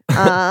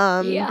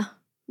 Yeah.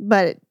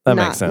 But that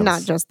makes sense.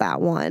 Not just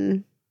that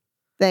one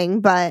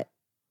thing, but.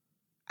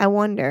 I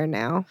wonder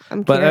now.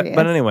 I'm curious.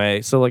 But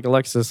anyway, so like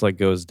Alexis like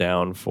goes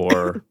down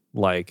for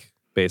like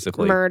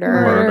basically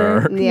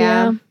murder.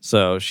 Yeah.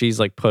 So she's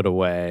like put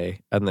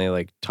away and they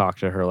like talk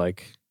to her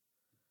like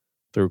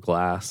through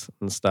glass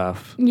and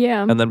stuff.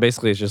 Yeah. And then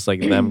basically it's just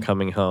like them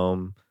coming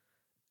home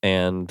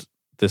and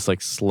this like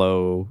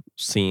slow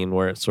scene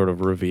where it sort of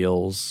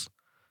reveals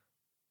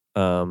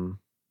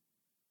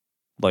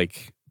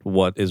like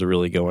what is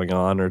really going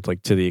on, or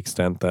like to the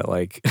extent that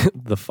like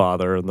the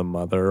father and the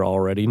mother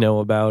already know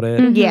about it.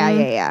 Mm-hmm.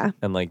 Yeah.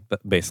 And like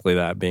basically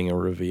that being a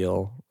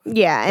reveal.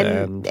 Yeah,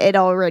 and it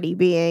already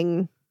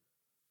being.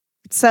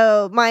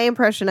 So my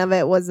impression of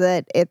it was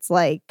that it's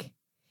like,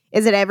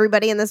 is it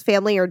everybody in this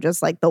family or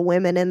just like the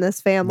women in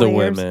this family? The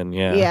women,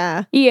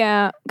 yeah.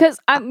 Yeah, because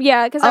I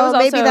was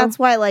maybe also, that's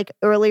why like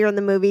earlier in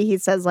the movie he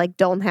says like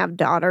don't have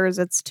daughters,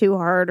 it's too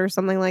hard or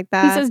something like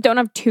that. He says don't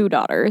have 2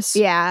 daughters.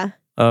 Yeah.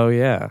 Oh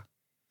yeah.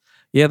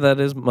 Yeah, that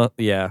is,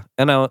 yeah.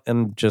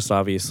 And just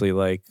obviously,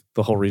 like,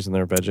 the whole reason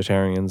they're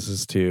vegetarians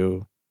is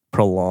to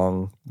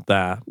prolong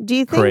that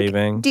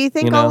craving. Do you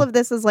think all of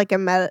this is like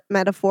a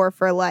metaphor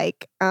for,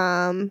 like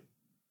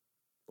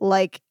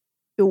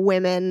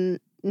women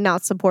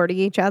not supporting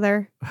each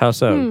other? How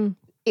so?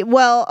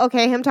 Well,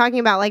 okay, him talking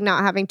about, like,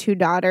 not having 2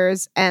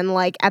 daughters, and,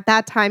 like, at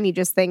that time, you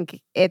just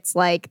think it's,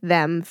 like,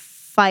 them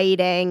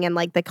fighting and,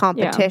 like, the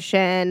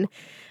competition. Yeah.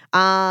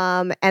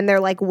 And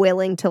they're like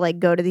willing to like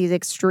go to these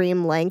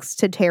extreme lengths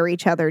to tear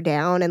each other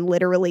down and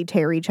literally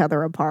tear each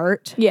other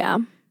apart. Yeah.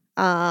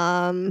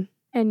 And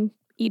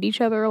eat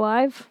each other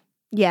alive.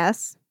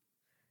 Yes.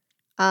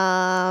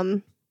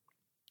 I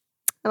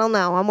don't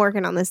know. I'm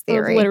working on this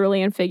theory.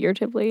 Literally and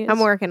figuratively.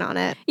 I'm working on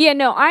it. Yeah,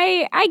 no,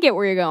 I get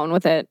where you're going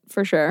with it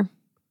for sure.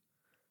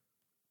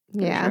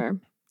 Yeah. Sure.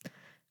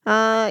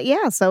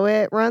 Yeah, so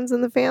it runs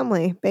in the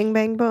family. Bing,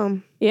 bang,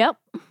 boom. Yep.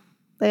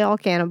 They all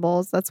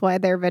cannibals. That's why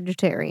they're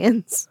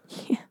vegetarians.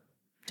 Yeah.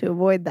 To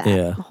avoid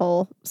that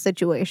whole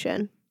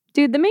situation.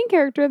 Dude, the main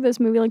character of this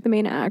movie, like the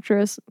main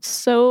actress,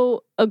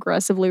 so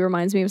aggressively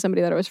reminds me of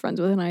somebody that I was friends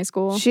with in high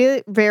school.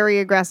 She very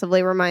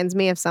aggressively reminds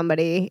me of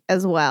somebody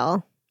as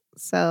well.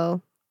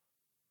 So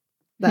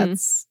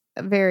that's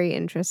very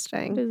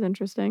interesting. It is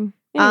interesting.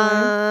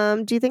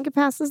 Anyway. Do you think it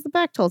passes the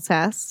Bechdel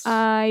test?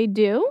 I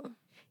do.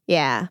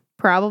 Yeah,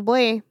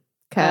 probably.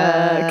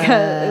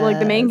 Cause like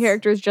the main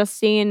character is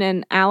Justine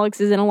and Alex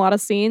is in a lot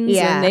of scenes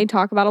and they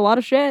talk about a lot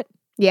of shit.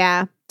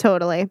 Yeah,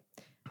 totally.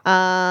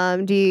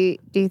 Do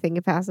you think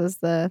it passes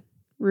the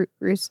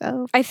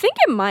Rousseau? I think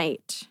it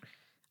might.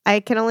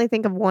 I can only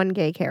think of one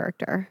gay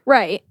character.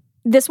 Right.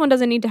 This one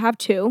doesn't need to have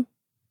 2.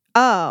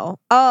 Oh,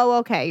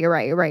 okay. You're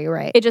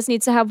right. It just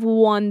needs to have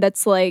one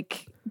that's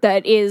like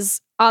that is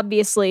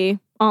obviously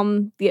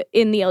in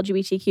the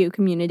LGBTQ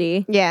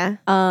community. Yeah.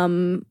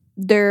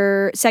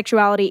 Their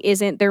sexuality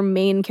isn't their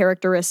main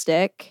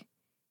characteristic,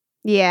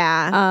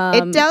 Yeah.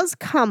 It does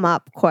come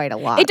up quite a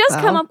lot. It does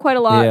come up quite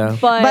a lot, Yeah.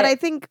 but I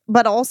think,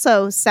 but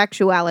also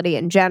sexuality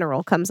in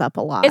general comes up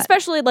a lot.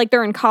 especially like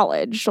they're in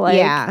college. Like,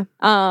 Yeah.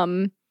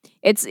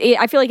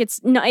 I feel like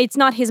it's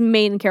not his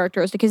main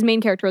characteristic. His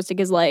main characteristic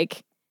is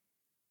like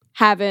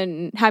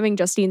having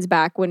Justine's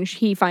back when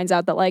he finds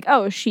out that like,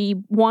 oh, she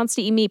wants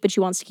to eat meat, but she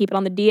wants to keep it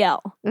on the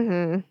DL.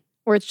 Mm-hmm.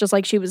 Where it's just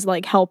like she was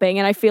like helping,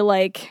 and I feel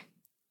like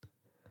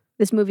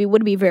this movie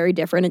would be very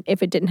different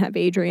if it didn't have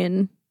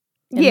Adrian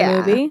in the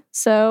movie.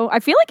 So I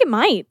feel like it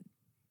might.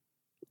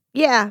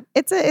 Yeah,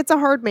 it's a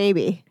hard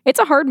maybe. It's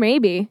a hard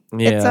maybe.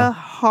 Yeah. It's a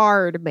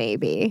hard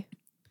maybe.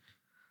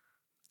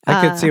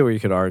 I could see where you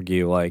could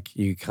argue, like,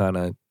 you kind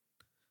of,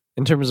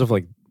 in terms of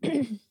like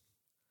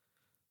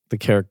the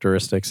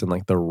characteristics and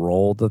like the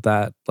role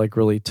that like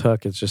really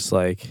took, it's just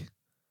like,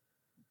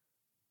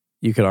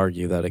 you could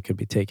argue that it could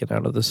be taken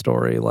out of the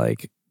story,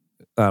 like,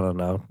 I don't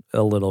know,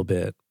 a little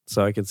bit.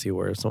 So I could see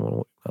where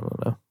someone, I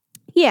don't know.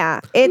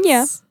 Yeah,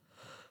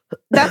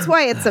 that's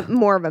why it's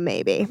more of a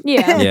maybe.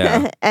 Yeah.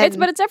 Yeah.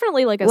 But it's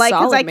definitely like a like,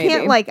 because solid I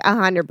can't maybe. like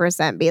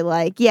 100% be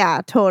like,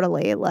 yeah,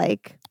 totally,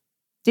 like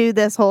do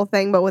this whole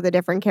thing, but with a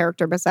different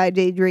character besides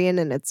Adrian,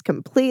 and it's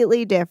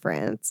completely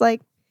different. It's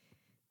like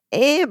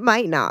it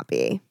might not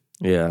be.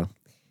 Yeah.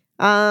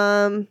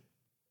 What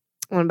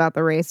about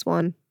the race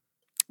one?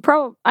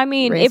 I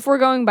mean, Race. if we're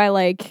going by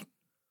like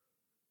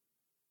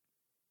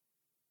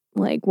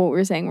what we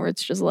were saying, where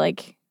it's just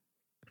like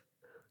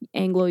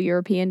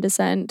Anglo-European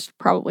descent,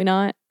 probably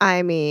not.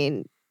 I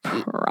mean,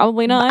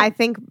 Probably not. I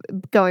think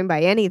going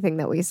by anything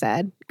that we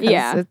said, 'cause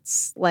Yeah.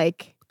 it's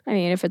like, I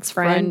mean, if it's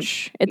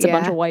French, French, it's a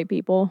bunch yeah. of white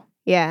people.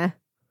 yeah.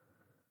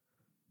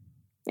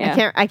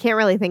 Yeah. I can't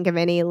really think of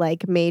any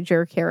like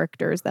major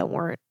characters that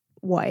weren't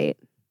white.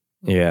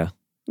 Yeah.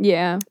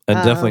 Yeah. And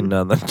definitely Um,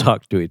 none that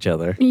talk to each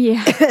other.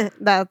 Yeah.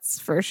 That's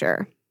for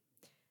sure.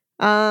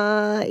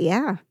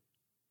 Yeah.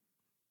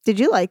 Did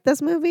you like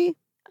this movie?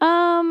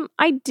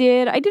 I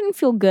did. I didn't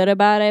feel good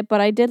about it,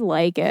 but I did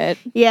like it.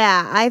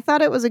 Yeah, I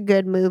thought it was a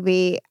good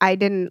movie. I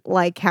didn't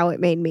like how it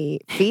made me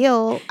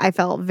feel. I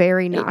felt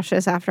very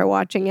nauseous after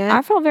watching it.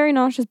 I felt very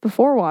nauseous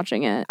before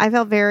watching it. I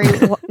felt very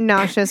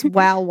nauseous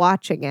while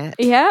watching it.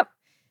 Yep.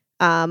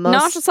 Most-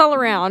 Nauseous all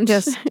around.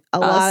 Just a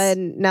lot of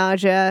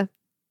nausea,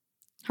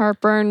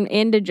 heartburn,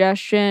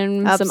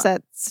 indigestion,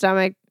 upset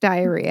stomach,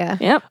 diarrhea.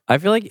 Yep. I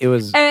feel like it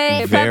was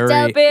Hey, very,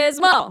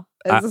 Pepto-Bismol.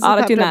 Is this a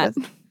Auto-tune Pepto-Bis-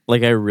 that.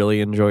 like, I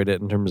really enjoyed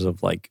it in terms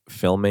of like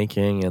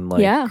filmmaking and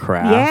like Yeah.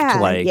 craft. Yeah,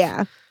 Like,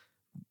 yeah.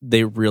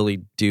 they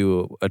really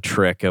do a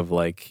trick of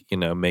like, you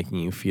know, making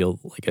you feel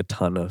like a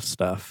ton of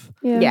stuff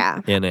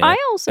Yeah. in it. I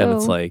also, and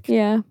it's like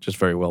yeah. just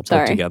very well put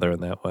Sorry. together in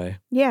that way.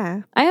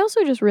 Yeah. I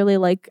also just really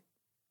like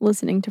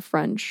listening to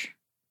French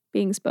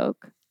being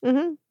spoke.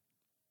 hmm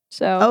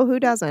So, Oh, who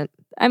doesn't?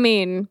 I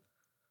mean,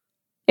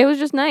 it was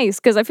just nice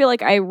because I feel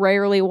like I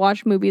rarely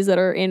watch movies that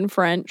are in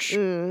French.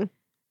 Mm.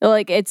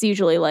 Like, it's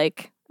usually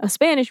like a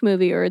Spanish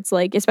movie, or it's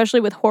like, especially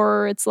with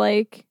horror, it's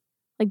like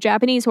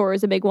Japanese horror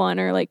is a big one,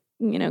 or like,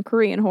 you know,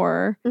 Korean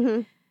horror.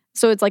 Mhm.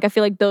 So it's like, I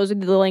feel like those are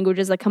the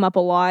languages that come up a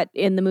lot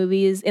in the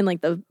movies, in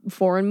like the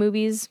foreign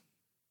movies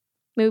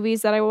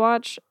that I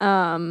watch.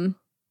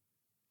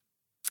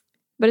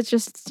 But it's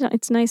just,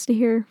 it's nice to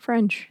hear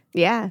French.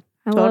 Yeah.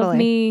 I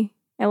Totally.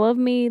 love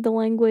me the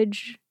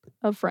language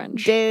of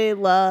French. De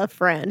la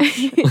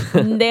French.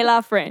 De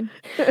la French.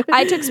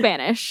 I took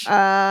Spanish.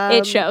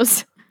 It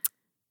shows.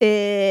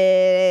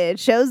 It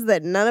shows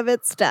that none of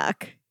it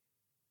stuck.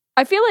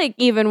 I feel like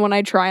even when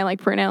I try and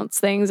like pronounce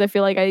things, I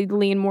feel like I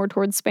lean more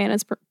towards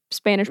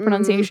Spanish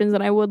pronunciations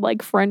than I would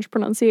like French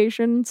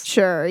pronunciations.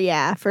 Sure,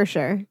 yeah, for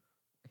sure.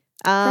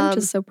 French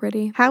is so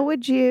pretty. How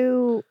would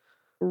you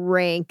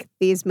rank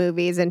these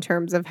movies in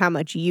terms of how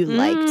much you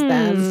liked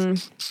them?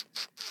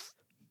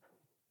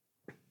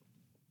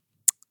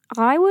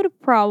 I would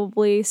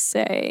probably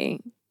say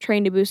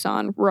Train to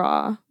Busan,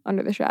 Raw,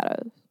 Under the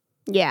Shadows.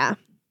 Yeah.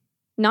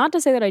 Not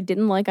to say that I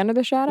didn't like Under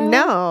the Shadows.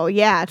 No,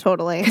 yeah,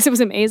 totally. Because it was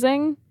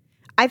amazing.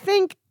 I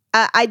think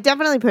I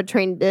definitely put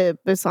Train to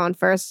Busan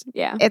first.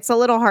 Yeah. It's a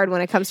little hard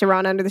when it comes to Raw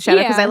and Under the Shadow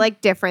because Yeah. I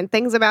like different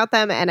things about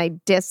them and I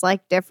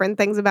dislike different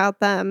things about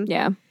them.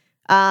 Yeah.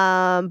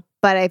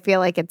 But I feel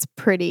like it's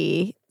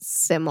pretty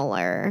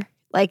similar.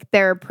 Like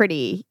they're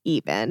pretty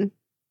even.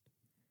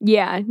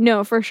 Yeah.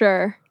 No, for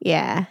sure.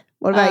 Yeah.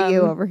 What about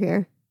you Um, over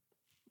here?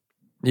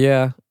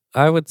 Yeah.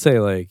 I would say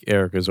like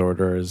Erica's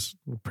Order is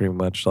pretty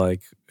much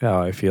like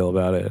how I feel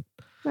about it.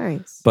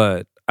 Nice.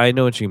 But I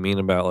know what you mean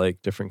about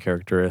like different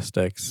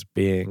characteristics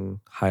being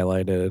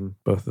highlighted in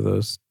both of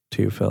those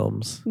two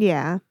films.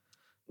 Yeah.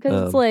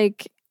 Because it's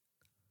like,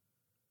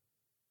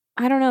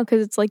 I don't know.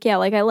 Because it's like, yeah,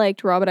 like I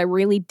liked Raw, but I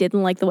really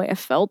didn't like the way I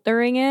felt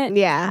during it.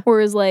 Yeah.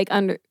 Whereas like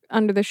Under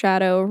the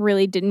Shadow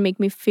really didn't make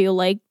me feel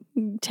like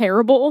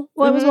terrible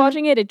while I was Mhm.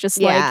 watching it. It just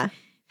Yeah. like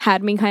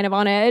had me kind of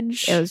on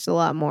edge. It was a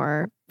lot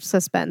more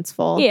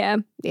suspenseful. Yeah.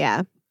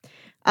 Yeah.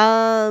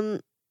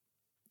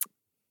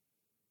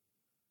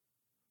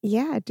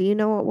 Yeah, do you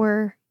know what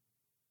we're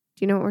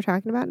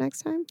talking about next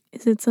time?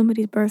 Is it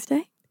somebody's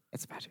birthday?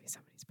 It's about to be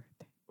somebody's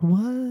birthday.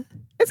 What?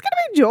 It's gonna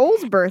be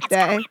Joel's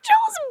birthday.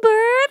 Joel's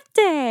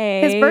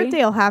birthday. His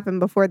birthday will happen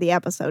before the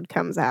episode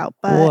comes out.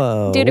 But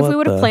Whoa. Dude, if we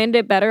would have the- planned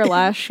it better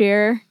last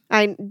year,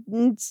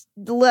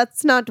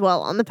 let's not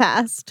dwell on the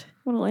past.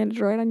 would have landed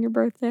right on your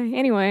birthday.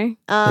 Anyway.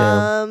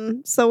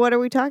 So what are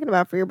we talking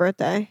about for your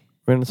birthday?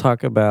 We're going to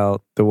talk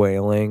about The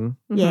Wailing,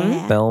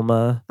 Yeah.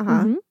 Thelma,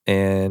 Uh-huh. Mhm.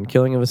 and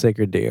Killing of a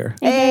Sacred Deer.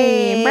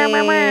 Hey.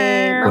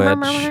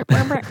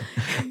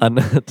 And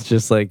it's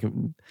just like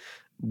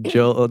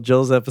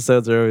Joel's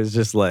episodes are always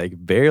just like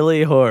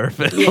barely horror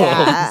films.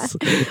 Yeah.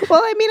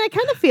 Well, I mean, I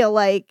kind of feel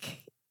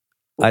like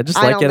I just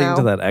I like don't getting know.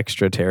 to that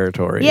extra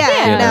territory.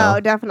 yeah, you know? no,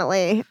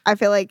 definitely. I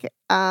feel like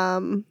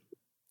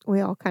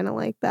we all kind of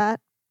like that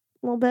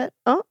a little bit.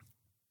 Oh,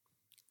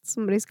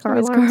 somebody's car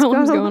His car alarm's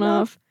alarm's going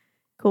off.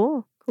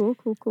 Cool. Cool.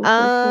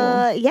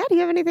 Yeah. Do you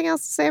have anything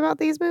else to say about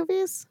these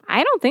movies?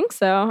 I don't think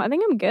so. I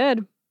think I'm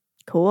good.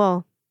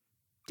 Cool.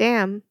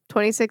 Damn.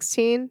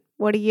 2016.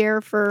 What a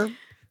year for.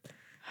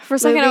 For a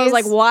second, I was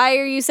like, Movies. why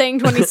are you saying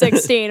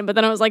 2016? But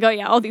then I was like, oh,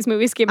 yeah, all these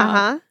movies came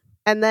out.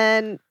 And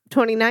then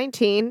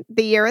 2019,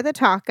 the year of the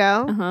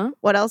taco. Uh-huh.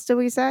 What else did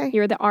we say?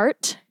 Year of the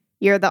art.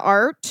 Year of the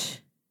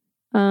art.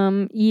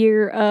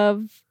 Year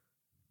of...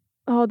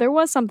 Oh, there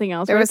was something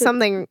else. There right? was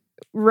something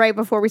right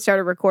before we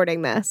started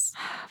recording this,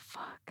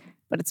 Fuck.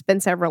 but it's been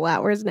several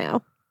hours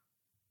now.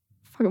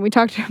 Fucking, we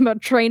talked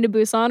about Train to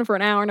Busan for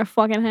an hour and a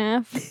fucking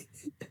half.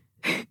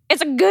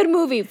 It's a good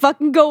movie.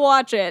 Fucking go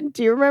watch it.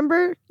 Do you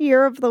remember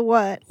Year of the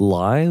what?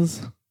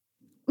 Lies?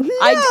 No!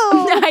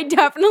 I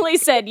definitely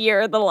said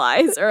Year of the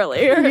Lies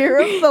earlier. Year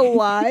of the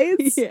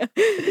Lies?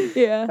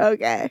 Yeah,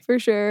 Okay. for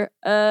sure.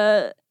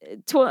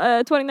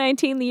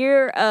 2019, the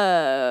year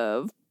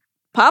of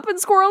popping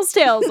squirrels'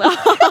 tails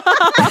off. Don't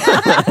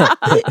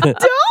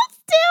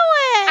do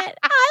it!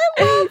 I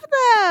love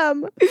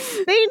them!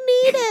 They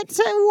need it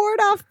to ward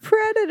off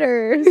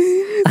predators.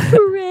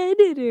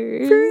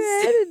 Predators.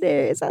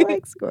 Predators. I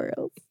like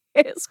squirrels.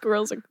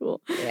 Squirrels are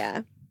cool.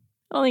 Yeah.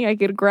 I don't think I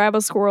could grab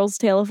a squirrel's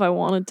tail if I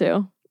wanted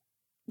to.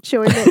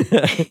 Showing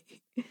that.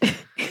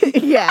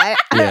 Yeah.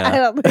 I Yeah.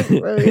 don't think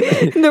so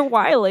either. They're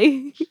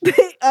wily.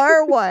 They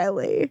are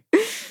wily.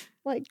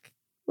 Like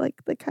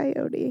the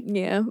coyote.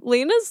 Yeah.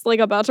 Lena's like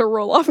about to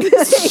roll off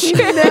this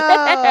chair.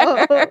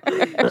 No.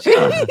 She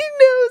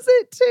knows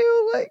it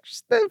too. Like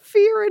the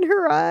fear in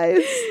her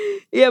eyes.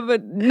 Yeah,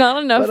 but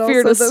not enough But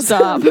fear to also the-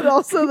 stop. But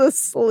also the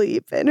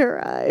sleep in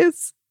her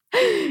eyes.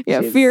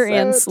 Yeah, She's fear so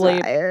and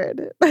sleep.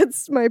 Tired.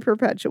 That's my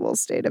perpetual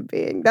state of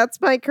being. That's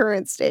my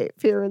current state.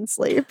 Fear and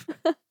sleep.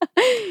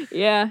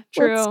 Yeah,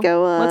 true. Let's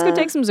go on. Let's go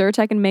take some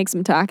Zyrtec and make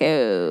some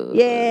tacos.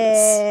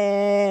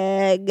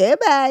 Yeah.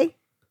 Goodbye.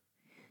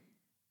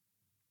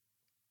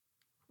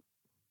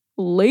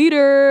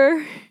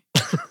 Later.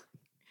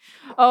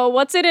 Oh,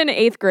 what's it in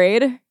 8th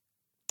grade?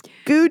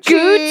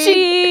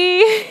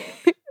 Gucci.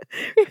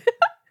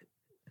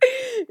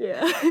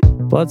 Yeah.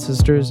 Blood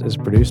Sisters is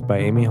produced by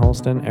Amy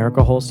Holston,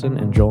 Erica Holston,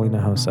 and Jolie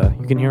Nahosa.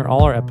 You can hear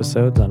all our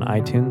episodes on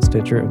iTunes,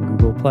 Stitcher, and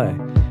Google Play.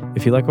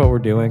 If you like what we're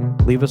doing,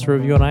 leave us a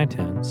review on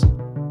iTunes.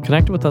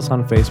 Connect with us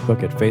on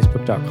Facebook at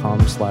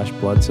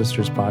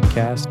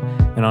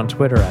facebook.com/BloodSistersPodcast and on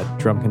Twitter at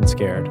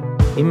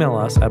DrunkenScared. Email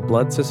us at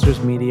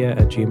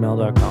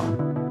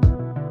bloodsistersmedia@gmail.com.